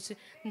തീരുന്നതിനെക്കുറിച്ച്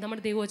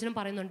നമ്മുടെ ദൈവവചനം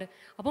പറയുന്നുണ്ട്.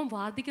 അപ്പം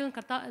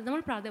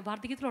നമ്മൾ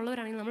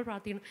വാർദ്ധക്യത്തിലുള്ളവരാണെങ്കിൽ നമ്മൾ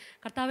പ്രാർത്ഥിക്കണം,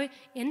 കർത്താവേ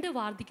എൻ്റെ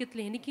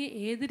വാർദ്ധക്യത്തിൽ എനിക്ക്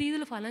ഏത്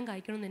രീതിയിൽ ഫലം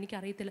കഴിക്കണമെന്ന്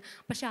എനിക്കറിയത്തില്ല,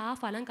 പക്ഷേ ആ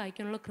ഫലം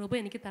കഴിക്കാനുള്ള കൃപ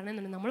എനിക്ക്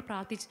തരണമെന്നുണ്ട് നമ്മൾ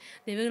പ്രാർത്ഥിച്ച്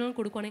ദൈവങ്ങൾ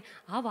കൊടുക്കുകയാണെങ്കിൽ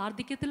ആ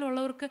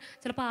വാർദ്ധക്യത്തിലുള്ളവർക്ക്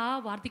ചിലപ്പോൾ ആ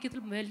വാർദ്ധക്യത്തിൽ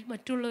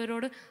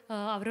മറ്റുള്ളവരോട്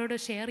അവരോട്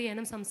ഷെയർ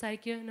ചെയ്യാനും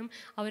സംസാരിക്കാനും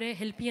അവരെ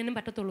ഹെൽപ്പ് ചെയ്യാനും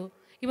പറ്റത്തുള്ളൂ.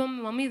 ഇപ്പം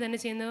മമ്മി തന്നെ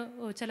ചെയ്യുന്ന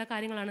ചില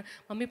കാര്യങ്ങളാണ്.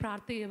 മമ്മി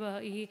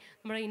ഈ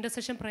നമ്മുടെ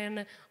ഇൻ്റർസെഷൻ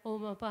പ്രയറിന്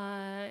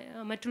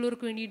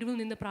മറ്റുള്ളവർക്ക് വേണ്ടി ഇടിവിൽ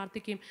നിന്ന്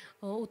പ്രാർത്ഥിക്കുകയും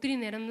ഒത്തിരി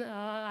നേരം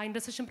ആ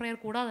ഇൻ്റർസെഷൻ പ്രയർ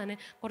കൂടാതെ തന്നെ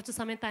കുറച്ച്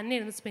സമയം തന്നെ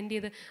ഇരുന്ന് സ്പെൻഡ്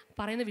ചെയ്ത്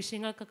പറയുന്ന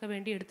വിഷയങ്ങൾക്കൊക്കെ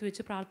വേണ്ടി എടുത്തു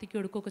വെച്ച്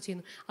പ്രാർത്ഥിക്കുകയും എടുക്കുകയൊക്കെ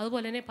ചെയ്യുന്നു.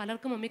 അതുപോലെ തന്നെ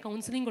പലർക്കും മമ്മി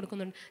കൗൺസിലിംഗ്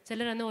കൊടുക്കുന്നുണ്ട്.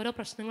 ചിലർ തന്നെ ഓരോ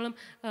പ്രശ്നങ്ങളും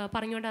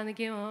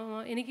പറഞ്ഞുകൊണ്ടാണെങ്കിൽ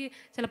എനിക്ക്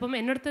ചിലപ്പം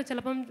എന്നോടത്ത്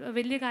ചിലപ്പം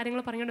വലിയ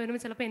കാര്യങ്ങൾ പറഞ്ഞുകൊണ്ട്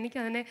വരുമ്പോൾ ചിലപ്പോൾ എനിക്ക്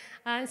അതിനെ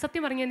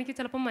സത്യം പറഞ്ഞാൽ എനിക്ക്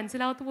ചിലപ്പം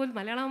മനസ്സിലാവാത്ത പോലും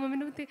മലയാളം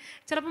മമ്മിനെ പറ്റി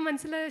ചിലപ്പം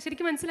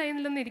ശരിക്കും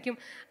മനസ്സിലായിരുന്നില്ലെന്നിരിക്കും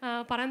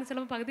പറയുന്നത്.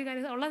 ചിലപ്പോൾ പകുതി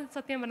കാര്യം ഉള്ള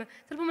സത്യം പറഞ്ഞാൽ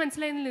ചിലപ്പോൾ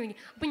മനസ്സിലായിരുന്നില്ല എനിക്ക്.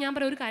 അപ്പോൾ ഞാൻ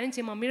പറയാം ഒരു കാര്യം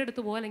ചെയ്യും, മമ്മിയുടെ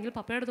അടുത്ത് പോകുക അല്ലെങ്കിൽ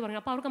പപ്പയുടെ അടുത്ത്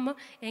പറഞ്ഞു. അപ്പോൾ അവർക്കമ്പോൾ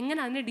എങ്ങനെ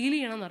അതിനെ ഡീൽ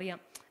ചെയ്യണമെന്നറിയാം.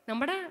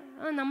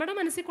 നമ്മുടെ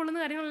മനസ്സിൽ കൊള്ളുന്ന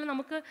കാര്യങ്ങളെല്ലാം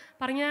നമുക്ക്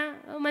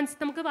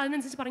നമുക്ക്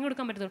അതിനനുസരിച്ച് പറഞ്ഞു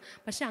കൊടുക്കാൻ പറ്റത്തുള്ളൂ.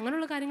 പക്ഷേ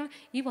അങ്ങനെയുള്ള കാര്യങ്ങൾ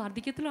ഈ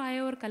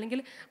വാർദ്ധക്യത്തിലായവർക്ക് അല്ലെങ്കിൽ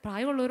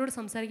പ്രായമുള്ളവരോട്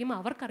സംസാരിക്കുമ്പോൾ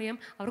അവർക്കറിയാം,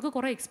 അവർക്ക്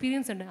കുറേ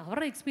എക്സ്പീരിയൻസ് ഉണ്ട്.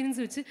 അവരുടെ എക്സ്പീരിയൻസ്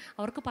വെച്ച്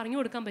അവർക്ക് പറഞ്ഞു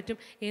കൊടുക്കാൻ പറ്റും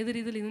ഏത്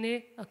രീതിയിൽ ഇതിനെ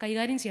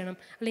കൈകാര്യം ചെയ്യണം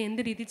അല്ലെങ്കിൽ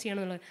എന്ത് രീതിയിൽ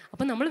ചെയ്യണം എന്നുള്ളത്.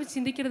 അപ്പം നമ്മൾ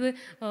ചിന്തിക്കരുത്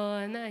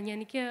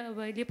എനിക്ക്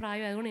വലിയ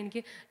പ്രായം അതുകൊണ്ട്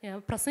എനിക്ക്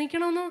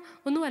പ്രസംഗിക്കണമെന്നോ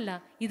ഒന്നുമല്ല.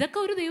 ഇതൊക്കെ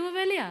ഒരു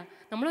ദൈവവേലയാണ്.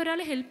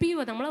 നമ്മളൊരാളെ ഹെൽപ്പ്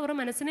ചെയ്യുക, നമ്മളവരുടെ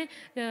മനസ്സിനെ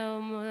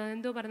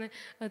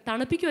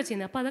തണുപ്പിക്കുകയാണ്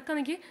ചെയ്യുന്നത്. അപ്പോൾ അതൊക്കെ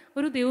എനിക്ക്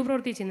ഒരു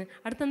ദൈവപ്രവൃത്തി ചെയ്യുന്നത്.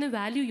 അടുത്തൊന്ന്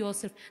വാല്യൂ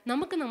യോർസെൽഫ്.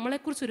 നമുക്ക്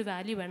നമ്മളെക്കുറിച്ചൊരു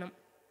വാല്യൂ വേണം.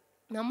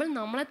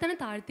 നമ്മളെ തന്നെ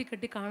താഴ്ത്തി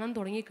കെട്ടി കാണാൻ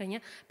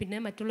തുടങ്ങിക്കഴിഞ്ഞാൽ പിന്നെ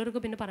മറ്റുള്ളവർക്ക്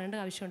പിന്നെ പറയേണ്ട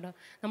ആവശ്യമുണ്ടോ?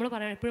 നമ്മൾ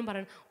എപ്പോഴും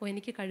പറയണം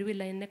എനിക്ക്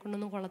കഴിവില്ല, എന്നെ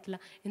കൊണ്ടൊന്നും കൊള്ളത്തില്ല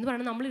എന്ന്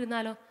പറയണം.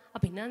 നമ്മളിരുന്നാലോ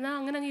പിന്നെ എന്നാൽ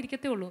അങ്ങനെ അങ്ങ്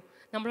ഇരിക്കത്തേ ഉള്ളൂ.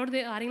 നമ്മളോട്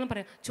ആരെങ്കിലും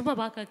പറയാം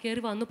ചുമ്മാ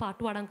കയറി വന്ന്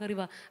പാട്ട് പാടാൻ കയറി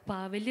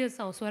വലിയ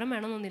സ്വരം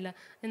വേണമെന്നൊന്നുമില്ല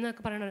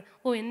എന്നൊക്കെ പറയണ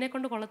എന്നെ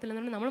കൊണ്ട് കൊള്ളത്തില്ല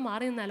എന്നുണ്ടെങ്കിൽ നമ്മൾ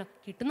മാറി നിന്നാലോ?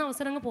 കിട്ടുന്ന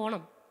അവസരം അങ്ങ്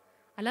പോകണം.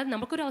 അല്ലാതെ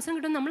നമുക്കൊരു അവസരം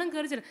കിട്ടും നമ്മളും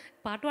കയറി ചെല്ലും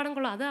പാട്ട് പാടാൻ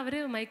കൊള്ളാം, അത് അവർ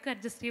മൈക്ക്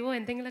അഡ്ജസ്റ്റ് ചെയ്യുമോ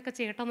എന്തെങ്കിലുമൊക്കെ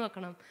ചെയ്യട്ടെന്ന്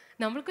വെക്കണം.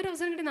 നമ്മൾക്കൊരു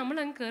അവസരം കിട്ടി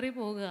നമ്മളങ്ങ് കയറി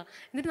പോകുക.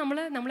 എന്നിട്ട്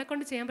നമ്മളെ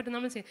കൊണ്ട് ചെയ്യാൻ പറ്റും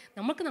നമ്മൾ ചെയ്യും.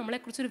 നമുക്ക്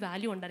നമ്മളെക്കുറിച്ചൊരു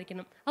വാല്യൂ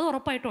ഉണ്ടായിരിക്കണം, അത്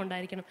ഉറപ്പായിട്ടും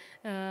ഉണ്ടായിരിക്കണം.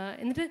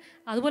 എന്നിട്ട്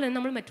അതുപോലെ തന്നെ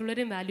നമ്മൾ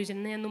മറ്റുള്ളവരെയും വാല്യൂ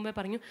ചെയ്യണം. ഞാൻ മുമ്പേ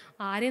പറഞ്ഞു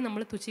ആരെയും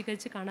നമ്മൾ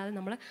തുച്ഛീകരിച്ച് കാണാതെ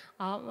നമ്മൾ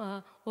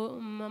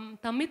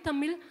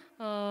തമ്മിൽ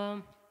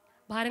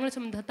ഭാരങ്ങൾ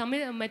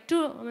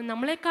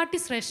നമ്മളെക്കാട്ടി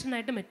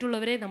ശ്രേഷ്ഠനായിട്ട്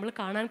മറ്റുള്ളവരെ നമ്മൾ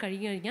കാണാൻ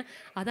കഴിഞ്ഞാൽ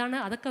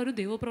അതൊക്കെ ഒരു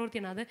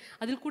ദൈവപ്രവൃത്തിയാണ്.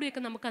 അതിൽ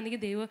കൂടിയൊക്കെ നമുക്ക്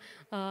അല്ലെങ്കിൽ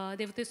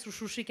ദൈവത്തെ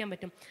ശുശ്രൂഷിക്കാൻ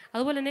പറ്റും.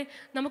 അതുപോലെ തന്നെ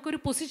നമുക്കൊരു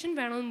പൊസിഷൻ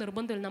വേണമെന്ന്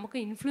നിർബന്ധമില്ല, നമുക്ക്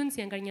ഇൻഫ്ലുവൻസ്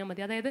ചെയ്യാൻ കഴിഞ്ഞാൽ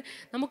മതി. അതായത്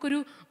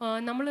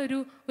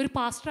നമ്മളൊരു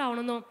പാസ്റ്റർ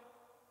ആവണമെന്നോ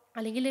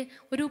അല്ലെങ്കിൽ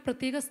ഒരു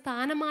പ്രത്യേക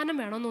സ്ഥാനമാനം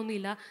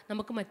വേണമെന്നൊന്നുമില്ല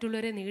നമുക്ക്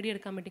മറ്റുള്ളവരെ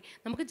നേടിയെടുക്കാൻ വേണ്ടി.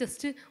 നമുക്ക്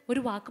ജസ്റ്റ് ഒരു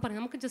വാക്ക് പറയാം,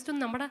 നമുക്ക് ജസ്റ്റ്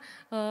നമ്മുടെ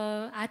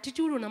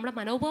ആറ്റിറ്റ്യൂഡ് കൊണ്ട് നമ്മുടെ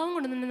മനോഭാവം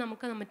കൊണ്ട് തന്നെ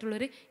നമുക്ക്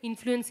മറ്റുള്ളവരെ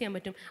ഇൻഫ്ലുവൻസ് ചെയ്യാൻ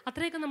പറ്റും.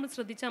 അത്രയൊക്കെ നമ്മൾ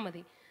ശ്രദ്ധിച്ചാൽ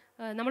മതി.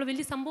 നമ്മൾ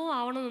വലിയ സംഭവം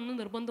ആവണമെന്നൊന്നും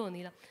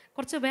നിർബന്ധമൊന്നുമില്ല.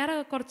 വേറെ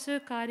കുറച്ച്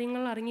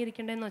കാര്യങ്ങൾ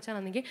അറിഞ്ഞിരിക്കേണ്ടതെന്ന്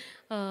വെച്ചാലാണെങ്കിൽ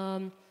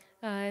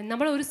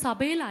നമ്മളൊരു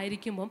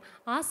സഭയിലായിരിക്കുമ്പം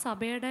ആ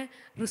സഭയുടെ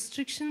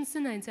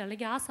റിസ്ട്രിക്ഷൻസിനനുസരിച്ച്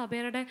അല്ലെങ്കിൽ ആ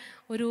സഭയുടെ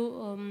ഒരു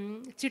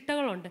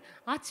ചിട്ടകളുണ്ട്.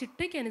 ആ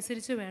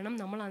ചിട്ടയ്ക്കനുസരിച്ച് വേണം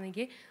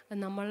നമ്മളാണെങ്കിൽ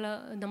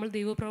നമ്മൾ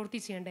ദൈവപ്രവൃത്തി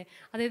ചെയ്യേണ്ടത്.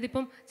 അതായത്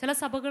ഇപ്പം ചില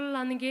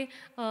സഭകളിലാണെങ്കിൽ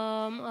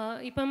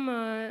ഇപ്പം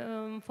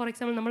ഫോർ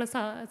എക്സാമ്പിൾ നമ്മൾ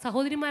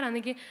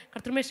സഹോദരിമാരാണെങ്കിൽ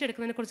കർത്തൃമേശ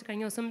എടുക്കുന്നതിനെക്കുറിച്ച്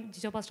കഴിഞ്ഞ ദിവസം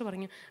ജിജോ പാസ്റ്റർ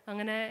പറഞ്ഞു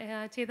അങ്ങനെ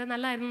ചെയ്താൽ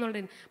നല്ലതായിരുന്നു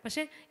എന്നുള്ളത്.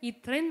 പക്ഷേ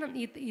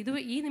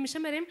ഈ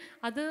നിമിഷം വരെയും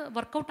അത്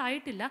വർക്കൗട്ട്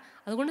ആയിട്ടില്ല.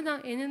 അതുകൊണ്ട്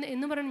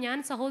എന്ന് പറയുന്നത് ഞാൻ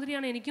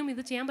സഹോദരിയാണ്, എനിക്കും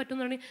ഇത് ചെയ്യാൻ പറ്റും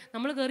കിട്ടുമെന്ന് പറഞ്ഞാൽ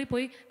നമ്മൾ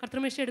കയറിപ്പോയി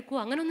കർത്തൃമേശ എടുക്കുക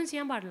അങ്ങനെയൊന്നും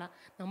ചെയ്യാൻ പാടില്ല.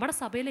 നമ്മുടെ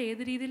സഭയിൽ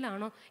ഏത്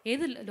രീതിയിലാണോ,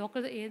 ഏത്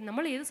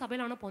നമ്മൾ ഏത്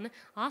സഭയിലാണോ പോകുന്നത്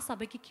ആ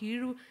സഭയ്ക്ക്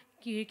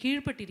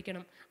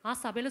കീഴ്പ്പെട്ടിരിക്കണം. ആ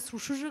സഭയിലെ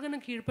ശുശ്രൂഷകനും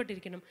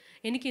കീഴ്പ്പെട്ടിരിക്കണം.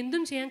 എനിക്ക്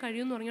എന്തും ചെയ്യാൻ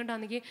കഴിയുമെന്ന്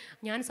പറഞ്ഞുകൊണ്ടാണെങ്കിൽ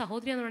ഞാൻ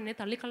സഹോദരിയാന്ന് പറഞ്ഞാൽ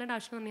തള്ളിക്കളയേണ്ട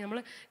ആവശ്യം എന്ന് പറഞ്ഞാൽ നമ്മൾ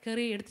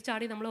കയറി എടുത്ത്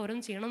ചാടി നമ്മൾ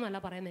ഓരോന്നും ചെയ്യണമെന്നല്ല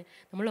പറയുന്നത്.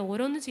 നമ്മൾ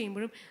ഓരോന്ന്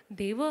ചെയ്യുമ്പോഴും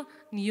ദൈവ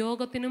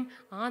നിയോഗത്തിനും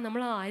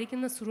നമ്മൾ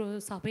ആയിരിക്കുന്ന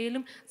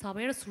സഭയിലും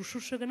സഭയുടെ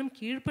ശുശ്രൂഷകനും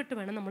കീഴ്പ്പെട്ട്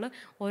വേണം നമ്മൾ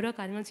ഓരോ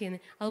കാര്യങ്ങൾ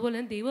ചെയ്യുന്നത്. അതുപോലെ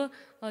തന്നെ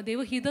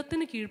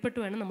ദൈവഹിതത്തിന് കീഴ്പ്പെട്ട്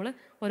വേണം നമ്മൾ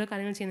ഓരോ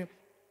കാര്യങ്ങൾ ചെയ്യുന്നത്.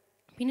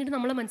 പിന്നീട്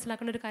നമ്മൾ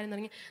മനസ്സിലാക്കേണ്ട ഒരു കാര്യം എന്ന്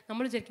പറഞ്ഞാൽ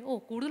നമ്മൾ വിചാരിക്കും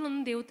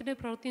കൂടുതലൊന്നും ദൈവത്തിൻ്റെ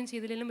പ്രവൃത്തിയും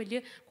ചെയ്തില്ലെങ്കിലും വലിയ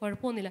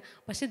കുഴപ്പമൊന്നുമില്ല.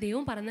 പക്ഷേ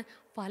ദൈവം പറഞ്ഞ്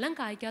ഫലം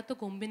കായ്ക്കാത്ത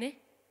കൊമ്പിനെ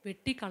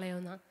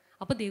വെട്ടിക്കളയുന്ന.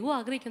 അപ്പോൾ ദൈവം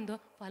ആഗ്രഹിക്കുന്നതോ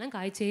ഫലം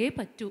കായ്ച്ചേ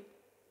പറ്റൂ.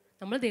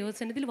 നമ്മൾ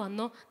ദൈവസന്നിധിയിൽ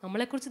വന്നോ,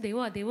 നമ്മളെക്കുറിച്ച്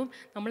ദൈവം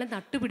നമ്മളെ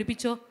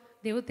നട്ടുപിടിപ്പിച്ചോ,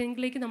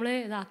 ദൈവത്തിലേക്ക് നമ്മളെ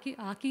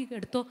ആക്കി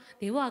എടുത്തോ,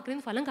 ദൈവം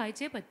ആഗ്രഹിക്കുന്ന ഫലം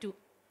കായ്ച്ചേ പറ്റൂ.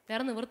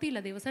 വേറെ നിവൃത്തിയില്ല.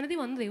 ദൈവസന്നിധി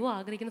വന്ന് ദൈവം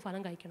ആഗ്രഹിക്കുന്ന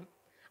ഫലം കായ്ക്കണം.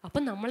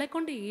 അപ്പം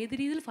നമ്മളെക്കൊണ്ട് ഏത്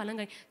രീതിയിൽ ഫലം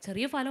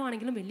ചെറിയ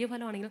ഫലമാണെങ്കിലും വലിയ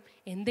ഫലമാണെങ്കിലും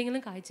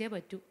എന്തെങ്കിലും കായ്ച്ചേ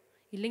പറ്റൂ.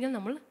 ഇല്ലെങ്കിൽ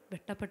നമ്മൾ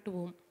വെട്ടപ്പെട്ടു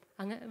പോവും,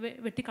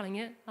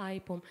 വെട്ടിക്കളഞ്ഞ്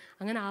ആയിപ്പോവും.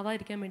 അങ്ങനെ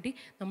ആവാതിരിക്കാൻ വേണ്ടി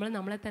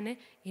നമ്മളെ തന്നെ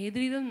ഏത്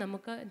രീതിയിൽ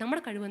നമുക്ക്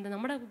നമ്മുടെ കഴിവെന്താ,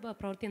 നമ്മുടെ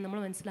പ്രവൃത്തി നമ്മൾ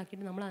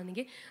മനസ്സിലാക്കിയിട്ട്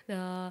നമ്മളാണെങ്കിൽ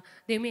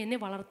ദൈവമേ എന്നെ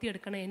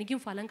വളർത്തിയെടുക്കണം,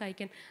 എനിക്കും ഫലം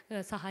കായ്ക്കാൻ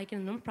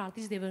സഹായിക്കണം നമ്മൾ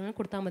പ്രാർത്ഥിച്ച് ദൈവങ്ങൾ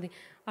കൊടുത്താൽ മതി.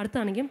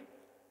 അടുത്താണെങ്കിൽ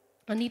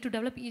നീഡ് ടു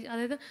ഡെവലപ്പ്,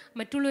 അതായത്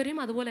മറ്റുള്ളവരെയും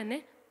അതുപോലെ തന്നെ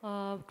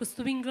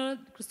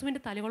ക്രിസ്തുവിൻ്റെ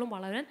തലകളും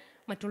വളരാൻ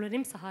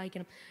മറ്റുള്ളവരെയും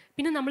സഹായിക്കണം.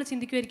 പിന്നെ നമ്മൾ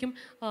ചിന്തിക്കുമായിരിക്കും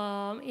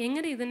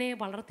എങ്ങനെ ഇതിനെ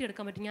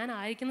വളർത്തിയെടുക്കാൻ പറ്റും, ഞാൻ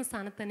ആയിരിക്കുന്ന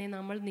സ്ഥാനത്ത് തന്നെ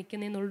നമ്മൾ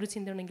നിൽക്കുന്നതെന്നുള്ളൊരു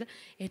ചിന്തയുണ്ടെങ്കിൽ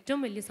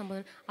ഏറ്റവും വലിയ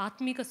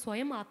സംഭവം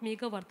സ്വയം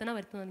ആത്മീക വർധന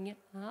വരുത്തുന്നതെങ്കിൽ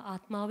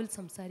ആത്മാവിൽ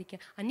സംസാരിക്കുക.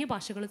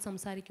 അന്യഭാഷകളിൽ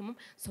സംസാരിക്കുമ്പം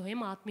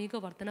സ്വയം ആത്മീക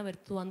വർധന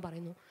വരുത്തുവാന്ന്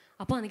പറയുന്നു.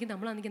 അപ്പോൾ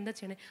നമ്മളാണെങ്കിൽ എന്താ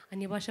ചെയ്യണേ,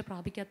 അന്യഭാഷ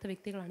പ്രാപിക്കാത്ത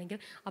വ്യക്തികളാണെങ്കിൽ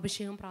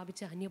അഭിഷേകം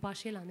പ്രാപിച്ച്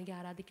അന്യഭാഷയിലാണെങ്കിൽ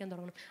ആരാധിക്കാൻ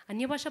തുടങ്ങണം.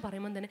 അന്യഭാഷ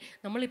പറയുമ്പം തന്നെ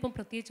നമ്മളിപ്പം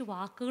പ്രത്യേകിച്ച്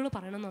വാക്കുകൾ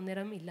പറയണമെന്ന്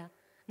അന്നേരം ഇല്ല.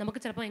 നമുക്ക്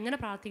ചിലപ്പോൾ എങ്ങനെ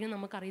പ്രാർത്ഥിക്കണം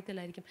നമുക്ക്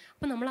അറിയത്തില്ലായിരിക്കും.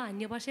 അപ്പം നമ്മൾ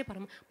അന്യഭാഷയെ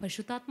പറയുമ്പോൾ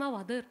പരിശുദ്ധാത്മാവ്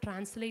അത്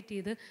ട്രാൻസ്ലേറ്റ്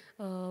ചെയ്ത്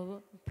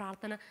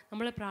പ്രാർത്ഥന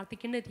നമ്മൾ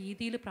പ്രാർത്ഥിക്കേണ്ട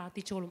രീതിയിൽ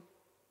പ്രാർത്ഥിച്ചോളും.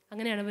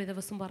 അങ്ങനെയാണ്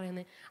വേദവസ്തും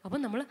പറയുന്നത്. അപ്പം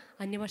നമ്മൾ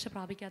അന്യഭാഷ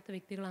പ്രാപിക്കാത്ത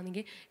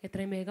വ്യക്തികളാണെങ്കിൽ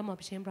എത്രയും വേഗം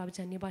അഭിഷേകം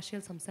പ്രാപിച്ച്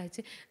അന്യഭാഷയിൽ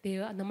സംസാരിച്ച്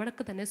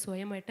നമ്മൾക്ക് തന്നെ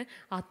സ്വയമായിട്ട്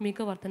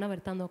ആത്മീക വർധന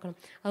വരുത്താൻ നോക്കണം.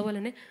 അതുപോലെ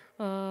തന്നെ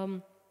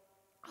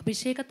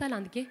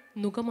അഭിഷേകത്താലാണെങ്കിൽ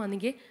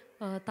നുഖമാണെങ്കിൽ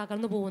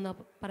തകർന്നു പോകുന്ന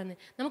പറയുന്നത്.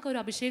 നമുക്കൊരു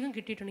അഭിഷേകം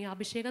കിട്ടിയിട്ടുണ്ടെങ്കിൽ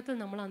അഭിഷേകത്തിൽ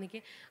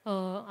നമ്മളാണെങ്കിൽ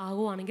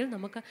ആകുവാണെങ്കിൽ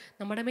നമുക്ക്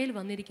നമ്മുടെ മേൽ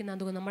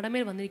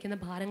വന്നിരിക്കുന്ന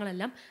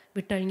ഭാരങ്ങളെല്ലാം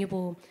വിട്ടഴിഞ്ഞു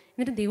പോകും.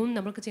 എന്നിട്ട് ദൈവം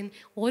നമുക്ക്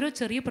ചെയ്യുന്ന ഓരോ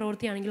ചെറിയ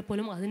പ്രവൃത്തിയാണെങ്കിൽ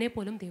പോലും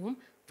അതിനെപ്പോലും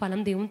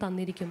ദൈവം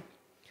തന്നിരിക്കും.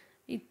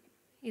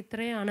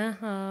 ഇത്രയാണ്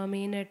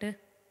മെയിനായിട്ട്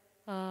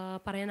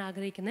പറയാൻ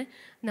ആഗ്രഹിക്കുന്നത്.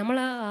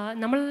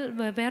 നമ്മൾ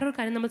വേറൊരു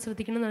കാര്യം നമ്മൾ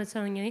ശ്രദ്ധിക്കണമെന്ന്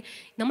വെച്ചാൽ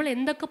നമ്മൾ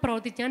എന്തൊക്കെ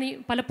ഞാൻ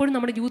പലപ്പോഴും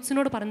നമ്മുടെ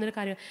യൂത്ത്സിനോട് പറയുന്നൊരു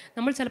കാര്യം,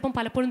 നമ്മൾ ചിലപ്പം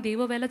പലപ്പോഴും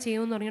ദൈവവേല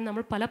ചെയ്യുമെന്ന് പറഞ്ഞാൽ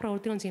നമ്മൾ പല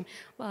പ്രവൃത്തികളും ചെയ്യും.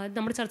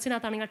 നമ്മുടെ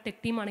ചർച്ചിനകത്താണെങ്കിൽ ടെക്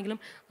ടീം ആണെങ്കിലും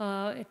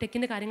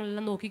ടെക്കിൻ്റെ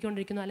കാര്യങ്ങളെല്ലാം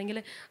നോക്കിക്കൊണ്ടിരിക്കുന്നു, അല്ലെങ്കിൽ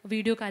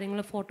വീഡിയോ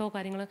കാര്യങ്ങൾ, ഫോട്ടോ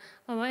കാര്യങ്ങൾ,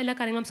 എല്ലാ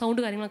കാര്യങ്ങളും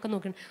സൗണ്ട് കാര്യങ്ങളൊക്കെ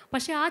നോക്കിയിട്ടുണ്ട്.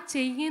 പക്ഷേ ആ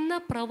ചെയ്യുന്ന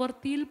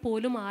പ്രവൃത്തിയിൽ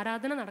പോലും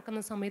ആരാധന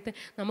നടക്കുന്ന സമയത്ത്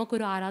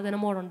നമുക്കൊരു ആരാധന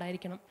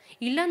മോഡുണ്ടായിരിക്കണം.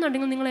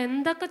 ഇല്ലയെന്നുണ്ടെങ്കിൽ നിങ്ങൾ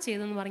എന്തൊക്കെ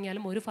ചെയ്തെന്ന്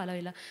പറഞ്ഞാലും ഒരു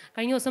ഫലമില്ല.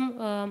 കഴിഞ്ഞ ദിവസം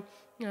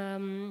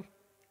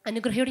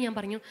അനുഗ്രഹയോട് ഞാൻ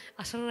പറഞ്ഞു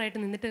അഷറായിട്ട്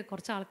നിന്നിട്ട്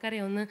കുറച്ച് ആൾക്കാരെ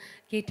ഒന്ന്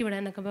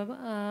കയറ്റിവിടാനൊക്കെ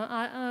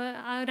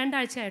 2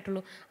 ആഴ്ച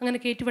ആയിട്ടുള്ളൂ, അങ്ങനെ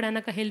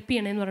കയറ്റിവിടാനൊക്കെ ഹെൽപ്പ്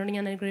ചെയ്യണമെന്ന് പറഞ്ഞിട്ട്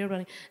ഞാൻ അനുഗ്രഹയോട്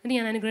പറഞ്ഞു. എന്നിട്ട്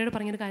ഞാൻ അനുഗ്രഹയോട്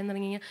പറഞ്ഞൊരു കാര്യം എന്ന്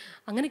പറഞ്ഞു കഴിഞ്ഞാൽ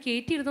അങ്ങനെ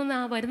കയറ്റിയിരുത്തുന്ന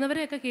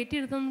വരുന്നവരെയൊക്കെ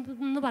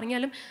കയറ്റിയിരുത്തുന്നെന്ന്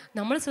പറഞ്ഞാലും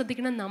നമ്മൾ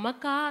ശ്രദ്ധിക്കണം,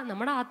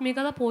 നമ്മുടെ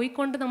ആത്മീയത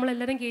പോയിക്കൊണ്ട്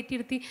നമ്മളെല്ലാവരും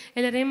കയറ്റിയിരുത്തി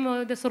എല്ലാവരെയും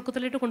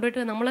സ്വർഗത്തിലേക്ക്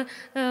കൊണ്ടുപോയിട്ട് നമ്മൾ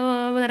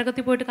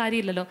നരകത്തിൽ പോയിട്ട്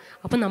കാര്യമില്ലല്ലോ.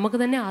 അപ്പം നമുക്ക്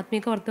തന്നെ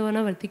ആത്മീയ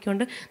വർദ്ധന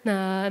വരുത്തിക്കൊണ്ട്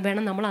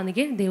വേണം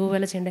നമ്മളാണെങ്കിൽ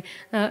ദൈവവേല ചെയ്യേണ്ടത്.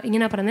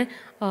 ഇങ്ങനെ പറയുന്നത്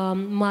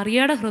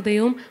മറിയയുടെ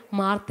ഹൃദയവും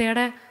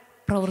മാർത്തയുടെ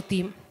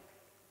പ്രവൃത്തിയും.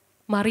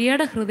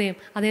 മറിയയുടെ ഹൃദയം,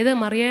 അതായത്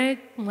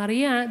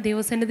മറിയ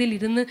ദൈവസന്നിധിയിൽ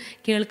ഇരുന്ന്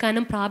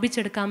കേൾക്കാനും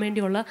പ്രാപിച്ചെടുക്കാൻ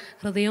വേണ്ടിയുള്ള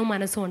ഹൃദയവും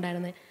മനസ്സും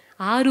ഉണ്ടായിരുന്നത്.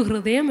 ആ ഒരു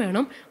ഹൃദയം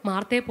വേണം,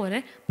 മാർത്തയെ പോലെ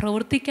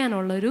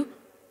പ്രവർത്തിക്കാനുള്ളൊരു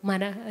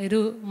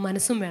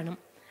മനസ്സും വേണം.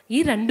 ഈ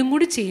രണ്ടും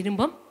കൂടി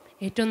ചേരുമ്പം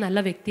ഏറ്റവും നല്ല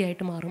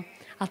വ്യക്തിയായിട്ട് മാറും.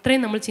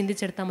 അത്രയും നമ്മൾ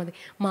ചിന്തിച്ചെടുത്താൽ മതി.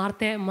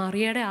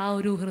 മറിയയുടെ ആ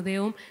ഒരു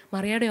ഹൃദയവും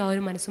മറിയയുടെ ആ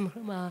ഒരു മനസ്സും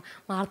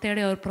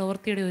മാർത്തയുടെ ആ ഒരു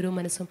പ്രവൃത്തിയുടെ ഒരു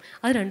മനസ്സും,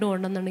 അത് രണ്ടും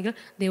ഉണ്ടെന്നുണ്ടെങ്കിൽ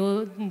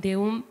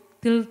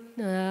ദൈവത്തിൽ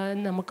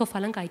നമുക്ക്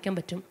ഫലം കായ്ക്കാൻ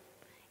പറ്റും.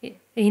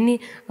 ഇനി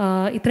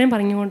ഇത്രയും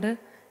പറഞ്ഞുകൊണ്ട്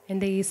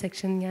എൻ്റെ ഈ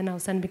സെക്ഷൻ ഞാൻ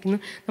അവസാനിപ്പിക്കുന്നു.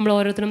 നമ്മൾ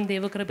ഓരോരുത്തരും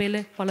ദൈവകൃപയിൽ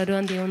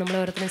വളരുവാൻ ദൈവം നമ്മളെ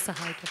ഓരോരുത്തരെയും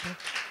സഹായിക്കട്ടെ.